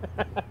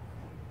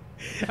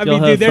 I Y'all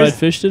mean, have dude, fried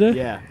fish today?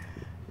 Yeah.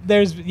 You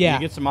You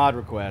get some odd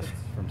requests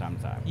from time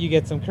to time. You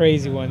get some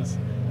crazy ones.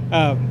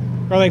 Or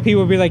like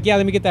people will be like, yeah,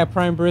 let me get that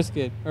prime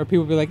brisket. Or people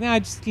will be like, nah,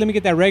 just let me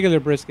get that regular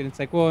brisket. It's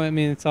like, well, I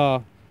mean, it's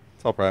all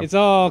prime. It's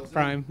all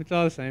prime. It's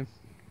all the same.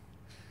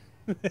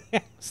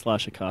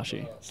 Slash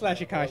Akashi. Slash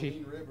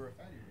Akashi.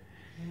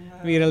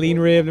 Let me get a lean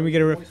rib. Let me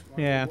get a rib.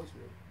 Yeah.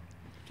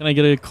 Can I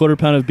get a quarter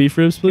pound of beef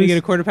ribs, Can you please? get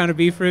a quarter pound of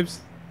beef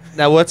ribs?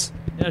 Now, what's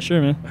Yeah,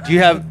 sure, man. do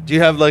you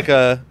have like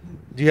a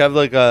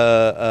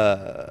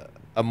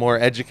more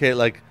educated,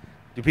 like,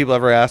 do people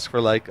ever ask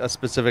for like a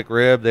specific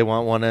rib? They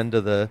want one end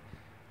of the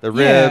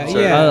ribs.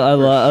 Yeah. I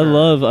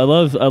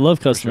Or- love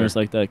customers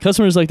like that.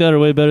 Customers like that are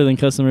way better than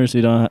customers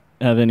who don't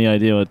have any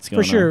idea what's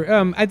going For on.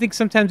 sure. I think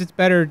sometimes it's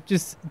better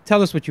just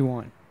tell us what you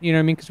want. You know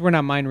what I mean? Because we're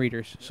not mind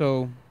readers.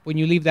 So when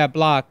you leave that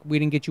block, we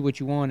didn't get you what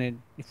you wanted.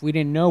 If we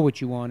didn't know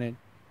what you wanted,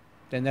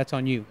 then that's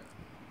on you.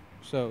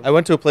 So I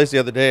went to a place the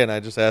other day and I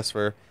just asked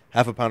for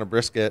half a pound of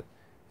brisket,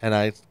 and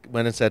I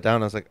went and sat down.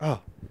 And I was like, oh,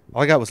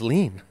 all I got was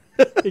lean.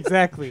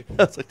 exactly.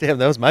 I was like, damn,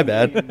 that was my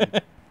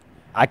bad.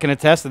 I can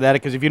attest to that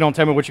because if you don't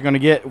tell me what you're going to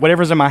get,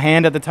 whatever's in my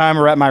hand at the time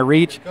or at my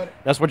reach,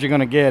 that's what you're going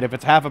to get. If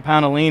it's half a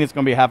pound of lean, it's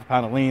going to be half a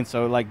pound of lean.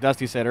 So like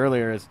Dusty said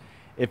earlier, is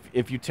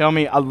if you tell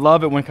me, I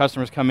love it when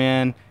customers come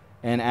in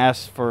and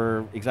ask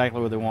for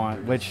exactly what they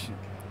want, which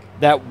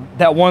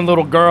that one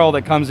little girl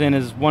that comes in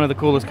is one of the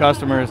coolest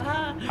customers.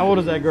 How old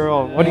is that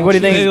girl? What do you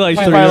think? Maybe like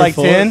She's 3 probably or like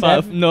 4, 10?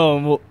 5. No,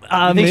 well,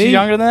 You think she's maybe?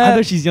 younger than I that?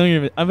 bet she's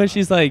younger. I bet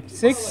she's like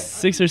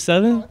 6 or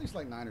 7. I think it's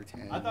like 9 or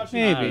 10. I thought she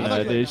Maybe. I don't know,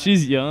 like dude. that.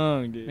 She's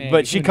young, dude. Man.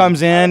 But she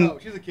comes in.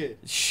 She's a kid.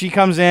 She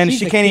comes in. She's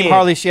She a can't even kid.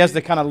 hardly. She has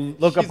to kind of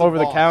look She's up a over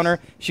the boss. counter.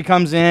 She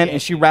comes in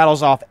and she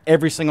rattles off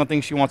every single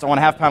thing she wants. I want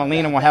a half pound of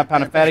lean. I want a half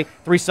pound of fatty.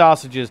 3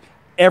 sausages.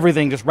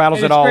 Everything just rattles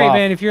And it it's all great, off.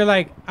 man. If you're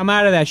like, I'm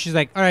out of that, she's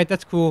like, all right,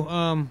 that's cool.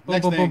 Boom,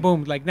 Next boom, boom, thing.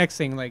 boom. Like next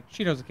thing, like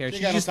she doesn't care. She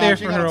She's got just no time. there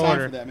She for got her no time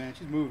order. for that, man.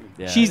 She's moving.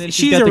 Yeah. She's And then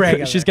she's a got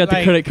regular. She's got the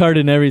Like, credit card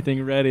and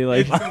everything ready,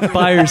 like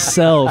by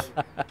herself.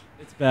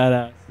 It's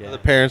badass. The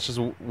parents just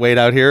wait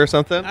out here or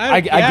something.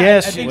 I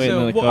guess. I think Waiting so.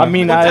 in the Well, car. I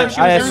mean, one I time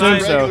she was assume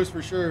running- so. Regulars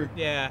for sure.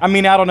 Yeah. I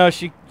mean, I don't know.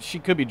 She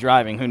could be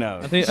driving. Who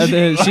knows? I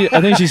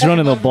think she's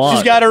running the block.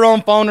 She's got her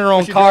own phone, her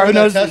own She's car. Who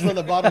driving that knows? Tesla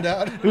that bottomed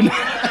out.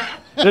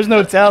 There's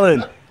no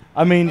telling.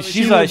 I mean,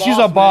 she's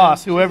a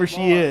boss, man. whoever She's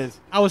a she boss. is.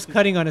 I was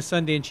cutting on a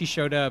Sunday and she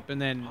showed up, and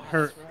then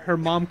her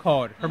mom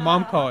called. Her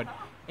mom called,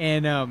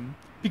 and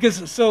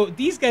because so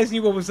these guys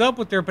knew what was up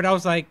with her, but I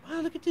was like,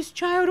 wow, look at this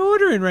child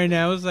ordering right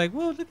now. I was like,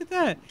 well, look at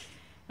that.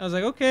 I was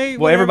like, okay.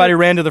 Well, whatever. everybody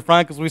ran to the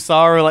front because we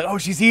saw her. Like, oh,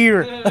 she's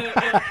here.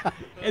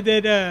 And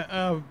then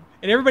and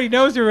everybody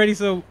knows her already,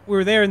 so we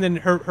were there. And then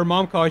her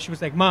mom called. She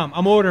was like, Mom,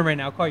 I'm ordering right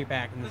now. I'll call you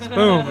back. And it's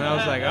boom. And I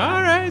was like,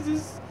 all right,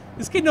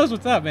 this kid knows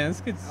what's up, man. This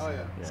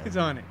kid's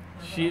on it.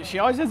 She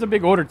always has a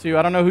big order too.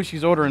 I don't know who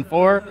she's ordering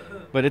for,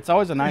 but it's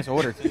always a nice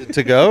order.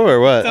 To go or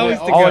what? It's always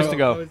to Always go. to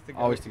go. Always to go.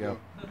 Always to go.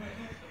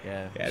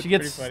 Yeah. Yeah, it's She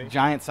gets pretty funny.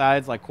 giant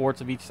sides, like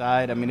quarts of each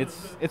side. I mean,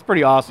 it's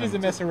pretty awesome. She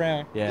doesn't mess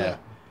around. Yeah.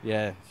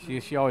 Yeah.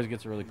 She always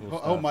gets really cool I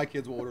stuff. hope my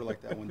kids will order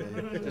like that one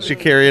day. Does she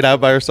carry it out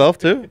by herself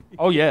too?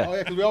 Oh yeah. Oh yeah,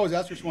 because we always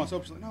ask her if she wants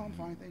soap. She's like, no, I'm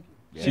fine, thank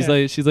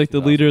you. She's like the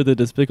leader of the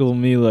Despicable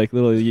Me, like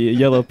little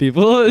yellow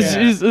people. Yeah.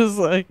 She's just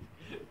like.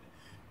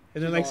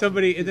 And then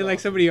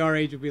somebody our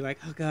age will be like,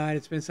 oh God,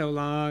 it's been so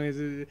long.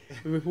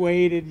 We've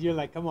waited. You're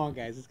like, come on,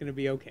 guys, it's gonna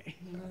be okay.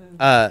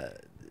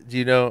 Do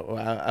you know?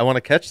 I want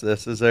to catch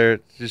this.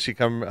 Does she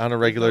come on a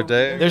regular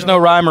day? There's no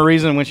rhyme or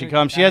reason when she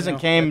comes. She hasn't I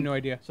have came. no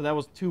idea. So that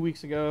was 2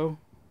 weeks ago.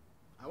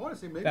 I want to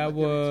say maybe That like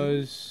every 2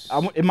 weeks.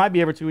 was. It might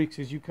be every 2 weeks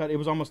because you cut. It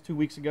was almost 2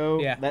 weeks ago.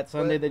 Yeah. That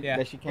Sunday But-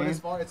 that she But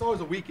came. it's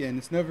always a weekend.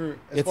 It's never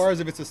as It's- far as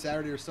if it's a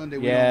Saturday or Sunday.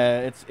 We don't- Yeah,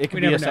 it could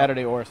We be a never know.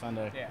 Saturday or a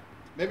Sunday. Yeah.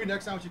 Maybe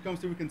next time she comes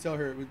through, we can tell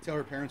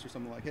her parents or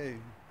something like, hey.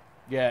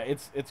 Yeah,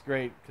 it's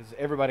great because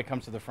everybody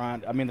comes to the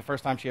front. I mean, the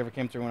first time she ever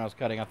came through when I was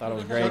cutting, I thought it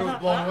was great. Shadow was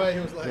blown away. He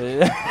was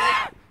like,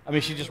 I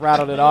mean, she just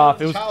rattled it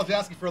off. It was. child's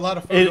asking for a lot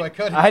of food. Do I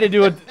cut it? I had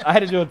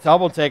to do a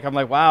double take. I'm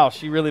like, wow,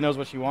 she really knows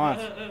what she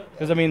wants.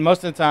 Because I mean,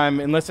 most of the time,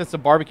 unless it's a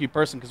barbecue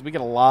person, because we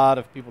get a lot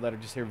of people that are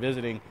just here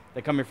visiting,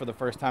 they come here for the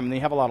first time, and they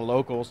have a lot of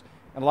locals,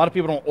 and a lot of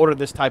people don't order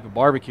this type of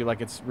barbecue.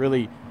 Like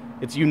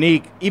it's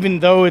unique, even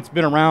though it's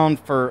been around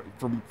for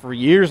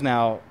years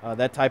now.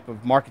 That type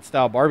of market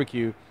style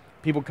barbecue,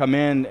 people come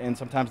in and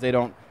sometimes they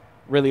don't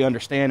really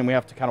understand, and we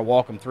have to kind of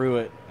walk them through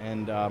it.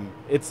 And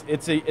it's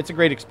a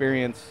great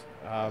experience.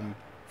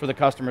 For the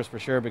customers for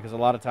sure, because a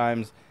lot of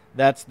times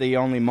that's the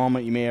only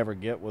moment you may ever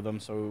get with them.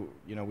 So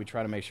we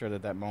try to make sure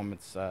that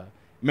moment's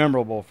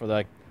memorable for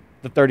the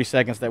 30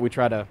 seconds that we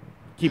try to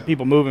keep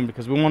people moving,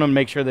 because we want to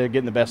make sure they're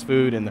getting the best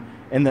food and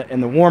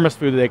the warmest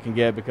food that they can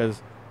get,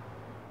 because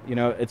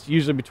it's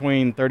usually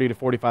between 30 to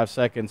 45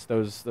 seconds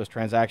those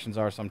transactions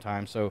are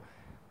sometimes. So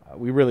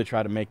we really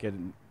try to make it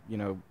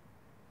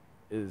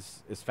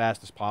as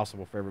fast as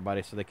possible for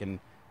everybody, so they can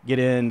get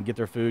in, get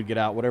their food, get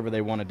out, whatever they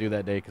want to do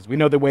that day, because we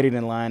know they're waiting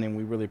in line, and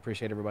we really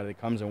appreciate everybody that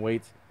comes and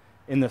waits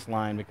in this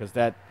line, because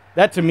that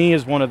to me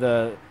is one of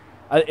the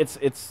I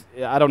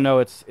don't know,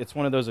 it's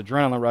one of those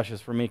adrenaline rushes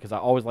for me, because I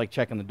always like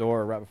checking the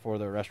door right before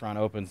the restaurant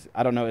opens.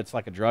 I don't know, it's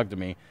like a drug to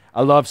me.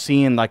 I love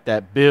seeing like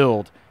that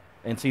build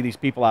and see these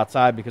people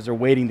outside because they're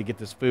waiting to get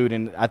this food,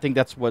 and I think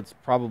that's what's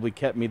probably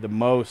kept me the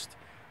most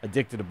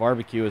addicted to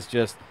barbecue, is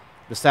just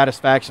the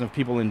satisfaction of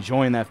people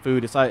enjoying that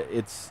food. It's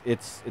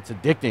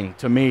addicting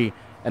to me.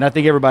 And I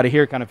think everybody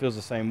here kind of feels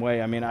the same way.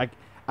 I mean, I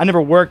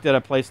never worked at a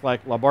place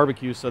like La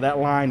Barbecue, so that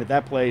line at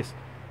that place,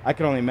 I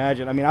can only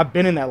imagine. I mean, I've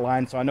been in that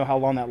line, so I know how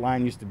long that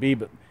line used to be,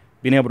 but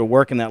being able to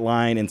work in that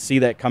line and see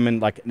that coming,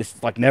 like,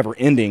 it's like never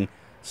ending.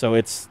 So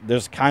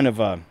there's kind of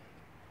a,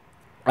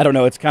 I don't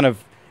know, it's kind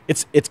of,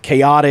 it's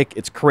chaotic,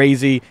 it's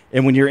crazy.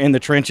 And when you're in the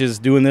trenches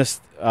doing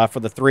this for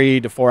the 3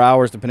 to 4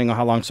 hours, depending on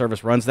how long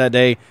service runs that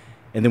day,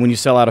 and then when you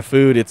sell out of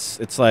food,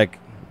 it's like,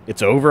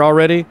 it's over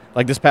already.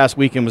 Like this past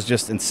weekend was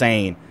just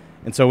insane.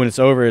 And so when it's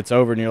over,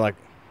 and you're like,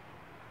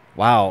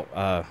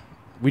 wow,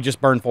 we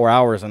just burned 4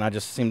 hours, and I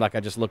just seemed like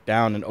I just looked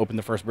down and opened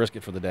the first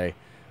brisket for the day.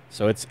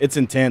 So it's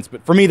intense,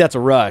 but for me, that's a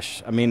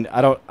rush. I mean,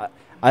 I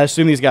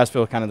assume these guys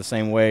feel kind of the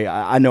same way.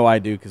 I know I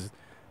do, because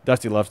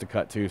Dusty loves to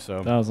cut too.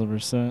 So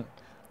 1000%.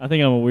 I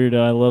think I'm a weirdo.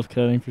 I love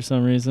cutting for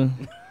some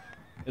reason.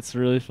 It's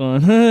really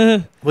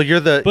fun.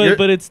 Well,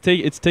 but it's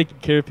taking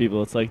care of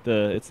people. It's like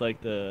the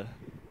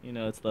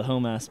it's the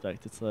home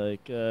aspect. It's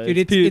like Dude,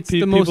 it's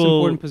the most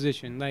important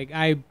position. Like,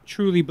 I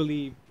truly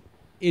believe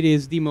it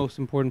is the most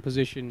important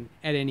position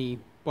at any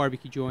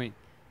barbecue joint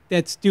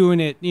that's doing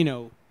it,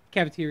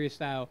 cafeteria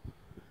style.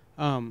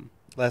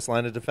 last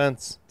line of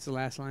defense. It's the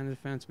last line of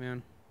defense,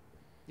 man.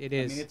 It I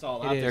is. mean, it's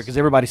all It out there is. because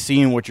everybody's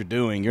seeing what you're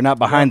doing. You're not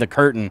behind the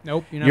curtain.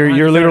 Nope. You're not You're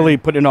behind the literally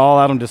curtain. putting it all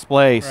out on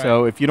display. Right.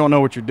 So if you don't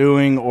know what you're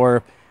doing,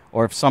 or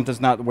if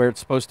something's not where it's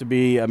supposed to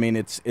be, I mean,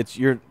 it's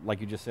your,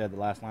 like you just said, the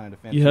last line of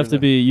defense. You have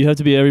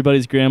to be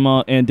everybody's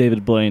grandma and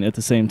David Blaine at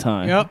the same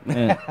time. Yep.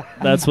 And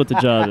that's what the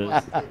job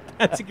is.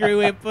 That's a great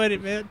way to put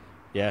it, man.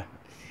 Yeah.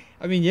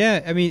 I mean,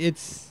 yeah. I mean,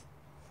 it's.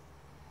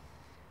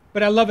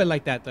 But I love it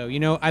like that, though.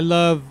 I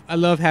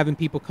love having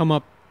people come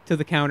up to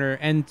the counter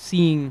and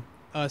seeing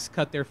us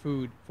cut their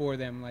food for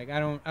them. Like, I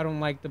don't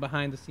like the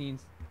behind the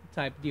scenes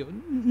type deal.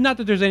 Not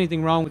that there's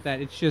anything wrong with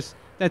that. It's just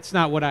that's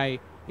not what I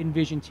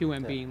envision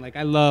 2M being. Like,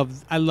 I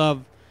love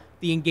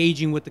the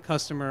engaging with the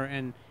customer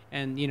and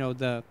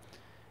the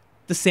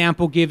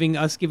sample giving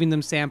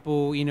them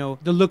sample, the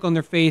look on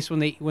their face when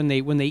they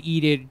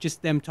eat it,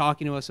 just them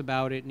talking to us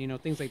about it,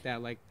 and things like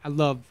that. Like, I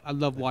love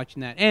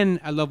watching that, and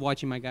I love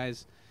watching my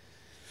guys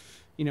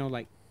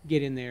like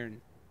get in there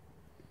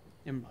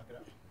and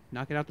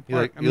knock it out the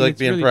park. You like it's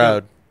being really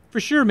proud. good. For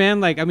sure, man.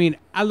 Like, I mean,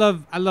 I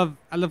love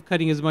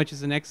cutting as much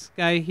as the next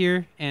guy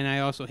here, and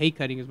I also hate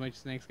cutting as much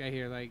as the next guy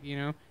here. Like,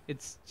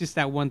 it's just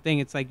that one thing.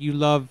 It's like you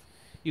love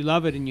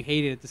it and you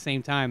hate it at the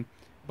same time.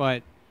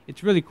 But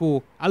it's really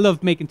cool. I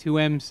love making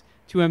 2Ms.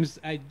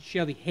 2Ms.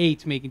 Shelly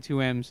hates making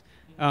 2Ms.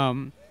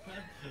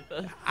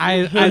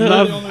 I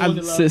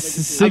love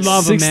Six them, man. 2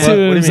 What do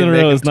you M's in a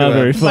mean row make is them not 2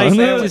 very M's?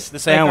 fun. The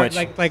sandwich.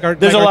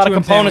 There's a our lot of 2M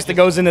components that sandwiches.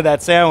 goes into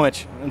that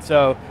sandwich, and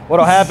so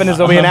what'll happen is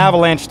there'll be an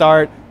avalanche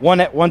start. One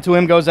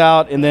 2M goes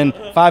out, and then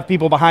 5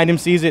 people behind him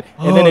sees it,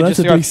 and then it that's just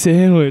a big starts.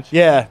 sandwich.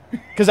 Yeah,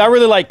 because I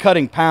really like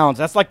cutting pounds.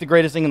 That's like the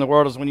greatest thing in the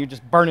world is when you're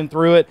just burning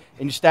through it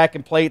and you're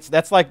stacking plates.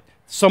 That's like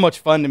so much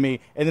fun to me.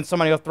 And then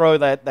somebody will throw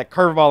that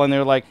curveball in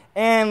there like,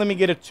 and let me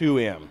get a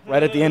 2M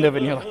right at the end of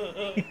it. And you're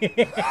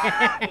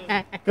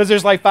like, because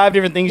there's like 5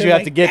 different things you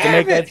have to get to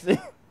make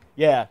that.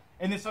 Yeah.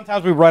 And then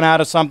sometimes we run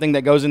out of something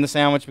that goes in the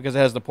sandwich because it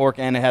has the pork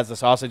and it has the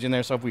sausage in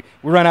there. So if we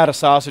run out of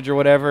sausage or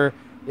whatever,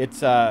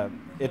 it's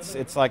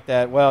it's like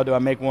that. Well, do I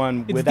make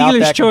one It's without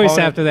dealer's that choice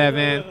component? after that,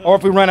 man. Or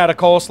if we run out of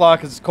coleslaw,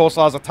 because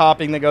coleslaw is a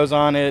topping that goes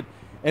on it,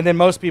 and then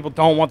most people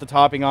don't want the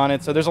topping on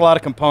it, so there's a lot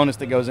of components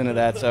that goes into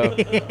that. So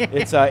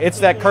it's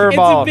that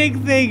curveball. It's a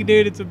big thing,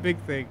 dude. It's a big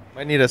thing.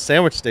 Might need a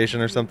sandwich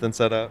station or something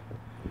set up.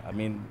 I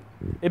mean,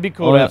 it'd be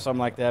cool Oh, to yeah. have something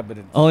like that, but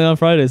it's, Only on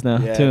Fridays now.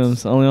 Yeah,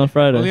 Tooms. Only on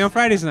Fridays. Only on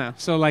Fridays now.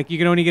 So, like, you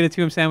can only get a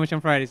 2M sandwich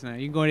on Fridays now.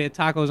 You can go to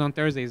tacos on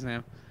Thursdays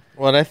now.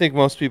 Well, and I think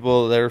most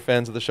people that are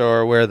fans of the show are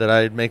aware that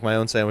I make my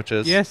own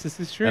sandwiches. Yes, this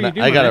is true. And You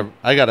do,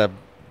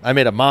 I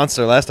made a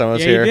monster last time I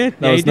was yeah, here. you did.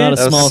 That Yeah, was you not did.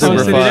 a small That was super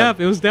Posted it fun. up.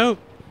 It was dope.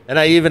 And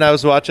I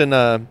was watching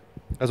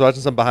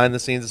some behind the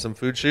scenes of some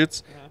food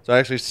shoots. So I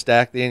actually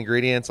stacked the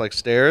ingredients like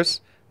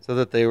stairs, so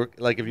that they were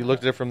like, if you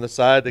looked at it from the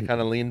side, they kind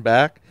of leaned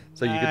back,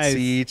 so you could Nice.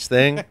 see each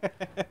thing.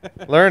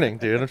 Learning,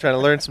 dude. I'm trying to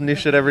learn some new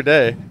shit every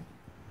day.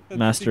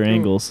 Master pretty cool.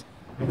 angles.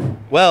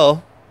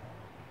 Well,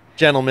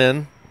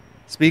 gentlemen,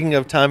 speaking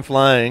of time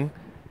flying,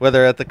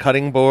 whether at the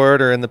cutting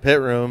board or in the pit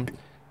room,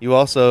 you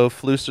also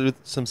flew through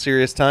some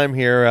serious time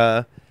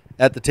here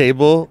at the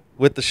table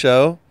with the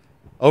show.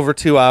 Over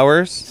 2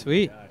 hours.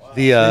 Sweet.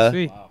 The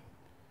Sweet.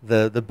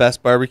 the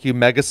best barbecue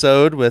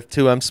megasode with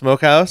 2M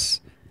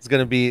Smokehouse is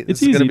gonna be It's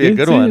this is easy. gonna be a dude.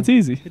 good one. It's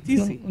easy. It's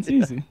easy. It's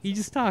easy. You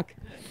just talk.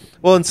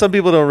 Well, and some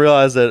people don't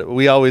realize that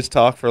we always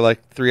talk for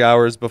like 3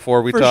 hours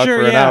before we For talk sure,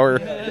 for an yeah. hour.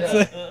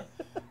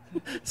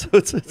 So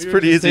it's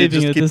pretty easy to saving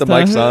just it keep this the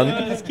mics time.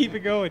 on. Just keep it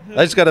going.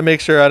 I just got to make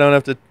sure I don't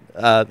have to.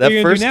 What are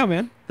you gonna do now,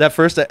 man? That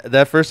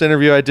first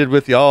interview I did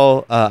with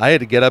y'all, I had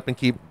to get up and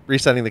keep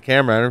resetting the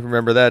camera. I don't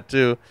remember that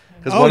too,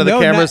 because Oh, one of the no,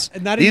 cameras.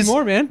 not these,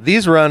 anymore, man.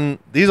 These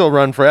will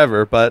run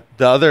forever, but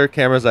the other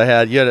cameras I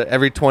had, you had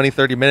every 20,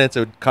 30 minutes it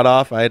would cut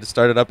off. I had to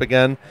start it up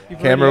again. You've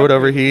Camera already would upgraded,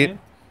 overheat. man.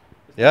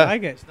 I Yeah.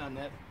 like it.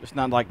 it's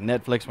not like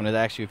Netflix when it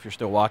asks you if you're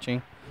still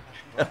watching.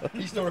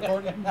 You still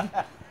recording?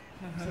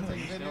 Still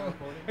taking video?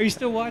 Are you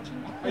still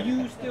watching? Are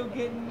you still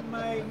getting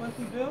my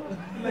monthly bill?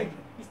 Like,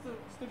 you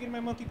still getting my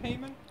monthly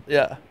payment?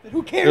 Yeah.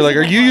 Who cares? You're like,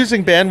 are if I you watch?"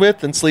 using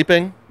bandwidth and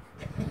sleeping?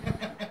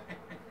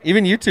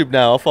 Even YouTube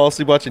now. I'll fall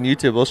asleep watching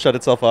YouTube. It'll shut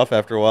itself off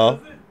after a while.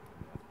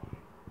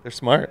 They're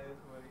smart.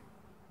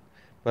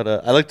 But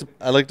I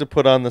like to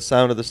put on the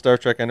sound of the Star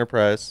Trek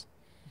Enterprise,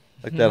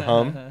 like that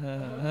hum.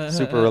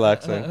 Super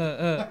relaxing.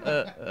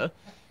 But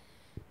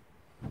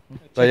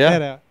Check yeah,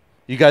 that out.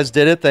 you guys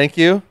did it. Thank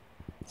you.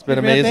 It's been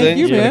Hey, man, amazing. thank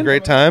you, It's been a man.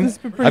 great time. This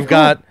has been pretty I've cool.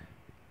 got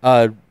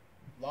a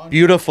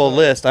beautiful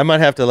list. I might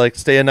have to like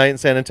stay a night in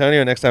San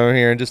Antonio next time I'm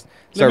here and just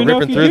start me know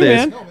ripping if you through do,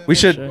 these. man. We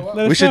should Let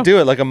we us should know. do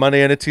it like a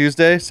Monday and a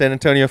Tuesday San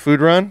Antonio food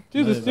run.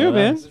 Dude, let's do it,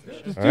 man. Just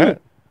All do right.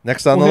 it.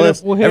 Next on We'll the hit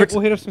list. up,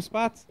 we'll hit up some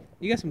spots.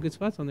 You got some good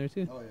spots on there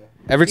too.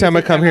 Every time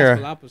I come here,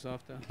 Las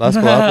off, though. Las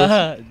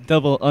Palapas.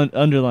 Double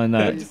underline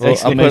that. Well, I'll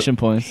Exclamation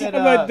points. How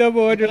about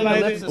double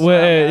underline it?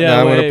 Wait, yeah, Now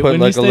I'm gonna wait. put When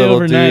like you a stay little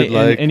overnight dude,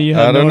 like, and you I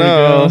have don't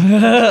nowhere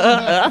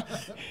to go.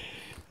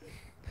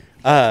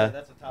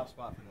 That's a top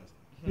spot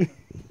for this.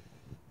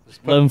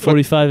 11:45 Put at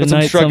some night. tell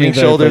me shrugging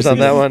better shoulders on places.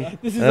 that one.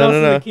 This is I don't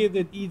also know. the kid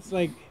that eats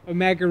like a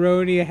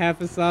macaroni, a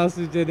half a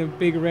sausage, and a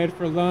big red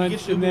for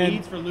lunch, and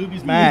then for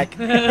Luby's Mac.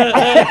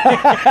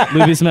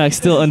 Luby's Mac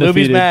still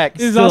undefeated. Luby's Mac.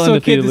 this is Still also a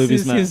kid. undefeated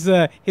This Luby's is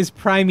Mac. his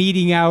prime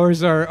eating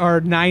hours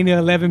are 9 to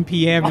 11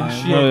 p.m. and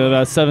shit. Oh,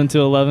 about 7 to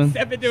 11.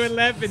 7 to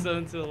 11.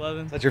 7 to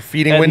 11. That's your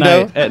feeding At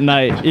window. night. At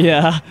night.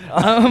 Yeah.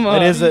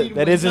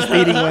 That is his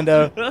feeding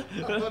window.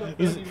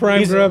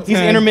 Prime rub He's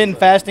time. intermittent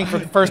fasting for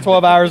the first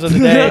 12 hours of the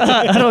day.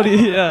 I don't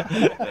eat.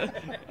 Yeah.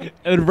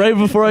 And right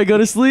before I go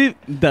to sleep,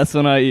 that's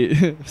when I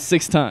eat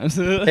 6 times.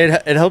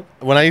 It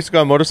helped when I used to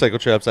go on motorcycle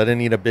trips. I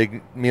didn't eat a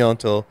big meal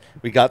until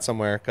we got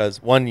somewhere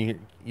because one, you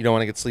don't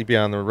want to get sleepy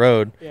on the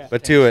road, Yeah.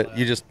 but two,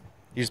 you just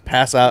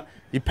pass out.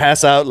 You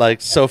pass out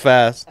like so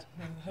fast.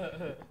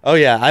 Oh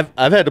yeah,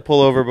 I've had to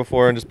pull over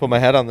before and just put my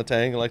head on the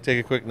tank and like take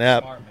a quick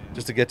nap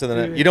just to get to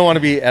the. You don't want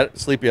to be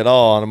sleepy at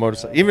all on a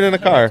motorcycle, even in a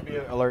car. Be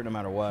alert no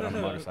matter what on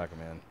a motorcycle,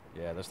 man.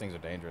 Yeah, those things are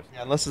dangerous.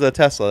 Yeah, unless it's a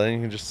Tesla, then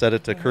you can just set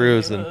it to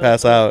cruise and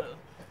pass out.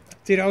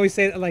 Dude, I always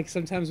say that, like,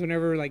 sometimes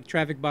whenever like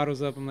traffic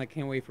bottles up, I'm like,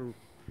 can't wait for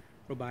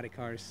robotic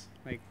cars.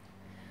 Like,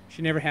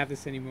 should never have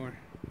this anymore.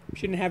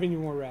 Shouldn't have any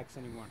more racks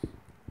anymore.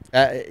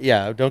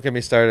 Yeah, don't get me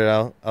started.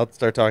 I'll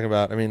start talking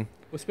about. I mean,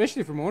 Well,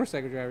 especially for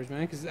motorcycle drivers,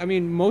 man. Because I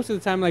mean, most of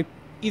the time, like,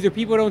 either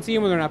people don't see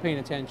them or they're not paying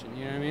attention.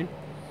 You know what I mean?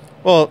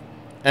 well,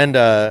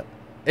 and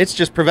it's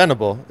just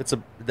preventable.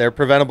 They're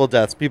preventable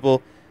deaths.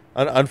 People,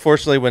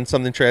 unfortunately, when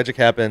something tragic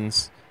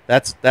happens,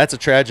 that's a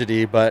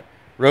tragedy. But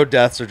road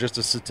deaths are just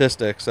a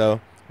statistic.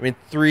 So I mean,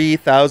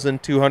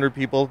 3,200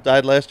 people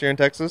died last year in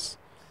Texas.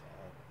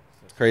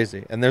 It's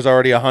crazy, and there's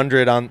already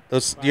 100 on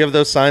those. Do you have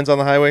those signs on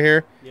the highway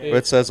here where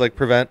it says like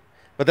prevent?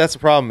 But that's the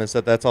problem is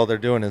that's all they're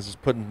doing is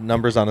just putting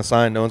numbers on a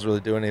sign. No one's really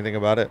doing anything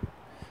about it.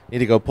 Need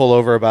to go pull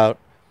over about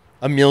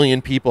 1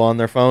 million people on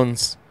their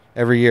phones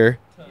every year.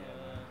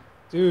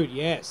 Dude,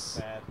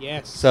 yes,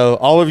 yes. So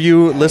all of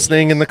you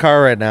listening in the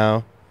car right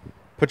now,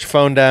 put your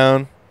phone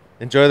down,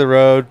 enjoy the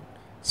road,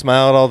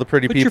 smile at all the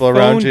pretty Put your people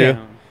around phone you.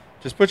 down.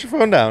 Just put your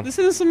phone down.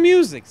 Listen to some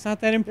music. It's not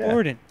that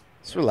important.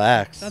 Just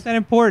relax. It's not that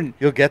important.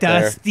 You'll get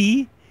there.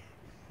 Dusty.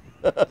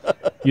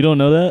 You don't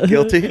know that?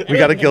 Guilty. We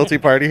got a guilty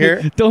party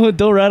here.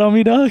 Don't rat on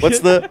me, dog. What's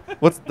the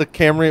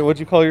Camry? What'd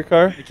you call your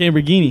car? The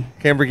Lamborghini.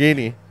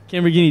 Lamborghini.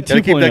 Lamborghini 2.0.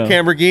 Gotta keep that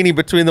Lamborghini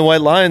between the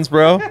white lines,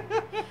 bro.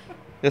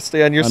 Gotta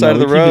stay on your Oh, side no, of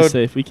the we road. keep it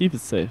safe. We keep it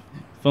safe.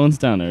 Phones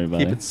down,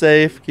 everybody. Keep it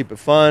safe. Keep it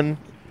fun,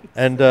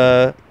 and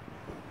I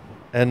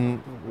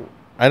don't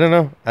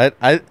know.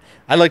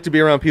 I like to be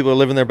around people who are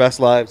living their best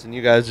lives, and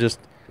you guys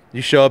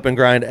you show up and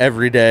grind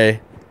every day,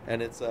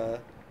 and it's a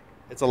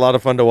lot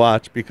of fun to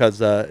watch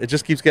because it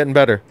just keeps getting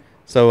better.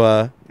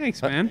 So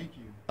Thanks, man.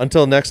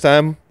 until next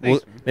time,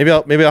 Thanks, maybe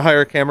I'll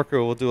hire a camera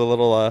crew. We'll do a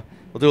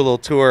little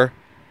tour.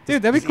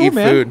 Dude, that'd be Just cool, eat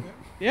man. food.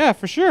 Yeah,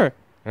 for sure.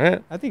 All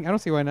right. I don't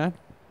see why not.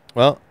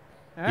 Well,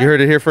 All right. you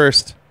heard it here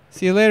first.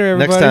 See you later,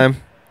 everybody. Next time.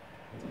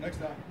 Next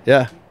time.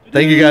 Yeah.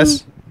 Thank you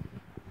guys.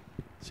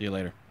 See you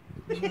later.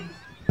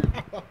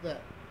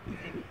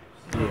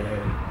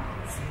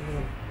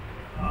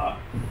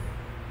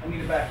 I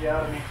need to back you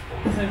out of me.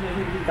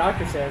 The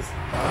doctor says.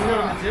 I'm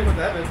going to the gym with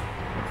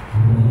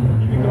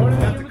Evan. You been going to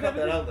the I have gym to with cut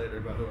that Evan? out later,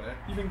 by the way.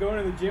 You been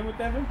going to the gym with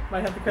Evan?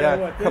 Might have to cut Yeah, out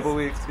what? a couple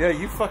weeks. Yeah,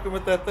 you fucking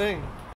with that thing.